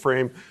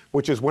timeframe,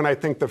 which is when I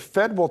think the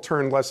Fed will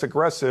turn less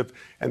aggressive,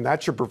 and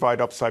that should provide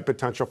upside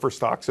potential for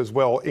stocks as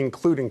well,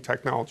 including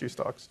technology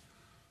stocks.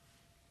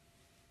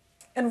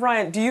 And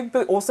Ryan, do you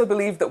also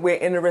believe that we're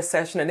in a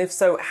recession? And if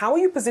so, how are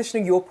you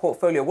positioning your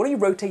portfolio? What are you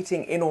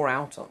rotating in or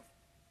out of?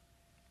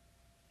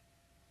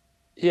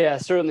 Yeah,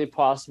 certainly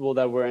possible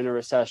that we're in a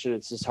recession.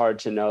 It's just hard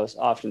to know.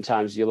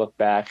 Oftentimes you look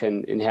back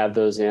and have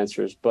those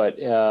answers. But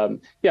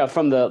yeah,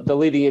 from the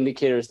leading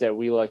indicators that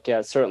we look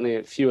at, certainly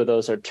a few of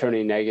those are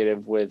turning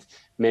negative with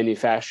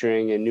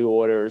manufacturing and new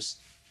orders.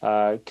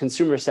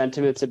 Consumer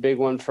sentiment's a big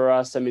one for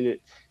us. I mean,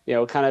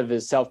 it kind of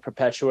is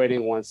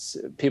self-perpetuating. Once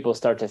people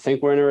start to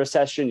think we're in a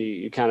recession,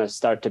 you kind of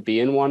start to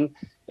be in one.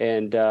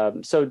 And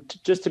so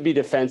just to be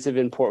defensive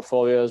in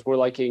portfolios, we're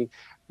liking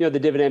the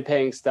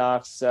dividend-paying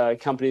stocks,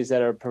 companies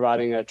that are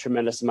providing a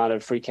tremendous amount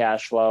of free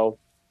cash flow.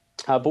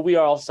 But we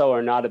also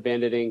are not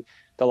abandoning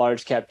the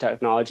large cap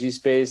technology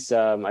space.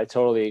 I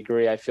totally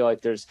agree. I feel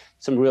like there's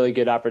some really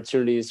good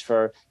opportunities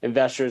for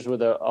investors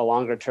with a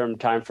longer term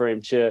time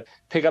frame to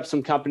pick up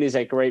some companies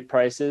at great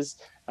prices,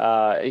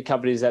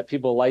 companies that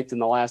people liked in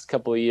the last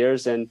couple of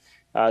years, and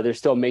they're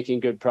still making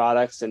good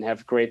products and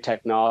have great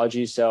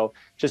technology. So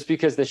just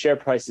because the share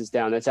price is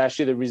down, that's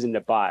actually the reason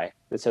to buy.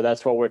 And so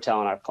that's what we're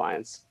telling our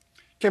clients.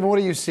 Kevin, what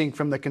are you seeing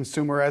from the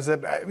consumer?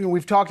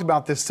 We've talked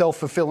about this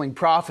self-fulfilling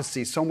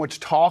prophecy, so much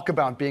talk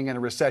about being in a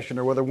recession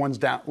or whether one's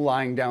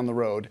lying down the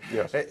road.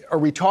 Yes. Are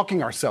we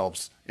talking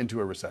ourselves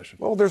into a recession?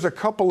 Well, there's a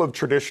couple of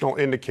traditional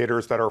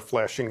indicators that are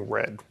flashing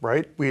red,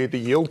 right? The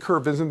yield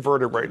curve is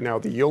inverted right now.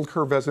 The yield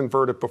curve has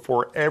inverted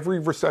before every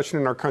recession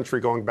in our country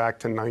going back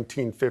to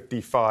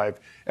 1955.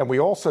 And we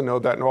also know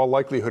that in all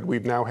likelihood,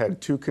 we've now had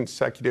 2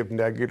 consecutive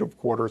negative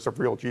quarters of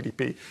real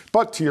GDP.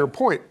 But to your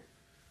point,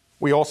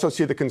 we also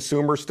see the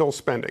consumer still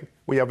spending.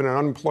 We have an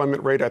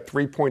unemployment rate at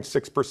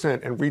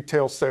 3.6%, and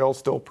retail sales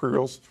still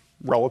feels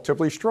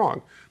relatively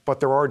strong. But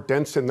there are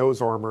dents in those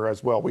armor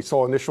as well. We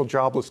saw initial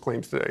jobless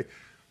claims today.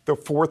 The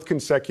 4th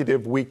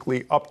consecutive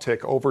weekly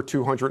uptick, over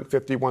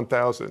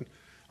 251,000.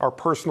 Our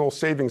personal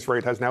savings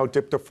rate has now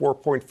dipped to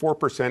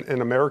 4.4%,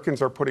 and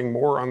Americans are putting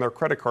more on their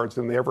credit cards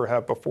than they ever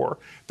have before.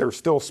 They're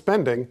still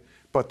spending,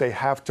 but they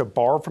have to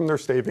borrow from their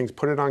savings,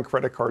 put it on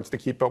credit cards to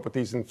keep up with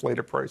these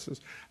inflated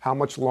prices. How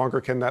much longer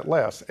can that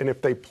last? And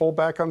if they pull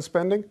back on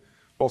spending,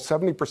 well,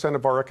 70%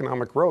 of our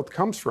economic growth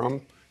comes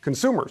from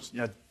consumers.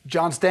 Yeah.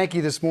 John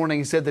Stankey this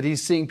morning said that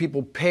he's seeing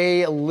people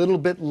pay a little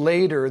bit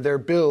later their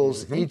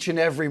bills each and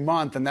every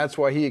month, and that's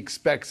why he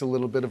expects a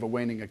little bit of a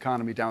waning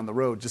economy down the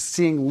road, just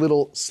seeing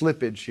little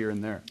slippage here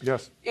and there.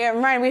 Yes. Yeah,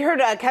 Ryan, we heard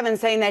Kevin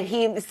saying that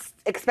he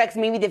expects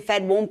maybe the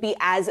Fed won't be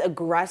as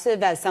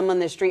aggressive as some on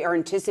the street are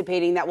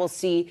anticipating, that we'll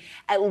see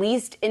at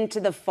least into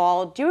the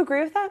fall. Do you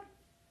agree with that?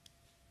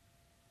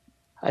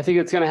 I think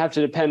it's going to have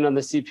to depend on the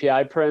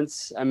CPI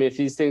prints. I mean, if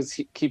these things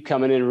keep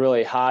coming in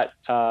really hot,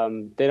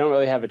 they don't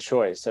really have a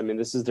choice. I mean,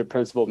 this is their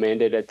principal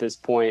mandate at this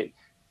point.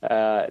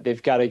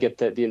 They've got to get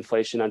the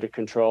inflation under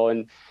control.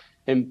 And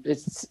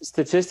it's,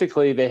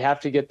 statistically, they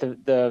have to get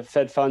the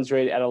Fed funds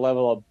rate at a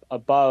level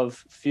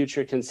above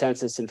future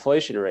consensus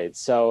inflation rates.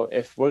 So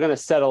if we're going to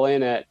settle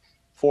in at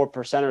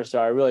 4% or so,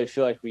 I really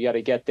feel like we got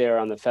to get there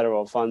on the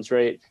federal funds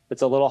rate.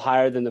 It's a little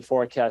higher than the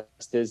forecast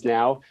is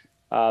now.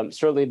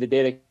 Certainly the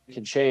data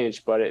can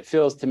change, but it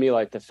feels to me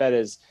like the Fed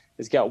has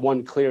got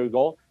one clear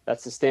goal.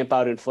 That's to stamp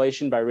out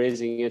inflation by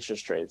raising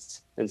interest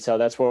rates. And so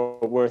that's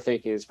what we're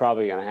thinking is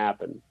probably going to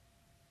happen.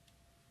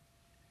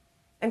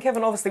 And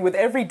Kevin, obviously, with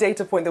every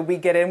data point that we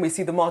get in, we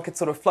see the market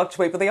sort of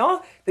fluctuate, but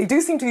they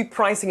do seem to be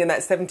pricing in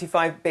that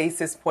 75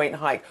 basis point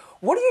hike.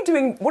 What are you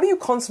doing? What are you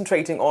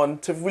concentrating on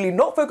to really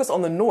not focus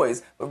on the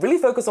noise, but really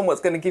focus on what's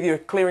going to give you a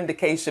clear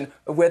indication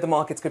of where the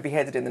markets could be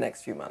headed in the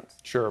next few months?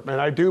 Sure. And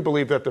I do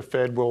believe that the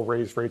Fed will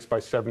raise rates by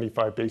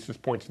 75 basis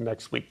points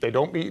next week. They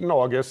don't meet in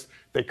August.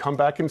 They come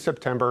back in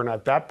September. And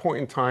at that point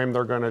in time,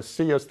 they're going to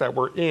see us that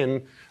we're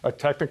in a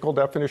technical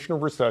definition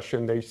of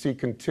recession. They see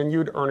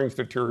continued earnings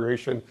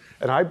deterioration.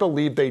 And I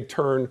believe they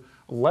turn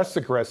less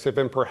aggressive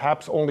and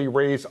perhaps only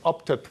raise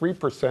up to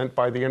 3%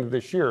 by the end of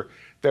this year.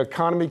 The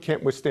economy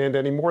can't withstand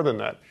any more than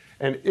that.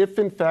 And if,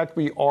 in fact,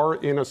 we are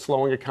in a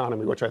slowing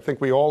economy, which I think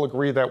we all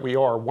agree that we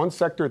are, one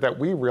sector that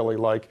we really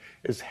like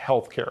is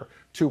healthcare.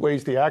 2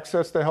 ways to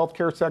access the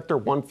healthcare sector: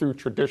 one through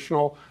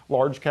traditional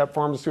large-cap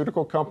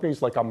pharmaceutical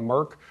companies like a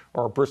Merck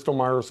or a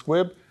Bristol-Myers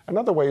Squibb.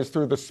 Another way is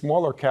through the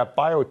smaller-cap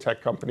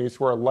biotech companies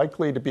who are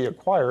likely to be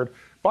acquired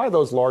by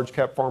those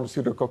large-cap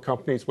pharmaceutical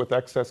companies with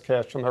excess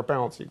cash on their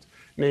balance sheets.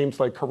 Names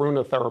like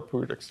Karuna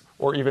Therapeutics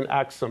or even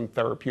Axum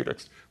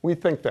Therapeutics. We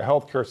think the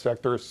healthcare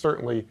sector is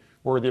certainly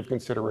worthy of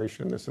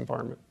consideration in this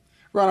environment.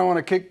 Ron, I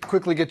want to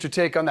quickly get your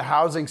take on the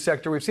housing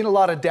sector. We've seen a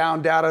lot of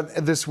down data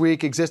this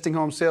week. Existing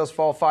home sales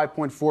fall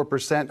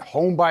 5.4%.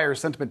 Home buyer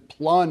sentiment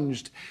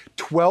plunged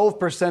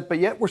 12%. But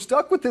yet we're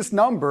stuck with this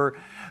number,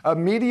 a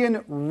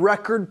median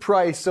record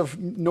price of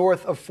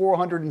north of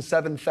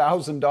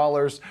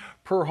 $407,000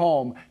 per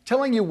home.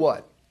 Telling you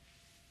what?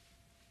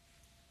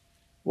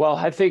 Well,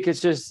 I think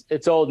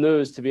it's old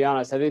news, to be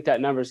honest. I think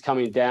that number is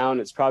coming down.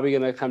 It's probably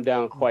going to come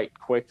down quite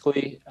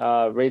quickly.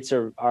 Rates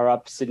are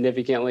up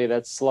significantly.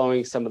 That's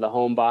slowing some of the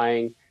home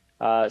buying.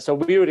 So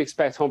we would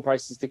expect home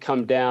prices to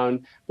come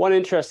down. One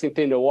interesting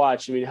thing to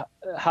watch, I mean,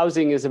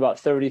 housing is about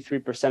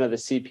 33% of the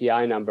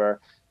CPI number.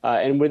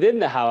 And within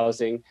the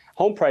housing,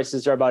 home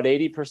prices are about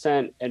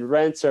 80% and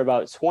rents are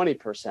about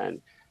 20%.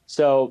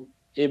 So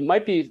it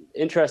might be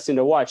interesting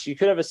to watch. You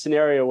could have a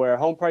scenario where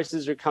home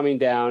prices are coming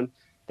down.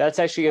 That's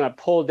actually going to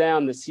pull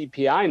down the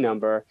CPI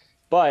number,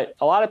 but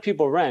a lot of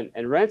people rent,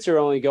 and rents are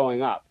only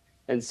going up.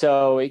 And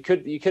so you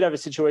could have a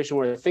situation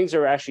where things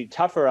are actually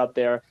tougher out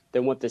there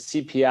than what the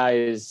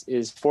CPI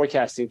is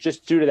forecasting,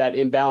 just due to that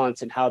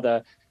imbalance in how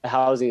the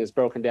housing is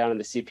broken down in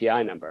the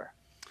CPI number.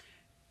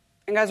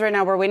 And guys, right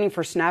now we're waiting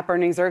for Snap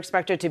earnings. They're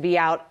expected to be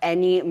out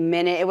any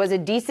minute. It was a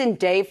decent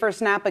day for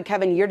Snap, but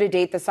Kevin, year to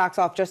date, the stock's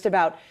off just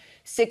about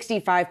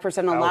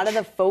 65%. A lot of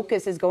the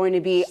focus is going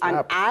to be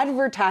on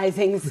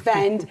advertising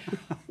spend.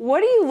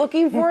 What are you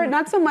looking for?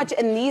 Not so much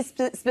in these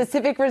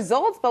specific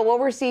results, but what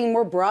we're seeing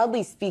more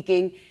broadly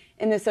speaking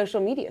in the social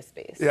media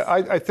space. Yeah,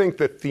 I think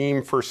the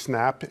theme for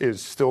Snap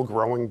is still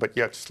growing, but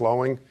yet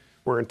slowing.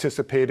 We're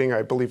anticipating,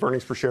 I believe,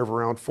 earnings per share of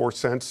around 4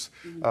 cents.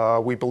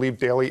 We believe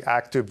daily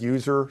active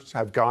users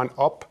have gone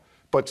up,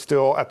 but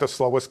still at the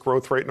slowest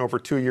growth rate in over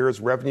 2 years.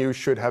 Revenue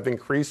should have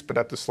increased, but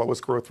at the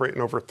slowest growth rate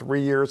in over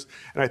 3 years.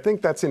 And I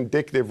think that's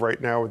indicative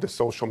right now of the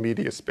social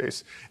media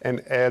space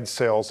and ad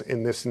sales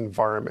in this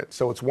environment.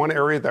 So it's one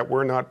area that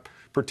we're not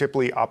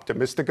particularly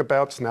optimistic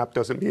about. Snap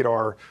doesn't meet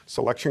our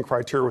selection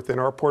criteria within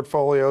our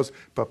portfolios,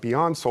 but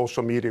beyond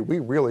social media, we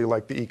really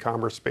like the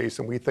e-commerce space,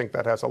 and we think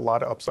that has a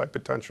lot of upside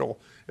potential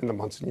in the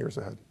months and years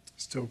ahead.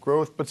 Still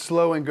growth, but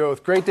slow in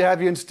growth. Great to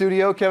have you in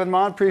studio, Kevin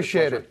Mon.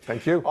 Appreciate it.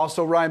 Thank you.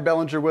 Also, Ryan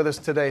Bellinger with us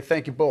today.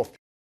 Thank you both.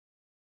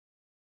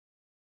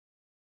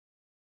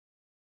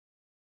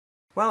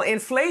 Well,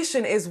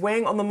 inflation is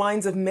weighing on the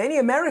minds of many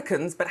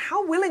Americans, but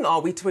how willing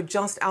are we to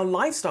adjust our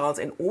lifestyles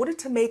in order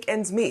to make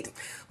ends meet?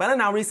 Well, in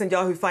our recent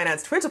Yahoo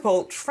Finance Twitter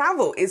poll,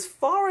 travel is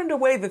far and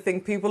away the thing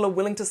people are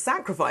willing to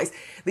sacrifice,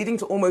 leading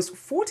to almost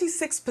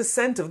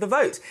 46% of the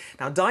vote.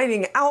 Now,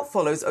 dining out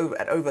follows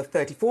at over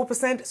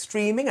 34%,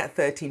 streaming at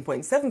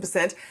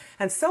 13.7%,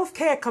 and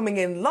self-care coming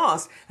in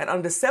last at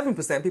under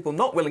 7%, people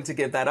not willing to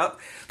give that up.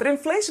 But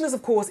inflation is,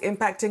 of course,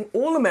 impacting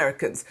all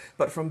Americans.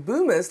 But from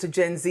boomers to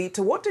Gen Z,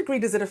 to what degree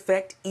does it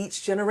affect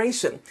each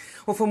generation?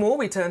 Well, for more,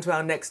 we turn to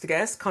our next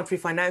guest, Country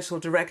Financial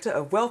Director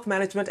of Wealth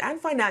Management and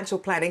Financial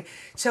Planning,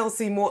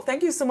 Chelsea Moore.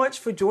 Thank you so much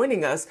for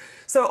joining us.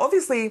 So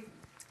obviously,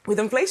 with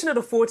inflation at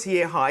a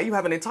 40-year high, you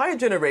have an entire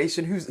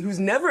generation who's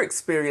never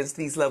experienced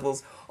these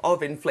levels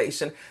of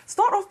inflation.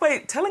 Start off by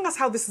telling us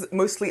how this is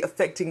mostly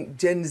affecting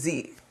Gen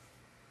Z.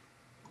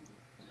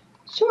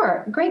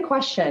 Sure, great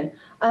question.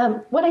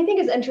 What I think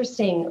is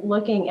interesting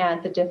looking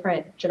at the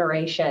different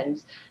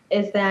generations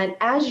is that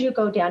as you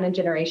go down in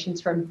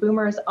generations from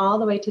boomers all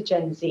the way to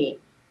Gen Z,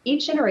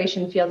 each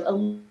generation feels a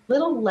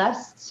little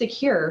less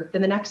secure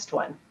than the next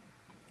one.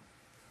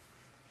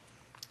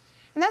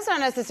 And that's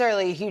not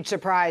necessarily a huge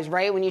surprise,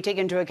 right? When you take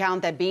into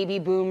account that baby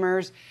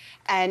boomers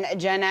and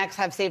Gen X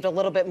have saved a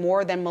little bit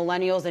more than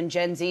millennials and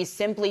Gen Z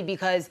simply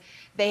because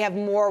they have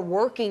more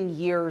working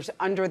years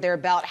under their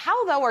belt.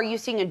 How, though, are you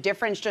seeing a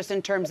difference just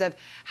in terms of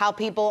how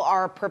people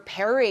are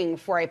preparing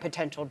for a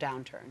potential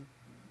downturn?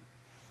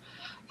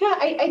 Yeah,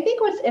 I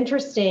think what's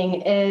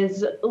interesting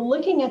is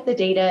looking at the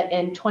data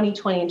in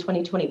 2020 and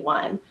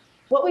 2021,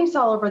 what we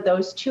saw over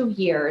those 2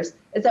 years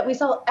is that we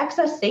saw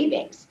excess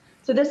savings.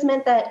 So this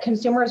meant that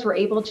consumers were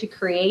able to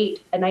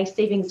create a nice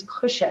savings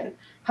cushion.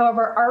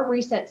 However, our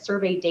recent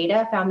survey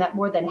data found that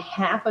more than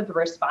half of the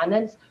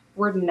respondents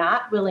were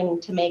not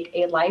willing to make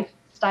a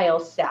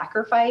lifestyle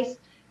sacrifice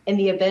in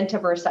the event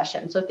of a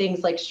recession. So things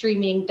like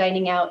streaming,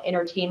 dining out,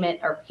 entertainment,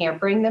 or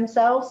pampering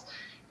themselves.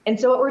 And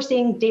so what we're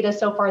seeing data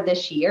so far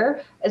this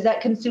year is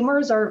that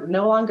consumers are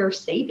no longer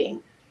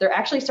saving. They're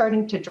actually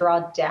starting to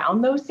draw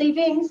down those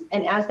savings.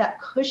 And as that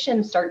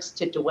cushion starts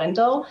to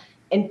dwindle,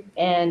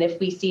 and if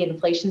we see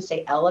inflation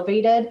stay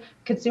elevated,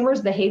 consumers'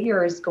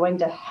 behavior is going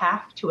to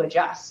have to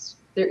adjust.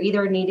 They're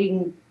either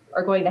going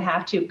to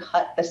have to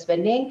cut the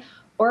spending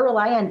or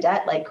rely on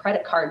debt like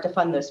credit card to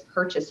fund those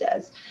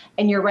purchases.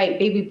 And you're right,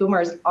 baby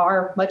boomers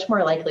are much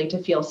more likely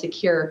to feel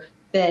secure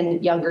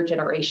than younger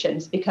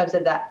generations because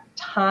of that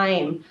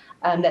time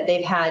that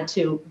they've had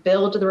to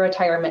build the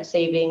retirement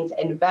savings,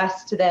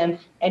 invest them,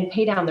 and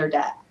pay down their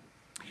debt.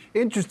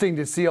 Interesting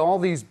to see all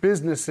these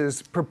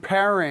businesses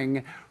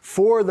preparing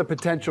for the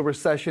potential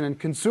recession and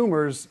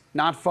consumers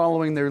not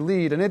following their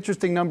lead. An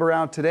interesting number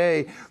out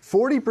today,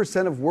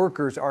 40% of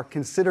workers are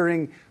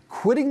considering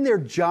quitting their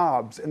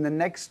jobs in the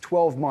next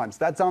 12 months.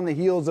 That's on the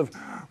heels of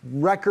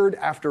record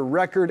after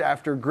record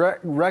after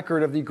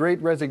record of the Great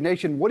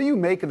Resignation. What do you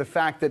make of the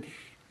fact that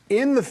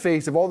in the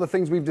face of all the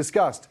things we've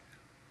discussed,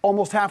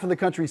 almost half of the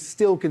country is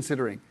still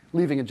considering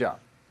leaving a job?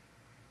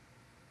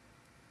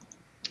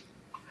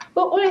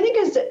 Well, what I think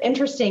is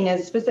interesting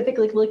is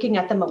specifically looking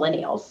at the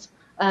millennials.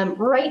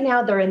 Right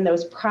now, they're in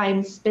those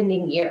prime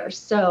spending years.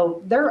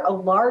 So they're a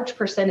large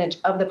percentage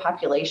of the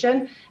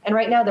population. And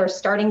right now, they're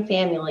starting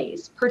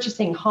families,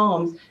 purchasing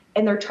homes,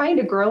 and they're trying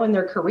to grow in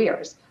their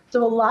careers.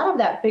 So a lot of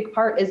that big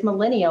part is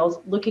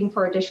millennials looking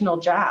for additional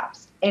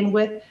jobs. And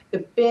with the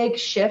big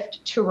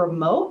shift to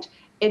remote,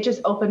 it just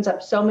opens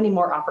up so many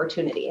more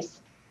opportunities.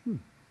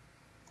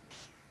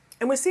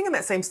 And we're seeing in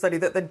that same study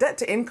that the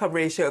debt-to-income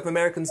ratio of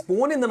Americans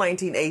born in the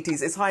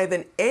 1980s is higher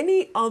than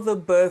any other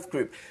birth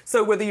group.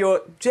 So whether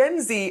you're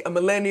Gen Z, a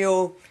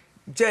millennial,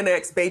 Gen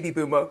X, baby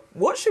boomer,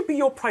 what should be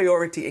your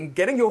priority in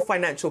getting your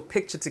financial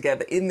picture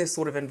together in this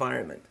sort of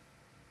environment?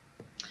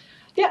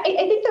 Yeah,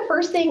 I think the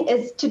first thing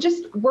is to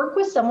just work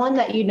with someone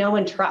that you know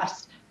and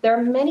trust. There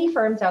are many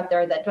firms out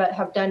there that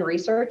have done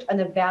research on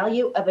the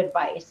value of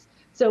advice.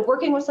 So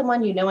working with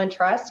someone you know and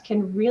trust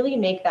can really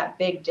make that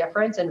big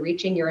difference in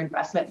reaching your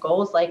investment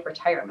goals like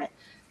retirement.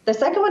 The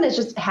second one is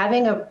just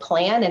having a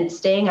plan and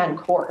staying on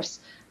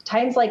course.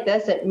 Times like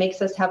this, it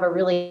makes us have a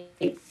really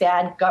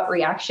bad gut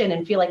reaction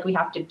and feel like we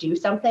have to do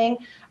something.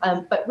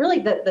 But really,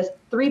 the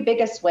three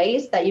biggest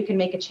ways that you can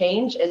make a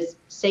change is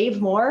save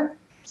more,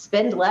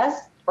 spend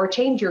less, or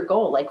change your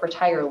goal, like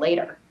retire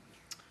later.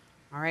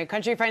 All right,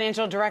 Country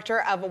Financial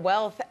Director of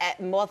Wealth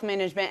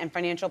Management and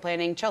Financial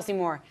Planning, Chelsea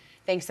Moore,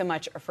 thanks so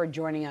much for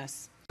joining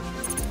us.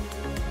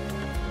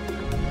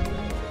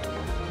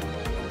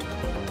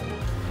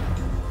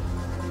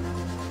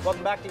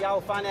 Welcome back to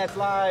Yahoo Finance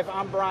Live.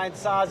 I'm Brian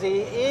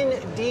Sazi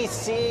in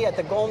D.C. at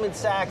the Goldman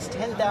Sachs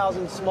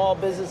 10,000 Small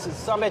Businesses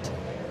Summit.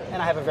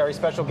 And I have a very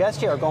special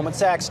guest here, Goldman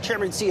Sachs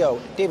Chairman and CEO,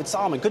 David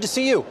Solomon. Good to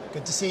see you.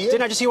 Good to see you.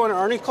 Didn't I just see you on an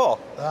earnings call?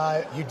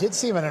 You did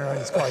see him on an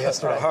earnings call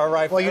yesterday. All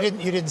right. Well, you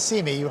didn't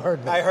see me. You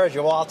heard me. I heard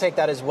you. Well, I'll take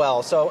that as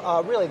well.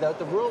 So really, the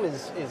room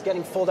is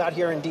getting full out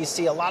here in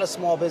D.C. A lot of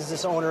small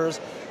business owners,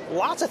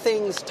 lots of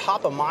things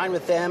top of mind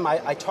with them.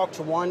 I talked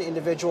to one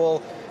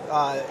individual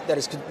that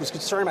was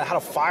concerned about how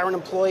to fire an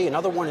employee.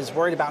 Another one is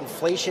worried about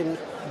inflation.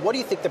 What do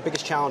you think the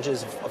biggest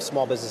challenges of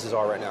small businesses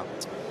are right now?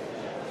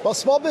 Well,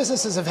 small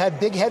businesses have had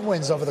big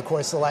headwinds over the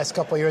course of the last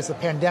couple of years. The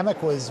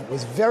pandemic was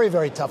very,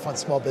 very tough on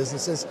small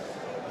businesses.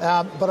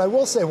 But I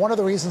will say one of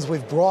the reasons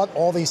we've brought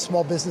all these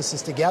small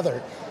businesses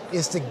together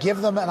is to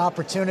give them an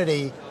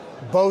opportunity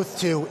both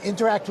to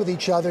interact with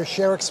each other,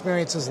 share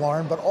experiences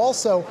learned, but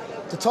also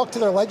to talk to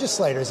their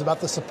legislators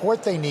about the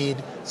support they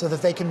need so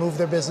that they can move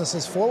their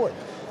businesses forward.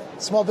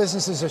 Small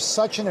businesses are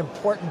such an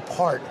important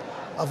part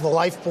of the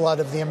lifeblood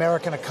of the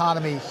American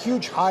economy.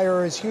 Huge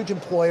hirers, huge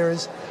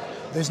employers.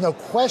 There's no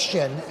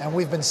question, and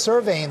we've been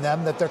surveying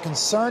them, that they're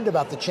concerned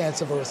about the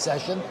chance of a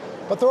recession,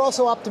 but they're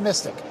also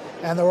optimistic,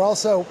 and they're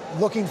also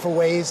looking for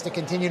ways to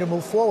continue to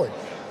move forward.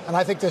 And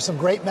I think there's some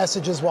great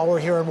messages while we're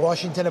here in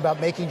Washington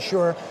about making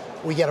sure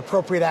we get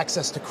appropriate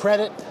access to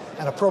credit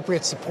and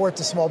appropriate support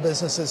to small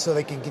businesses so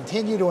they can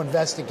continue to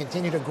invest and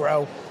continue to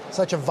grow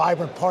such a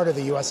vibrant part of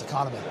the U.S.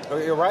 economy.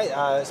 You're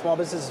right. Small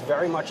business is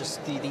very much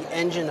the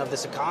engine of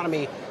this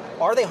economy.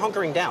 Are they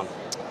hunkering down?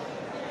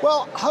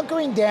 Well,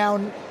 hunkering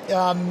down,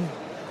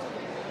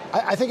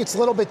 I think it's a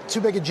little bit too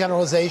big a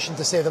generalization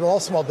to say that all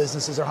small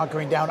businesses are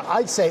hunkering down.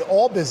 I'd say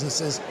all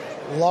businesses,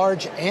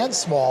 large and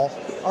small,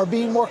 are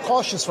being more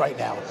cautious right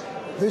now.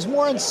 There's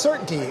more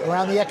uncertainty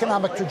around the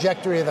economic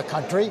trajectory of the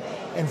country.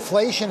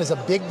 Inflation is a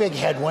big, big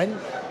headwind,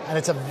 and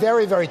it's a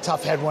very, very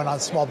tough headwind on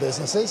small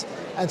businesses.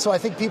 And so I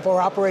think people are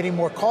operating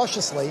more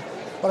cautiously,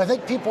 but I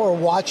think people are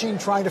watching,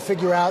 trying to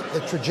figure out the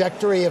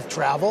trajectory of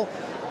travel.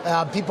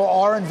 People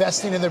are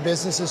investing in their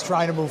businesses,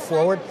 trying to move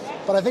forward,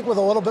 but I think with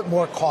a little bit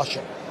more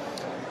caution.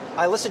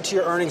 I listened to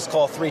your earnings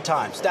call 3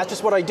 times. That's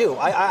just what I do.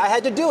 I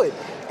had to do it.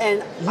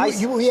 And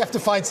we have to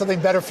find something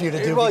better for you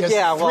to do, because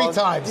 3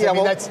 times. Yeah, I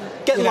mean, that's,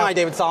 get in line,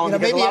 David Solomon,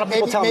 because a lot of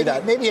people tell me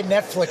that. Maybe a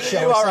Netflix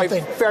show or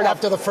something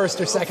after the first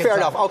or second Fair time.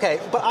 enough. Okay,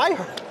 but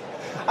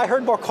I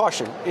heard more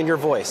caution in your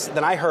voice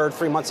than I heard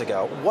 3 months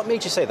ago. What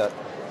made you say that?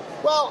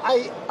 Well,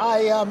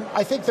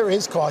 I think there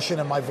is caution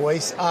in my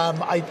voice.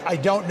 I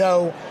don't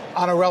know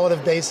on a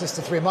relative basis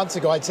to 3 months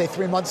ago. I'd say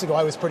 3 months ago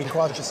I was pretty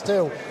cautious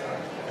too.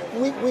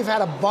 We've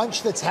had a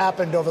bunch that's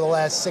happened over the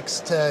last 6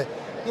 to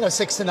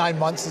 9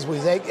 months as we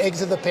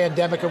exit the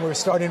pandemic and we were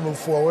starting to move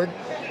forward.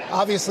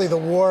 Obviously, the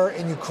war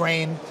in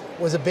Ukraine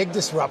was a big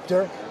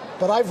disruptor,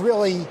 but I've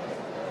really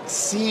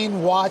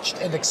seen,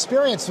 watched, and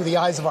experienced through the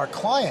eyes of our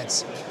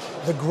clients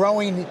the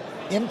growing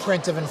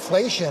imprint of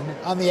inflation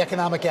on the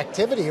economic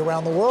activity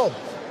around the world.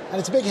 And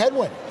it's a big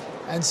headwind.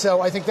 And so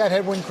I think that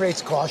headwind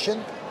creates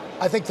caution.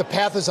 I think the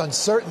path is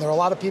uncertain. There are a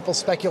lot of people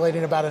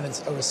speculating about a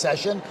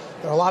recession.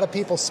 There are a lot of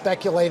people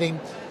speculating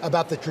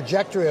about the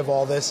trajectory of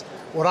all this.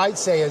 What I'd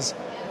say is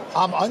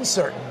I'm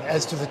uncertain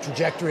as to the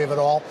trajectory of it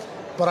all,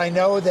 but I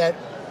know that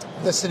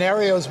the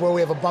scenarios where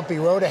we have a bumpy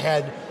road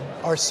ahead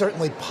are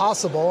certainly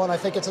possible, and I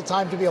think it's a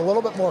time to be a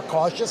little bit more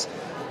cautious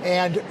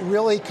and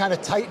really kind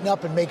of tighten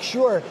up and make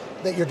sure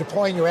that you're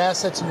deploying your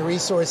assets and your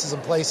resources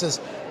in places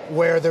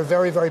where they're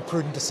very, very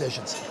prudent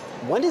decisions.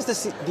 When does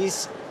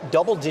these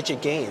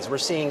double-digit gains, we're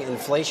seeing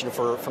inflation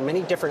for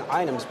many different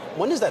items,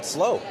 when does that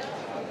slow?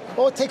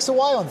 Well, it takes a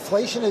while.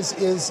 Inflation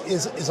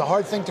is a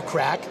hard thing to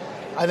crack.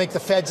 I think the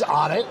Fed's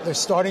on it. They're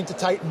starting to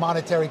tighten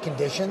monetary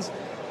conditions.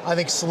 I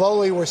think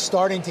slowly we're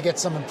starting to get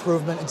some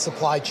improvement in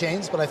supply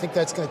chains, but I think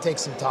that's going to take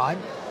some time.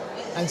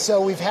 And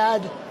so we've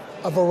had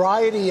a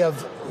variety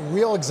of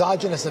real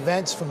exogenous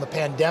events from the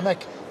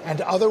pandemic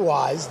and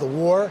otherwise, the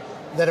war,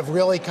 that have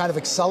really kind of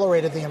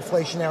accelerated the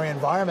inflationary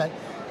environment.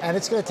 And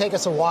it's going to take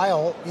us a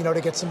while,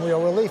 to get some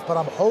real relief. But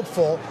I'm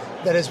hopeful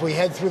that as we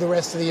head through the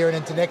rest of the year and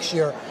into next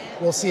year,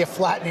 we'll see a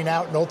flattening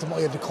out and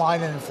ultimately a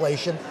decline in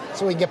inflation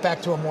so we can get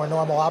back to a more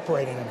normal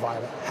operating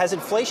environment. Has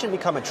inflation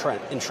become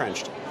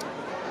entrenched?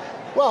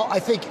 Well, I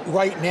think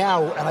right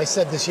now, and I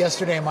said this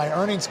yesterday in my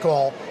earnings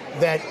call,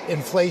 that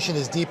inflation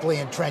is deeply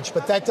entrenched.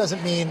 But that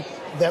doesn't mean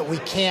that we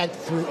can't,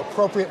 through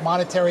appropriate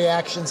monetary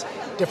actions,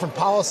 different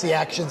policy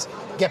actions,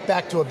 get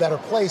back to a better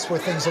place where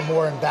things are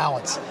more in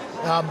balance.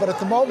 But at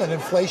the moment,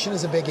 inflation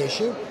is a big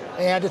issue,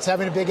 and it's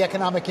having a big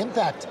economic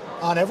impact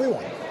on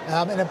everyone.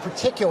 And in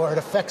particular, it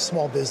affects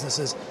small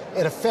businesses.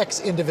 It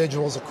affects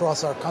individuals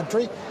across our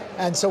country.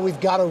 And so we've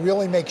got to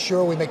really make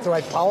sure we make the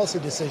right policy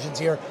decisions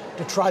here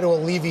to try to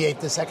alleviate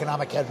this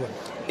economic headwind.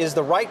 Is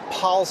the right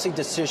policy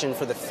decision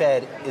for the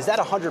Fed, is that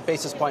a 100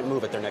 basis point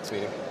move at their next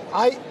meeting?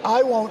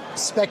 I won't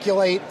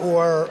speculate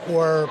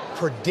or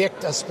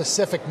predict a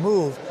specific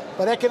move,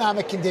 but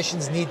economic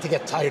conditions need to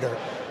get tighter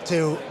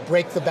to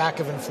break the back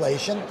of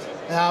inflation.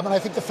 And I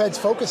think the Fed's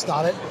focused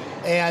on it,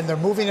 and they're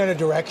moving in a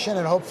direction,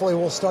 and hopefully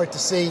we'll start to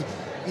see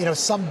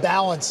some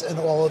balance in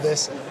all of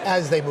this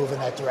as they move in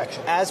that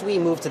direction. As we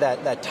move to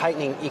that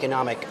tightening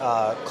economic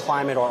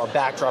climate or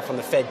backdrop from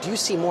the Fed, do you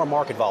see more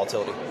market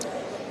volatility?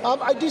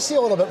 I do see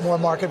a little bit more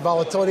market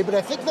volatility, but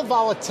I think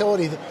I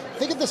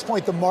think at this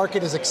point the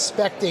market is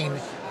expecting,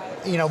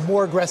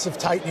 more aggressive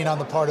tightening on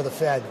the part of the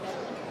Fed.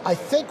 I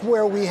think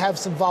where we have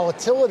some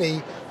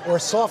volatility or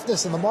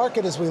softness in the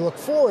market as we look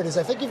forward is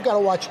I think you've got to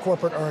watch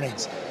corporate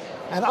earnings.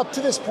 And up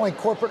to this point,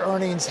 corporate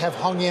earnings have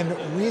hung in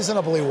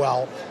reasonably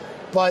well.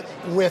 But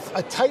with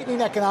a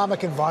tightening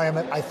economic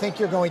environment, I think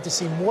you're going to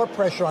see more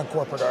pressure on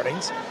corporate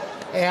earnings.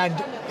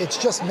 And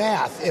it's just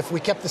math. If we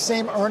kept the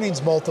same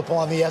earnings multiple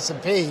on the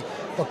S&P,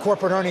 but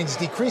corporate earnings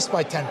decreased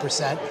by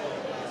 10%,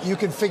 you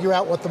can figure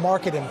out what the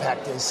market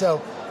impact is.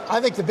 So I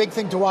think the big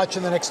thing to watch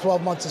in the next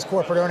 12 months is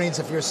corporate earnings.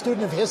 If you're a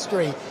student of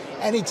history,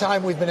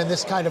 anytime we've been in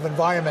this kind of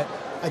environment,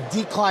 a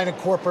decline in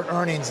corporate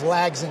earnings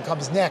lags and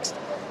comes next.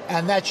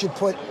 And that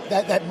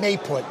may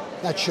put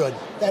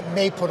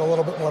a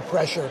little bit more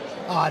pressure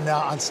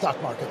on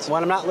stock markets.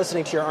 When I'm not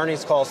listening to your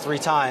earnings calls 3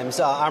 times,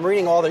 I'm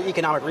reading all the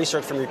economic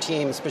research from your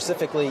team,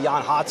 specifically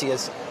Jan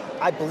Hatzius.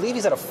 I believe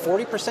he's at a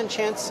 40%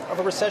 chance of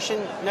a recession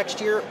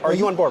next year. Are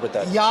you on board with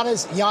that? Jan,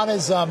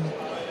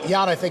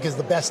 I think, is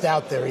the best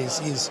out there.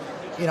 He's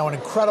an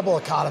incredible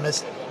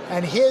economist,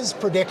 and his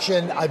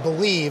prediction, I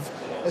believe,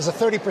 is a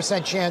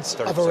 30% chance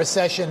of a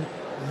recession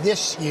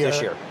this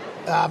year.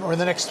 Or in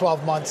the next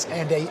 12 months,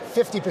 and a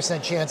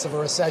 50% chance of a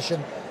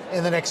recession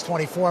in the next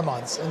 24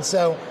 months. And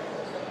so,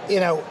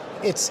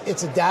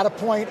 it's a data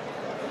point.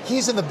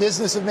 He's in the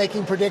business of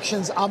making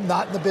predictions. I'm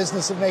not in the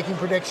business of making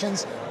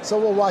predictions. So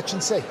we'll watch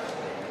and see.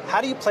 How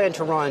do you plan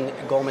to run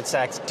Goldman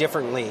Sachs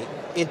differently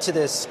into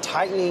this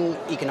tightening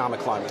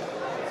economic climate?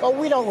 Well,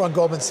 we don't run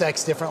Goldman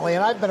Sachs differently.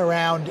 And I've been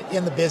around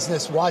in the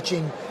business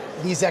watching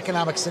these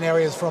economic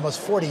scenarios for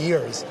almost 40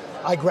 years.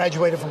 I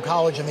graduated from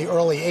college in the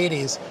early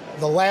 80s,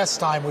 the last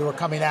time we were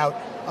coming out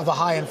of a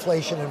high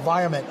inflation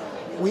environment.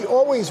 We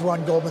always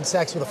run Goldman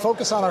Sachs with a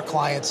focus on our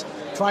clients,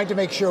 trying to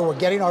make sure we're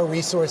getting our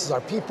resources,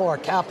 our people, our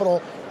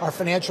capital, our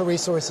financial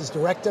resources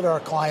directed at our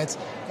clients.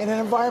 In an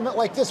environment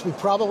like this, we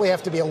probably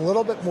have to be a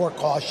little bit more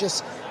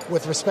cautious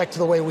with respect to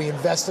the way we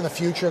invest in the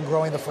future and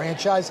growing the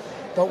franchise.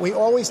 But we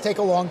always take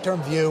a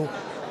long-term view.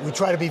 We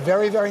try to be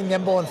very, very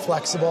nimble and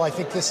flexible. I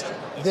think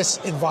this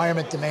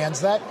environment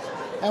demands that.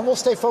 And we'll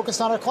stay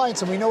focused on our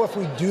clients. And we know if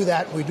we do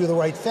that, we do the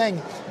right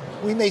thing,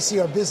 we may see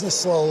our business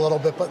slow a little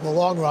bit, but in the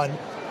long run,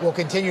 we'll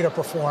continue to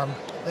perform.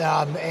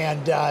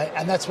 And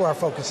that's where our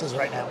focus is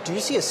right now. Do you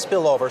see a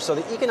spillover? So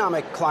the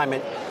economic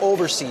climate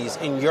overseas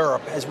in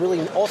Europe has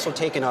really also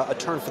taken a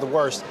turn for the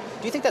worse.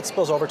 Do you think that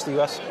spills over to the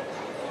U.S.?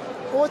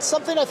 Well, it's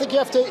something I think you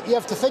have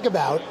to think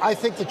about. I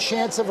think the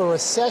chance of a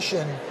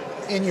recession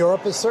in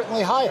Europe is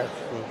certainly higher,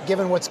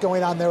 given what's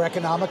going on there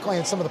economically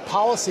and some of the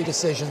policy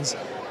decisions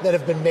that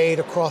have been made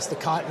across the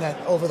continent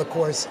over the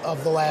course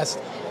of the last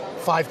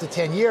 5 to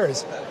 10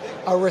 years.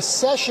 A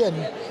recession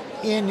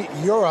in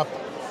Europe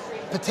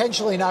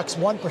potentially knocks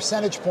 1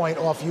 percentage point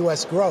off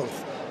U.S.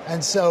 growth.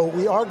 And so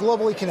we are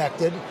globally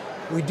connected.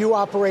 We do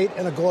operate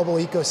in a global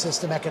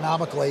ecosystem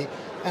economically,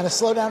 and a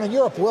slowdown in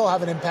Europe will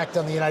have an impact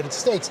on the United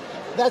States.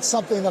 That's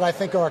something that I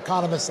think our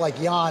economists like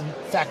Jan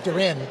factor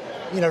in,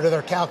 to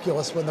their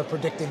calculus when they're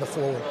predicting the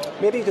forward.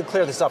 Maybe you could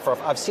clear this up for us.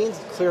 I've seen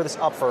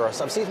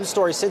some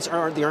stories since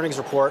the earnings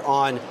report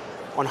on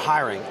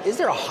hiring. Is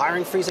there a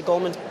hiring freeze at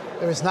Goldman?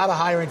 There is not a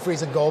hiring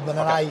freeze at Goldman,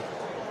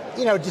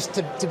 and just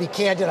to be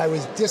candid, I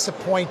was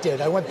disappointed.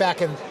 I went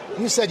back and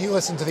you said you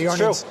listened to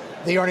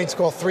the earnings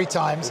call 3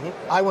 times.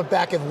 Mm-hmm. I went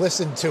back and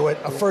listened to it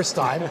a first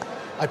time.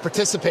 I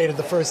participated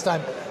the first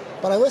time,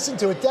 but I listened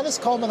to it. Dennis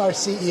Coleman, our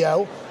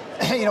CEO,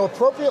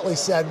 appropriately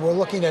said we're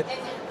looking at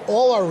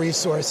all our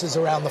resources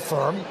around the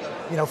firm,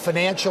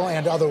 financial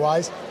and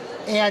otherwise,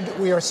 and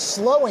we are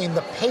slowing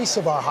the pace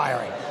of our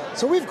hiring.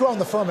 So we've grown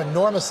the firm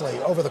enormously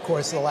over the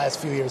course of the last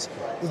few years.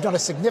 We've done a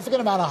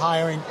significant amount of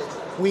hiring.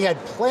 We had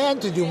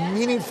planned to do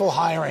meaningful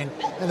hiring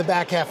in the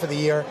back half of the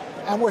year,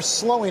 and we're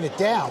slowing it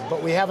down,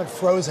 but we haven't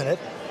frozen it.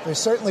 There's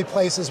certainly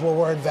places where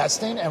we're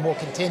investing, and we'll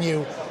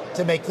continue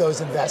to make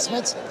those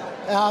investments.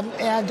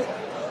 And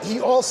he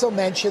also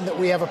mentioned that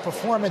we have a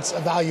performance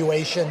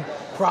evaluation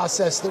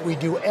process that we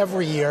do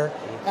every year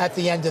at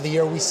the end of the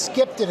year. We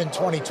skipped it in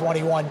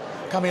 2021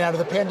 coming out of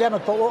the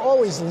pandemic, but we're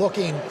always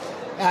looking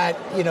at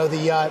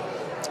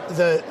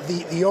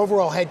the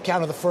overall head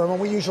count of the firm, and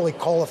we usually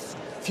call a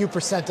few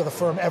percent of the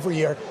firm every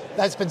year.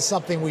 That's been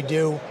something we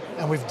do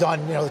And we've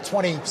done, the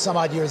 20 some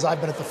odd years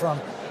I've been at the firm,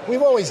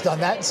 we've always done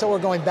that. And so we're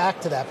going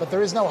back to that. But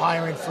there is no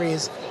hiring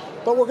freeze.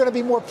 But we're going to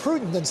be more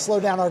prudent and slow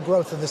down our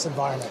growth in this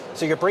environment.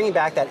 So you're bringing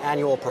back that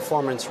annual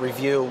performance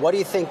review. What do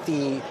you think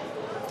the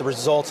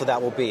results of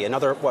that will be?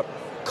 Another,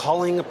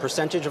 culling a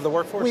percentage of the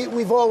workforce?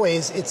 We've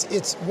always,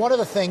 it's one of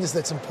the things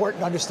that's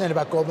important to understand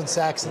about Goldman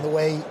Sachs and the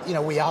way,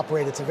 we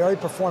operate. It's a very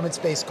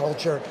performance-based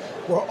culture.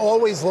 We're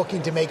always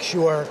looking to make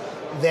sure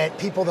that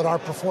people that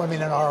aren't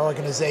performing in our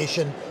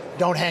organization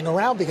don't hang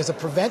around, because it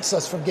prevents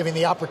us from giving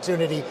the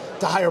opportunity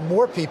to hire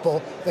more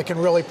people that can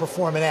really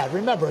perform and add.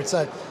 Remember, it's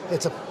a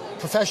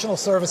professional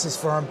services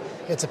firm.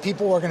 It's a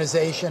people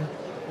organization.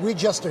 We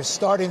just are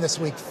starting this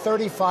week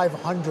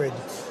 3,500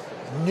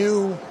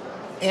 new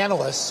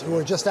analysts who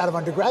are just out of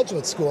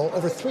undergraduate school,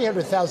 over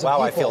 300,000 people.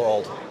 Wow, I feel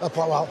old.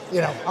 Well,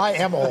 I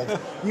am old.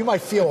 You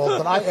might feel old,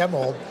 but I am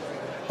old.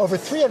 Over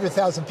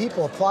 300,000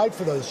 people applied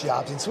for those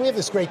jobs. And so we have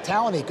this great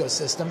talent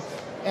ecosystem,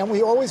 and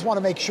we always want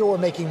to make sure we're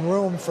making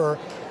room for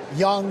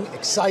young,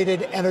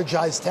 excited,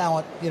 energized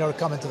talent, to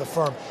come into the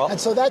firm. And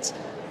so that's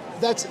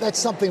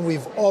something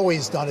we've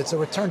always done. It's a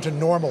return to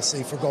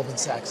normalcy for Goldman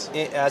Sachs.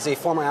 As a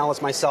former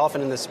analyst myself,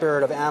 and in the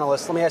spirit of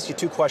analysts, let me ask you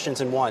two questions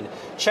in one.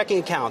 Checking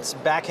accounts,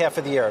 back half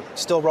of the year,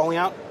 still rolling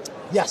out?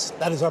 Yes,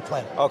 that is our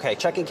plan. Okay,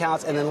 checking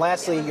accounts. And then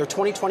lastly, your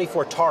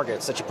 2024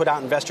 targets that you put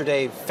out Investor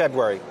Day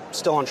February,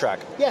 still on track?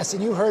 Yes,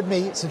 and you heard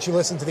me, since you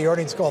listened to the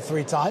earnings call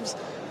 3 times.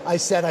 I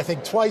said, I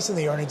think twice in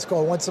the earnings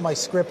call, once in my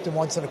script and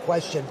once in a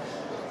question.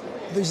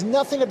 There's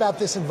nothing about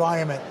this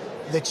environment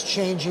that's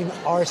changing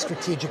our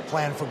strategic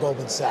plan for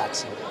Goldman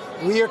Sachs.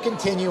 We are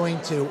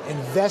continuing to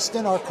invest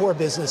in our core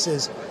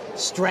businesses,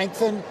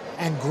 strengthen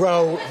and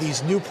grow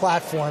these new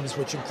platforms,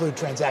 which include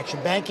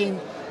transaction banking,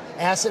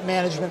 asset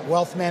management,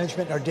 wealth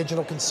management, and our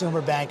digital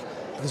consumer bank,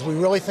 because we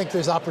really think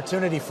there's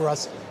opportunity for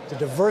us to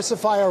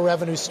diversify our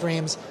revenue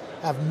streams,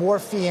 have more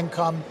fee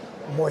income,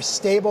 a more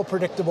stable,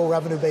 predictable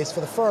revenue base for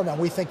the firm, and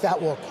we think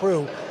that will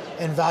accrue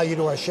in value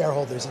to our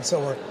shareholders. And so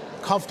we're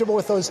comfortable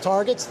with those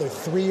targets. They're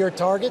 3-year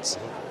targets.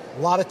 A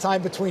lot of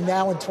time between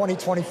now and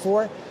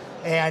 2024.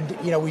 And,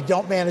 we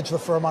don't manage the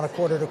firm on a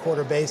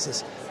quarter-to-quarter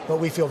basis. But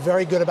we feel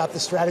very good about the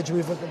strategy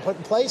we've put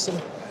in place, and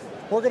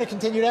we're going to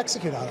continue to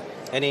execute on it.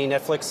 Any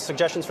Netflix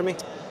suggestions for me?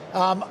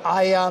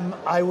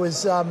 I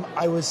was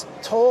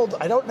told,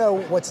 I don't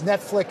know what's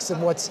Netflix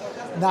and what's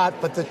not,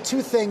 but the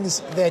two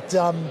things that,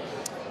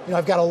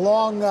 I've got a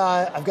long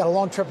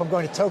trip. I'm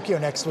going to Tokyo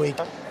next week.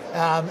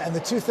 And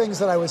the two things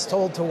that I was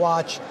told to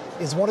watch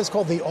is one is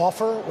called The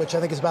Offer, which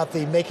I think is about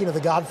the making of The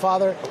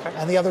Godfather,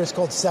 and the other is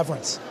called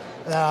Severance.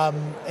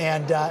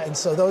 And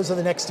so those are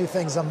the next two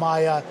things on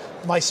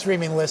my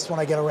streaming list when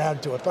I get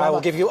around to it. But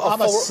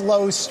I'm a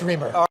slow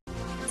streamer.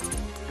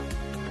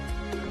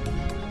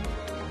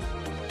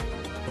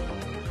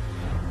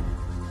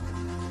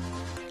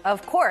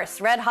 Of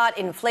course, red-hot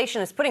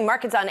inflation is putting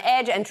markets on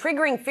edge and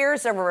triggering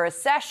fears of a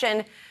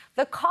recession.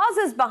 The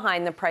causes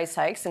behind the price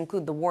hikes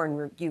include the war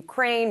in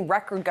Ukraine,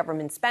 record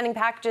government spending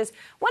packages.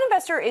 One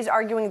investor is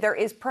arguing there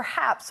is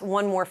perhaps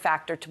one more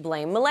factor to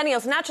blame.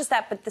 Millennials, not just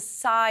that, but the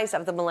size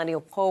of the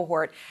millennial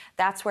cohort.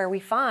 That's where we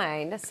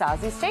find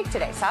Sazi's take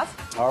today.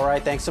 Saz? All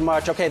right, thanks so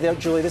much. Okay,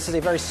 Julie, this is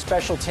a very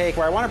special take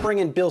where I want to bring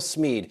in Bill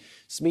Smead,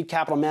 Smead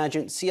Capital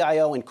Management,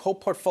 CIO and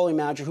co-portfolio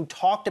manager, who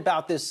talked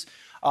about this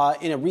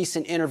in a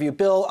recent interview.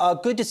 Bill,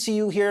 good to see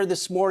you here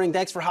this morning.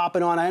 Thanks for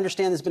hopping on. I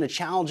understand there's been a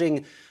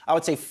challenging, I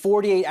would say,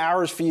 48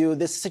 hours for you.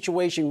 This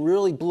situation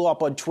really blew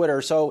up on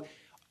Twitter. So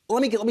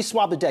let me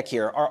swap the deck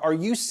here. Are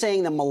you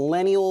saying that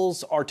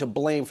millennials are to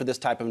blame for this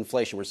type of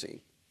inflation we're seeing?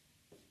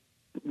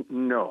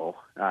 No,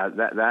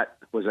 that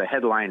was a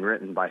headline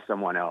written by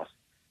someone else.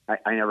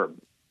 I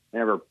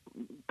never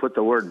put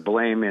the word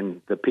blame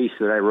in the piece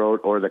that I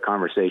wrote or the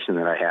conversation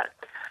that I had.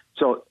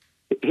 So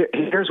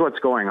here's what's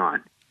going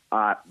on.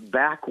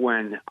 Back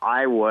when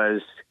I was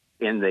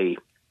in the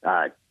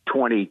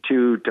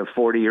 22 to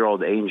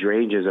 40-year-old age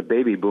range as a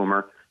baby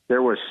boomer,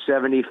 there was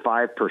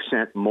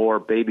 75% more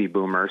baby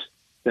boomers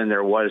than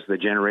there was the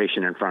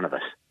generation in front of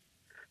us.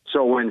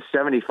 So when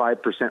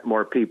 75%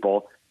 more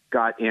people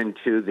got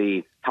into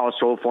the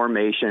household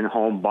formation,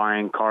 home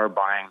buying, car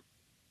buying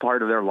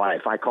part of their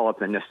life, I call it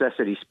the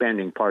necessity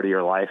spending part of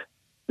your life,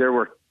 there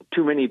were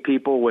too many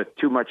people with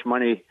too much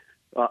money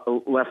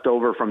left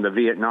over from the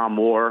Vietnam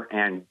War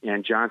and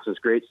Johnson's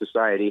Great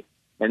Society.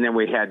 And then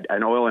we had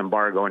an oil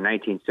embargo in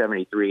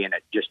 1973, and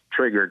it just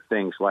triggered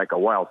things like a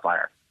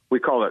wildfire. We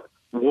call it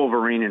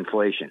Wolverine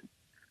inflation.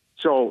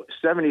 So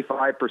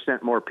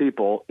 75% more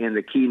people in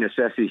the key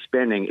necessity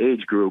spending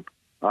age group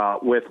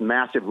with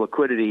massive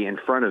liquidity in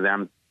front of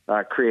them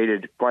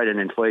created quite an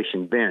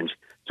inflation binge.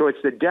 So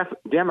it's the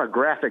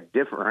demographic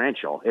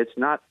differential. It's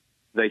not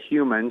the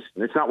humans.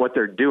 It's not what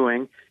they're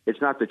doing.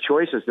 It's not the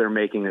choices they're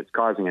making that's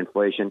causing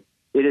inflation.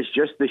 It is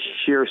just the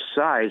sheer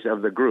size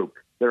of the group.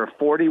 There are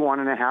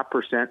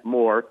 41.5%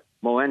 more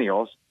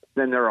millennials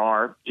than there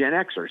are Gen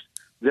Xers.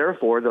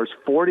 Therefore, there's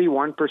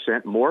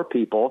 41% more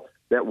people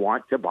that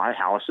want to buy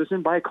houses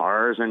and buy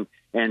cars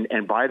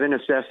and buy the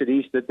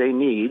necessities that they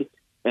need.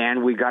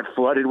 And we got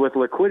flooded with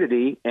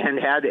liquidity and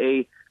had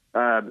a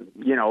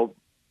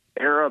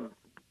Arab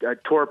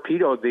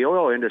torpedoed the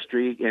oil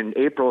industry in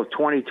April of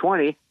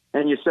 2020,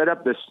 and you set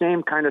up the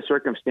same kind of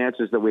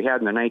circumstances that we had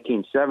in the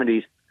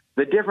 1970s.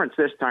 The difference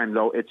this time,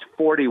 though, it's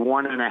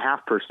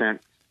 41.5%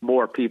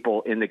 more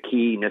people in the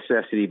key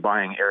necessity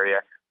buying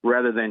area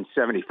rather than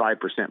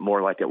 75%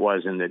 more like it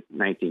was in the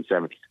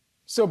 1970s.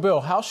 So,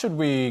 Bill, how should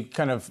we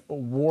kind of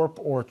warp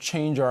or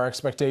change our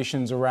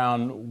expectations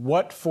around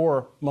what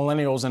for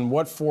millennials and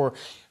what for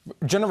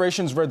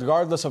generations,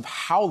 regardless of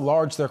how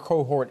large their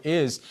cohort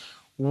is,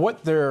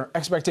 what their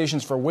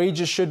expectations for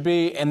wages should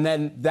be, and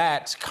then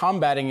that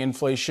combating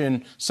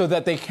inflation so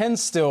that they can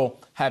still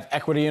have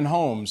equity in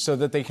homes, so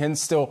that they can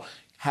still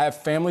have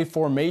family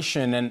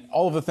formation and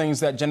all of the things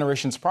that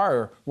generations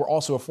prior were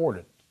also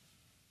afforded?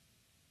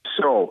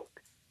 So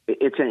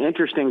it's an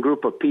interesting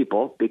group of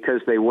people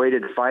because they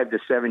waited 5 to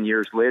 7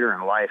 years later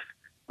in life,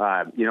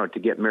 to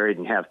get married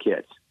and have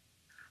kids.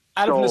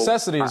 Out of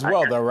necessity as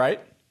well, though, right?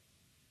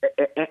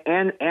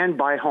 And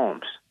buy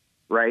homes,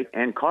 right?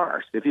 And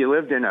cars. If you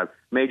lived in a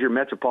major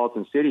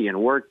metropolitan city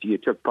and worked, you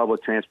took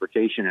public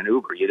transportation and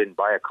Uber. You didn't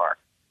buy a car.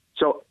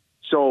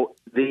 So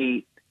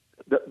the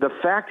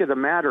fact of the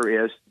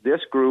matter is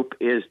this group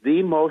is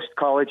the most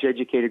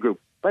college-educated group.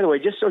 By the way,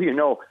 just so you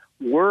know,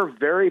 we're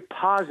very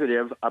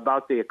positive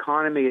about the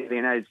economy of the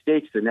United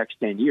States the next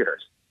 10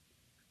 years.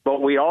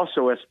 But we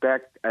also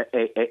expect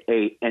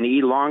an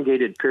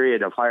elongated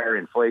period of higher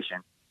inflation.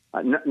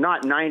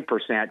 Not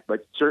 9%,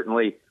 but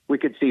certainly we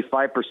could see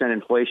 5%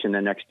 inflation the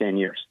next 10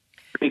 years.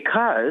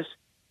 Because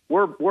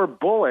we're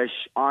bullish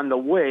on the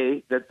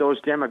way that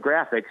those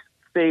demographics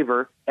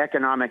favor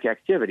economic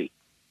activity.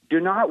 Do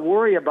not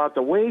worry about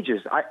the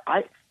wages.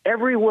 I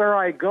everywhere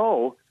I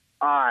go,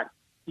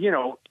 In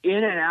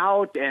and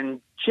Out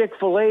and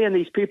Chick-fil-A, and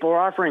these people are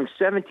offering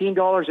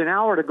 $17 an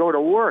hour to go to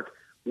work.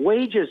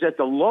 Wages at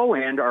the low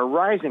end are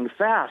rising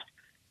fast.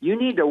 You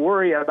need to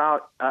worry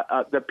about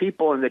the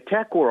people in the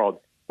tech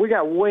world. We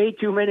got way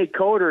too many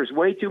coders,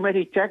 way too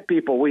many tech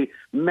people. We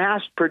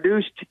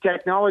mass-produced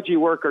technology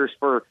workers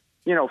for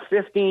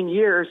 15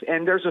 years,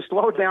 and there's a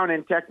slowdown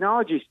in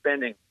technology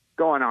spending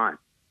going on.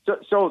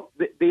 So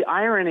the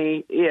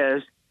irony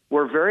is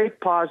we're very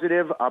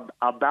positive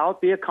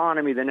about the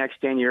economy the next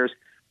 10 years,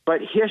 but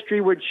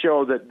history would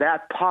show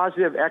that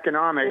positive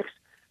economics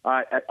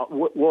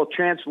will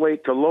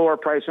translate to lower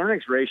price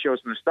earnings ratios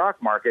in the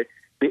stock market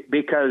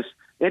because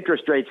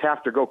interest rates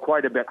have to go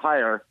quite a bit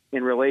higher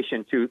in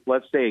relation to,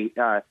 let's say,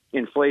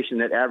 inflation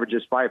that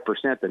averages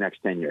 5% the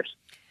next 10 years.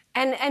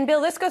 And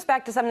Bill, this goes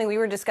back to something we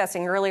were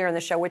discussing earlier in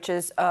the show, which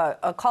is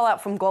a call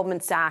out from Goldman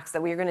Sachs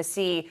that we are going to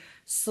see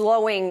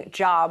slowing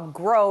job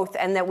growth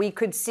and that we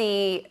could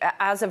see,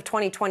 as of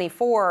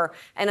 2024,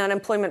 an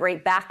unemployment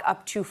rate back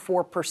up to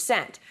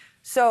 4%.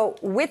 So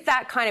with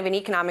that kind of an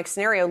economic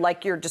scenario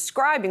like you're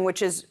describing,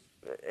 which is,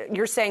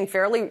 you're saying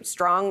fairly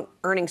strong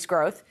earnings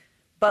growth,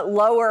 but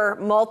lower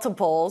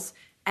multiples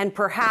and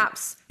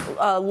perhaps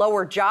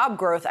lower job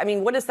growth. I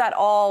mean, what does that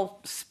all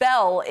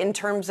spell in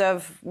terms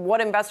of what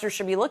investors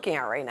should be looking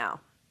at right now?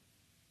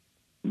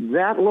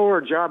 That lower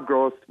job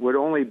growth would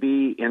only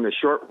be in the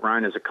short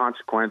run as a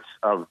consequence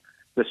of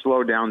the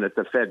slowdown that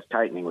the Fed's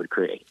tightening would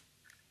create.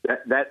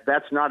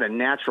 That's not a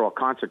natural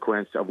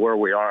consequence of where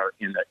we are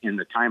in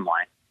the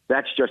timeline.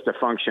 That's just a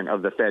function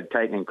of the Fed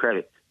tightening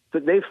credit. So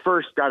they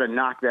first got to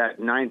knock that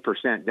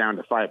 9% down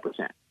to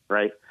 5%,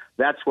 right?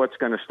 That's what's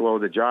going to slow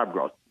the job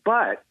growth.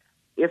 But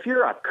if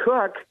you're a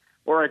cook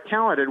or a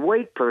talented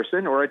wait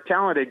person or a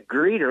talented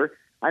greeter,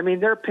 I mean,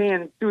 they're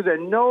paying through the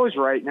nose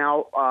right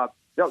now.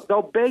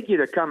 They'll beg you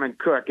to come and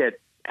cook at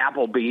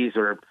Applebee's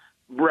or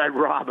Red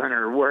Robin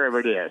or wherever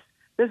it is.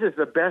 This is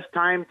the best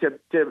time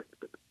to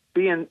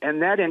be in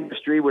that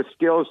industry with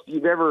skills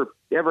you've ever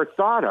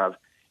thought of.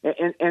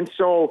 And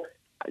so,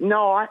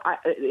 no,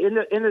 in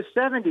the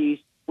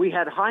 70s, we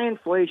had high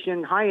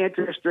inflation, high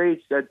interest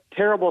rates, a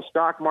terrible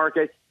stock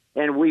market,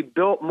 and we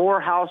built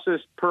more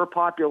houses per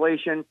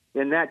population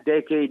in that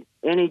decade,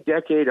 any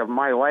decade of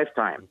my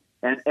lifetime.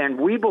 And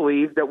we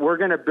believe that we're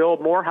going to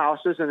build more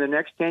houses in the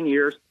next 10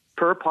 years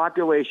per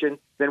population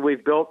than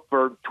we've built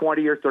for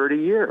 20 or 30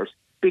 years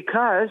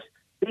because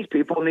these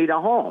people need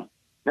a home.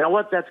 Now,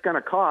 what that's going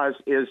to cause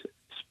is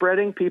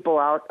spreading people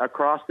out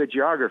across the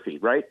geography,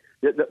 right?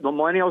 The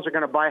millennials are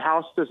going to buy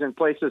houses in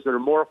places that are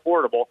more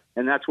affordable,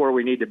 and that's where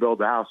we need to build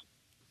the house.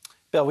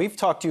 Bill, we've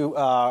talked to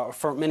you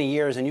for many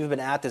years, and you've been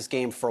at this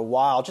game for a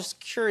while.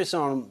 Just curious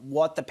on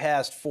what the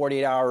past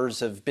 48 hours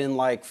have been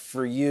like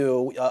for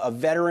you, a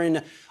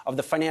veteran of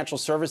the financial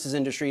services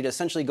industry, to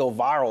essentially go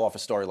viral off a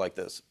story like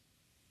this.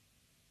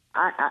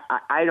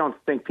 I don't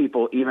think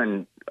people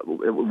even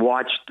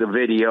watched the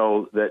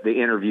video,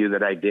 the interview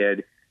that I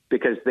did,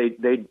 because they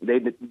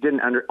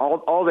didn't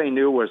all they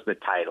knew was the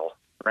title,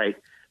 right?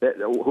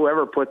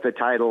 Whoever put the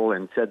title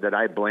and said that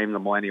I blame the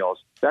millennials,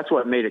 that's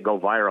what made it go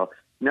viral.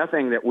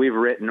 Nothing that we've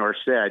written or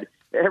said.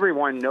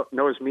 Everyone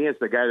knows me as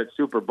the guy that's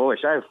super bullish.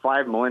 I have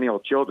 5 millennial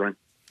children,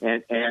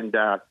 and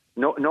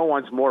no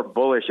one's more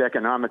bullish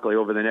economically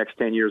over the next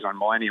 10 years on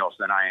millennials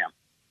than I am.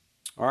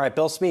 All right,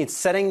 Bill Smead,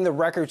 setting the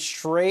record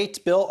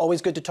straight. Bill,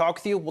 always good to talk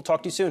with you. We'll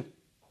talk to you soon.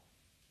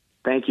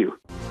 Thank you.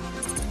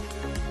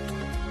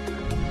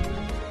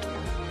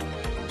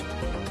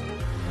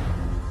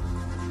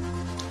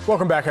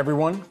 Welcome back,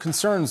 everyone.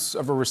 Concerns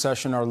of a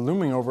recession are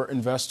looming over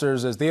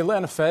investors as the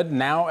Atlanta Fed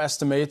now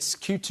estimates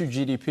Q2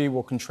 GDP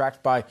will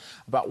contract by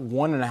about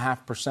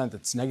 1.5%.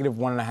 That's negative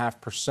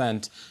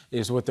 1.5%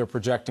 is what they're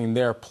projecting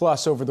there.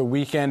 Plus, over the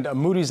weekend, a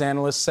Moody's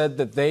analyst said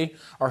that they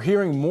are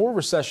hearing more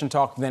recession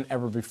talk than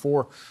ever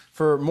before.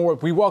 For more,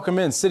 we welcome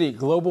in Citi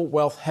Global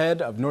Wealth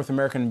Head of North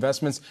American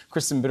Investments,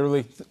 Kristen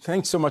Bitterly.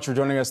 Thanks so much for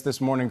joining us this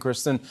morning,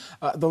 Kristen.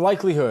 The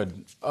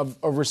likelihood of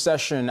a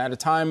recession at a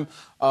time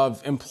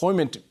of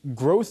employment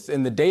growth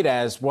in the data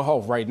as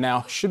well right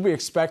now, should we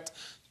expect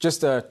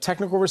just a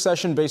technical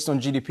recession based on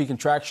GDP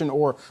contraction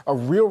or a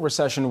real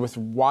recession with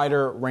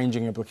wider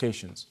ranging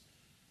implications?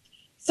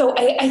 So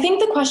I think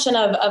the question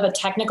of a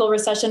technical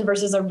recession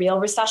versus a real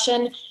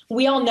recession,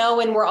 we all know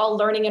and we're all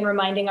learning and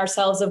reminding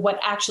ourselves of what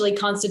actually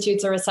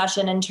constitutes a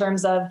recession in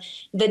terms of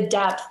the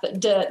depth,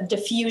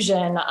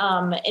 diffusion,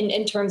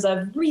 in terms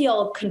of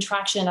real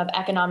contraction of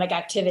economic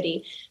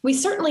activity. We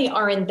certainly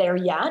aren't there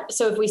yet.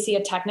 So if we see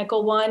a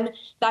technical one,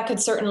 that could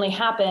certainly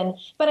happen.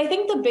 But I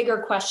think the bigger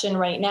question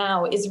right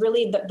now is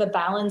really the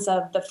balance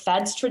of the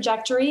Fed's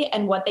trajectory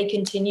and what they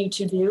continue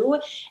to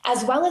do,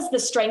 as well as the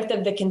strength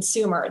of the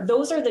consumer.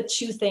 Those are the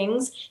two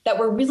things that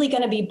we're really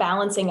going to be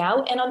balancing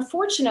out. And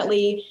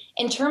unfortunately,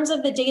 in terms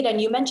of the data, and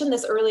you mentioned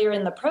this earlier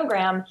in the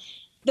program,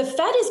 the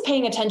Fed is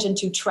paying attention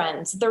to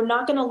trends. They're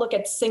not going to look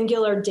at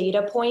singular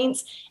data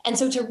points. And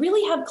so to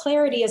really have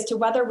clarity as to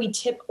whether we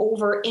tip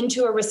over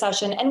into a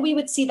recession, and we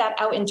would see that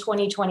out in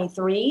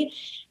 2023,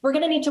 we're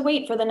going to need to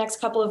wait for the next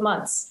couple of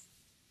months.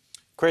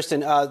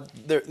 Kristen,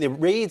 the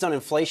reads on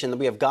inflation that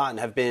we have gotten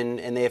have been,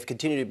 and they have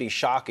continued to be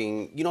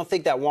shocking. You don't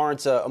think that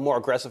warrants a more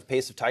aggressive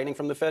pace of tightening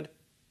from the Fed?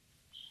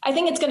 I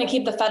think it's going to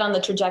keep the Fed on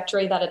the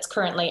trajectory that it's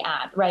currently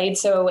at, right?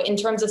 So in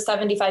terms of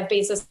 75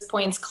 basis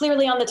points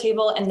clearly on the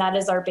table, and that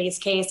is our base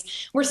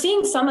case. We're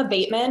seeing some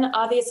abatement,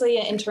 obviously,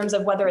 in terms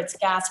of whether it's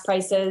gas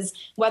prices,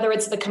 whether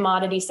it's the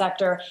commodity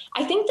sector.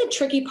 I think the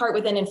tricky part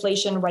within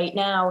inflation right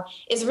now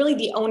is really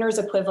the owner's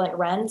equivalent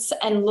rents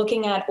and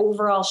looking at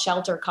overall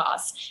shelter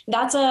costs.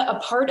 That's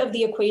a part of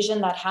the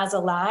equation that has a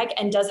lag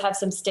and does have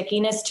some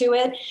stickiness to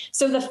it.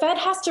 So the Fed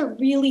has to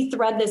really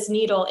thread this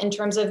needle in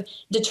terms of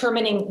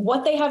determining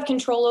what they have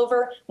control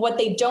over, what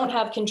they don't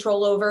have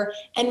control over,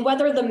 and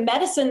whether the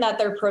medicine that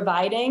they're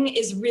providing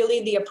is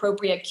really the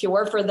appropriate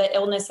cure for the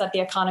illness that the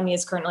economy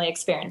is currently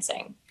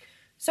experiencing.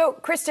 So,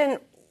 Kristen,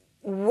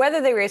 whether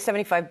they raise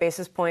 75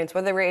 basis points,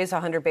 whether they raise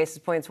 100 basis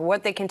points,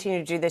 what they continue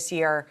to do this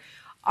year,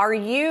 are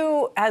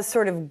you as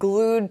sort of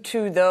glued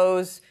to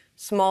those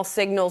small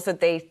signals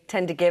that they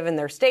tend to give in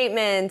their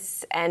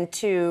statements and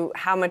to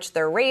how much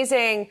they're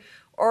raising?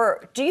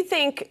 Or do you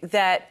think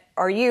that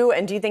do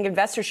you think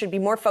investors should be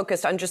more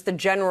focused on just the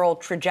general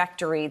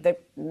trajectory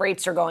that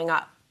rates are going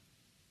up?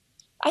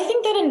 I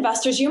think that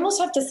investors, you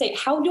almost have to say,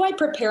 how do I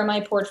prepare my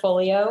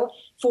portfolio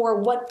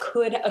for what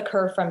could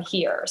occur from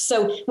here?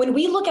 So when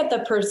we look at the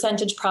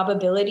percentage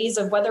probabilities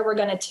of whether we're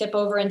going to tip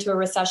over into a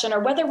recession or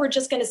whether we're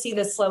just going to see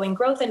this slowing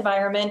growth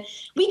environment,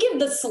 we give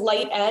the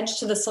slight edge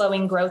to the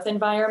slowing growth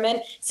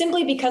environment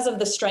simply because of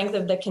the strength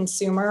of the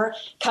consumer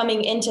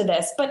coming into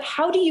this. But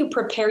how do you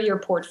prepare your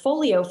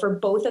portfolio for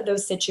both of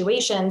those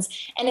situations?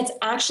 And it's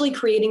actually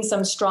creating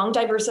some strong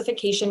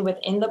diversification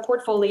within the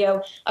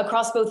portfolio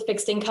across both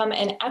fixed income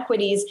and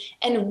equities,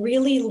 and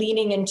really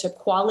leaning into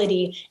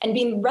quality and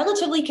being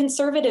relatively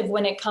conservative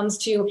when it comes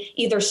to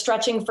either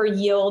stretching for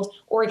yield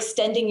or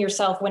extending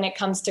yourself when it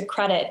comes to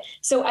credit.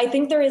 So I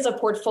think there is a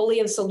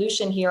portfolio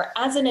solution here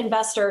as an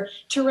investor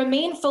to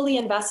remain fully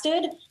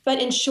invested,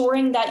 but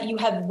ensuring that you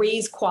have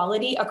raised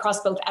quality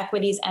across both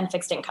equities and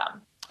fixed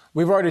income.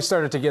 We've already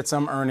started to get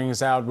some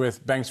earnings out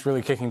with banks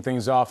really kicking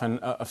things off and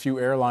a few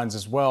airlines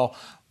as well.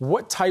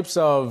 What types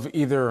of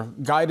either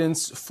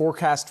guidance,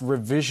 forecast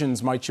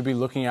revisions might you be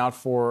looking out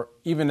for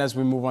even as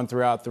we move on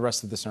throughout the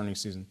rest of this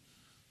earnings season?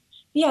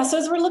 Yeah, so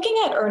as we're looking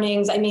at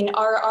earnings, I mean,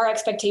 our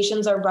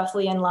expectations are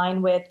roughly in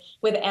line with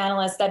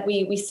analysts that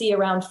we see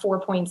around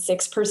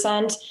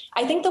 4.6%.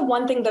 I think the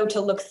one thing, though, to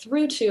look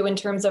through to in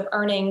terms of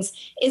earnings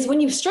is when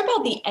you strip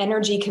out the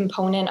energy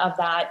component of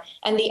that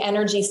and the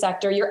energy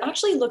sector, you're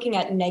actually looking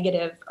at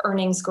negative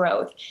earnings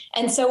growth.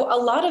 And so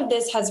a lot of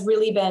this has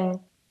really been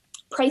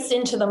priced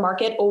into the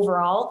market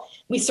overall.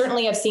 We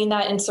certainly have seen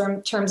that in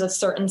terms of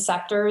certain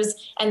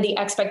sectors and the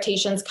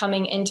expectations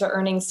coming into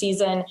earnings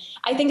season.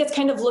 I think it's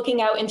kind of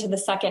looking out into the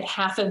second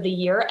half of the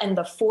year, and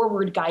the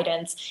forward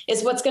guidance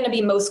is what's going to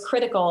be most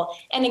critical.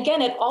 And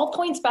again, it all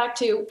points back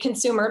to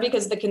consumer,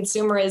 because the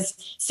consumer is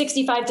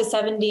 65 to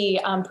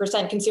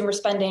 70% consumer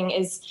spending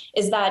is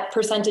that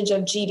percentage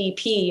of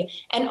GDP,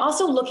 and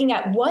also looking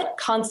at what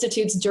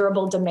constitutes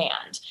durable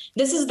demand.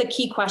 This is the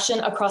key question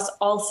across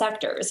all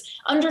sectors,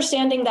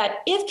 understanding that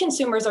if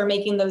consumers are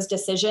making those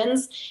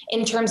decisions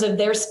in terms of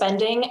their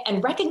spending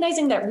and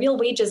recognizing that real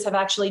wages have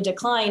actually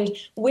declined,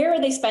 where are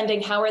they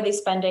spending, how are they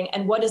spending,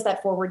 and what is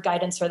that forward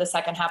guidance for the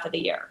second half of the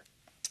year?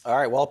 All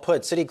right, well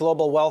put. Citi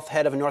Global Wealth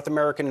Head of North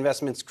American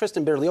Investments,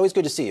 Kristen Bitterly. Always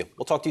good to see you.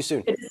 We'll talk to you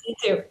soon. Good to see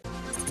you too.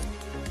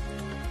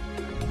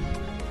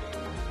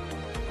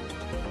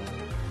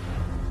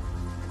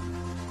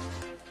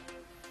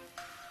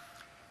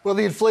 Well,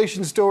 the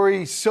inflation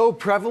story is so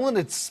prevalent,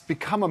 it's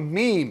become a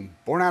meme,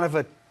 born out of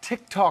a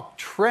TikTok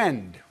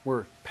trend.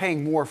 We're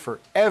paying more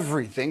for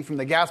everything, from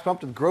the gas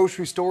pump to the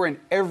grocery store and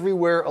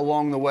everywhere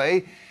along the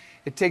way.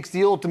 It takes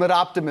the ultimate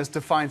optimist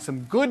to find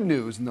some good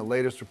news in the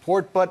latest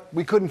report, but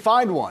we couldn't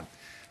find one.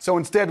 So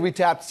instead, we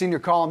tapped senior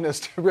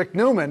columnist Rick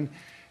Newman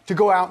to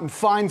go out and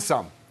find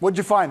some. What'd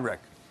you find, Rick?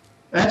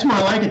 That's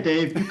more like it,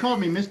 Dave. You called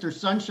me Mr.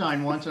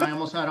 Sunshine once, and I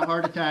almost had a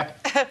heart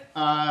attack.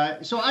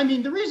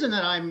 The reason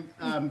that I'm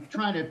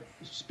trying to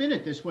spin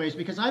it this way is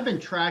because I've been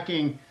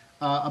tracking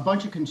a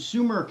bunch of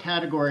consumer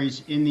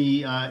categories in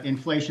the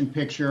inflation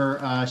picture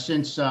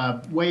since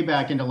way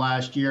back into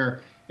last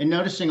year, and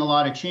noticing a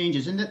lot of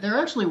changes. And there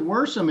actually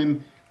were some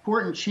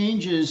important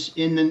changes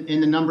in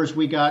the numbers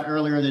we got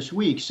earlier this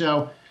week.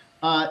 So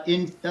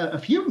in a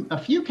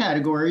few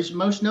categories,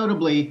 most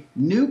notably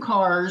new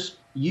cars,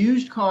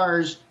 used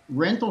cars,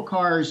 rental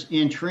cars,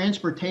 and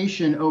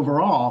transportation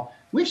overall,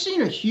 we've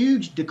seen a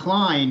huge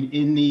decline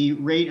in the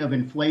rate of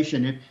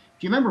inflation. If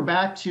you remember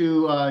back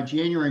to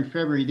January and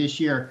February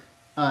this year,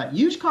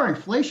 used car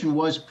inflation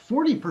was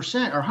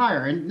 40% or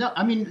higher. And no,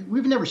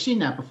 we've never seen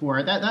that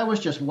before. That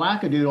was just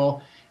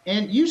wackadoodle.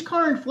 And used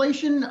car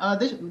inflation,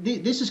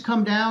 this has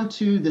come down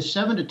to the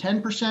 7 to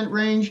 10%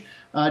 range.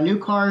 New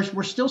cars,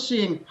 we're still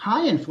seeing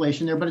high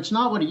inflation there, but it's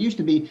not what it used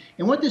to be.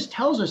 And what this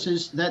tells us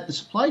is that the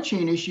supply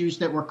chain issues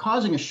that were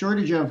causing a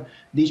shortage of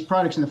these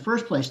products in the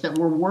first place, that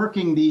we're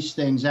working these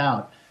things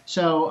out.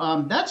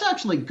 So that's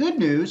actually good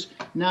news.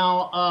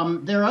 Now,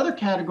 there are other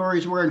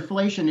categories where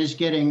inflation is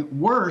getting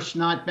worse,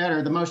 not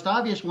better. The most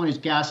obvious one is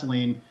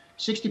gasoline,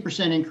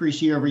 60%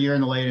 increase year over year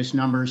in the latest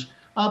numbers.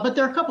 But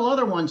there are a couple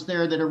other ones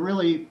there that are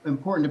really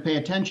important to pay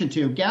attention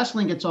to.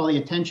 Gasoline gets all the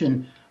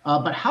attention,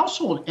 but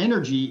household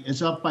energy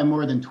is up by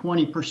more than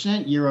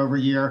 20% year over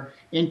year.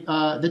 And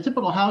the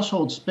typical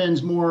household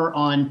spends more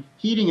on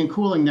heating and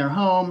cooling their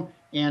home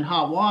and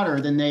hot water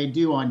than they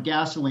do on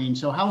gasoline.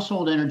 So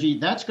household energy,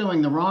 that's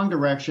going the wrong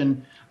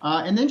direction.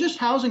 And then just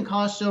housing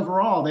costs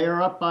overall, they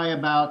are up by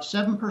about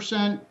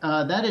 7%.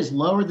 That is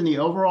lower than the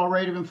overall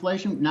rate of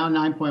inflation, now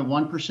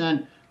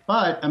 9.1%.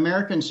 But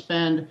Americans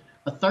spend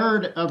a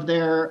third of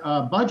their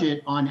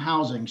budget on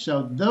housing.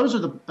 So those are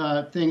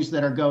the things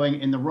that are going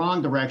in the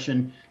wrong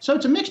direction. So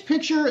it's a mixed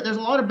picture. There's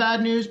a lot of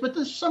bad news, but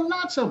there's some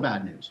not so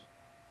bad news.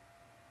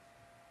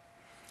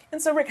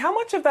 And so, Rick, how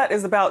much of that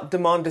is about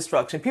demand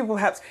destruction? People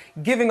perhaps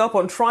giving up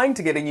on trying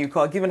to get a new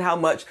car, given how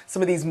much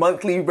some of these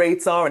monthly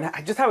rates are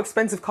and just how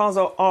expensive cars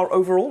are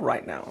overall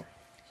right now?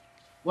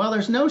 Well,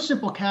 there's no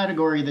simple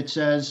category that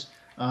says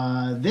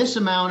this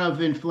amount of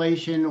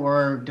inflation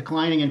or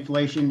declining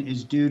inflation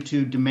is due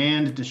to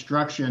demand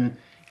destruction.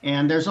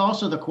 And there's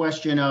also the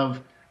question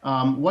of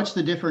what's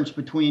the difference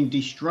between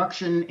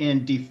destruction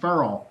and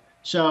deferral.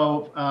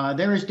 So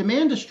there is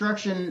demand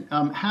destruction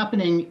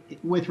happening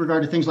with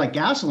regard to things like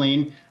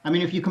gasoline. I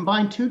mean, if you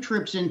combine two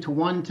trips into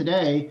one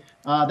today,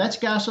 that's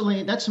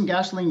gasoline. That's some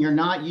gasoline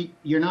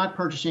you're not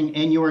purchasing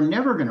and you're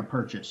never going to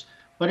purchase.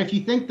 But if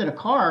you think that a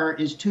car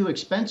is too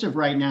expensive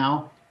right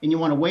now and you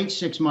want to wait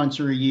 6 months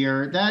or a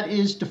year, that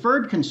is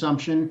deferred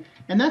consumption.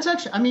 And that's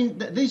actually,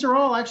 these are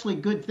all actually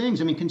good things.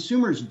 I mean,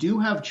 consumers do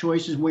have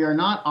choices. We are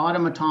not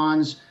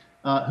automatons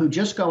who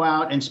just go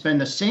out and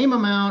spend the same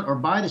amount or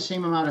buy the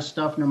same amount of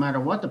stuff no matter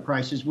what the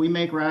price is. We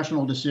make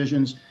rational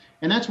decisions.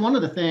 And that's one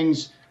of the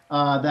things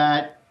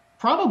that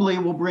probably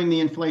will bring the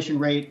inflation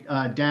rate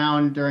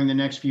down during the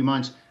next few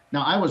months.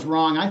 Now, I was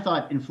wrong. I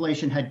thought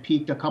inflation had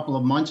peaked a couple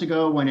of months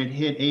ago when it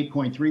hit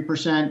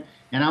 8.3%.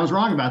 And I was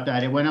wrong about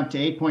that. It went up to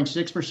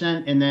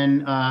 8.6% and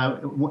then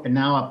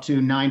now up to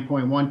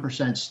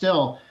 9.1%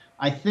 still.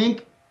 I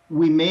think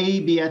we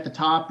may be at the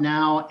top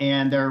now,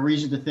 and there are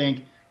reasons to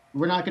think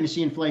we're not going to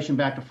see inflation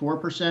back to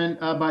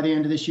 4% by the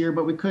end of this year,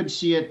 but we could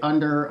see it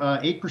under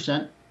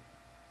 8%.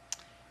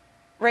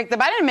 Rick, the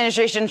Biden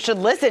administration should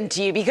listen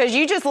to you because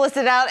you just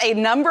listed out a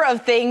number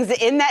of things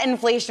in that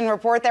inflation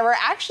report that were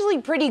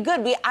actually pretty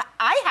good.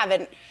 I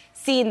haven't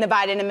seen the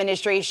Biden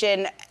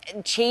administration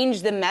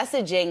change the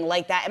messaging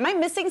like that. Am I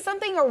missing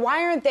something, or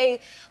why aren't they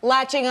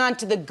latching on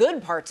to the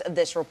good parts of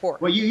this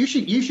report? Well, you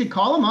should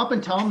call them up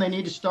and tell them they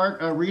need to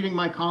start reading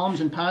my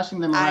columns and passing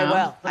them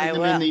around. Putting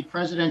them in the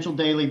presidential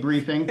daily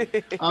briefing.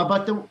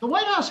 But the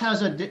White House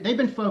they've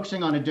been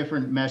focusing on a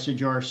different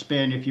message or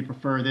spin, if you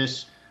prefer,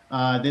 this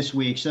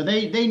week. So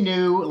they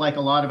knew, like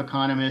a lot of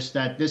economists,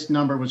 that this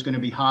number was going to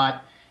be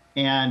hot.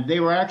 And they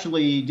were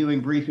actually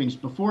doing briefings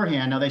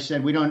beforehand. Now, they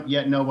said we don't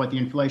yet know what the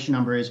inflation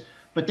number is,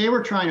 but they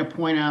were trying to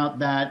point out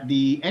that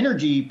the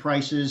energy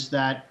prices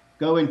that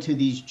go into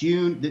these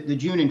the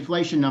June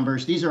inflation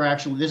numbers, this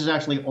is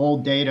actually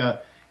old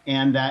data,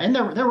 and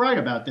they're right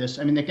about this.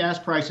 I mean, the gas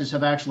prices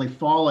have actually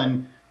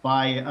fallen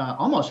by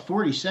almost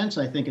 40 cents,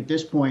 I think, at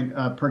this point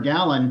per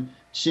gallon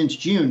since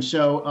June.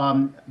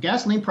 So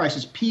gasoline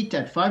prices peaked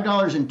at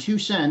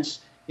 $5.02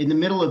 in the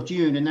middle of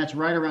June, and that's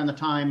right around the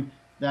time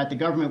that the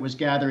government was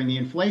gathering the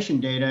inflation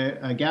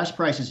data. Gas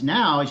prices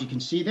now, as you can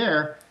see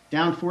there,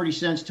 down 40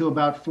 cents to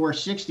about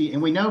 4.60.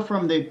 And we know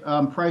from the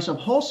price of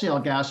wholesale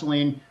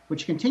gasoline,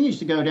 which continues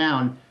to go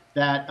down,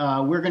 that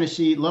we're going to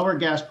see lower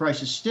gas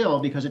prices still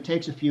because it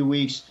takes a few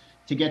weeks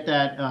to get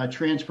that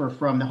transfer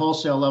from the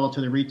wholesale level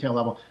to the retail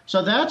level.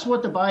 So that's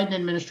what the Biden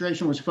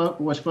administration was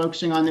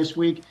focusing on this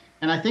week.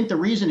 And I think the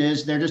reason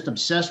is they're just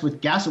obsessed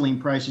with gasoline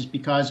prices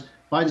because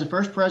Biden's the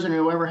first president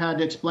who ever had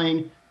to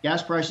explain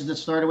gas prices that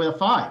started with a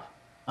 5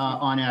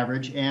 on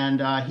average.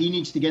 And he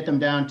needs to get them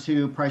down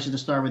to prices that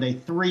start with a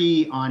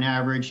 3 on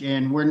average.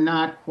 And we're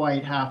not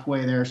quite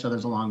halfway there, so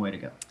there's a long way to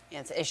go. Yeah,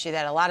 it's an issue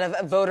that a lot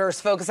of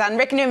voters focus on.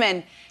 Rick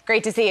Newman,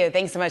 great to see you.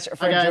 Thanks so much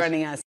for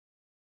joining us.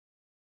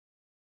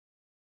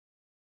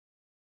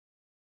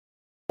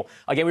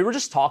 Again, we were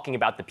just talking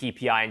about the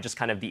PPI and just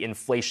kind of the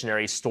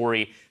inflationary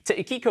story. To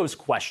Akiko's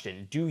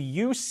question, do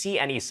you see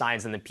any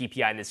signs in the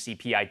PPI and the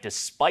CPI,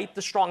 despite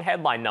the strong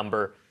headline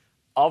number,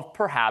 of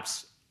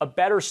perhaps a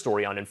better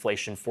story on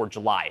inflation for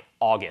July,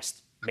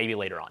 August, maybe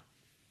later on?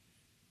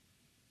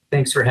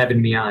 Thanks for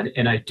having me on,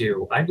 and I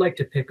do. I'd like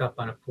to pick up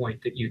on a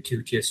point that you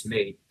two just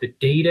made. The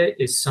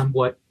data is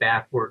somewhat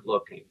backward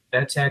looking.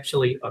 That's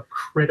actually a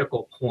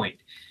critical point.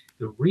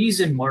 The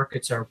reason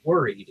markets are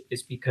worried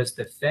is because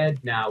the Fed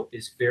now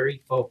is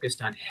very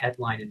focused on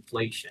headline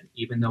inflation,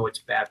 even though it's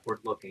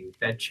backward looking.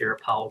 Fed Chair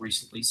Powell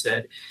recently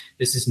said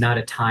this is not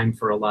a time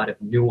for a lot of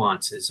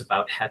nuances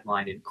about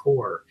headline and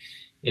core.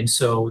 And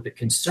so the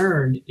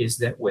concern is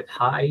that with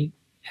high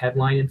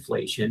headline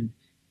inflation,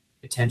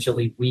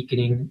 potentially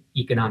weakening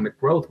economic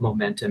growth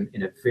momentum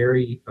in a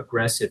very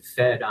aggressive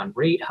Fed on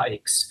rate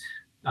hikes,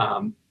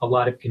 a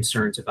lot of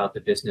concerns about the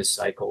business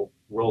cycle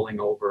rolling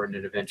over in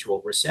an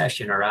eventual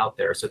recession are out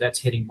there. So that's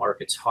hitting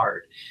markets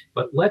hard.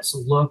 But let's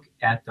look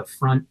at the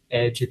front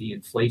edge of the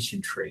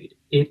inflation trade.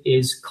 It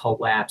is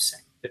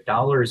collapsing. The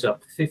dollar is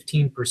up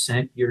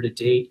 15% year to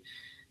date.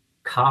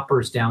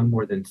 Copper's down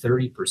more than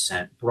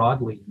 30%.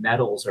 Broadly,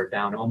 metals are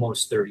down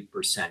almost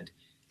 30%.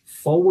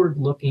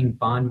 Forward-looking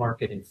bond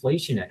market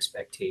inflation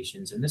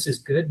expectations, and this is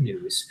good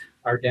news,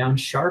 are down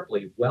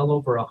sharply, well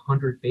over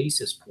 100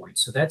 basis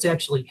points. So that's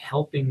actually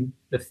helping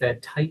the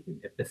Fed tighten.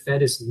 If the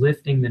Fed is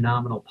lifting the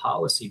nominal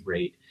policy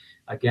rate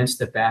against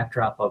the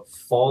backdrop of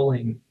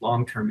falling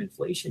long-term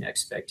inflation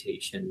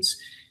expectations,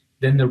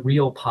 then the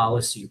real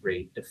policy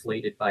rate,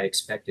 deflated by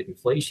expected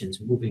inflation,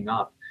 is moving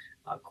up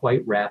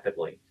quite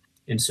rapidly.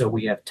 And so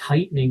we have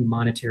tightening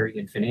monetary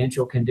and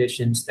financial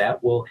conditions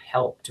that will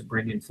help to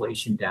bring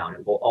inflation down.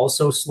 It will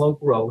also slow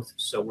growth.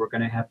 So we're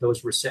going to have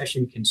those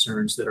recession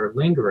concerns that are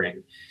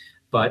lingering.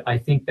 But I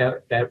think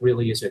that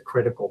really is a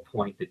critical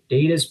point. The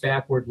data is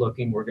backward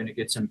looking. We're going to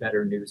get some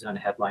better news on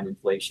headline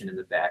inflation in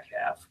the back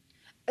half.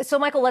 So,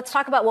 Michael, let's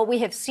talk about what we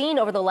have seen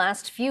over the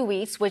last few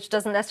weeks, which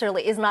is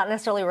not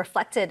necessarily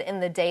reflected in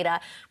the data.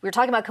 We were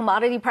talking about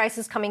commodity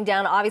prices coming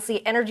down.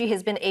 Obviously, energy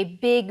has been a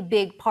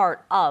big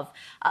part of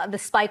the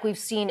spike we've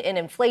seen in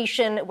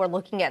inflation. We're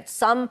looking at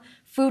some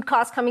food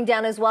costs coming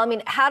down as well. I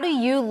mean, how do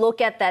you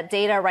look at that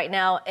data right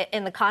now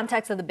in the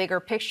context of the bigger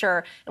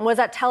picture? And what does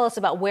that tell us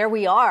about where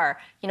we are,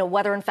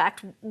 whether, in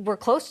fact, we're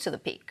close to the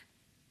peak?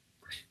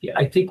 Yeah,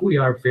 I think we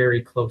are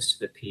very close to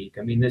the peak.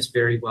 I mean, this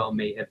very well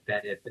may have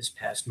been it this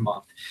past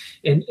month.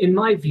 And in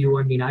my view,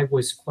 I mean, I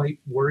was quite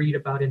worried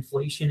about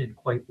inflation and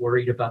quite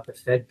worried about the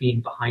Fed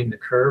being behind the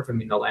curve. I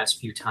mean, the last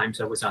few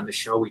times I was on the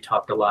show, we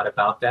talked a lot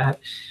about that.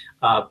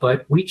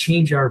 But we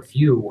change our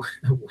view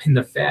when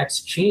the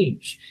facts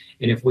change.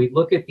 And if we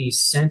look at these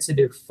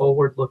sensitive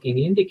forward-looking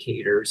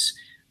indicators,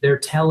 they're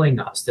telling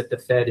us that the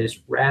Fed is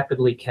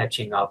rapidly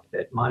catching up,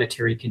 that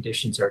monetary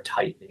conditions are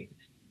tightening.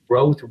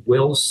 Growth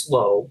will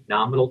slow,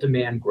 nominal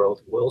demand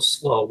growth will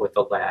slow with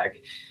a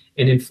lag,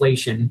 and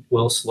inflation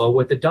will slow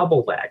with a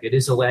double lag. It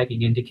is a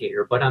lagging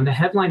indicator. But on the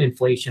headline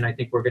inflation, I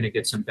think we're going to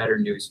get some better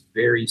news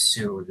very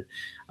soon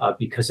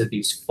because of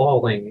these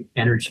falling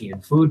energy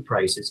and food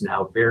prices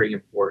now, very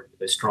important.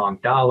 The strong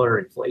dollar,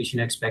 inflation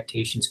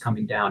expectations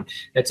coming down.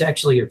 That's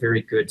actually a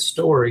very good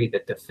story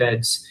that the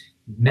Fed's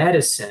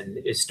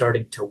medicine is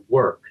starting to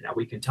work. Now,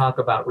 we can talk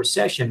about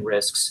recession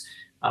risks,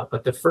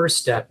 but the first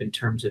step in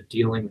terms of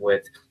dealing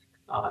with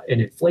an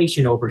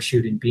inflation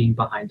overshoot and being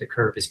behind the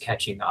curve is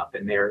catching up,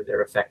 and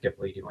they're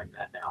effectively doing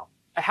that now.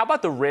 How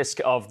about the risk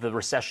of the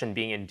recession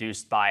being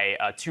induced by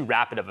too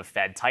rapid of a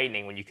Fed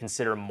tightening when you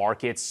consider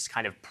markets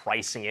kind of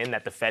pricing in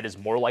that the Fed is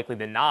more likely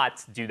than not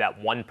to do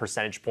that 1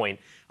 percentage point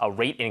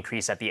rate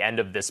increase at the end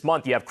of this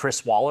month? You have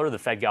Chris Waller, the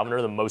Fed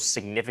governor, the most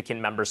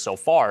significant member so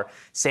far,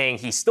 saying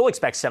he still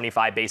expects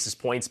 75 basis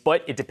points,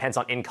 but it depends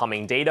on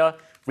incoming data,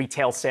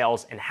 retail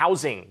sales, and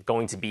housing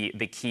going to be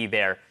the key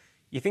there.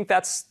 You think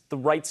that's the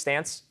right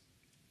stance?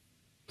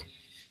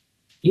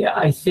 Yeah,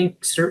 I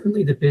think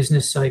certainly the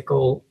business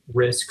cycle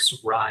risks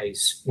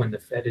rise when the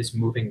Fed is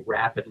moving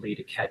rapidly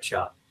to catch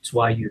up. It's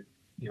why you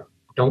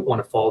don't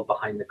want to fall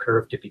behind the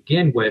curve to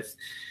begin with,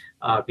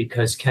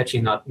 because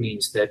catching up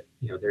means that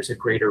there's a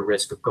greater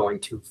risk of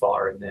going too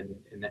far and then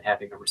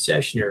having a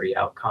recessionary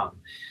outcome.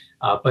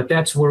 But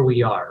that's where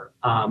we are.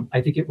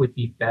 I think it would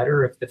be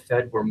better if the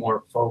Fed were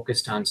more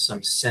focused on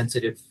some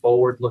sensitive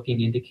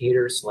forward-looking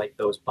indicators like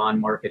those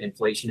bond market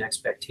inflation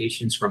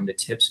expectations from the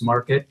TIPS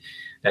market.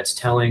 That's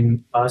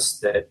telling us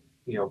that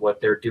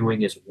what they're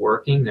doing is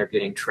working. They're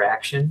getting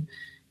traction.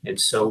 And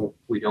so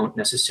we don't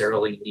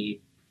necessarily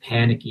need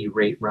panicky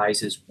rate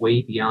rises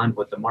way beyond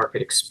what the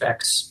market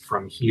expects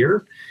from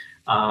here.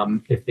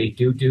 If they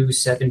do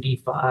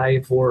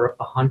 75 or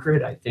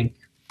 100, I think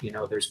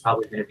there's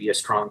probably going to be a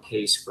strong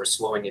case for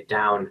slowing it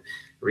down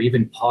or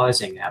even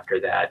pausing after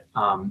that.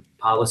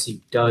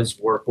 Policy does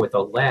work with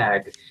a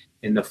lag.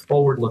 In the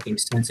forward-looking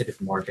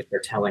sensitive market, they're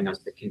telling us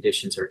the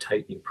conditions are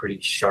tightening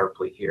pretty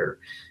sharply here.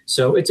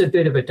 So it's a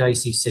bit of a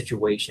dicey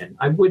situation.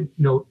 I would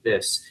note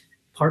this.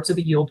 Parts of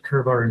the yield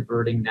curve are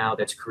inverting now.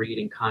 That's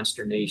creating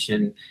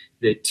consternation.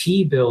 The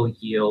T-bill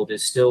yield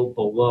is still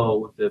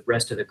below the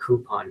rest of the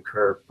coupon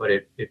curve, but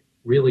it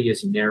really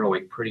is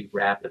narrowing pretty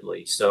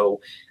rapidly. So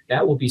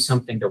that will be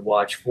something to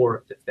watch for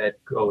if the Fed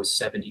goes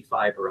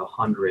 75 or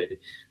 100.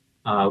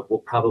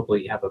 We'll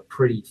probably have a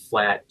pretty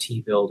flat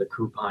T-bill to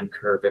coupon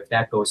curve. If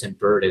that goes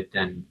inverted,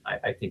 then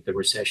I think the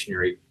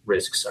recessionary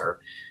risks are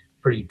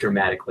pretty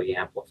dramatically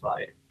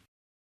amplified.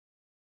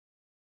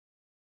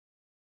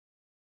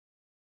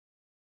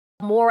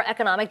 More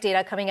economic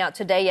data coming out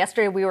today.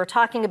 Yesterday, we were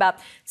talking about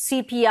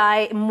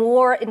CPI,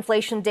 more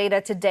inflation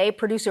data today.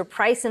 Producer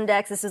Price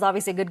Index. This is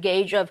obviously a good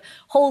gauge of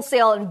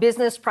wholesale and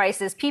business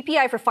prices.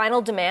 PPI for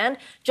final demand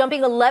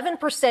jumping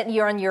 11%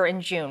 year on year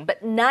in June,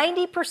 but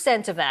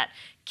 90% of that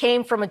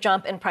came from a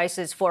jump in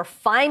prices for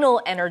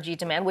final energy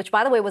demand, which,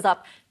 by the way, was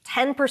up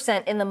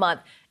 10% in the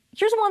month.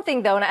 Here's one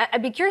thing, though, and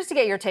I'd be curious to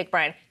get your take,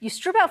 Brian. You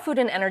strip out food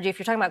and energy. If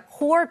you're talking about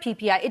core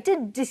PPI, it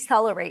did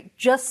decelerate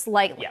just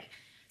slightly. Yeah.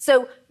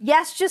 So,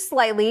 yes, just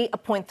slightly, a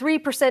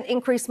 0.3%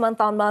 increase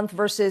month on month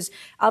versus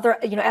other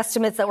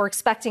estimates that were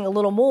expecting a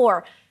little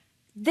more.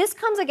 This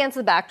comes against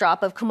the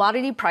backdrop of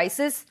commodity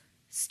prices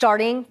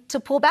starting to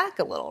pull back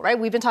a little, right?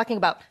 We've been talking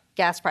about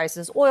gas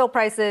prices, oil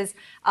prices,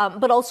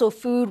 but also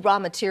food, raw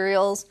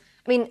materials.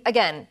 I mean,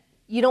 again,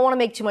 you don't want to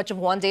make too much of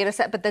one data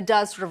set, but that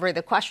does sort of raise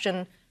the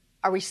question,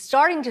 are we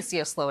starting to see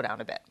a slowdown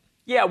a bit?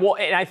 Yeah, well,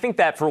 and I think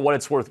that for what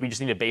it's worth, we just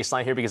need a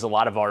baseline here because a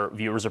lot of our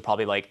viewers are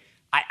probably like,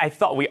 I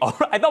thought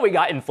we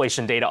got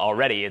inflation data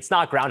already. It's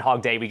not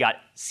Groundhog Day. We got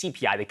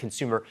CPI, the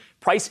Consumer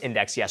Price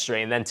Index,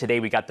 yesterday, and then today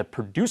we got the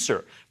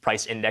Producer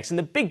Price Index. And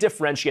the big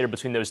differentiator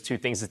between those two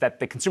things is that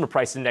the Consumer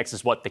Price Index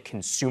is what the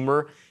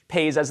consumer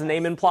pays, as the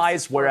name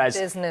implies, whereas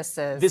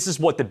businesses. This is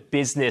what the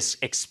business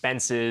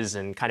expenses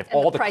and kind of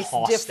all the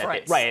costs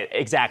that right,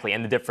 exactly,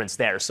 and the difference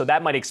there. So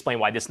that might explain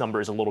why this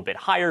number is a little bit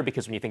higher,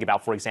 because when you think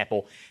about, for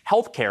example,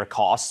 healthcare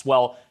costs,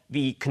 well,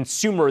 the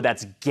consumer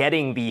that's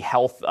getting the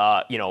health,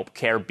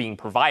 care being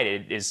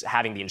provided is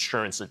having the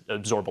insurance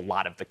absorb a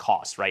lot of the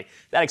costs, right?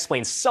 That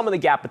explains some of the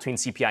gap between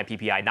CPI and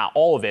PPI, not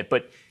all of it,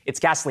 but it's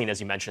gasoline,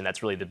 as you mentioned.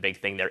 That's really the big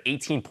thing there.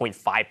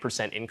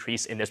 18.5%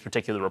 increase in this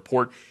particular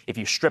report. If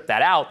you strip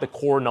that out, the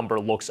core number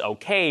looks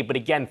okay. But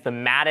again,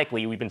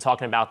 thematically, we've been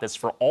talking about this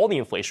for all the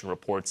inflation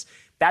reports.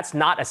 That's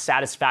not a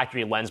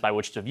satisfactory lens by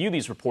which to view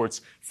these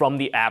reports from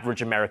the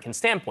average American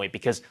standpoint,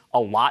 because a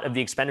lot of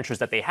the expenditures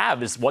that they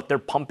have is what they're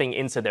pumping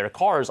into their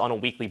cars on a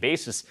weekly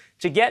basis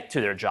to get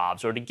to their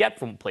jobs or to get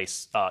from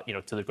place,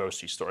 to the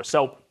grocery store.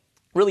 So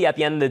really, at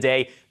the end of the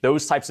day,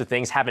 those types of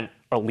things haven't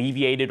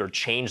alleviated or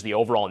changed the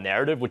overall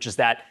narrative, which is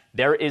that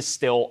there is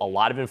still a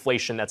lot of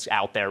inflation that's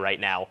out there right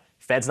now.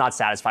 Fed's not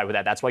satisfied with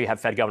that. That's why you have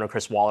Fed Governor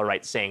Chris Waller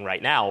saying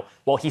right now,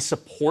 while he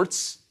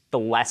supports the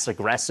less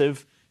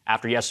aggressive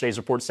after yesterday's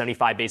report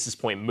 75 basis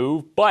point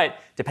move, but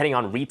depending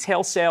on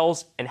retail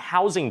sales and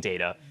housing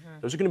data,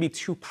 those are going to be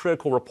two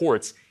critical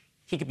reports.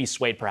 He could be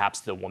swayed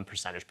perhaps to the 1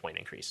 percentage point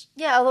increase.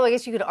 Yeah, although I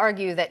guess you could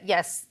argue that,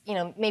 yes,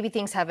 maybe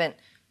things haven't,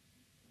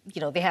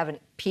 they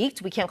haven't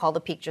peaked. We can't call the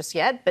peak just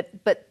yet,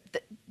 but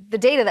the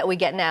data that we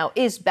get now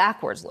is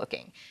backwards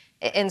looking.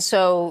 And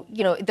so,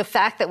 the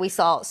fact that we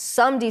saw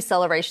some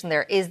deceleration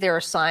there, is there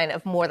a sign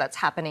of more that's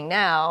happening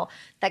now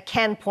that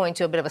can point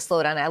to a bit of a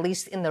slowdown, at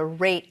least in the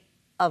rate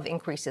of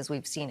increases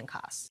we've seen in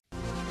costs?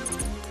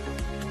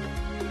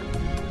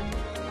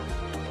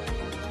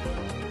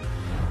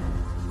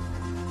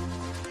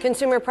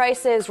 Consumer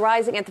prices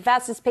rising at the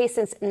fastest pace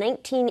since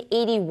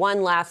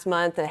 1981 last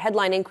month, a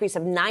headline increase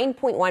of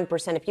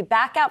 9.1%. If you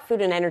back out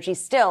food and energy,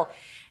 still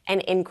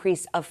an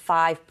increase of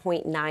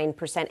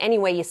 5.9%. Any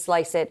way you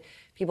slice it,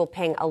 people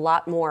paying a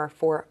lot more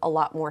for a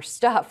lot more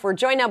stuff. We're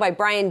joined now by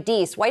Brian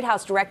Deese, White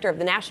House Director of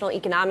the National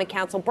Economic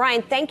Council.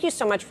 Brian, thank you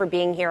so much for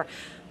being here.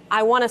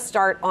 I want to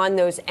start on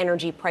those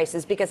energy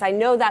prices because I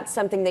know that's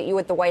something that you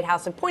at the White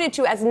House have pointed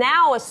to as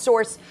now a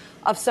source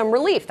of some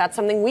relief. That's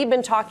something we've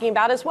been talking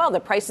about as well. The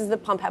prices at the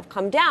pump have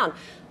come down.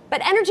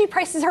 But energy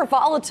prices are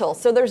volatile,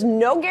 so there's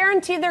no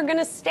guarantee they're going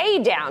to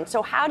stay down.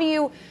 So how do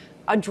you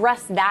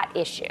address that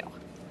issue?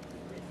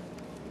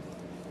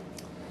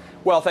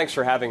 Well, thanks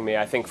for having me.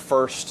 I think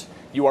first,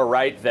 You are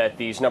right that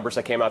these numbers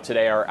that came out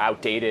today are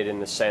outdated in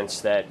the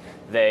sense that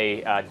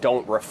they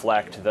don't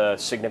reflect the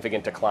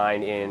significant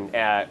decline in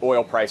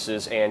oil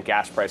prices and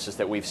gas prices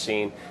that we've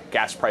seen.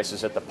 Gas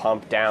prices at the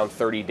pump down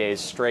 30 days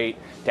straight,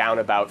 down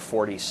about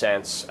 40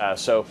 cents.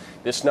 So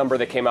this number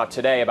that came out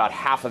today, about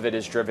half of it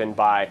is driven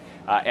by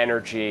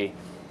energy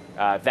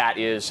that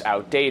is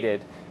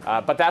outdated.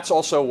 But that's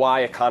also why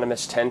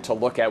economists tend to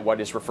look at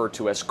what is referred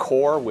to as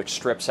core, which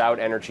strips out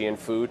energy and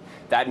food.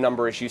 That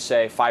number, as you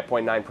say,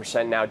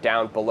 5.9% now,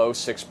 down below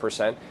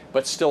 6%,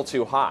 but still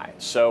too high.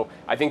 So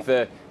I think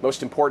the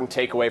most important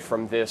takeaway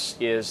from this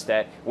is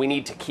that we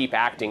need to keep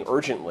acting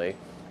urgently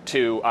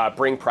to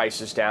bring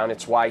prices down.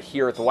 It's why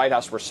here at the White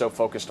House we're so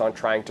focused on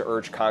trying to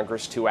urge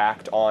Congress to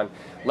act on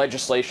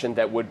legislation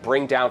that would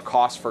bring down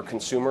costs for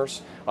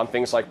consumers on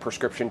things like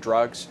prescription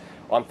drugs,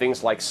 on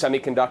things like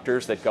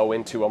semiconductors that go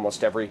into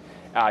almost every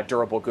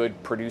durable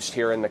good produced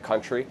here in the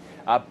country,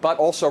 but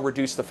also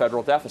reduce the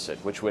federal deficit,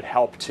 which would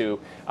help to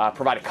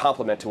provide a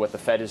complement to what the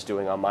Fed is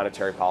doing on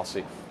monetary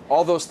policy.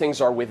 All those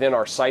things are within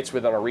our sights,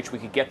 within our reach. We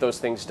could get those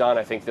things done.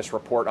 I think this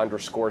report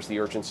underscores the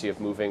urgency of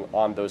moving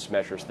on those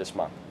measures this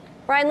month.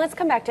 Brian, let's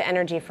come back to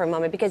energy for a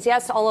moment, because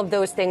yes, all of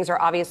those things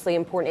are obviously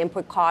important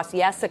input costs.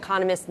 Yes,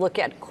 economists look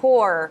at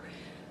core.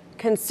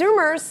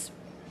 Consumers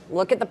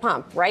look at the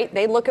pump, right?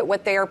 They look at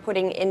what they are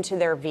putting into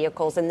their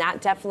vehicles, and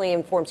that definitely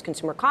informs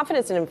consumer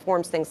confidence and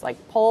informs things like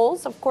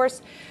polls, of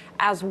course,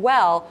 as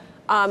well.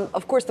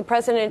 Of course, the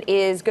president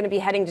is going to be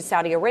heading to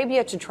Saudi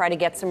Arabia to try to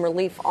get some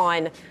relief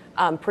on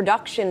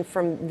production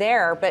from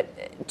there. But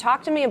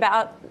talk to me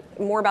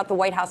more about the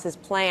White House's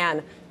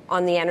plan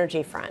on the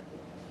energy front.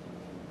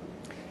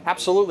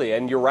 Absolutely,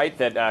 and you're right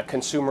that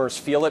consumers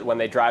feel it when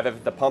they drive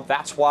at the pump.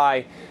 That's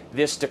why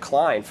this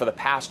decline for the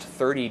past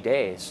 30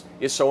 days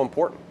is so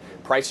important.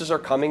 Prices are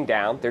coming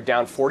down. They're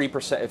down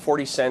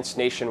 40 cents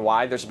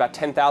nationwide. There's about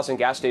 10,000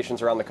 gas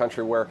stations around the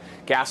country where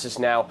gas is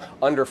now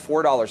under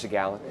 $4 a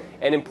gallon.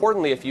 And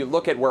importantly, if you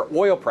look at where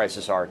oil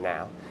prices are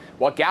now,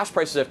 while gas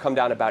prices have come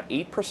down about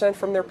 8%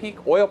 from their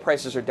peak, oil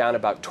prices are down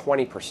about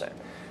 20%.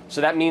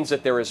 So that means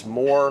that there is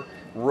more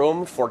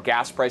room for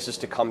gas prices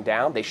to come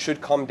down. They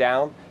should come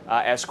down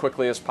as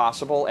quickly as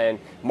possible, and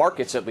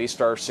markets at least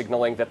are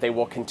signaling that they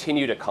will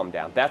continue to come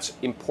down. That's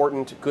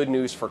important, good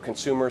news for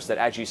consumers that,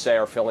 as you say,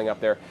 are filling up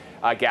their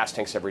gas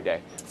tanks every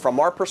day. From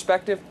our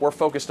perspective, we're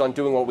focused on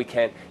doing what we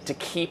can to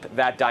keep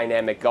that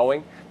dynamic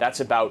going. That's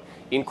about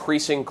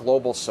increasing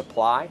global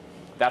supply.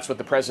 That's what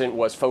the president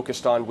was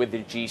focused on with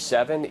the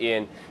G7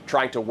 in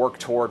trying to work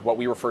toward what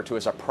we refer to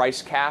as a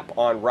price cap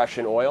on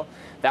Russian oil.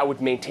 That would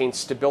maintain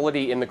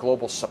stability in the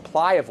global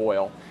supply of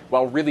oil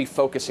while really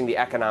focusing the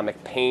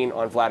economic pain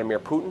on Vladimir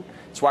Putin.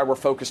 That's why we're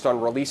focused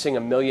on releasing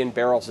 1 million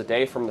barrels a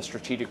day from the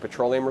Strategic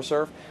Petroleum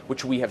Reserve,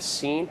 which we have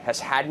seen has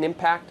had an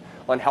impact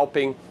on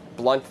helping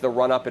blunt the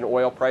run-up in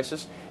oil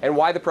prices, and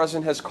why the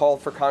president has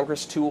called for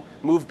Congress to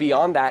move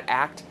beyond that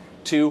act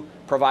to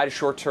provide a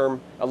short-term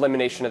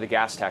elimination of the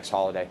gas tax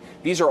holiday.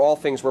 These are all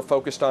things we're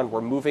focused on,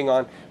 we're moving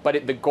on,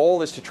 but the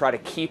goal is to try to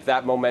keep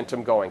that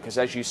momentum going, because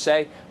as you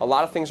say, a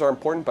lot of things are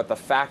important, but the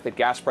fact that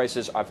gas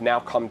prices have now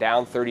come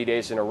down 30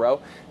 days in a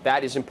row,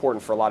 that is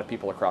important for a lot of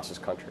people across this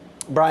country.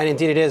 Brian,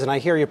 indeed it is, and I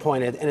hear your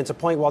point, and it's a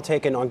point well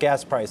taken on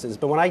gas prices.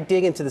 But when I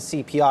dig into the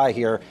CPI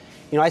here,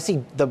 I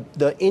see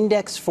the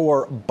index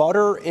for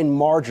butter and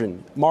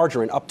margarine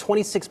up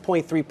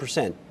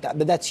 26.3%.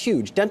 That's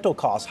huge. Dental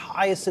costs,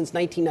 highest since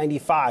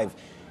 1995.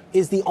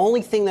 Is the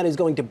only thing that is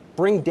going to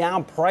bring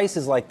down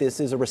prices like this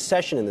is a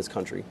recession in this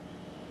country?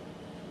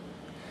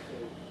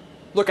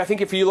 Look, I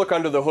think if you look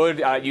under the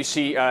hood, you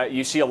see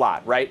a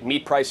lot, right?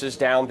 Meat prices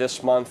down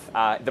this month,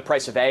 the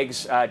price of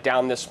eggs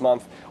down this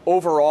month.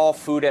 Overall,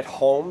 food at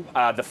home,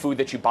 the food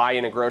that you buy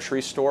in a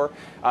grocery store,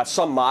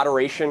 some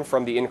moderation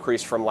from the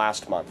increase from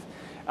last month.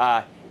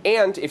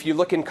 And if you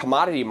look in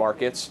commodity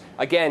markets,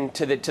 again,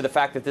 to the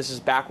fact that this is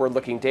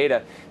backward-looking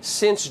data,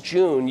 since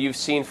June, you've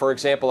seen, for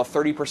example, a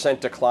 30%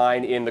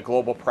 decline in the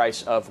global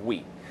price of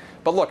wheat.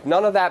 But look,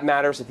 none of that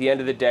matters at the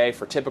end of the day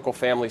for typical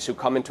families who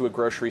come into a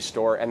grocery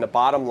store, and the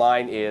bottom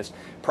line is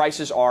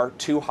prices are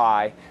too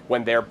high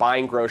when they're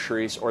buying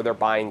groceries or they're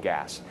buying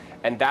gas.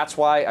 And that's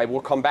why I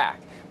will come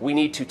back. We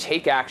need to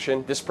take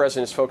action. This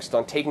president is focused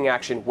on taking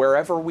action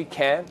wherever we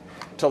can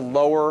to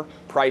lower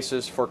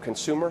prices for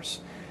consumers.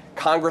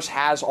 Congress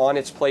has on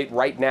its plate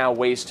right now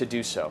ways to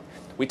do so.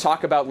 We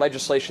talk about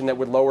legislation that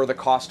would lower the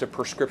cost of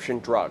prescription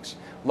drugs,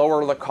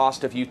 lower the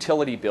cost of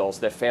utility bills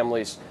that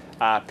families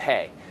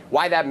pay.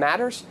 Why that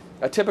matters?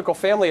 A typical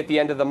family at the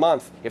end of the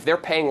month, if they're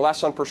paying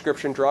less on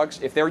prescription drugs,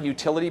 if their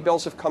utility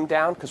bills have come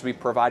down because we've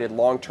provided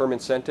long-term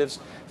incentives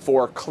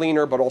for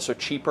cleaner but also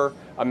cheaper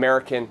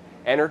American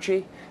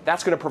energy,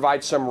 that's going to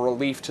provide some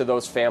relief to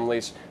those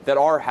families that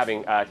are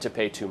having to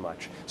pay too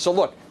much. So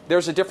look,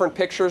 there's a different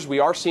pictures. We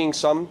are seeing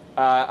some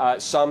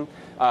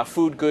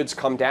food goods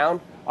come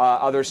down,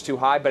 others too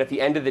high. But at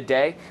the end of the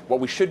day, what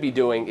we should be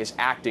doing is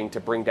acting to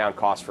bring down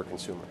costs for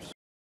consumers.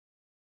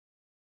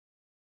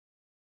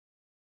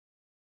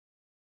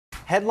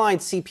 Headline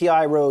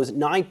CPI rose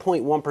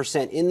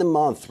 9.1% in the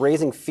month,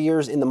 raising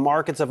fears in the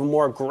markets of a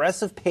more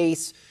aggressive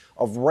pace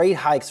of rate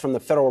hikes from the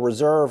Federal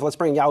Reserve. Let's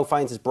bring Yahoo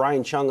Finance's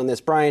Brian Chung on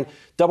this. Brian,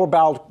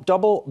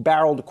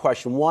 double-barreled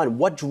question. One,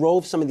 what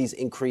drove some of these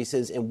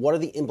increases, and what are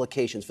the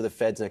implications for the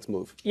Fed's next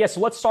move? Yeah, so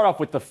let's start off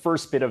with the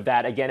first bit of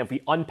that. Again, if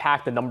we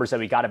unpack the numbers that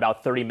we got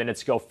about 30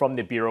 minutes ago from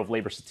the Bureau of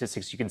Labor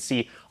Statistics, you can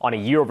see on a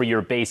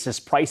year-over-year basis,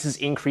 prices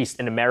increased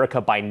in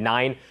America by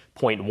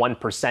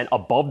 9.1%,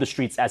 above the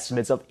street's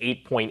estimates of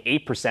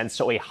 8.8%,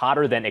 so a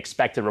hotter than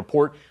expected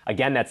report.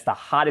 Again, that's the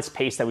hottest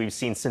pace that we've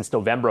seen since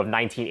November of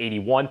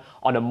 1981.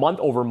 On a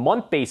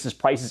month-over-month basis,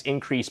 prices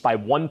increased by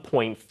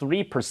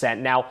 1.3%.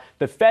 Now,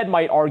 the Fed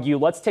might argue,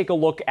 let's take a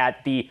look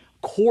at the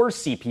core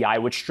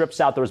CPI, which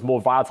strips out those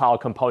more volatile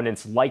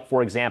components like,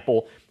 for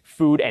example,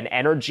 food and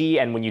energy.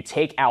 And when you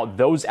take out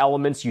those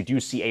elements, you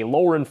do see a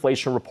lower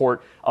inflation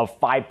report of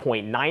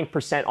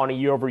 5.9% on a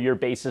year-over-year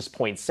basis,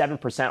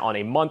 0.7% on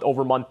a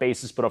month-over-month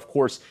basis. But of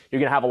course, you're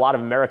going to have a lot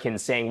of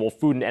Americans saying, well,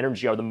 food and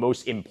energy are the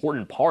most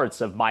important parts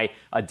of my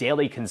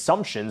daily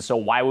consumption, so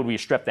why would we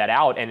strip that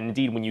out? And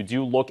indeed, when you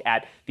do look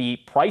at the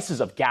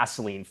prices of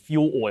gasoline,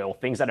 fuel oil,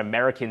 things that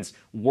Americans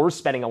were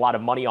spending a lot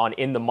of money on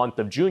in the month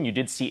of June, you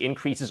did see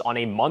increases on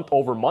a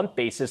month-over-month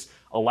basis,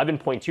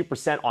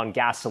 11.2% on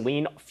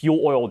gasoline. Fuel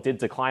oil did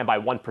decline by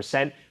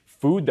 1%.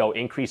 Food, though,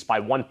 increased by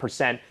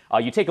 1%.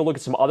 You take a look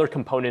at some other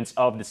components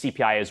of the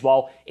CPI as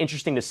well.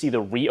 Interesting to see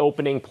the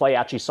reopening play.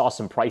 Actually saw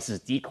some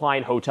prices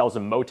decline. Hotels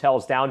and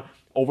motels down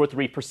over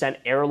 3%.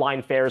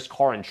 Airline fares,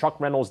 car and truck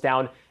rentals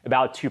down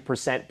about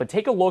 2%. But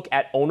take a look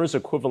at owner's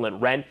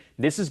equivalent rent.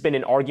 This has been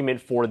an argument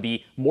for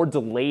the more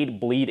delayed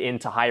bleed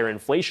into higher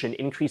inflation,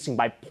 increasing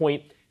by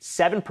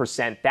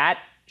 0.7%. That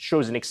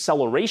shows an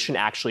acceleration,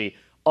 actually,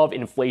 of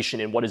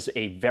inflation in what is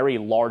a very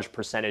large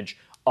percentage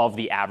of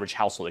the average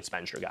household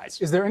expenditure, guys.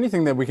 Is there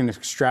anything that we can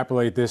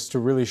extrapolate this to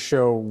really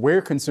show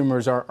where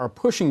consumers are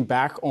pushing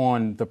back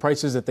on the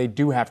prices that they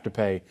do have to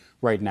pay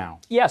right now?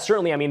 Yeah,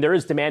 certainly. I mean, there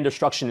is demand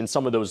destruction in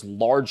some of those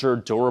larger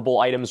durable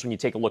items. When you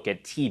take a look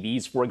at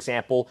TVs, for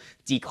example,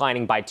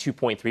 declining by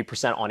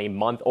 2.3% on a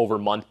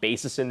month-over-month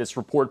basis in this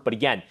report. But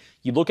again,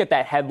 you look at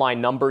that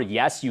headline number,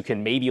 yes, you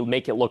can maybe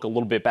make it look a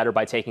little bit better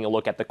by taking a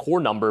look at the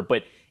core number,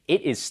 but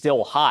it is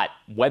still hot,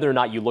 whether or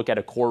not you look at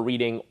a core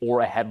reading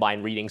or a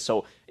headline reading.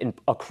 So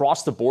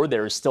across the board,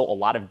 there is still a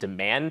lot of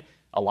demand.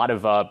 A lot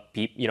of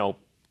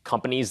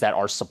companies that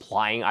are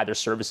supplying either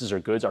services or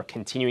goods are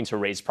continuing to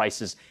raise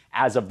prices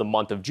as of the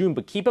month of June.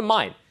 But keep in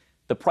mind,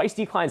 the price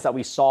declines that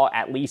we saw,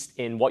 at least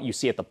in what you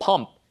see at the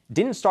pump,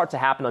 didn't start to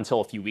happen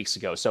until a few weeks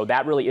ago. So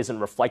that really isn't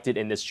reflected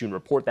in this June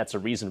report. That's a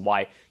reason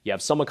why you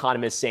have some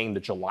economists saying the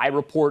July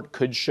report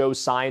could show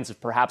signs of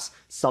perhaps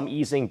some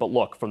easing. But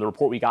look, from the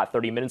report we got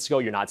 30 minutes ago,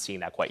 you're not seeing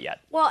that quite yet.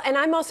 Well, and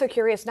I'm also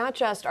curious, not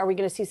just are we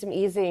going to see some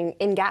easing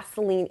in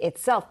gasoline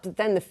itself, but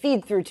then the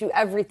feed through to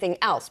everything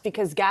else,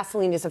 because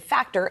gasoline is a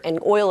factor and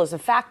oil is a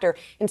factor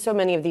in so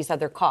many of these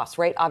other costs,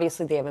 right?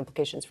 Obviously, they have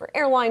implications for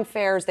airline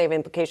fares. They have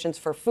implications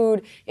for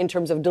food in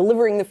terms of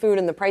delivering the food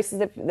and the prices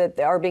that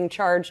are being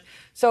charged.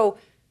 So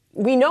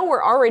we know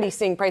we're already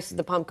seeing prices at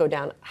the pump go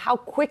down. How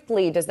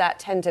quickly does that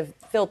tend to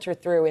filter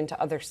through into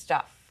other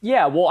stuff?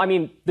 Yeah, well, I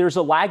mean, there's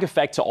a lag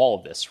effect to all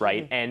of this,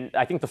 right? Mm-hmm. And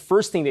I think the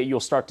first thing that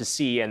you'll start to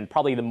see, and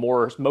probably the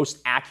most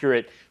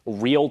accurate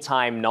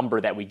real-time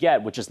number that we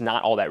get, which is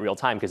not all that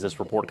real-time because this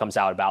report comes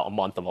out about a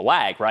month of a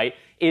lag, right,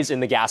 is in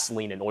the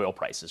gasoline and oil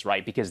prices,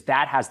 right? Because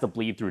that has to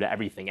bleed through to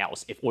everything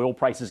else. If oil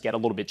prices get a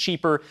little bit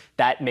cheaper,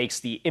 that makes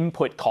the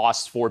input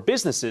costs for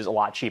businesses a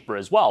lot cheaper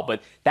as well.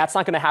 But that's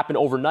not going to happen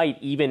overnight,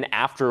 even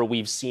after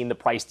we've seen the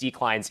price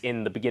declines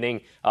in the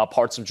beginning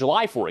parts of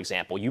July, for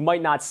example. You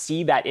might not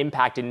see that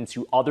impacted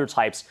into other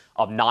types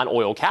of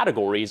non-oil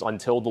categories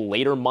until the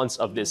later months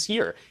of this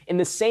year. In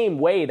the same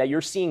way that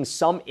you're seeing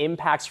some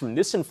impacts from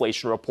this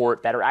inflation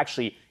report that are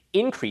actually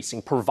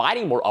increasing,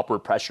 providing more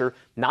upward pressure,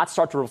 not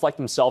start to reflect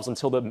themselves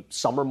until the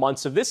summer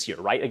months of this year,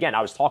 right? Again,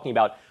 I was talking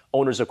about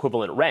owner's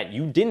equivalent rent.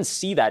 You didn't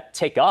see that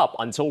tick up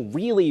until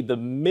really the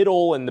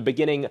middle and the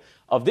beginning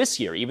of this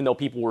year, even though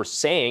people were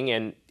saying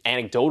and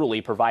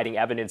anecdotally providing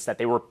evidence that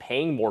they were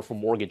paying more for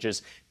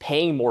mortgages,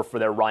 paying more for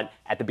their rent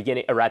at the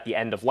beginning or at the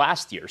end of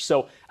last year.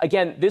 So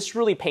again, this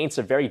really paints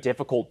a very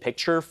difficult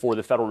picture for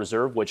the Federal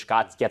Reserve, which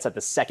gets at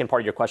the second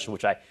part of your question,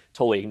 which I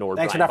totally ignored.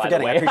 Thanks Brian, for not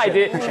forgetting. I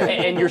did.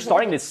 And you're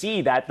starting to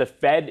see that the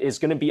Fed is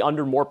going to be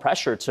under more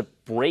pressure to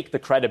break the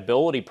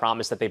credibility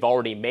promise that they've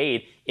already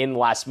made in the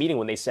last meeting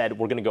when they said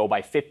we're going to go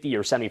by 50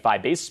 or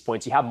 75 basis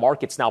points. You have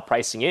markets now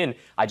pricing in,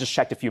 I just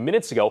checked a few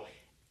minutes ago,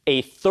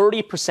 a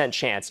 30%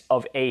 chance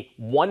of a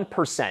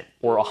 1%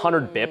 or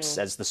 100 bips,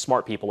 as the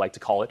smart people like to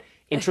call it,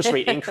 interest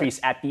rate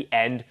increase at the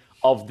end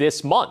of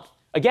this month.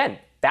 Again,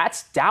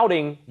 that's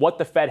doubting what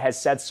the Fed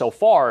has said so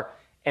far.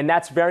 And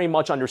that's very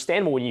much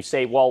understandable when you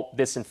say, well,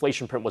 this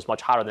inflation print was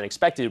much hotter than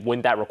expected.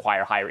 Wouldn't that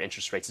require higher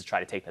interest rates to try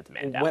to take that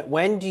demand down?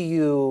 When do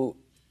you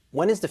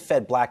when is the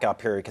Fed blackout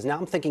period? Because now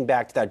I'm thinking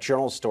back to that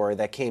journal story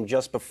that came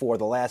just before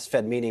the last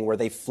Fed meeting where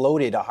they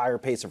floated a higher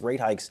pace of rate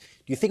hikes. Do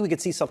you think we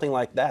could see something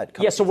like that?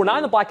 Yeah, so we're not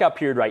in the blackout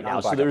period right now.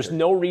 So there's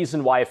no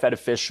reason why a Fed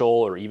official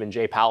or even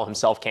Jay Powell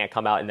himself can't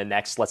come out in the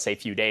next, let's say,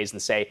 few days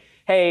and say,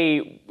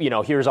 hey,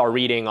 here's our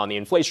reading on the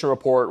inflation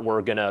report.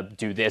 We're going to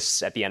do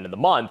this at the end of the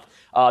month.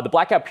 The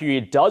blackout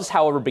period does,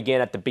 however,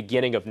 begin at the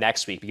beginning of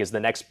next week because the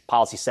next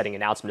policy setting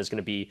announcement is going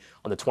to be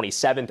on the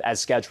 27th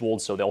as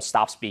scheduled. So they'll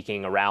stop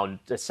speaking around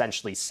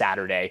essentially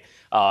Saturday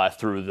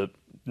through the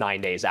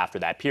 9 days after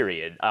that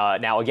period.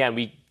 Now, again,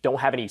 we don't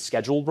have any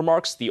scheduled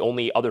remarks. The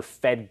only other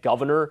Fed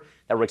governor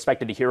that we're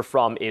expected to hear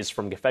from is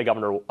from Fed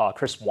Governor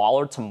Chris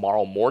Waller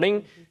tomorrow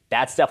morning.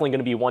 That's definitely going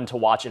to be one to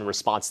watch in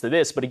response to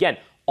this. But again,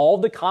 all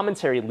the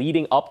commentary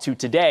leading up to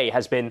today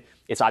has been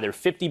it's either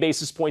 50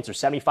 basis points or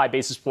 75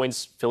 basis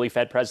points. Philly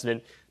Fed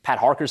President Pat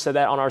Harker said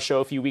that on our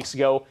show a few weeks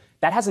ago.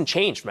 That hasn't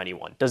changed from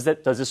anyone. Does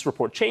this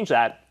report change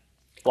that?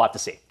 We'll have to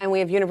see. And we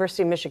have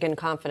University of Michigan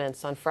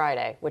confidence on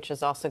Friday, which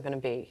is also going to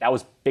be... That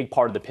was a big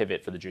part of the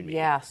pivot for the June meeting.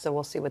 Yeah, so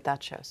we'll see what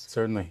that shows.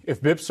 Certainly.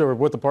 If BIPs are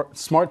what the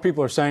smart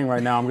people are saying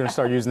right now, I'm going to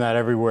start using that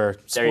everywhere.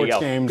 There you Sports go.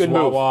 games, Good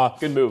move. Wawa,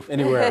 Good move.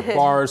 Anywhere,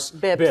 bars,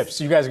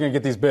 BIPs. You guys are going to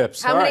get these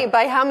BIPs.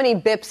 By how many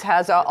BIPs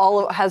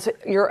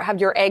have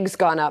your eggs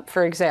gone up,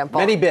 for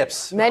example? Many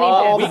BIPs. Many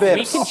all BIPs. the BIPs.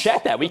 We can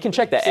check that. We can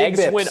check that. Big Eggs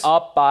BIPs. went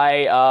up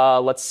by,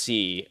 let's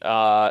see,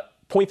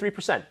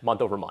 0.3% month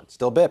over month.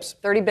 Still BIPs.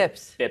 30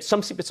 BIPs.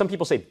 BIPs. Some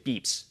people say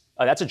beeps.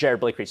 That's a Jared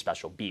Blakely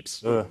special,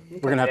 beeps. We're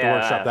going to have to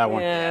workshop that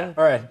one. Yeah.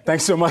 All right.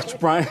 Thanks so much,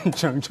 Brian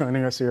Chung,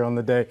 joining us here on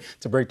the day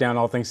to break down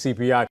all things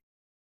CPI.